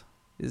many days?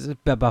 Is it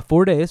about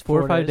 4 days,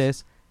 4 or 5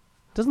 days?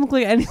 Doesn't look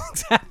like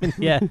anything's happened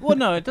yet. Well,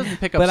 no, it doesn't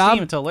pick up But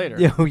steam until later.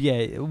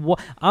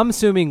 I'm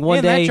assuming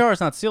one day. That jar is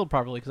not sealed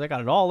properly because I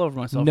got it all over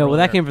myself. No, well,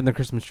 that earlier. came from the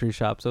Christmas tree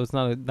shop, so it's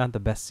not the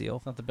best seal.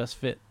 It's not the best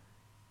fit.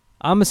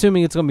 I'm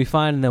assuming it's gonna be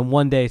fine, and then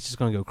one day it's just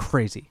gonna go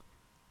crazy.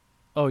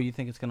 Oh, you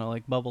think it's gonna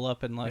like bubble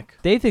up and like?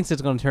 Dave thinks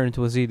it's gonna turn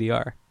into a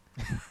CDR.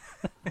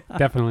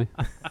 Definitely.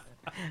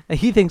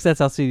 He thinks that's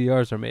how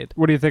CDRs are made.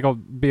 What do you think will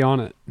be on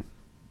it?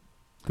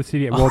 The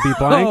CD will it be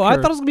blank? Oh, I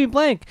or- thought it was gonna be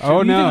blank. Oh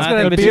You no, think it's gonna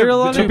have it'll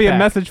material on it'll it? be a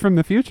message from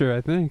the future,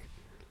 I think.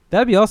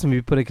 That'd be awesome if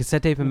you put a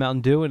cassette tape in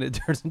Mountain Dew and it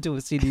turns into a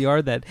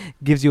CDR that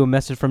gives you a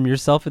message from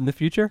yourself in the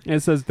future. And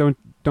it says don't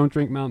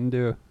drink Mountain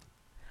Dew.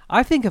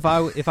 I think if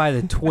I had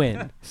a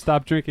twin,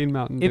 Stop drinking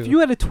Mountain Dew. if you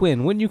had a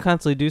twin, wouldn't you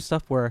constantly do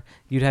stuff where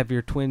you'd have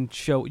your twin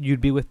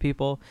you'd be with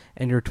people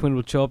and your twin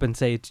would show up and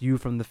say it's you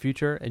from the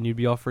future and you'd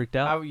be all freaked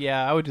out? I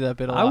would do that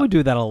bit a lot. I would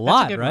do that a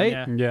lot, good one,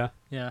 right? yeah.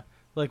 Yeah.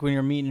 Like when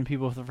you're meeting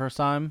people for the first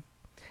time.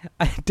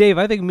 Dave,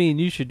 I think me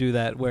and you should do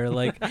that where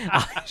like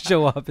I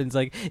show up and it's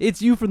like, it's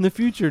you from the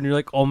future and you're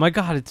like, oh my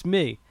God, it's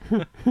me.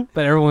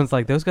 But everyone's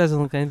like, those guys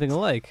don't look anything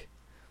alike.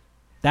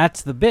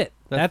 That's the bit.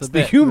 That's the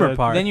bit. humor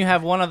part. Then you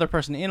have one other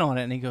person in on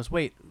it and he goes,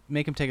 wait,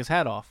 make him take his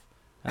hat off.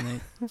 And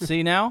they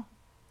see now?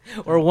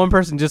 Or one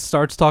person just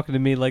starts talking to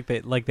me like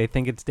they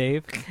think it's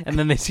Dave, and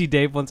then they see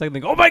Dave 1 second, they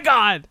go, "Oh my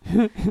God!"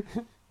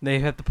 They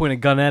have to point a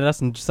gun at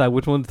us and decide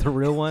which one's the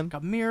real one.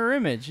 A mirror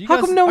image. You How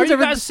guys, come no are one's you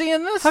ever guys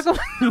seeing this? How come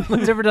no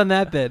one's ever done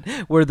that bit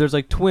where there's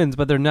like twins,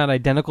 but they're not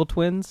identical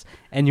twins,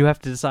 and you have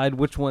to decide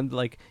which one?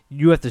 Like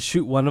you have to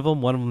shoot one of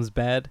them's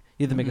bad.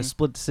 You have to make a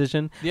split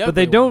decision, The but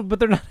they ugly don't. But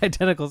they're not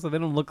identical, so they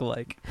don't look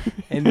alike,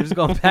 and they're just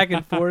going back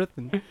and forth.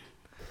 And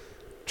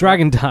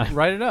Dragontime.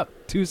 Write it up.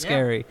 Too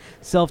scary.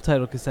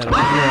 Self-titled cassette. Of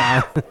Hero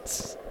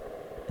Islands.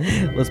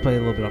 Let's play a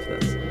little bit off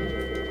this.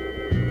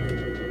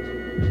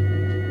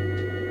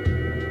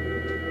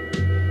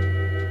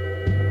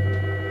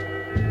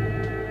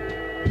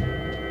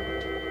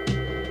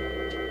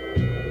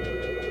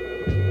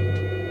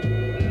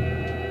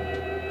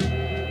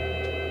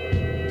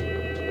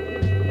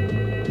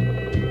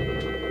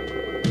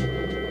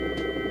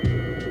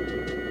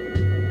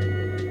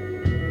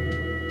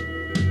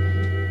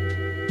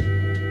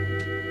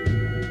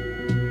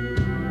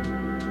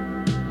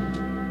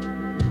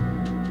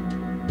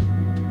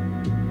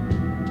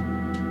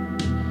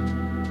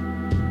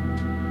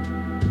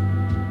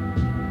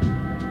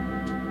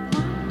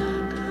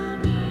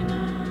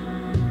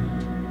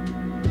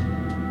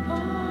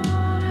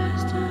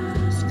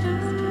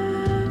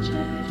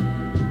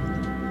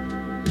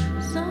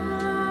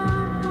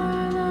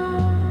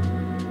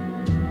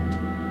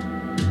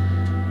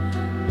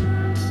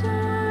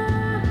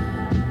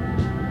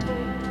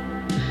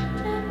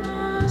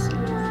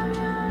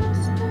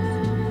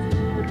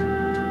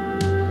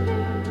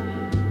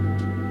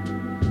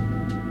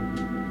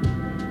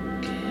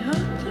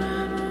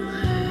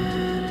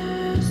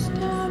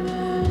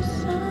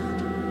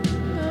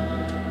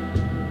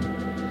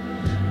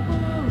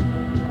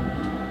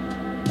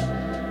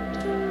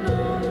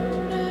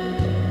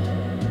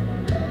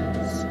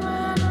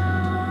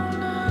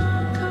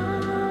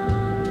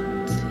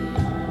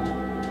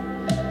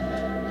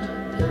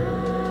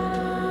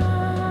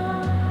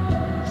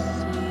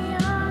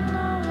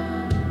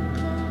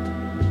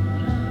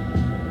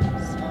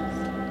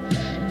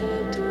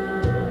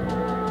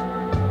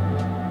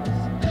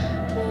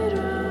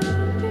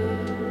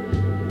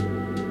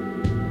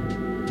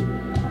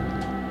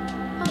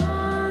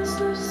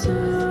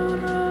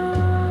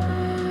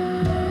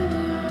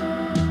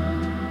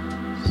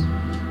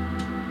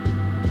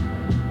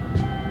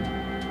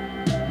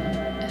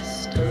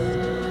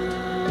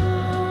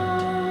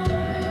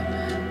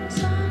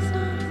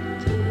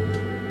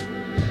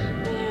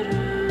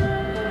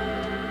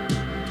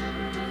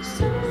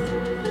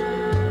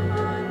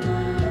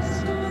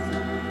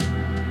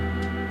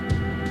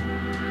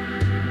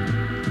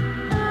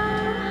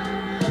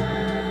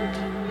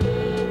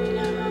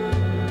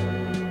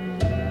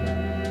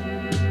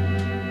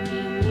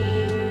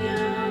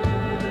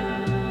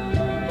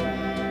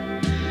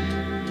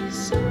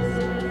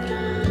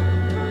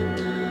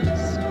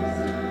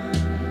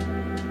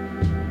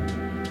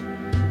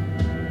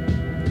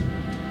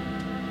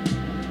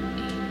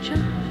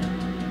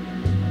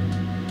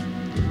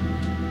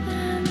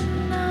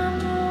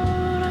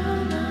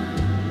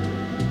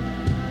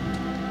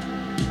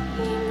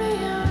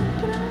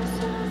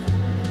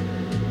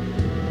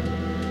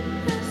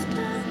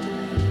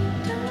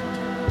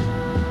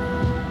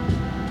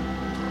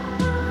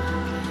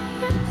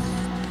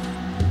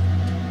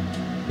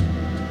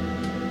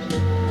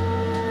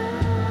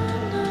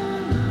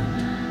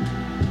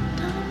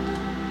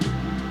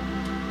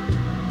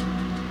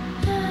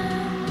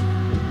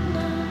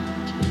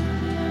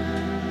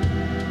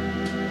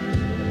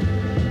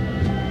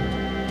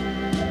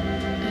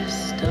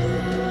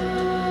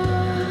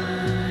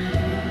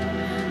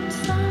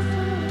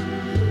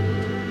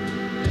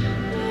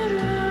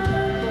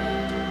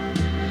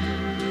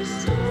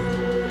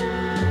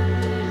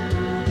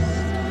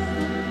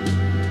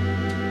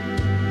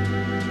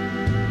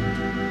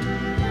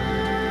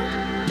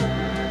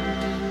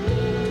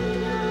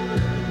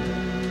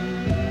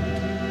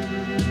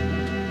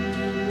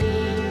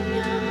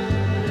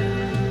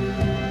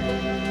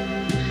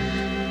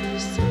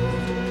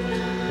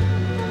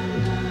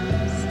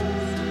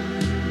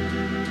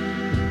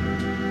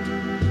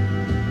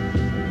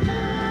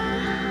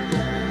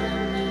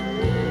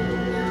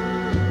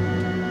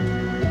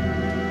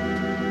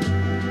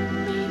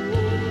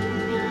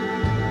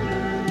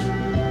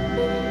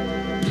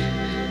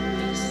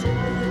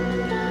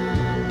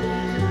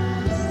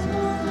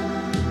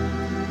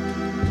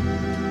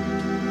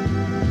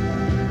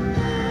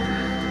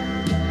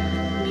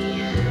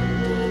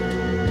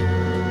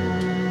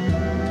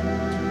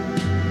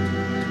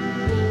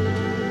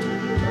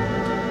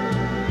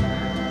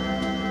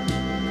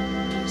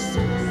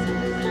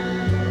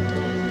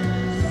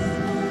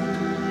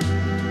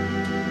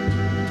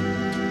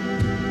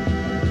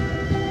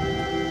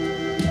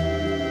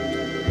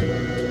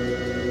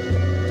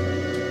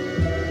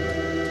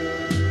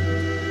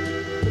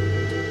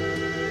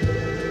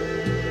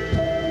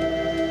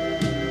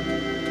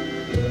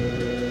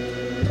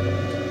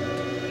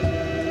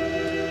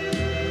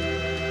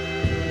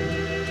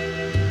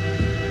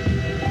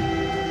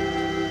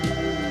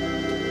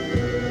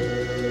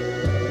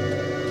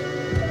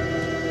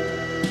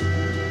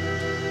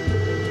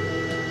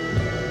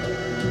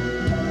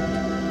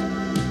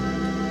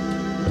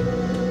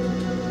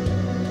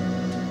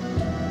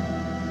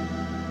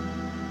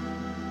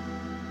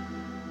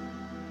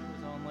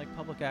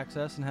 public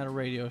access and had a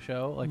radio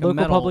show, like Local a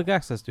metal public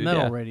access, dude.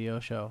 metal Yeah. radio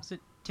show. Is it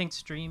Tink's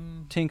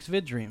Stream? Tink's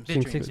Vid Dreams.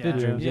 Vid Vid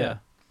Dreams, Yeah.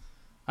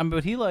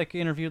 But he like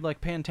interviewed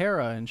like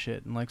Pantera and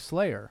shit and like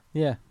Slayer.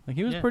 Yeah. Like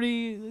he was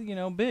pretty,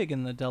 big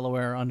in the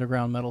Delaware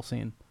underground metal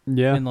scene.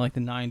 Yeah. In like the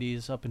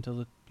 90s up until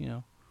the,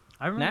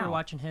 I remember now.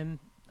 watching him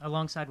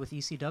alongside with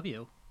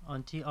ECW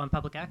on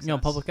public access.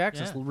 Public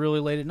access Yeah. really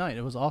late at night.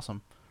 It was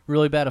awesome.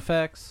 Really bad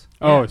effects.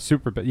 Oh,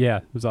 super. But yeah,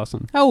 it was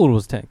awesome. How old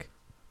was Tank?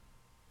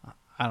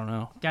 I don't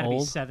know. Got to be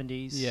Old?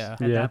 70s Yeah.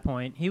 at Yeah. that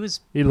point. He was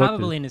He looked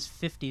probably it. in his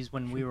 50s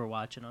when we were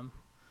watching him.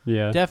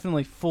 Yeah.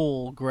 Definitely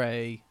full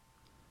gray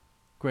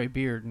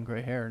beard and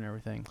gray hair and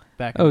everything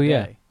back in Oh the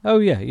yeah. day. Oh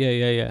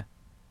yeah.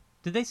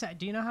 Did they say?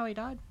 Do you know how he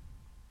died?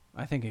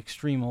 I think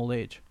extreme old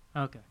age.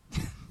 Okay.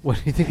 What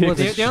do you think was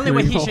the only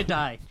way he extreme should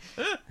die?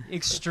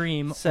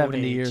 Extreme. 70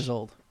 old age. years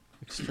old.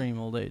 Extreme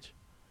old age.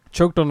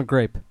 Choked on a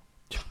grape.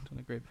 Choked on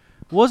a grape.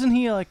 Wasn't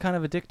he like kind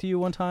of a dick to you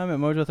one time at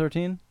Mojo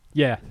 13?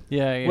 Yeah.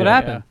 Yeah. What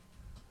happened?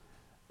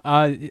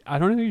 I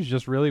don't know. He was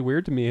just really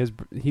weird to me.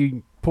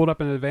 He pulled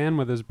up in a van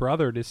with his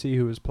brother to see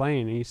who was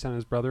playing, and he sent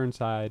his brother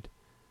inside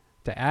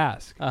to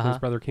ask. His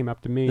brother came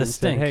up to me The and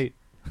stink. said, "Hey,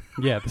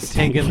 yeah, the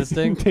Tank and the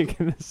stink? Tank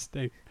and the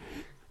stink."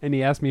 And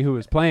he asked me who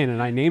was playing,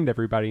 and I named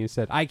everybody and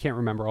said, "I can't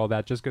remember all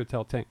that. Just go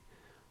tell Tink."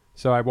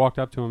 So I walked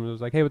up to him and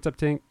was like, "Hey, what's up,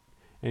 Tink?"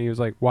 And he was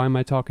like, "Why am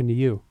I talking to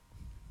you?"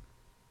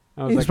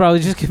 I was He's like, probably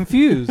just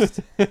confused.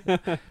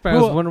 Probably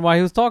was wondering why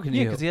he was talking to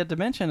Yeah, you. because he had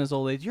dementia in his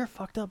old age. You're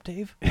fucked up,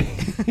 Dave.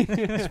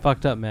 He's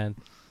fucked up, man.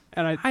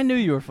 And I knew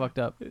you were fucked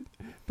up.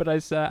 But I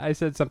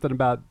said something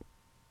about,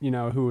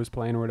 who was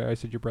playing or whatever. I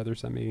said your brother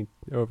sent me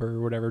over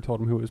or whatever,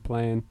 told him who was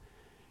playing.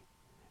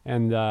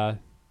 And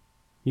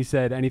he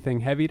said,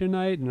 anything heavy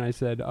tonight? And I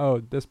said,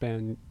 oh, this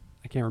band,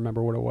 I can't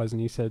remember what it was. And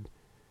he said,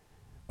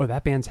 oh,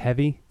 that band's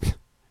heavy?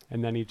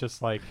 And then he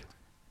just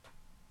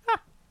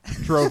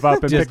drove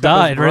up and just picked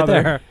up his died right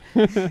brother.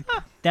 there.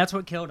 That's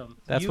what killed him.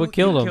 That's You- what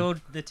killed you him.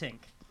 Killed the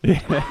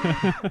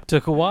Tink.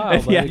 Took a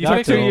while. But Yeah, it it got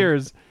took to 2 him.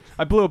 years.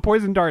 I blew a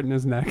poison dart in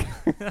his neck.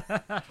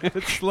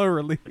 It's slow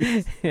release.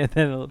 Yeah,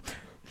 then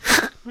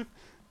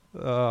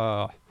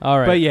all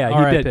right. But yeah,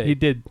 R.I.P. he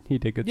did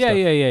good Yeah, stuff.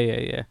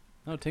 yeah.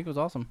 No, Tink was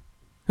awesome.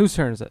 Whose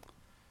turn is it?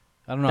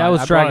 I don't know. That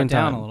was I brought Dragon it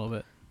down Time. a little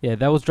bit. Yeah,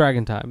 that was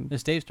Dragon Time.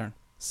 It's Dave's turn.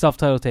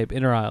 Self-titled tape,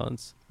 Inner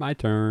Islands. My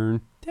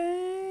turn.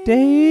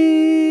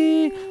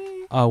 Dave.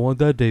 I want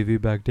that Davy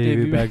back, Davy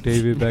Davey back, back.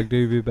 Davy back,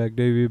 Davy back,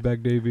 Davy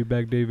back, Davy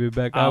back, Davy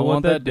back. I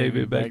want that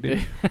Davy back,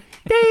 Davy.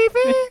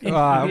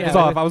 I was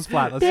off. I was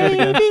flat. Let's do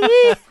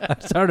it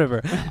again. Start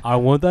over. I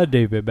want that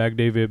Davy back,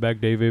 Davy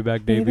back, Davy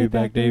back, Davy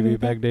back, Davy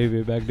back,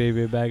 Davy back,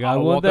 Davy back. I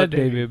want that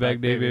Davy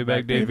back, Davy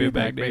back, Davy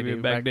back, Davy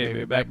back,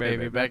 Davy back,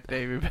 Davy back.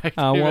 Davy back.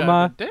 I want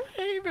my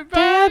Davy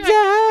Dab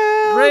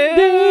down,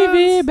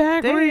 Davy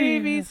back,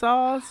 Davy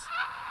sauce.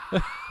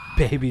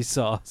 baby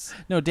sauce.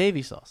 No,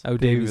 Davy sauce. Oh,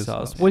 Davy Davy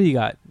sauce. sauce. What do you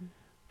got?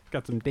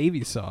 Got some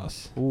Davy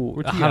sauce. Ooh,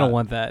 What I you don't got?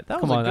 want that. That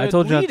Come was on, a good I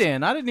told you. lead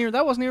in. I didn't even.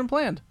 That wasn't even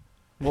planned.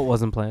 What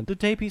wasn't planned? The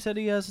tape he said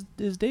he has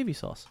is Davy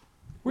sauce.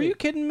 Were you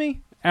kidding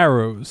me?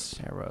 Arrows.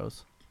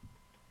 Arrows.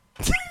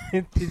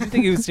 Did you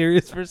think he was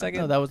serious for a second?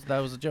 No, that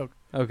was a joke.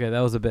 Okay, that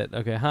was a bit.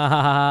 Okay. Ha ha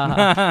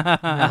ha ha.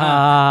 Ha,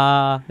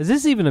 ha. Is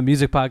this even a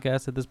music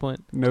podcast at this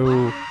point?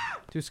 No.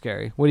 Too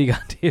scary. What do you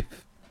got, Dave?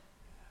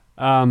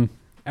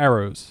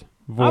 Arrows.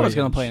 I was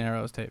gonna Voyage. play an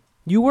Arrows tape.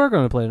 You were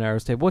going to play an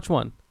Arrows tape. Which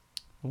one?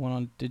 The one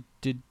on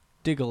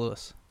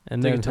Diggalus.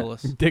 And then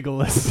Digitalis.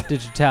 Diggalus.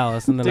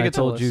 Digitalis. And then I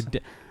told you,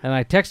 Digitalis. and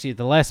I texted you at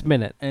the last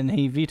minute. And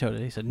he vetoed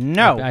it. He said,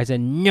 no. I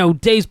said, no,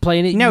 Dave's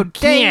playing it. No, You Dave's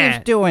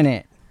can't. doing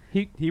it.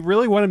 He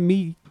really wanted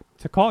me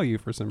to call you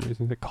for some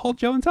reason. He said, call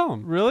Joe and tell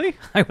him. Really?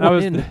 I I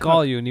was- wanted to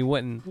call you, and you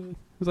wouldn't. I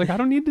was like, I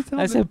don't need to tell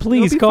him. I said, It'll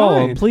please be call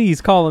fine. him.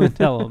 Please call him and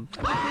tell him.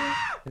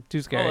 Too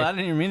Oh, scary. I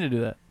didn't even mean to do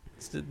that.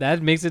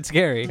 That makes it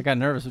scary. I got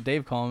nervous with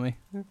Dave calling me.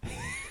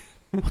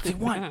 What's he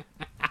want?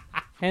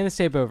 Hand this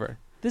tape over.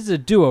 This is a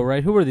duo,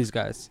 right? Who are these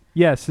guys?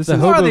 Yes, this The is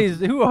Who are Hobo- these?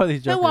 Who are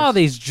these jokers? Who are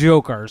these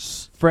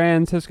jokers?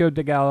 Francisco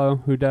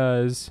DeGallo, who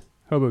does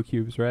Hobo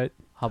Cubes, right?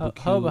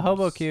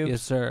 Hobo Cubes.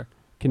 Yes, sir.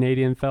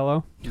 Canadian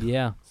fellow.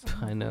 Yeah,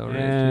 I know. Right?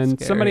 And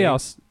Too somebody scary.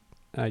 else.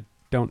 I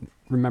don't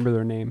remember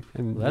their name.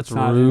 And Well, that's it's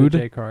not in the rude.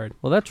 J card.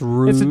 Well, that's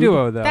rude. It's a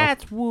duo, though.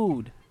 That's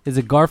wooed. Is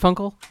it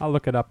Garfunkel? I'll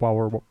look it up while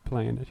we're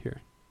playing it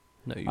here.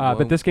 No, you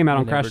But this came out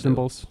on You Crash never do.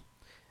 Cymbals.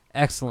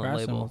 Excellent Crash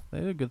label. Cymbals. They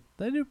do good.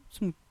 They do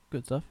some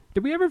good stuff.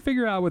 Did we ever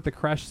figure out what the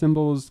Crash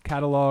Cymbals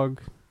catalog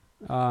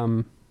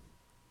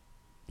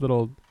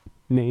little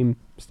name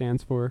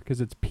stands for? Because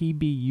it's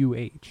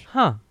PBUH.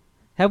 Huh.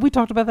 Have we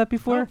talked about that I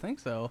before? don't think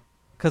so.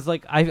 Because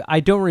like I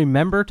don't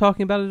remember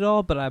talking about it at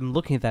all, but I'm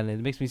looking at that and it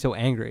makes me so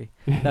angry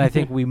that I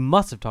think we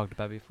must have talked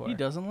about it before. He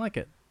doesn't like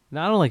it.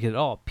 No, I don't like it at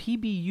all.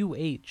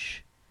 PBUH.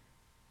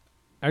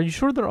 Are you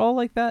sure they're all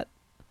like that?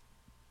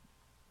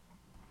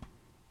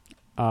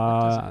 Do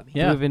we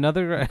Yeah. have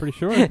another? I'm pretty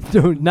sure.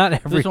 No, not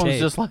every This one's tape.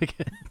 just like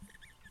it.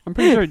 I'm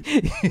pretty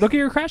sure. Look at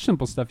your Crash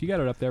Cymbals stuff. You got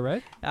it up there,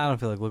 right? I don't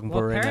feel like looking Well,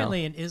 for it right now.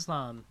 apparently in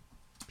Islam,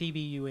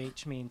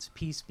 PBUH means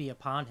peace be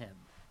upon him.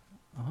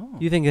 Oh.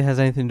 You think it has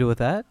anything to do with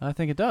that? I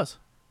think it does.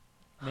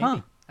 Maybe.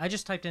 Huh. I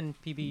just typed in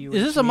PBU.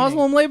 Is this a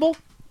Muslim label?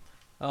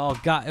 Oh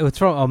God, it's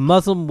from a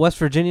Muslim West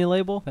Virginia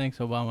label. Thanks,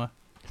 Obama.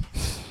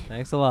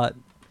 Thanks a lot.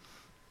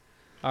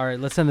 All right,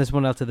 let's send this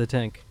one out to the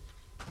tank.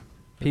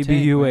 The tank,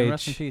 man.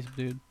 Rest in PBUH. peace,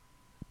 dude.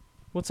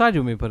 What side do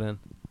you want me to put in?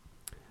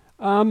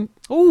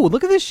 Oh,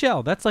 look at this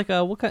shell. That's like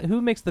a what kind?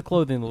 Who makes the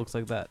clothing that looks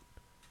like that?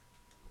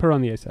 Put it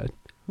on the A side.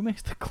 Who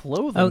makes the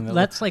clothing? Oh,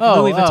 that's like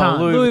Louis Vuitton.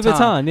 Louis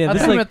Vuitton. Yeah, I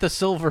this thought like you meant the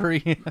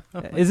silvery.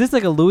 Is this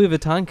like a Louis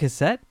Vuitton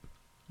cassette?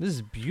 This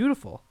is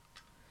beautiful.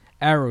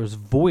 Arrows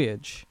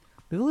Voyage.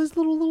 Look at these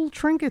little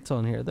trinkets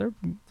on here. They're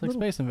like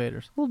Space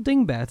Invaders. Little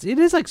dingbats. It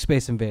is like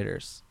Space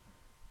Invaders.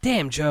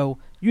 Damn, Joe,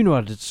 you know how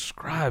to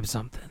describe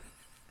something.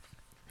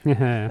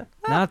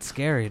 Not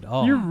scary at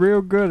all. You're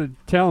real good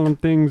at telling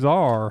things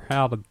are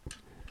how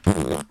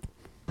to.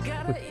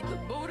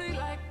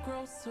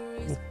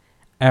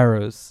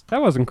 Arrows.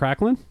 That wasn't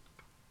crackling.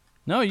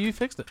 No, you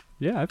fixed it.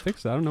 Yeah, I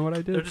fixed it. I don't know what I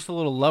did. They're just a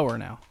little lower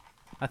now.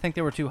 I think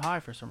they were too high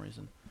for some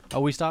reason.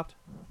 Oh, we stopped?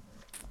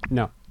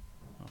 No.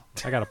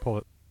 I gotta pull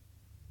it.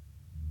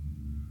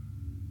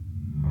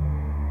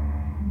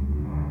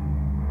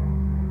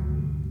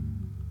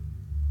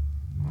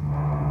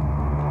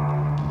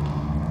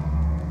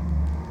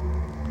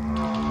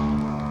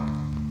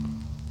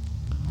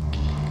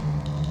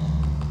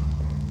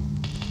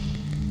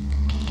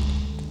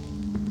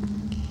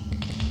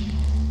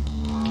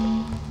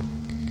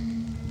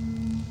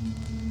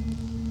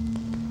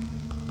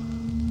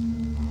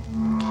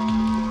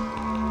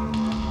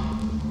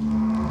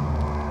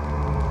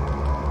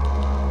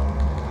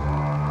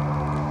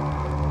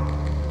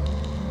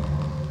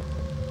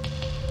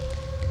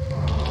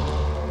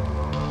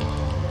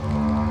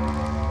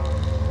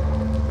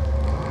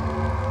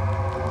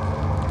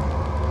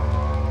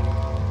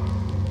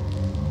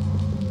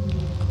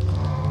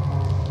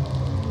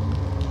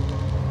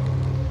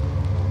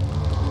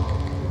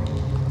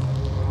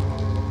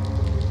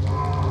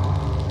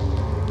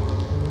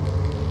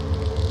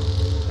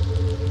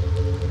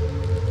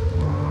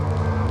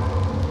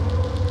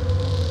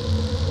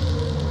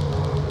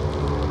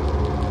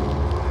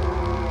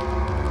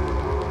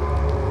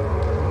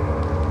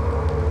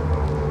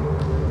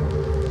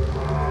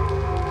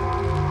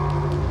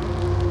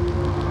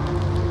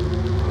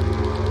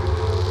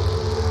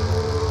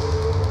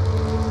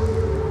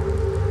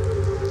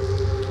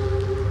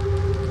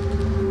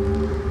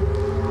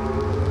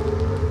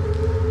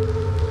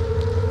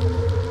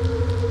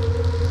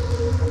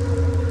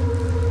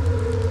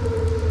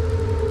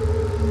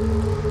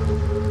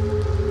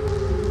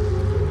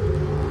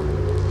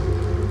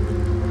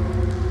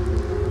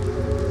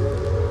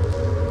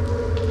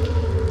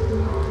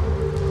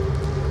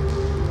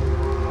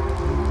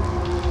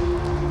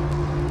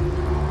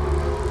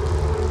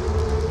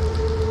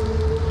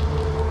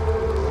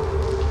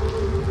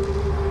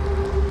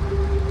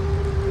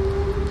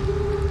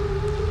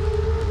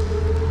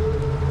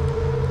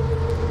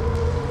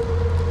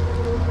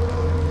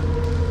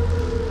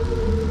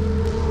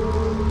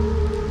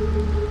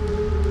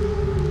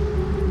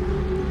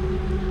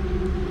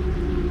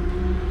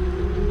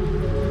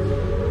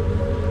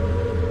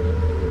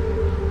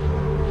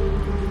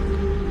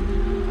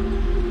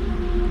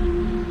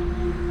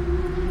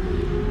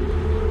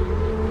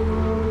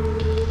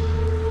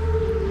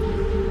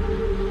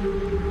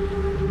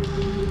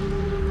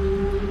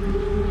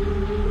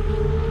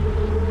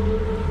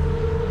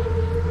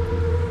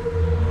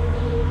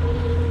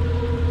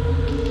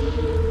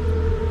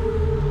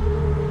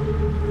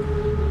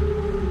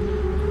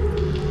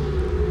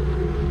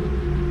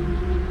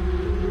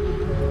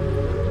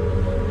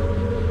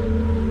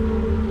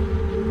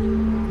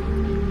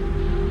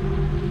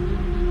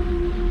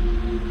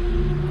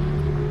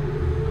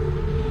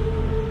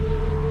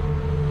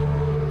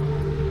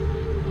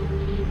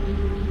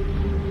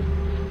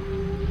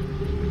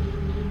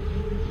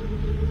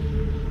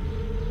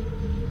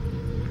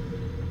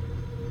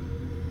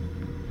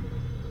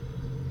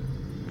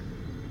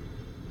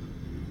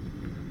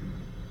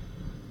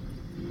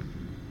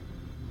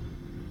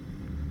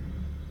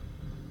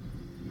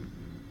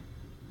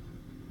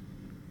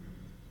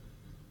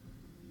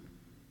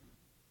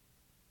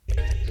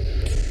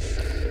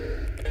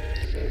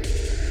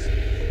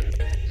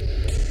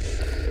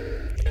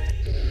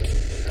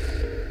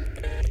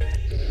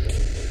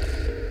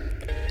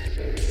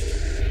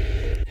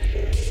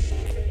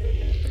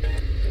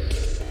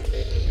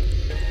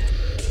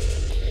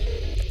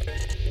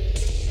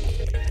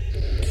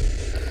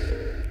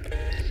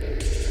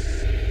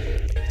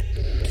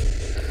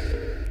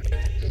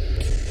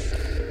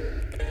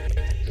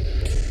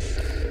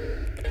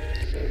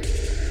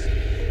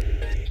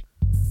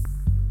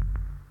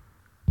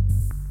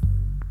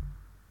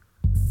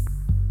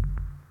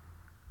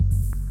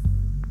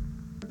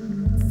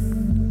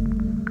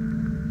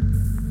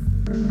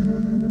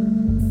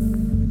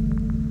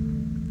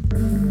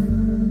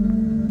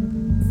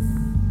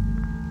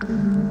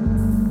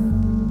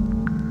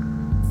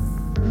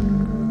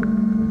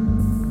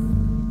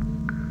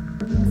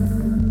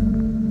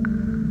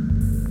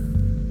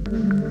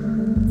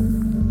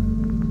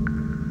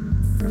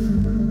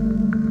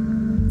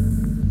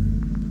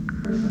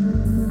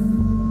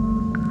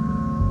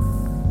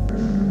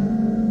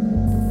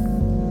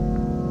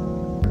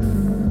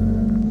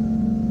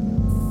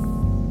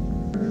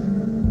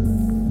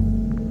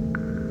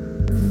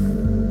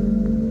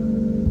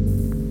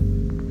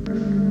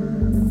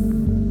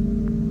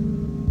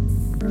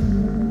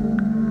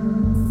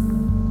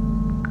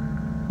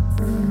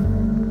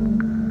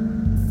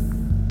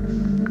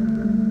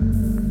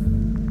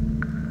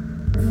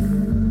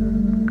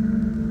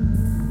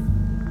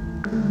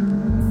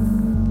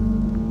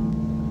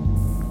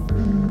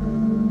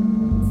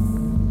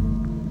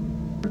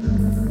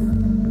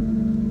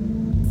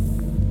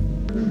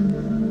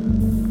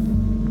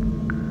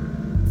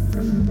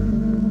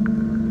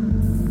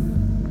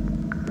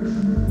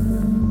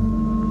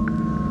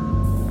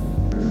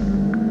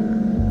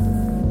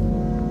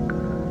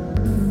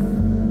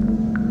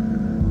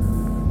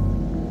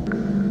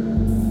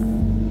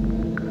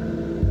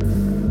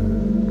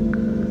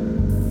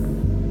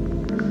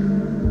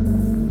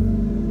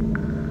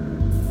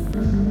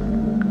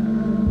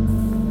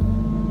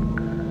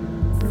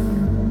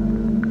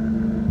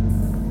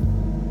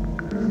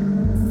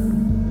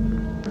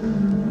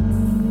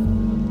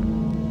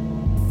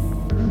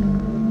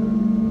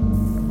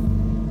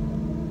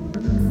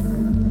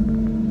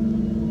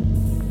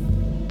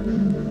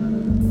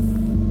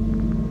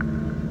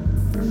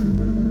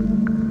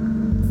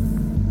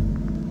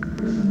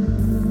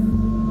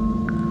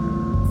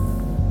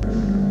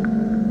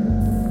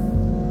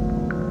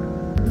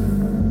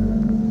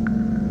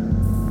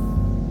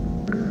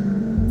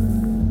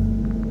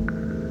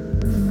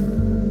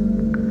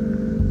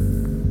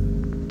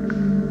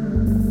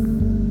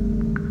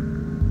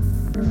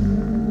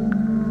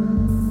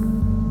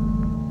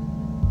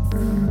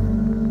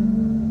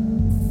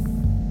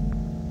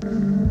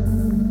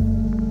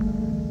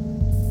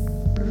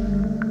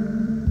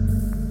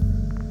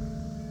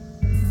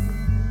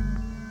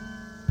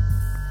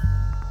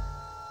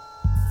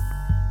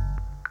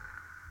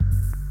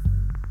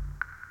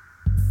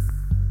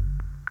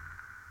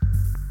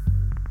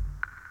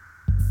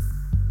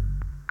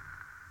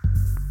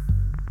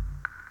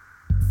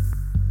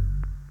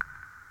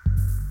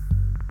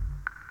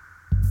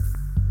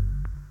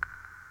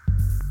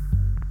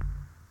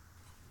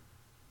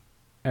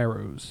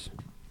 Arrows.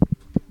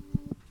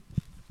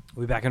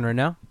 We back in right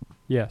now?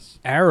 Yes.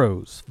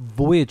 Arrows.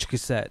 Voyage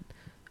cassette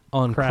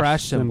on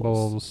Crash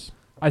Cymbals.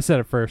 I said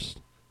it first.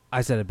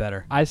 I said it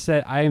better. I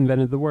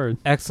invented the word.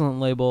 Excellent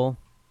label.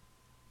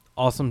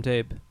 Awesome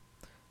tape.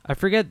 I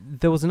forget,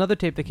 there was another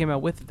tape that came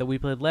out with it that we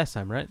played last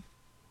time, right?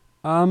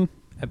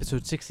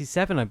 Episode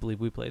 67, I believe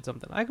we played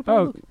something. I could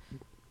probably look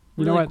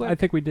you know really what? quick. I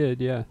think we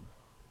did, yeah.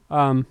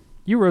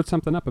 You wrote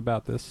something up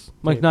about this.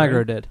 Mike tape, Nigro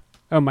right? did.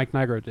 Oh, Mike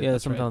Nigro did. Yeah,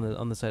 that's something right.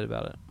 on the site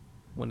about it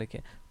when it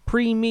came.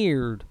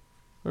 Premiered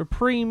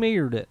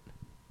it.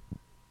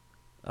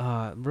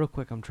 Real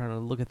quick, I'm trying to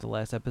look at the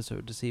last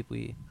episode to see if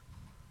we.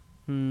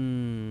 I can't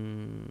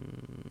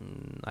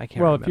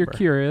remember. Well, if you're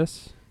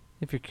curious,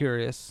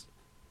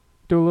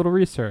 do a little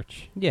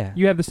research. Yeah.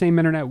 You have the same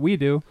internet we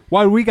do.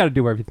 Why do we got to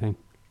do everything?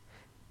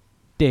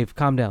 Dave,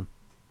 calm down.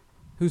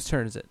 Whose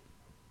turn is it?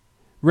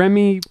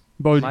 Remy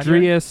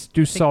Baudrias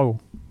Dussault.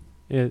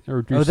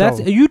 Or Dussault. Oh, that's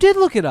you did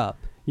look it up.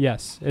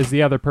 Yes, is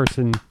the other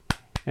person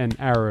and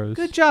Arrows.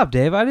 Good job,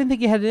 Dave. I didn't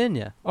think you had it in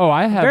you. Oh,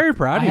 I have. I'm very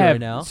proud of you I have right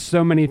now.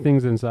 So many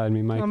things inside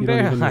me, Mike. You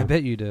don't even know. I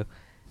bet you do.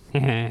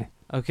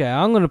 Okay,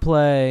 I'm going to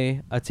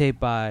play a tape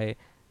by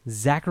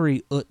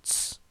Zachary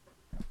Utz,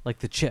 like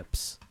the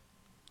chips.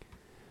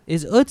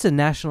 Is Utz a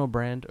national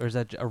brand, or is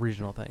that a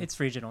regional thing? It's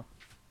regional.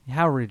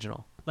 How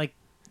regional? Like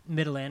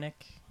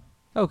Mid-Atlantic.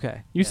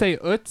 Okay. You say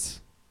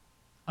Utz?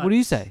 What do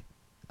you say?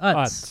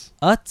 Utz.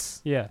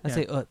 Utz? Yeah. I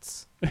say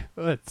Utz.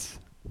 Utz.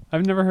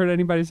 I've never heard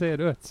anybody say it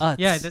Utz. Utz.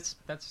 Yeah,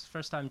 that's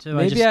first time too.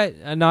 Maybe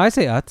no, I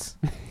say Utz.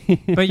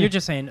 But you're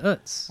just saying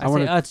Utz. I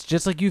say Utz,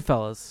 just like you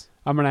fellas.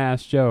 I'm going to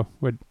ask Joe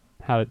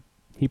how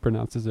he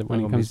pronounces it when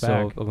he comes back.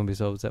 I'm going to be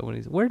so upset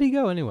when where did he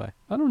go anyway?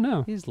 I don't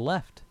know. He's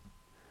left.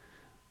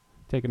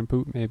 Taking a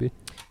poop, maybe.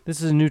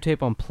 This is a new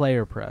tape on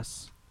Player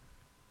Press.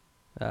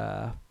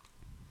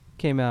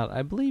 Came out,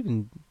 I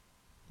believe,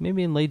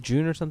 maybe in late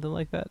June or something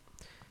like that.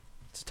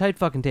 It's a tight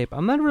fucking tape.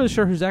 I'm not really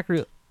sure who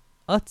Zachary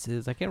Utz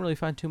is. I can't really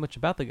find too much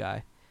about the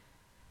guy.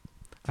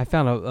 I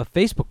found a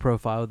Facebook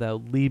profile that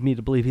would lead me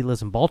to believe he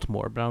lives in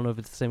Baltimore, but I don't know if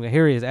it's the same guy.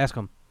 Here he is. Ask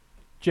him.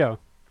 Joe,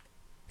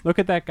 look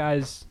at that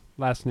guy's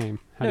last name.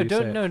 How do you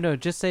say it? No.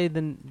 Just say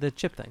the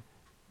chip thing.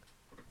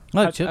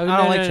 I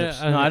don't like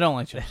chips. No, I don't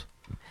like chips.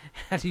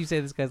 How do you say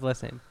this guy's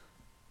last name?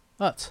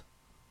 Utz.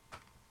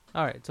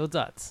 All right, so it's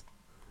Utz.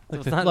 Like, So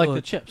it's the,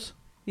 not chips.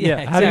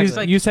 Yeah, How do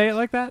exactly. you say it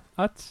like that?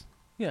 Utz?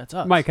 Yeah, it's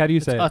Utz. Mike, how do you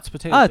say it? Utz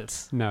potato Utz.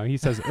 chips. No, he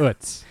says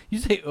Utz. You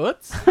say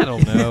Utz? I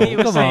don't know. He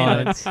was Come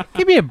saying on.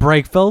 Give me a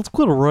break, fellas.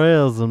 Quit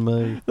razzing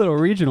me. Little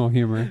regional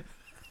humor.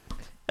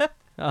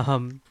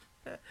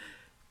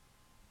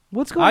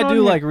 What's going on? I do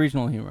here? like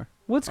regional humor.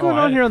 What's going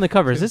on here on the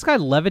cover? Is this guy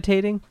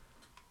levitating?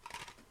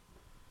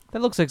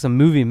 That looks like some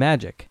movie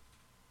magic.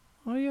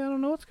 Oh yeah, I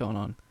don't know what's going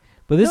on.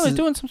 But this he's is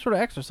doing some sort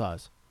of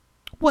exercise.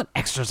 What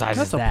exercise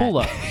That's is a that?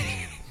 pull-up.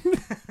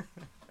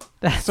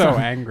 That's So not-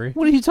 angry.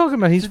 What are you talking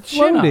about? He's It's a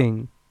chin-up.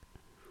 floating.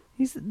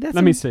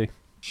 Let me see.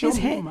 His,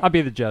 I'll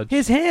be the judge.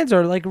 his hands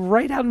are like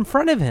right out in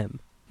front of him.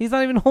 He's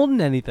not even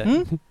holding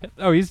anything.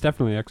 Oh, he's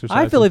definitely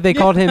exercising. I feel like they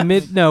called him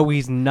mid. No,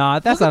 he's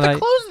not. That's Look not. at the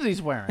clothes that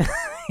he's wearing.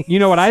 You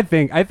know what I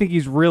think? I think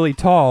he's really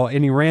tall,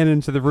 and he ran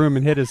into the room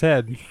and hit his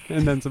head,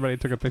 and then somebody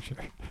took a picture.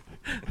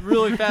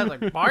 Really fast, like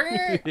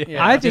boing.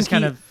 Yeah. I Just think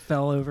kind of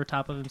fell over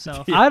top of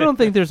himself. I don't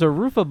think there's a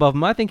roof above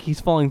him. I think he's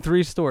falling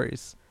 3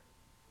 stories,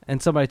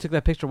 and somebody took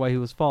that picture while he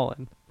was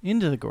falling.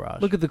 into the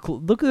garage. Look at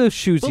look at those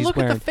shoes But he's look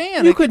wearing. at the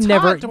fan. You It could gets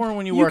never hot during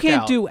when you work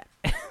can't out. do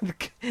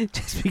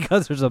Just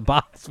because there's a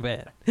box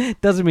fan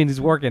doesn't mean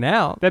he's working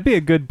out. That'd be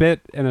a good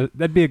bit, and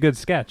that'd be a good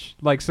sketch.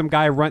 Like some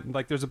guy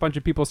there's a bunch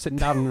of people sitting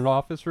down in an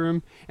office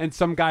room, and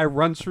some guy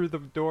runs through the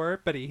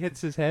door, but he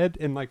hits his head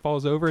and like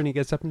falls over, and he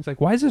gets up and he's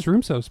like, "Why is this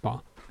room so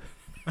small?"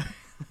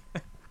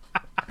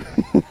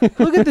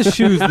 Look at the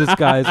shoes this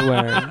guy's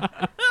wearing.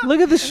 Look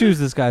at the shoes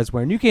this guy's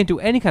wearing. You can't do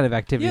any kind of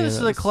activity. Yeah, this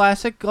is a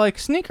classic like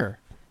sneaker.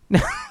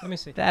 Let me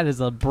see. That is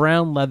a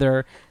brown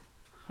leather.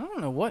 I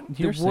don't know what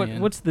you're saying.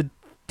 What's the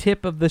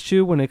tip of the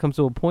shoe when it comes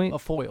to a point? A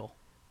foil.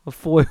 A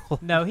foil.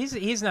 No,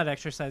 he's not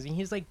exercising.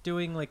 He's like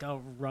doing like a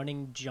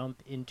running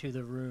jump into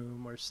the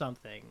room or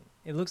something.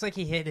 It looks like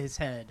he hit his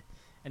head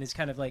and is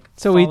kind of like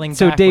falling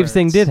so Dave's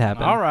thing backwards. did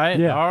happen. All right.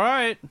 Yeah. All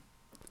right.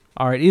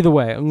 All right. Either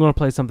way, I'm going to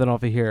play something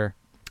off of here.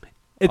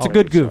 It's a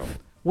good goof.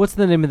 What's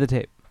the name of the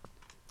tape?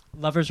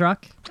 Lovers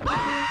Rock.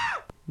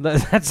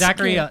 That's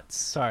Zachary Utz.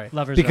 Sorry.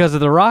 Lovers because Rock. of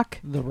the rock.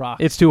 The rock.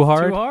 It's too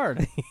hard. Too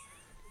hard.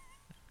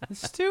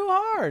 It's too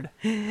hard.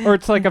 Or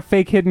it's like a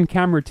fake hidden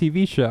camera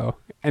TV show,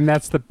 and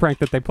that's the prank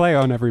that they play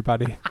on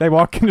everybody. They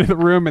walk into the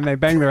room and they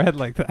bang their head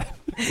like that.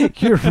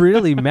 You're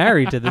really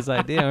married to this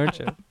idea, aren't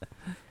you?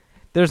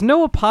 There's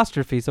no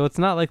apostrophe, so it's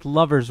not like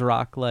Lovers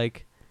Rock.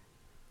 Like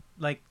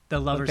the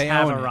lovers they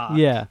have own a it. rock.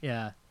 Yeah.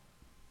 Yeah.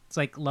 It's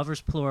like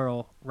lovers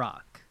plural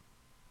rock.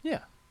 Yeah.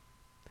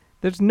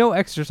 There's no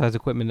exercise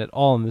equipment at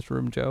all in this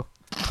room, Joe.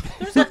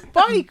 There's a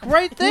bike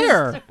right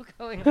there.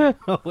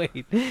 Oh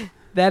wait,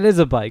 that is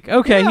a bike.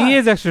 Okay, Yeah. he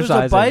is There's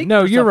exercising. a bike. No,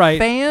 there's you're a right.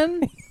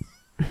 Fan.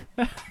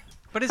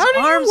 But his How do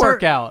arms you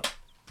work are out?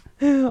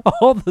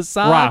 All the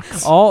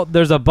signs. Rocks.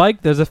 There's a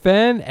bike. There's a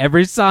fan.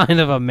 Every sign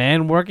of a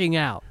man working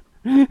out.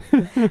 All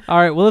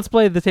right. Well, let's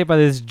play the tape by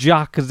this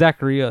jock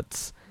Zachary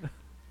Utz.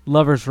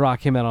 Lovers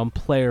Rock came out on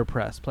Player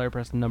Press. Player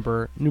Press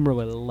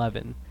numeral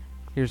 11.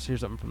 Here's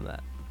something from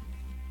that.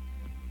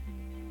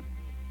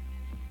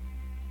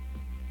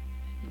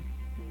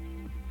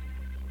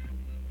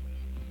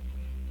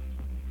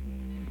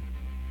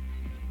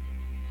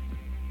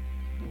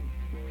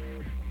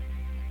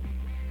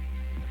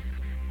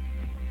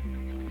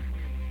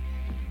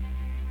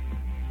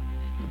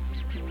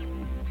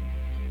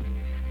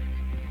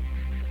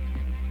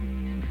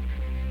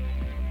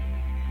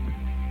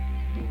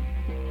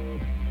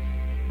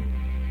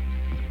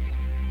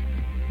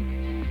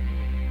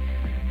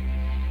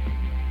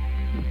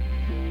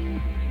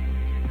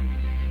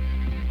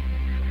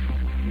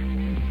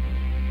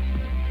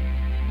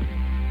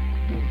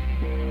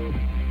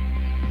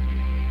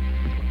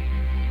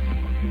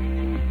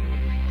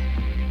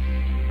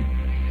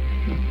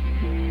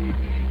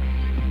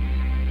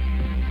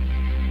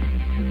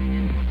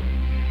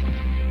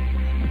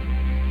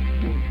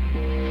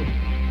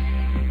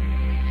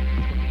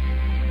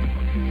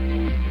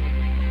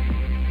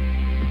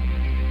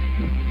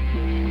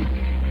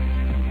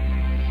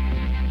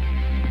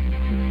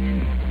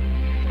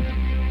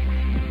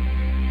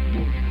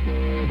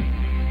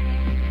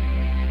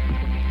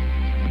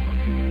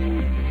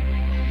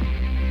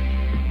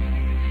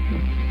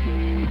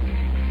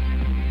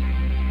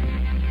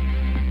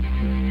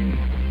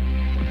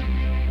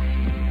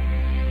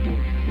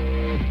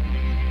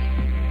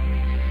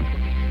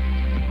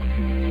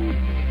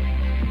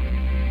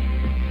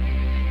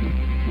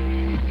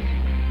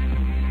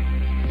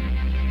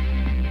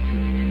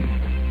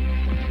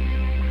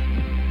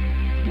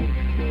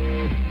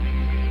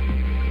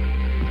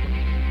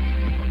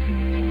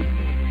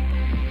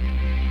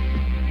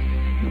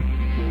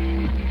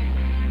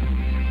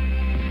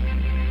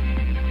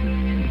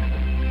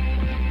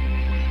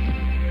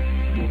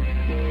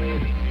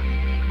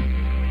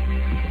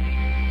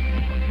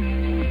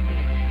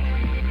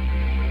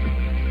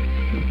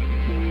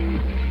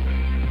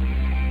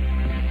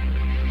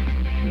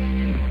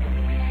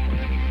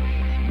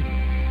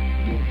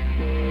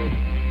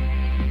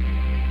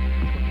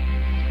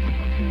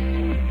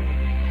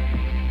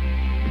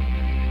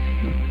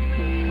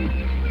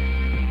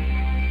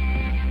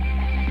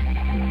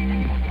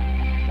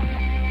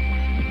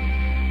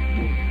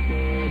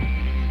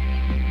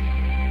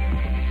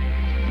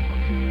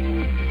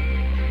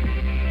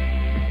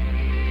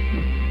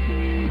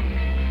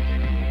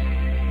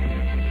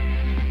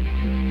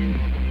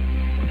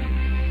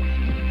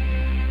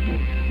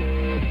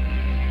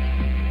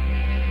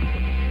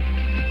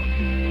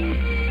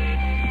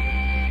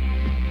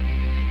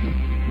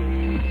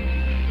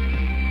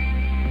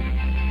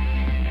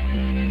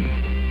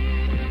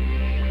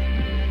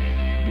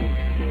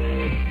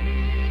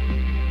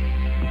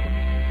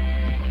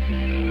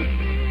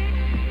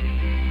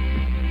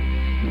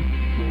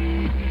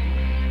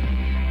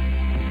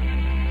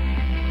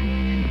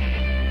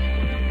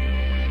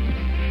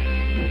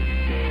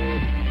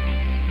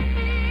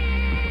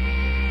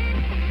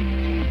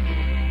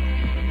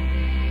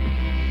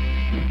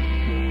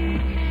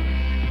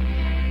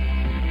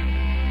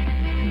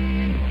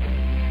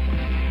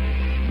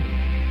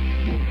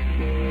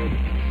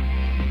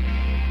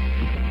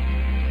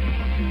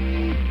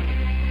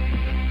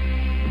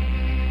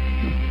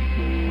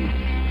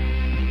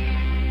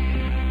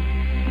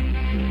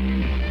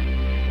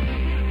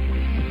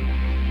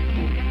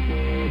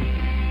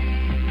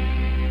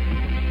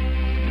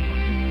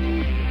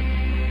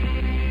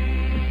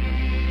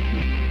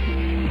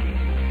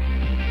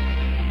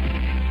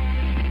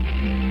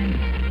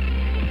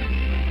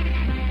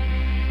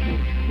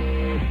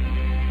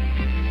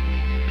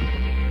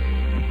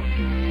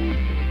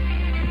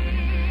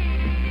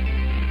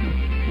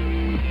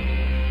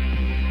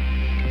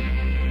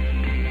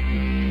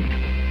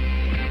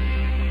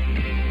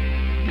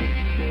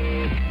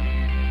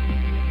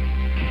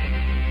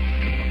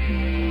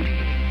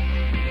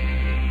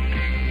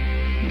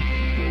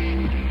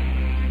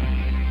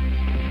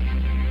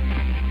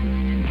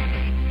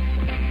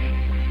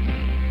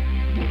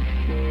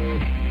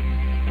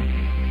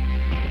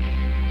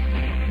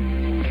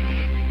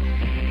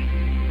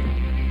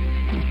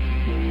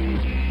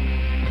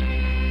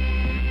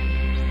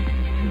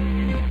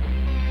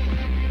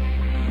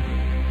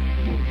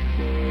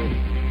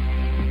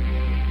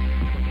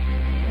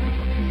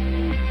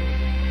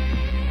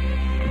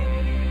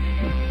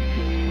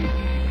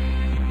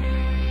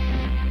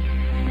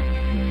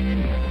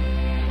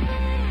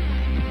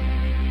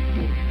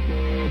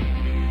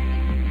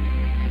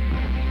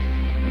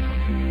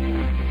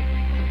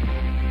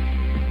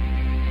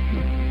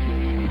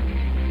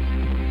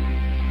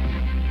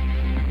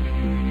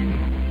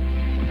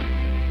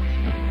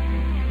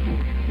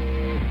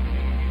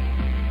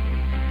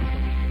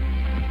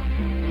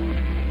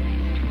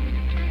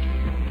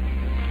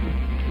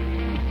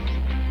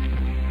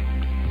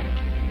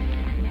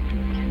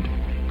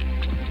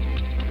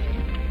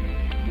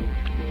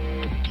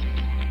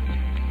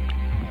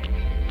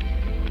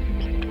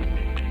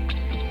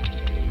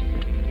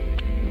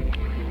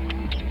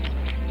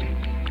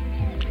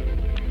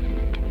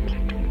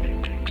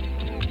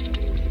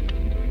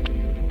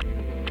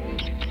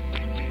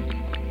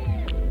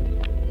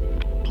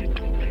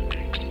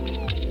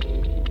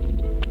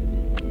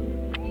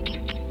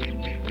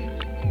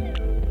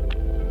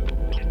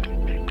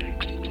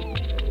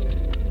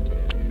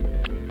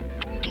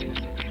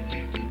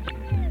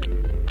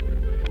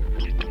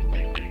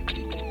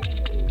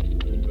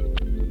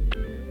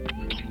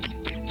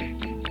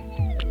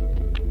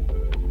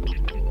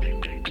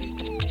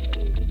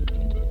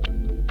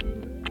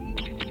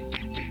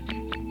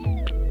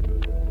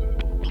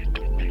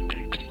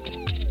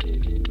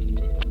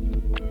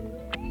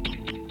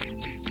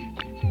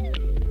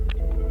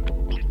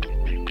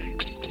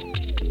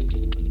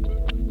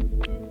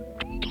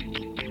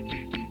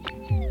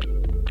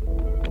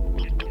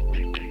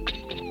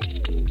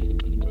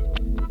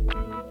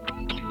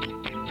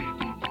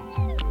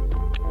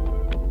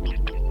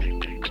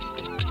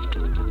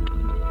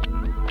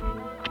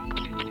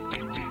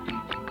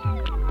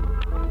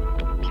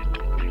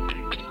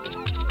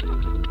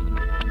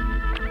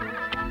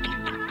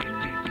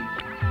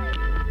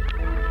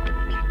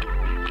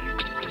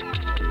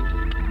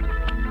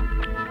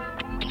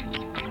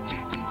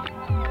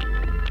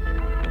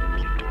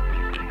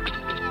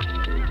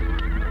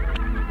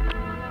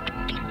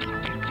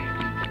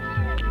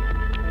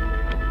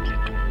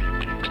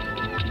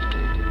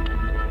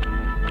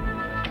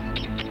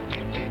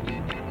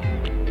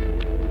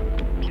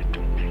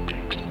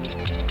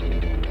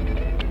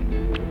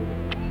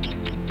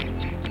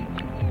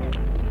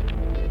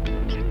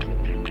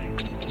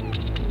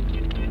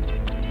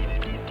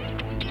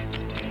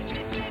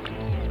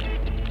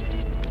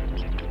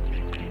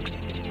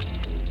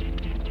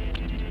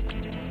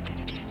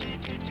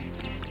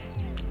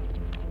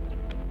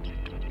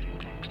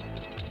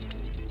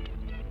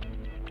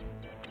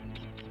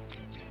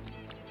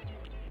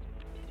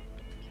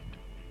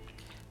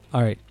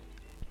 All right.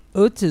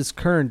 Utz's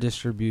current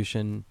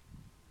distribution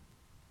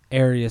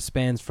area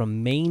spans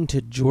from Maine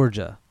to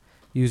Georgia,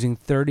 using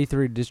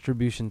 33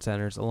 distribution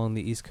centers along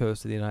the east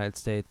coast of the United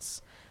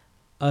States.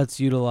 Utz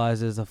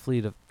utilizes a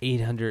fleet of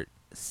 800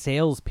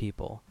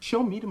 salespeople.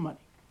 Show me the money.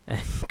 And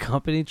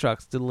company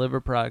trucks deliver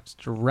products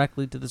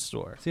directly to the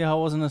store. See how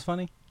it wasn't as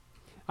funny?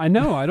 I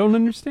know. I don't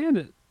understand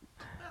it.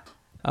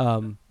 I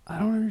don't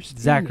understand.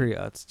 Zachary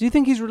Utz. Do you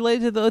think he's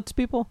related to the Utz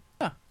people?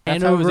 Yeah.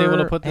 That's how he was able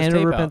to put this tape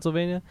Hanover, out.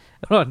 Pennsylvania.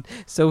 Hold on.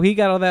 So he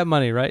got all that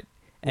money, right?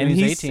 When And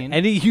he's 18.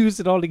 And he used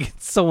it all to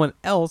get someone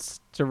else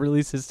to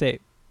release his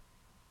tape.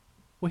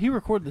 Well, he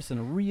recorded this in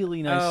a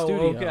really nice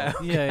studio. Okay.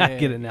 Yeah, I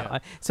get it now.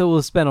 So it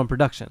was spent on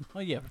production. Oh,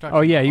 yeah. Production.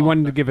 Oh, yeah. He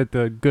wanted to give it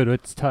the good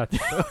Utz touch.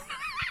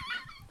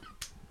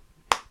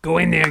 Go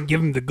in there and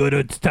give him the good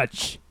Utz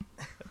touch.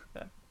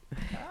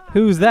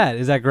 Who's that?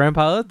 Is that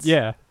Grandpa Utz?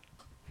 Yeah.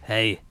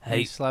 Hey,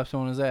 He slaps him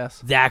on his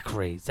ass.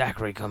 Zachary,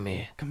 come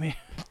here. Come here.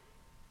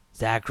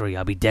 Zachary,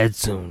 I'll be dead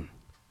soon.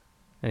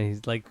 And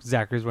he's like,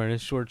 Zachary's wearing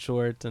his short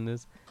shorts and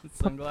his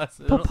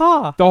Sunglasses.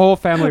 Papa. The whole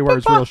family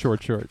wears real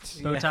short shorts.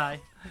 Bow tie.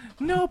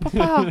 No,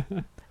 Papa.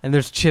 And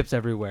there's chips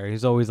everywhere.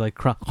 He's always like,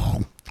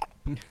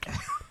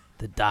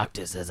 The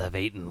doctor says I've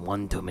eaten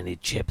one too many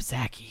chips,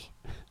 Zachy.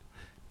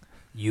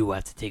 You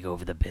have to take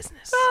over the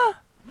business.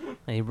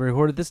 and he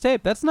recorded this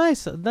tape. That's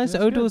nice. A nice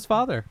That's ode to good. his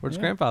father or his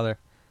grandfather.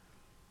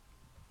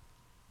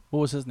 What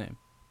was his name?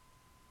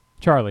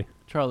 Charlie.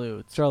 Charlie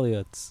Utz. Charlie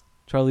Utz.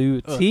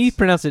 Charlie Utz. Utz. He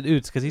pronounced it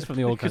Utz because he's from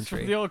the old He's country.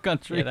 from the old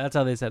country. Yeah, that's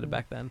how they said it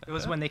back then. It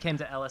was when they came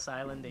to Ellis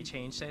Island, they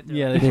changed it. They're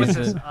Yeah, like, they "What's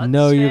changed this, it. Utz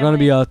No, you're going to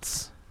be family?"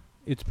 Utz.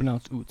 It's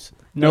pronounced Utz.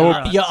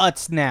 Nope. You're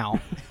Utz now.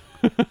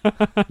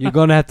 You're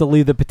going to have to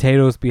leave the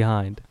potatoes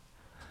behind.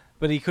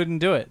 But he couldn't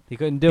do it. He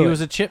couldn't do it. He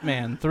was a chip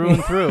man through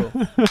and through.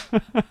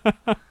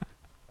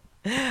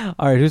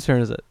 All right, whose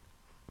turn is it?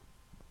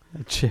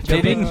 Chip.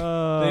 They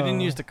didn't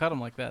used to cut him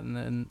like that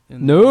in the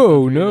No,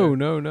 old country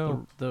no, either.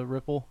 no. The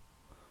ripple.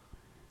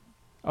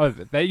 Oh,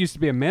 that used to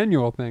be a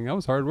manual thing. That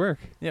was hard work.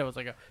 Yeah, it was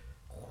like a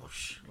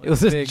whoosh. Like It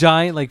was a this big-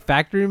 giant like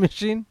factory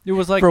machine. It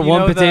was like for you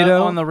one know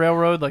potato on the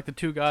railroad, like the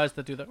two guys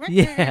that do the.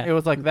 Yeah. It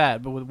was like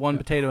that, but with one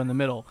potato in the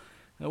middle.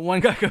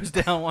 One guy goes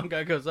down, one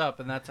guy goes up,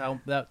 and that's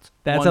how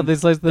how they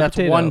slice the that's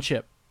potato. one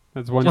chip.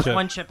 That's one Just chip.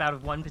 one chip out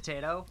of one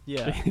potato.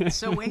 Yeah. It's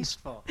so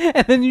wasteful.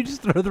 And then you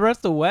just throw the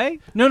rest away?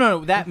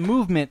 No. That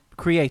movement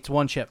creates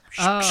one chip.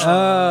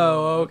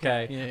 Oh,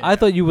 okay. Yeah, I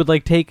thought you would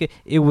like take it.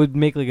 It would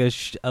make like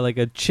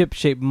a chip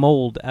shaped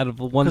mold out of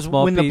one Because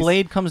small when piece. the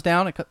blade comes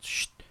down, it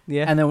cuts.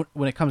 Yeah. And then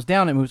when it comes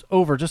down, it moves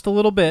over just a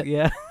little bit.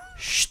 Yeah.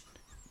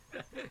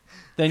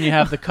 Then you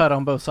have the cut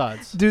on both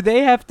sides. Do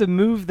they have to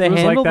move the It was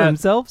like handle that.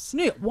 themselves?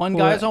 Yeah, one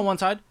guy's on one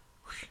side,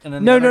 and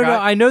then No, the other no.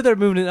 guy- I know they're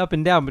moving it up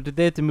and down, but did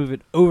they have to move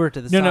it over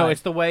to the side? No,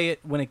 it's the way it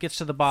when it gets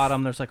to the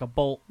bottom. There's like a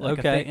bolt, like a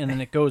Okay. thing, and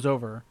then it goes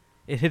over,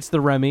 It hits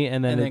the Remy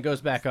and then and then it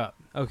goes back up.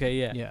 Okay,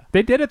 yeah. Yeah.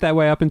 They did it that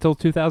way up until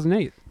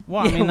 2008.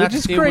 Well, Yeah, I mean, which that's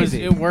is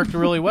crazy. It worked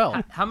really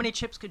well. How many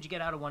chips could you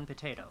get out of one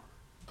potato?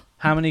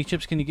 How many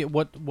chips can you get?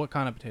 What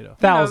kind of potato?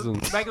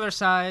 Thousands. Regular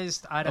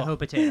sized Idaho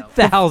potato.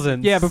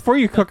 Thousands. Yeah, before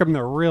you cook them,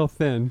 they're real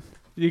thin.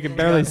 You can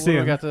barely see We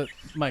them. got the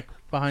Mike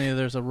behind you.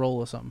 There's a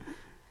roll of something.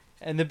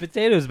 And the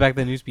potatoes back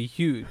then used to be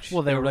huge.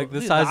 Well, they were like the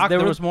yeah, size. They there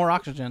were was more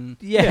oxygen.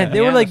 Yeah, in they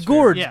the were like atmosphere.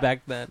 gourds Yeah.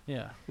 back then.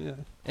 Yeah.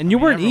 And you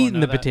mean, weren't everyone eating know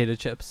the that. potato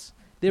chips.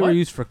 They were What?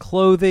 used for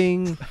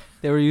clothing.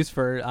 They were used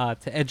for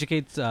to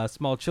educate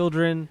small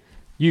children.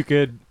 You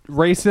could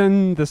race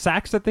in the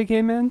sacks that they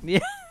came in. Yeah,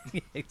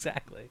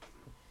 exactly.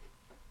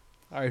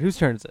 All right, whose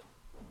turn is it?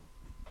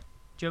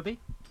 Joby?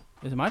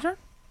 Is it my turn?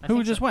 I Who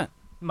think just so. went?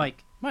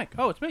 Mike. Mike.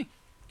 Oh, it's me.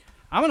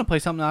 I'm gonna play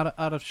something out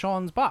of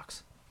Sean's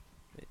box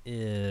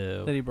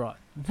Ew. that he brought.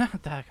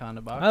 Not that kind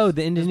of box. Oh, the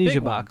This Indonesia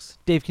big one. box.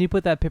 Dave, can you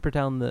put that paper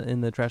towel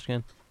in the trash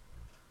can?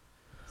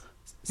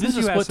 This is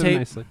you a asked split so tape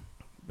nicely.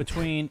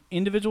 between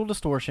Individual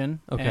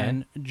Distortion Okay.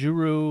 and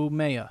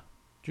Jurumaya.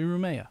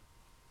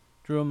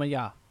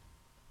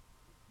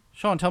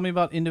 Sean, tell me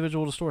about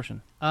Individual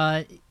Distortion.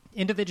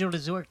 Individual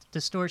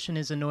Distortion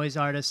is a noise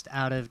artist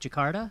out of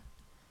Jakarta,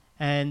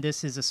 and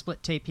this is a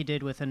split tape he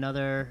did with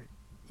another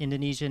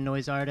Indonesian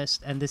noise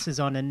artist, and this is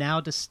on a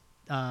now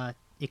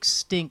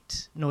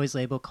extinct noise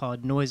label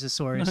called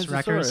Noisosaurus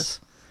Records.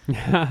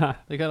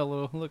 They got a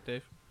little look,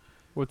 Dave.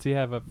 What's he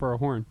have for a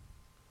horn?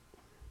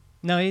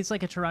 No, he's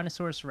like a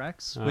Tyrannosaurus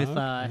Rex with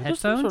okay.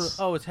 Just some headphones.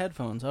 sort of- it's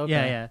headphones. Okay.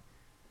 Yeah.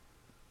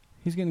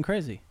 He's getting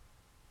crazy.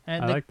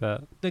 And I like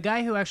that. the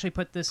guy who actually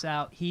put this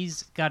out,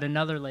 he's got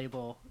another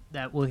label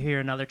that we'll hear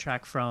another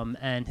track from,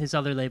 and his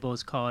other label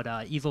is called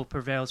Evil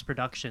Prevails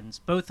Productions,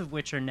 both of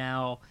which are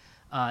now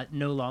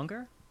no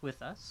longer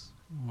with us.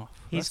 Oh,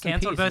 He's rest in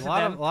canceled peace. both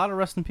of them. A lot of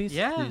rest in peace.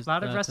 Yeah, a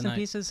lot of rest in tonight.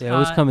 pieces. They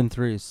always come in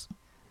threes.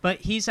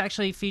 But he's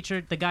actually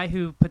featured, the guy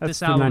who put That's this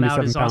the album out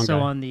 97 is pound also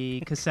guy. on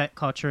the cassette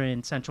culture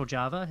in Central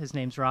Java. His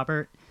name's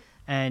Robert,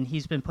 and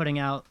he's been putting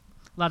out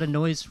a lot of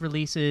noise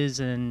releases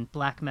and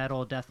black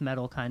metal, death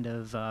metal kind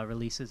of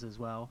releases as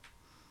well.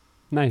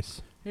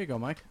 Nice. Here you go,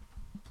 Mike.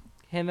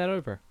 Hand that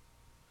over.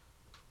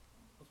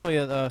 Let's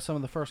play some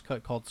of the first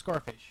cut called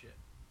Scarface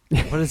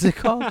Shit. What is it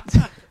called?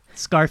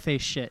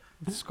 Scarface shit.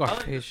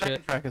 Scarface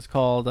shit. Track is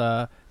called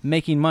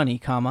 "Making Money,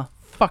 comma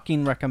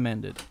Fucking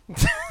Recommended."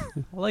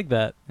 I like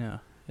that. Yeah,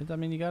 I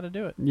mean you got to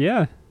do it.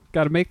 Yeah,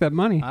 got to make that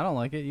money. I don't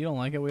like it. You don't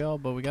like it. We all,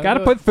 but we got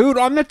to put food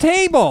on the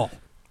table.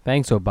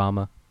 Thanks,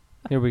 Obama.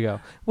 Here we go.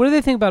 What do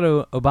they think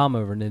about Obama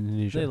over in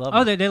Indonesia? They love him.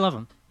 Oh, they love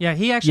him. Yeah,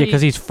 he actually... Yeah,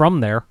 because he's from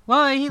there.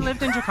 Well, he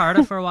lived in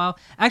Jakarta for a while.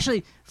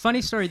 Actually,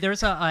 funny story.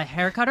 There's a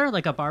haircutter,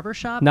 like a barber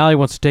shop. Now he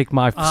wants to take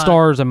my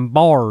stars and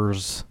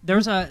bars. There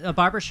was a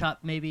barber shop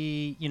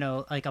maybe,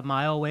 like a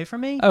mile away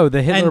from me. Oh,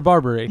 the Hitler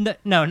Barbery.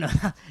 No.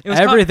 It was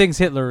Everything's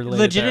Hitler related.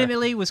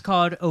 Legitimately was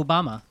called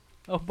Obama.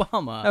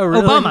 Obama. Oh,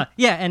 really? Obama.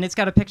 Yeah, and it's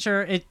got a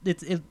picture.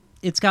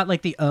 It's got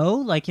like the O,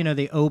 like, the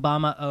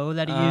Obama O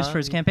that he used for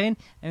his campaign.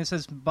 And it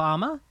says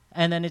Obama.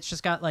 And then it's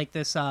just got like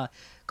this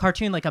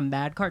cartoon, like a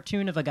mad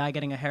cartoon of a guy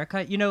getting a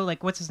haircut.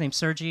 Like, what's his name?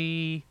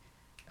 Sergi.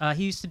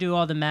 He used to do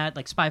all the mad,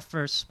 like Spy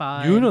vs.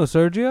 Spy. You know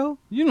Sergio?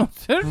 You know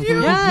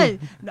Sergio? Yeah.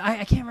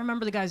 I can't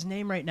remember the guy's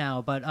name right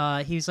now,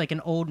 but he's like an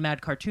old mad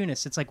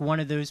cartoonist. It's like one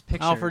of those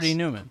pictures. Alfred E.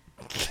 Newman.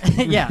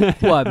 Yeah.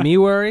 What, me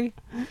worry?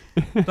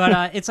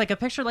 But it's like a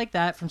picture like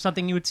that from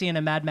something you would see in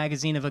a Mad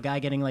magazine of a guy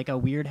getting like a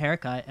weird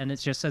haircut, and it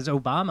just says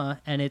Obama,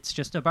 and it's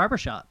just a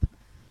barbershop.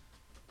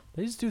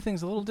 They just do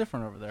things a little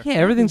different over there. Yeah,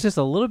 everything's just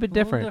a little bit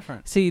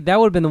different. See, that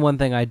would have been the one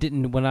thing I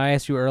didn't. When I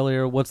asked you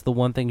earlier, what's the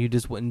one thing you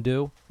just wouldn't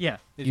do? Yeah,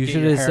 you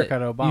should have said.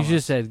 Obama. You should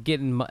have said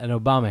getting an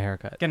Obama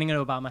haircut. Getting an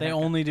Obama. They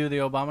haircut. only do the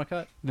Obama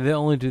cut. They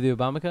only do the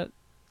Obama cut.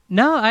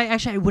 No, I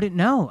wouldn't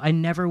know. I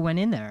never went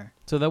in there.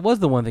 So that was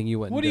the one thing you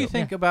wouldn't. What do you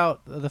think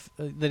about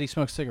that he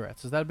smokes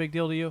cigarettes? Is that a big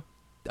deal to you?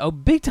 Oh,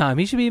 big time.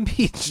 He should be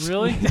impeached.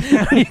 Really?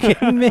 Are you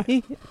kidding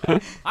me?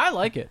 I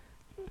like it.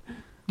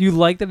 You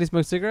like that he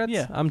smokes cigarettes?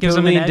 Yeah. I'm Gives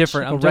him totally an edge.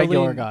 indifferent. I'm A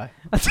regular totally...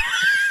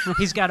 guy.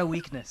 He's got a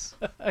weakness.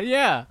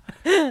 Yeah.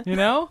 You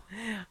know?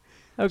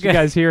 Okay. Did you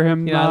guys hear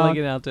him? Yeah, I like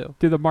it now too.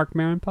 Do the Mark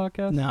Maron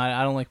podcast? No,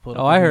 I don't like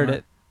political. Oh, I heard humor.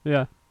 it. Yeah.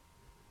 That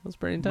was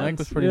pretty intense. Mike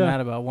was pretty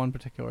mad about one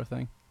particular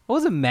thing. I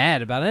wasn't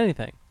mad about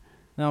anything.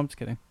 No, I'm just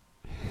kidding.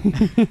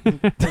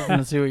 Just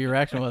want to see what your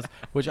reaction was,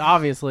 which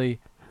obviously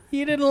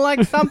you didn't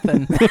like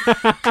something.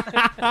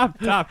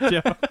 Top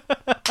Joe.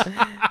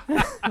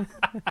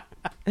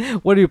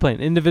 What are you playing?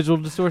 Individual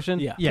Distortion?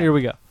 Yeah. Here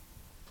we go.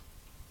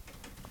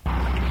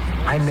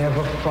 I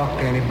never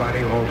fucked anybody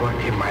over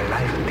in my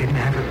life. Didn't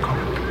have it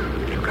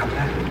coming. You got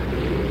that?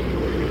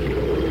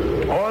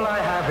 All I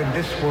have in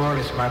this world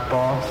is my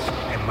balls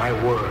and my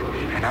word,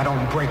 and I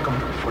don't break them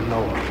for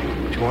no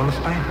one. Do you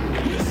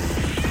understand?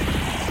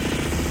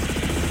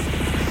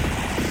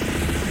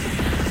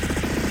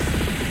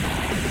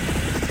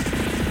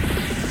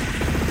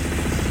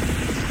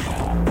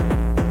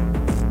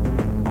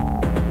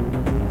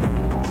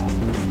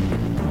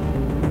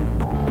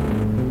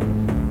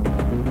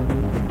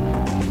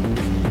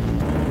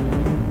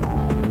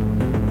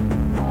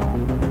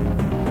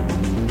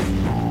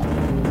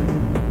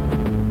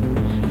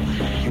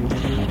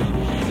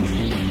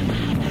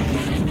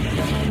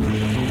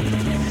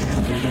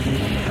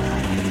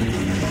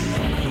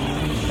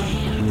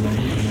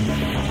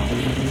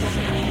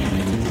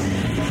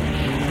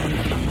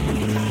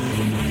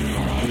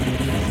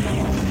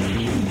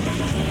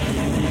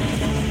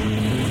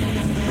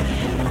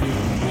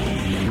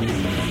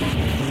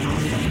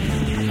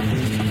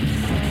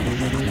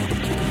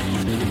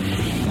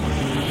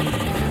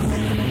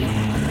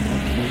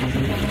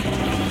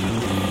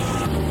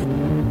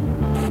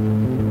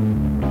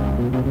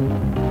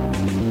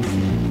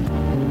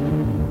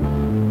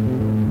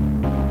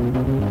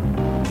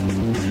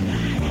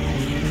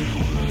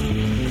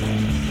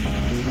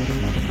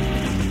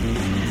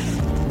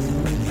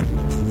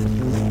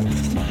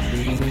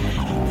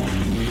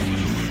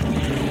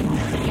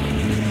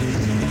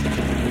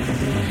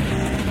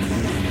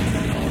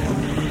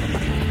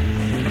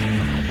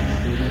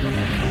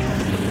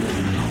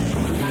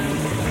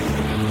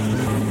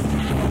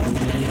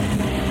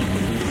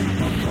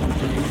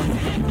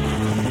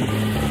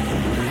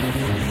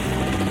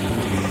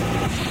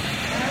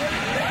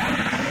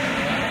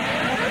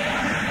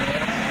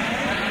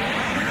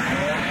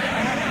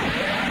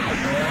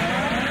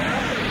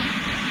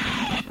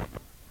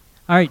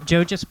 All right,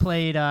 Joe just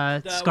played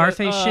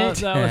Scarface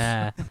shit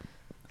Yeah.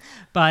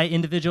 by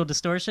Individual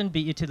Distortion.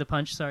 Beat you to the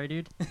punch. Sorry,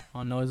 dude.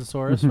 On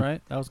Noisosaurus,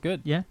 right? That was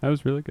good. Yeah. That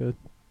was really good.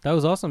 That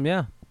was awesome,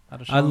 yeah.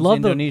 I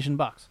love the Indonesian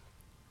box.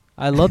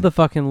 I love the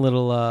fucking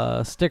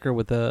little sticker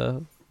with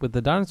the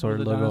dinosaur With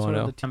the logo dinosaur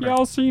on with it. the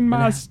Y'all seen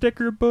my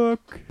sticker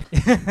book?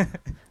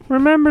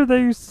 Remember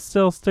they used to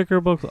sell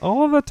sticker books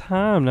all the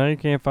time. Now you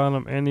can't find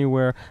them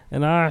anywhere.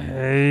 And I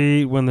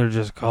hate when they're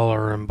just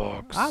coloring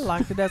books. I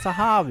liked it as a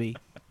hobby.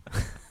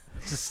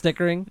 Just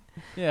stickering.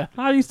 Yeah.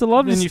 I used to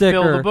love then the you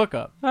sticker. fill the book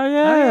up. Oh, Oh,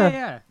 yeah.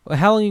 yeah. Well,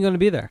 how long are you going to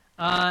be there?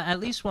 At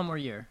least one more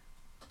year.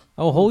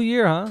 Oh, a whole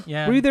year, huh?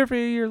 Yeah. Were you there for a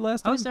year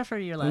last I time? was there for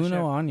a year last Uno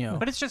year. año.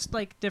 But it's just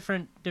like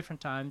different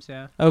times,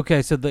 yeah.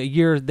 Okay, so the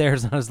year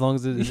there's not as long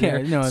as it is Yeah,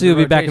 here. no, so the you'll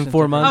be back in rotation's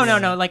 4 different. months? Oh,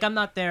 no. Like, I'm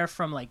not there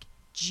from like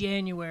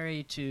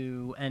January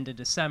to end of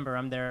December.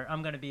 I'm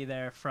going to be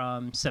there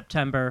from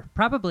September,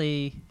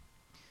 probably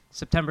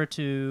September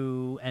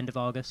to end of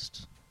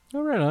August.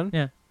 Oh, right on.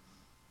 Yeah.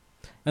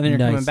 And then you're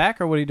Nice. coming back,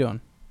 or what are you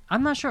doing?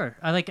 I'm not sure.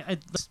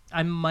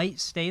 I might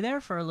stay there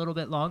for a little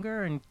bit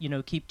longer and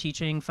keep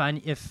teaching.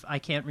 Find if I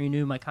can't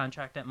renew my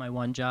contract at my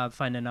one job,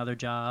 find another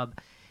job,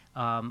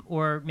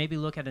 or maybe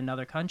look at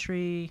another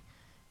country.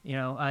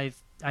 I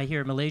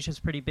hear Malaysia's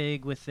pretty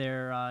big with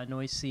their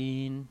noise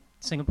scene.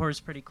 Singapore's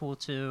pretty cool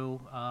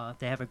too.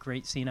 They have a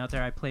great scene out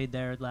there. I played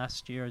there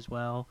last year as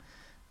well.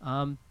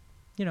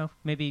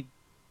 Maybe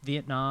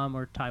Vietnam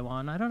or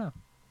Taiwan. I don't know.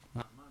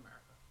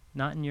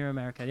 Not in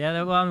Euro-America.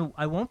 Yeah, well,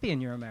 I won't be in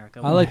Euro-America.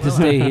 I like to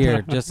stay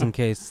here just in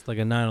case like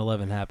a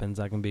 9/11 happens.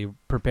 I can be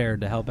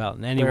prepared to help out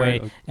in any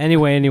way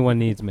anyone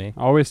needs me.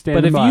 Always stand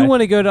by. But if you want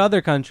to go to other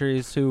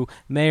countries who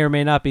may or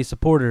may not be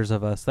supporters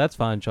of us, that's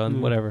fine, Sean.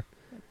 Whatever.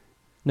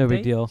 No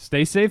big deal.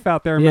 Stay safe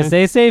out there, man. man.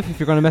 Stay safe if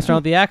you're going to mess around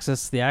with the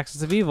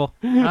axis of evil.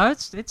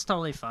 It's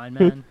totally fine,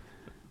 man.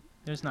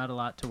 There's not a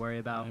lot to worry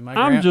about. My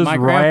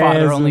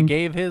grandfather only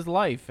gave his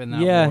life in that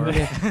war.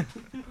 Yeah.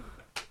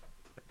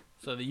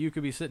 So that you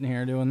could be sitting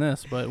here doing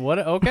this, but what?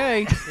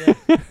 Okay.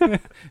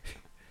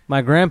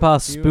 My grandpa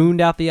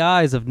spooned out the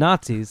eyes of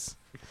Nazis,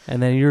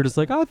 and then you're just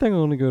like, I think I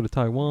want to go to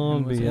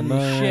Taiwan,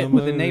 Vietnam. Shit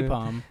with the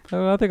napalm.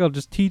 I think I'll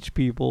just teach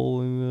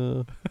people.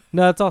 And,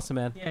 no, that's awesome,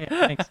 man. Yeah,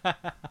 thanks.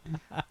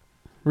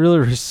 Really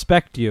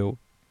respect you.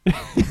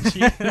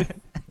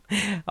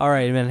 All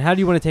right, man. How do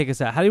you want to take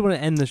us out? How do you want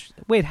to end this?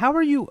 Wait, how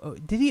are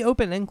you? Did he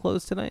open and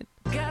close tonight?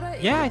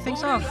 Yeah, I think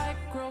so.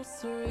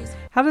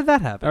 How did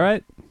that happen? All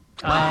right.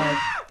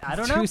 I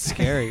don't know. Too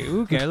scary.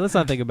 Okay, let's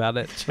not think about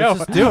it. Let's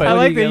just do it. I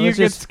like that you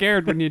get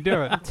scared when you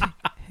do it.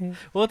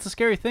 Well, it's a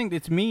scary thing.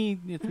 It's me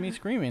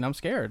screaming. I'm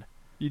scared.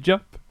 You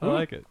jump. I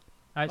like it.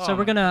 All right, so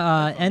we're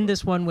gonna end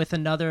this one with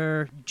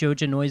another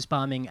Joja noise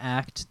bombing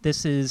act.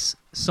 This is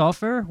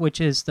Sulfur,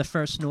 which is the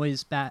first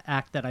noise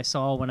act that I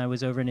saw when I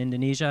was over in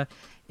Indonesia.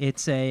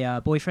 It's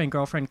a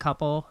boyfriend-girlfriend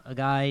couple, a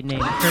guy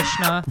named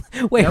Krishna.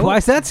 Wait, why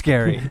is that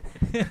scary?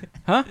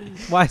 Huh?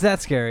 Why is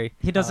that scary?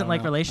 He doesn't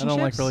like relationships? I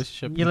don't like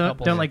relationships. You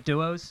don't like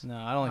duos? No,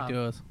 I don't like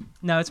duos.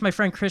 No, it's my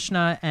friend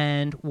Krishna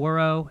and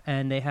Goro,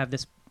 and they have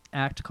this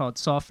act called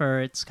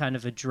Sulfur. It's kind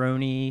of a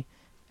droney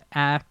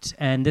act,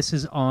 and this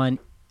is on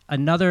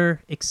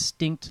another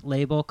extinct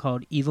label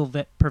called Evil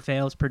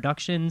Prevails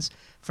Productions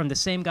from the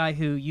same guy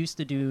who used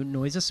to do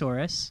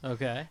Noisosaurus.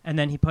 Okay. And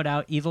then he put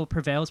out Evil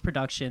Prevails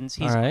Productions.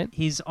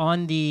 He's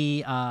on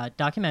the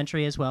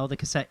documentary as well, the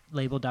cassette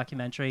label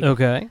documentary.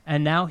 Okay.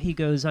 And now he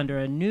goes under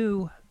a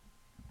new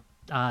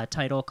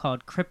title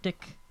called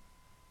Cryptic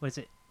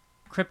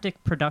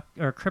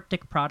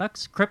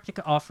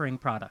Offering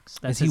Products.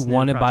 Is he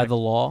wanted by the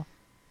law?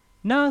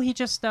 No, he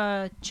just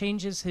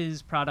changes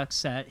his product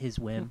set, his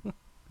whim.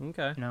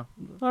 Okay.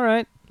 All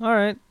right.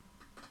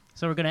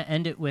 So we're going to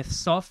end it with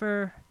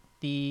Sulfur.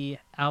 The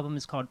album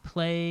is called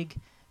Plague.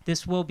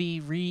 This will be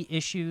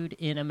reissued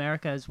in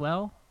America as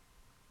well.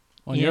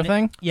 On your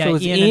thing? Yeah, so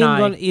is Ian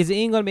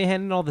Ian going to be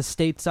handling all the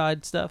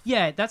stateside stuff?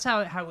 Yeah, that's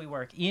how we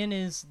work. Ian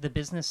is the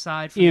business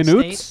side for Ian the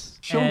Oots?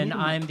 States, and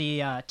I'm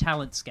the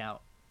talent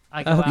scout.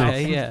 I go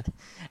out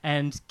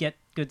and get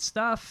good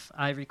stuff.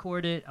 I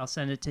record it. I'll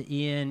send it to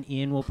Ian.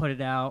 Ian will put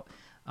it out.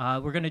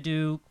 We're going to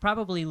do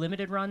probably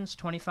limited runs,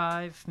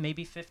 25,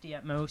 maybe 50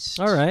 at most.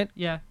 All right.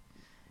 Yeah.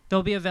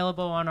 They'll be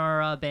available on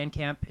our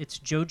Bandcamp. It's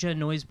Joja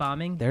Noise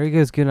Bombing. There he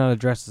goes getting out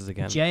addresses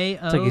again.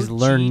 J-O-G-J-A. It's like he's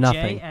learned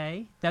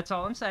nothing. That's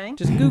all I'm saying.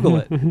 Just Google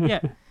it.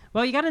 Yeah.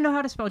 Well, you got to know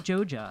how to spell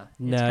Joja.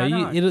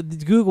 No,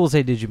 Google will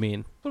say, did you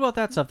mean? What about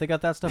that stuff? They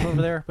got that stuff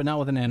over there, but not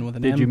with an N, with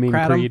an M. Did you mean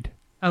Kratom? Creed?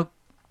 Oh,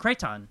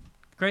 Kraton.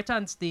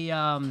 Kraton's the...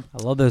 I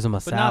love those in my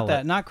but salad. not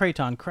that. Not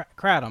Kraton.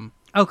 Kratom.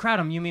 Oh,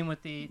 Kratom. You mean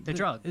with the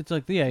drug? It's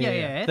like, yeah.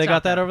 It's They got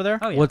out that there. over there?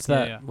 Oh, yeah. What's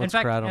that? Yeah. What's In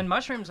fact, Kratom? and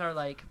mushrooms are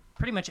like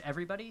pretty much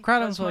everybody.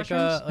 Kratom's does like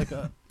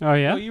mushrooms. Oh,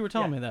 yeah? Oh, you were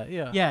telling me that,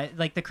 yeah. Yeah,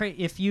 like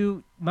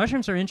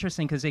mushrooms are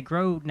interesting because they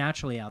grow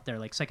naturally out there,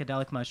 like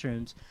psychedelic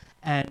mushrooms,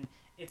 and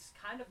it's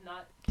kind of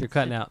not. You're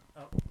cutting out.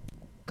 Oh.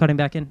 Cutting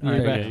back in. All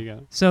right, There you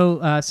go. So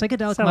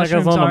psychedelic Sound like I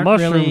mushrooms was on a aren't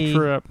mushroom really.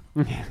 trip.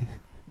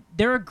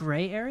 They're a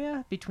gray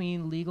area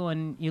between legal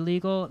and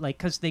illegal, like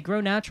because they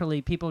grow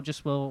naturally. People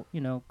just will,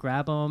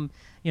 grab them.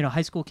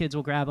 High school kids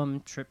will grab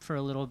them, trip for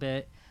a little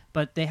bit,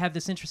 but they have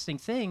this interesting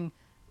thing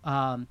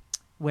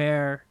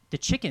where the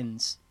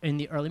chickens in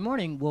the early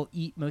morning will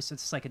eat most of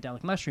the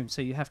psychedelic mushrooms.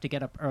 So you have to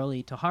get up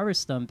early to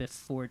harvest them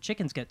before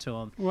chickens get to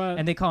them. What?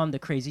 And they call them the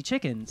crazy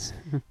chickens,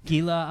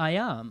 Gila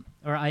Ayam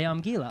or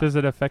Ayam Gila. Does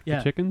it affect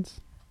the chickens?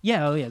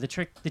 Yeah, oh yeah. The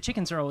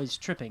chickens are always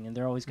tripping and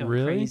they're always going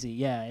Really? crazy.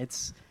 Yeah,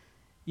 it's.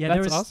 Yeah,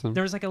 That's awesome.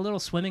 There was like a little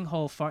swimming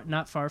hole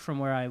not far from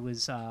where I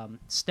was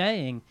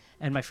staying,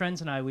 and my friends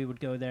and I, we would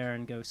go there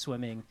and go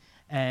swimming.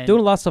 And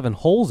Doing a lot of stuff in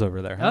holes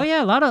over there, huh? Oh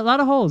yeah, a lot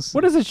of holes.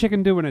 What does a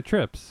chicken do when it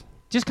trips?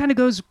 Just kind of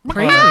goes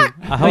crazy.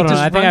 Hold on,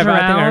 I think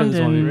I heard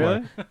this one before.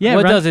 Really? Yeah.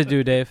 What does it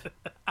do, Dave?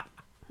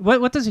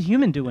 What does a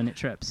human do when it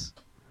trips?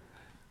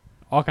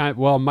 all kind.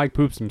 Well, Mike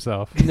poops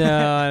himself. No,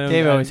 I don't.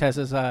 Dave always has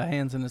his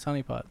hands in his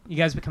honey pot. You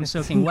guys become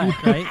soaking wet,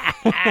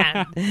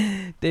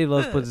 right? Dave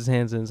loves puts his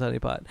hands in his honey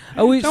pot.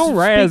 Oh, we Don't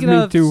razz speaking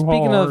me of too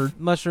speaking hard. of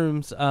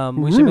mushrooms,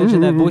 we should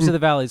mention that Voice of the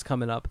Valley's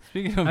coming up.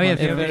 Speaking of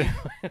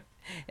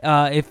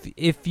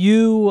if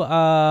you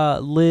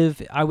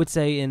live, I would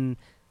say in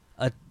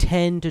a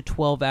 10 to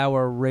 12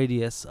 hour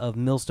radius of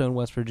Millstone,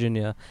 West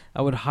Virginia,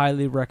 I would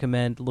highly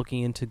recommend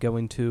looking into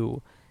going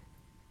to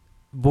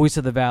Voice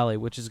of the Valley,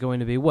 which is going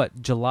to be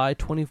what, July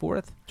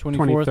 24th?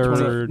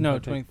 23rd. No,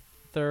 23rd.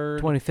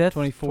 25th?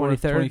 24th, 23rd,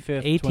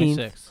 25th, 18th.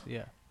 26th.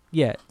 Yeah.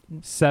 Yeah.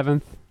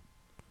 7th.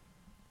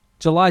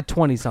 July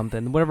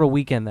 20-something, whatever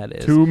weekend that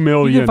is. 2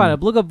 million. You can find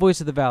it. Look up Voice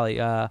of the Valley.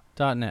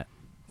 .net.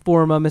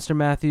 Forma, Mr.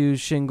 Matthews,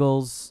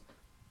 Shingles,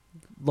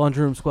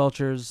 Laundry Room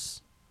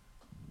Squelchers,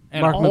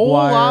 And Mark a whole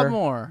McGuire, lot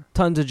more.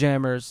 Tons of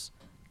jammers,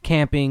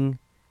 camping.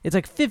 It's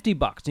like $50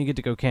 and you get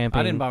to go camping.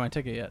 I didn't buy my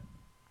ticket yet.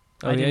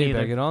 Oh, I yeah, didn't you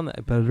better either. get on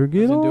that. Better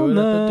get Doesn't on do it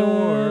that. at the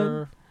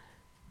door.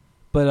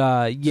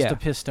 But, Just yeah. to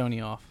piss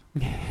Tony off.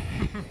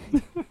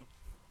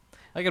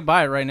 I could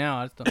buy it right now.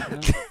 I just don't know.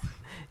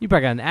 You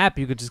probably got an app.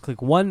 You could just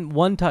click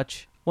one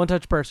touch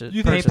person.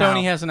 You think person.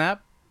 Tony has an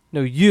app?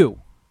 No, you.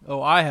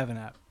 Oh, I have an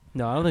app.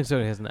 No, I don't think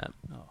Tony has an app.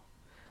 Oh.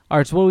 All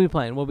right, so what are we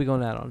playing? What are we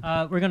going out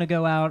on? We're going to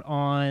go out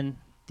on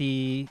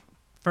the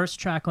first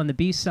track on the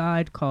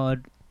B-side called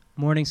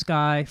Morning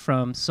Sky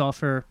from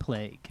Sulfur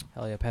Plague.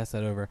 Hell yeah, pass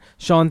that over.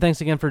 Sean,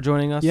 thanks again for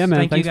joining us. Yeah,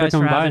 man. Thank you Thanks for guys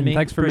coming for by. having And me.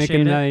 thanks for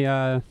Appreciate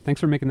making thanks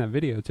for making that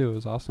video too. It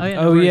was awesome. Oh, yeah,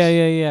 Oh, no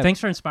worries. yeah. Thanks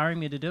for inspiring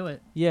me to do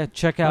it. Yeah,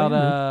 check Oh, out,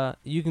 yeah,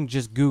 you can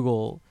just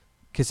Google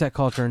cassette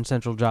culture in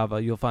Central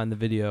Java. You'll find the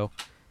video.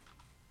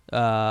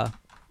 Yeah,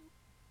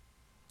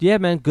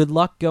 man, good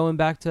luck going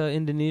back to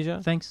Indonesia.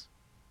 Thanks.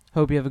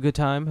 Hope you have a good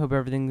time. Hope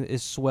everything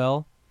is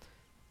swell.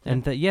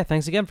 And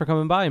thanks again for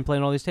coming by and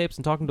playing all these tapes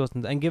and talking to us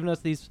and giving us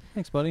these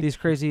Thanks, buddy. these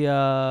crazy These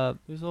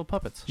little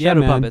puppets.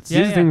 shadow man. puppets.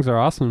 These things are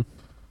awesome.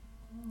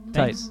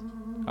 Tight. Thanks.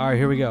 All right,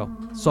 here we go.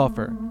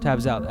 Sulfur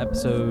tabs out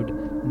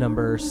episode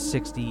number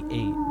 68.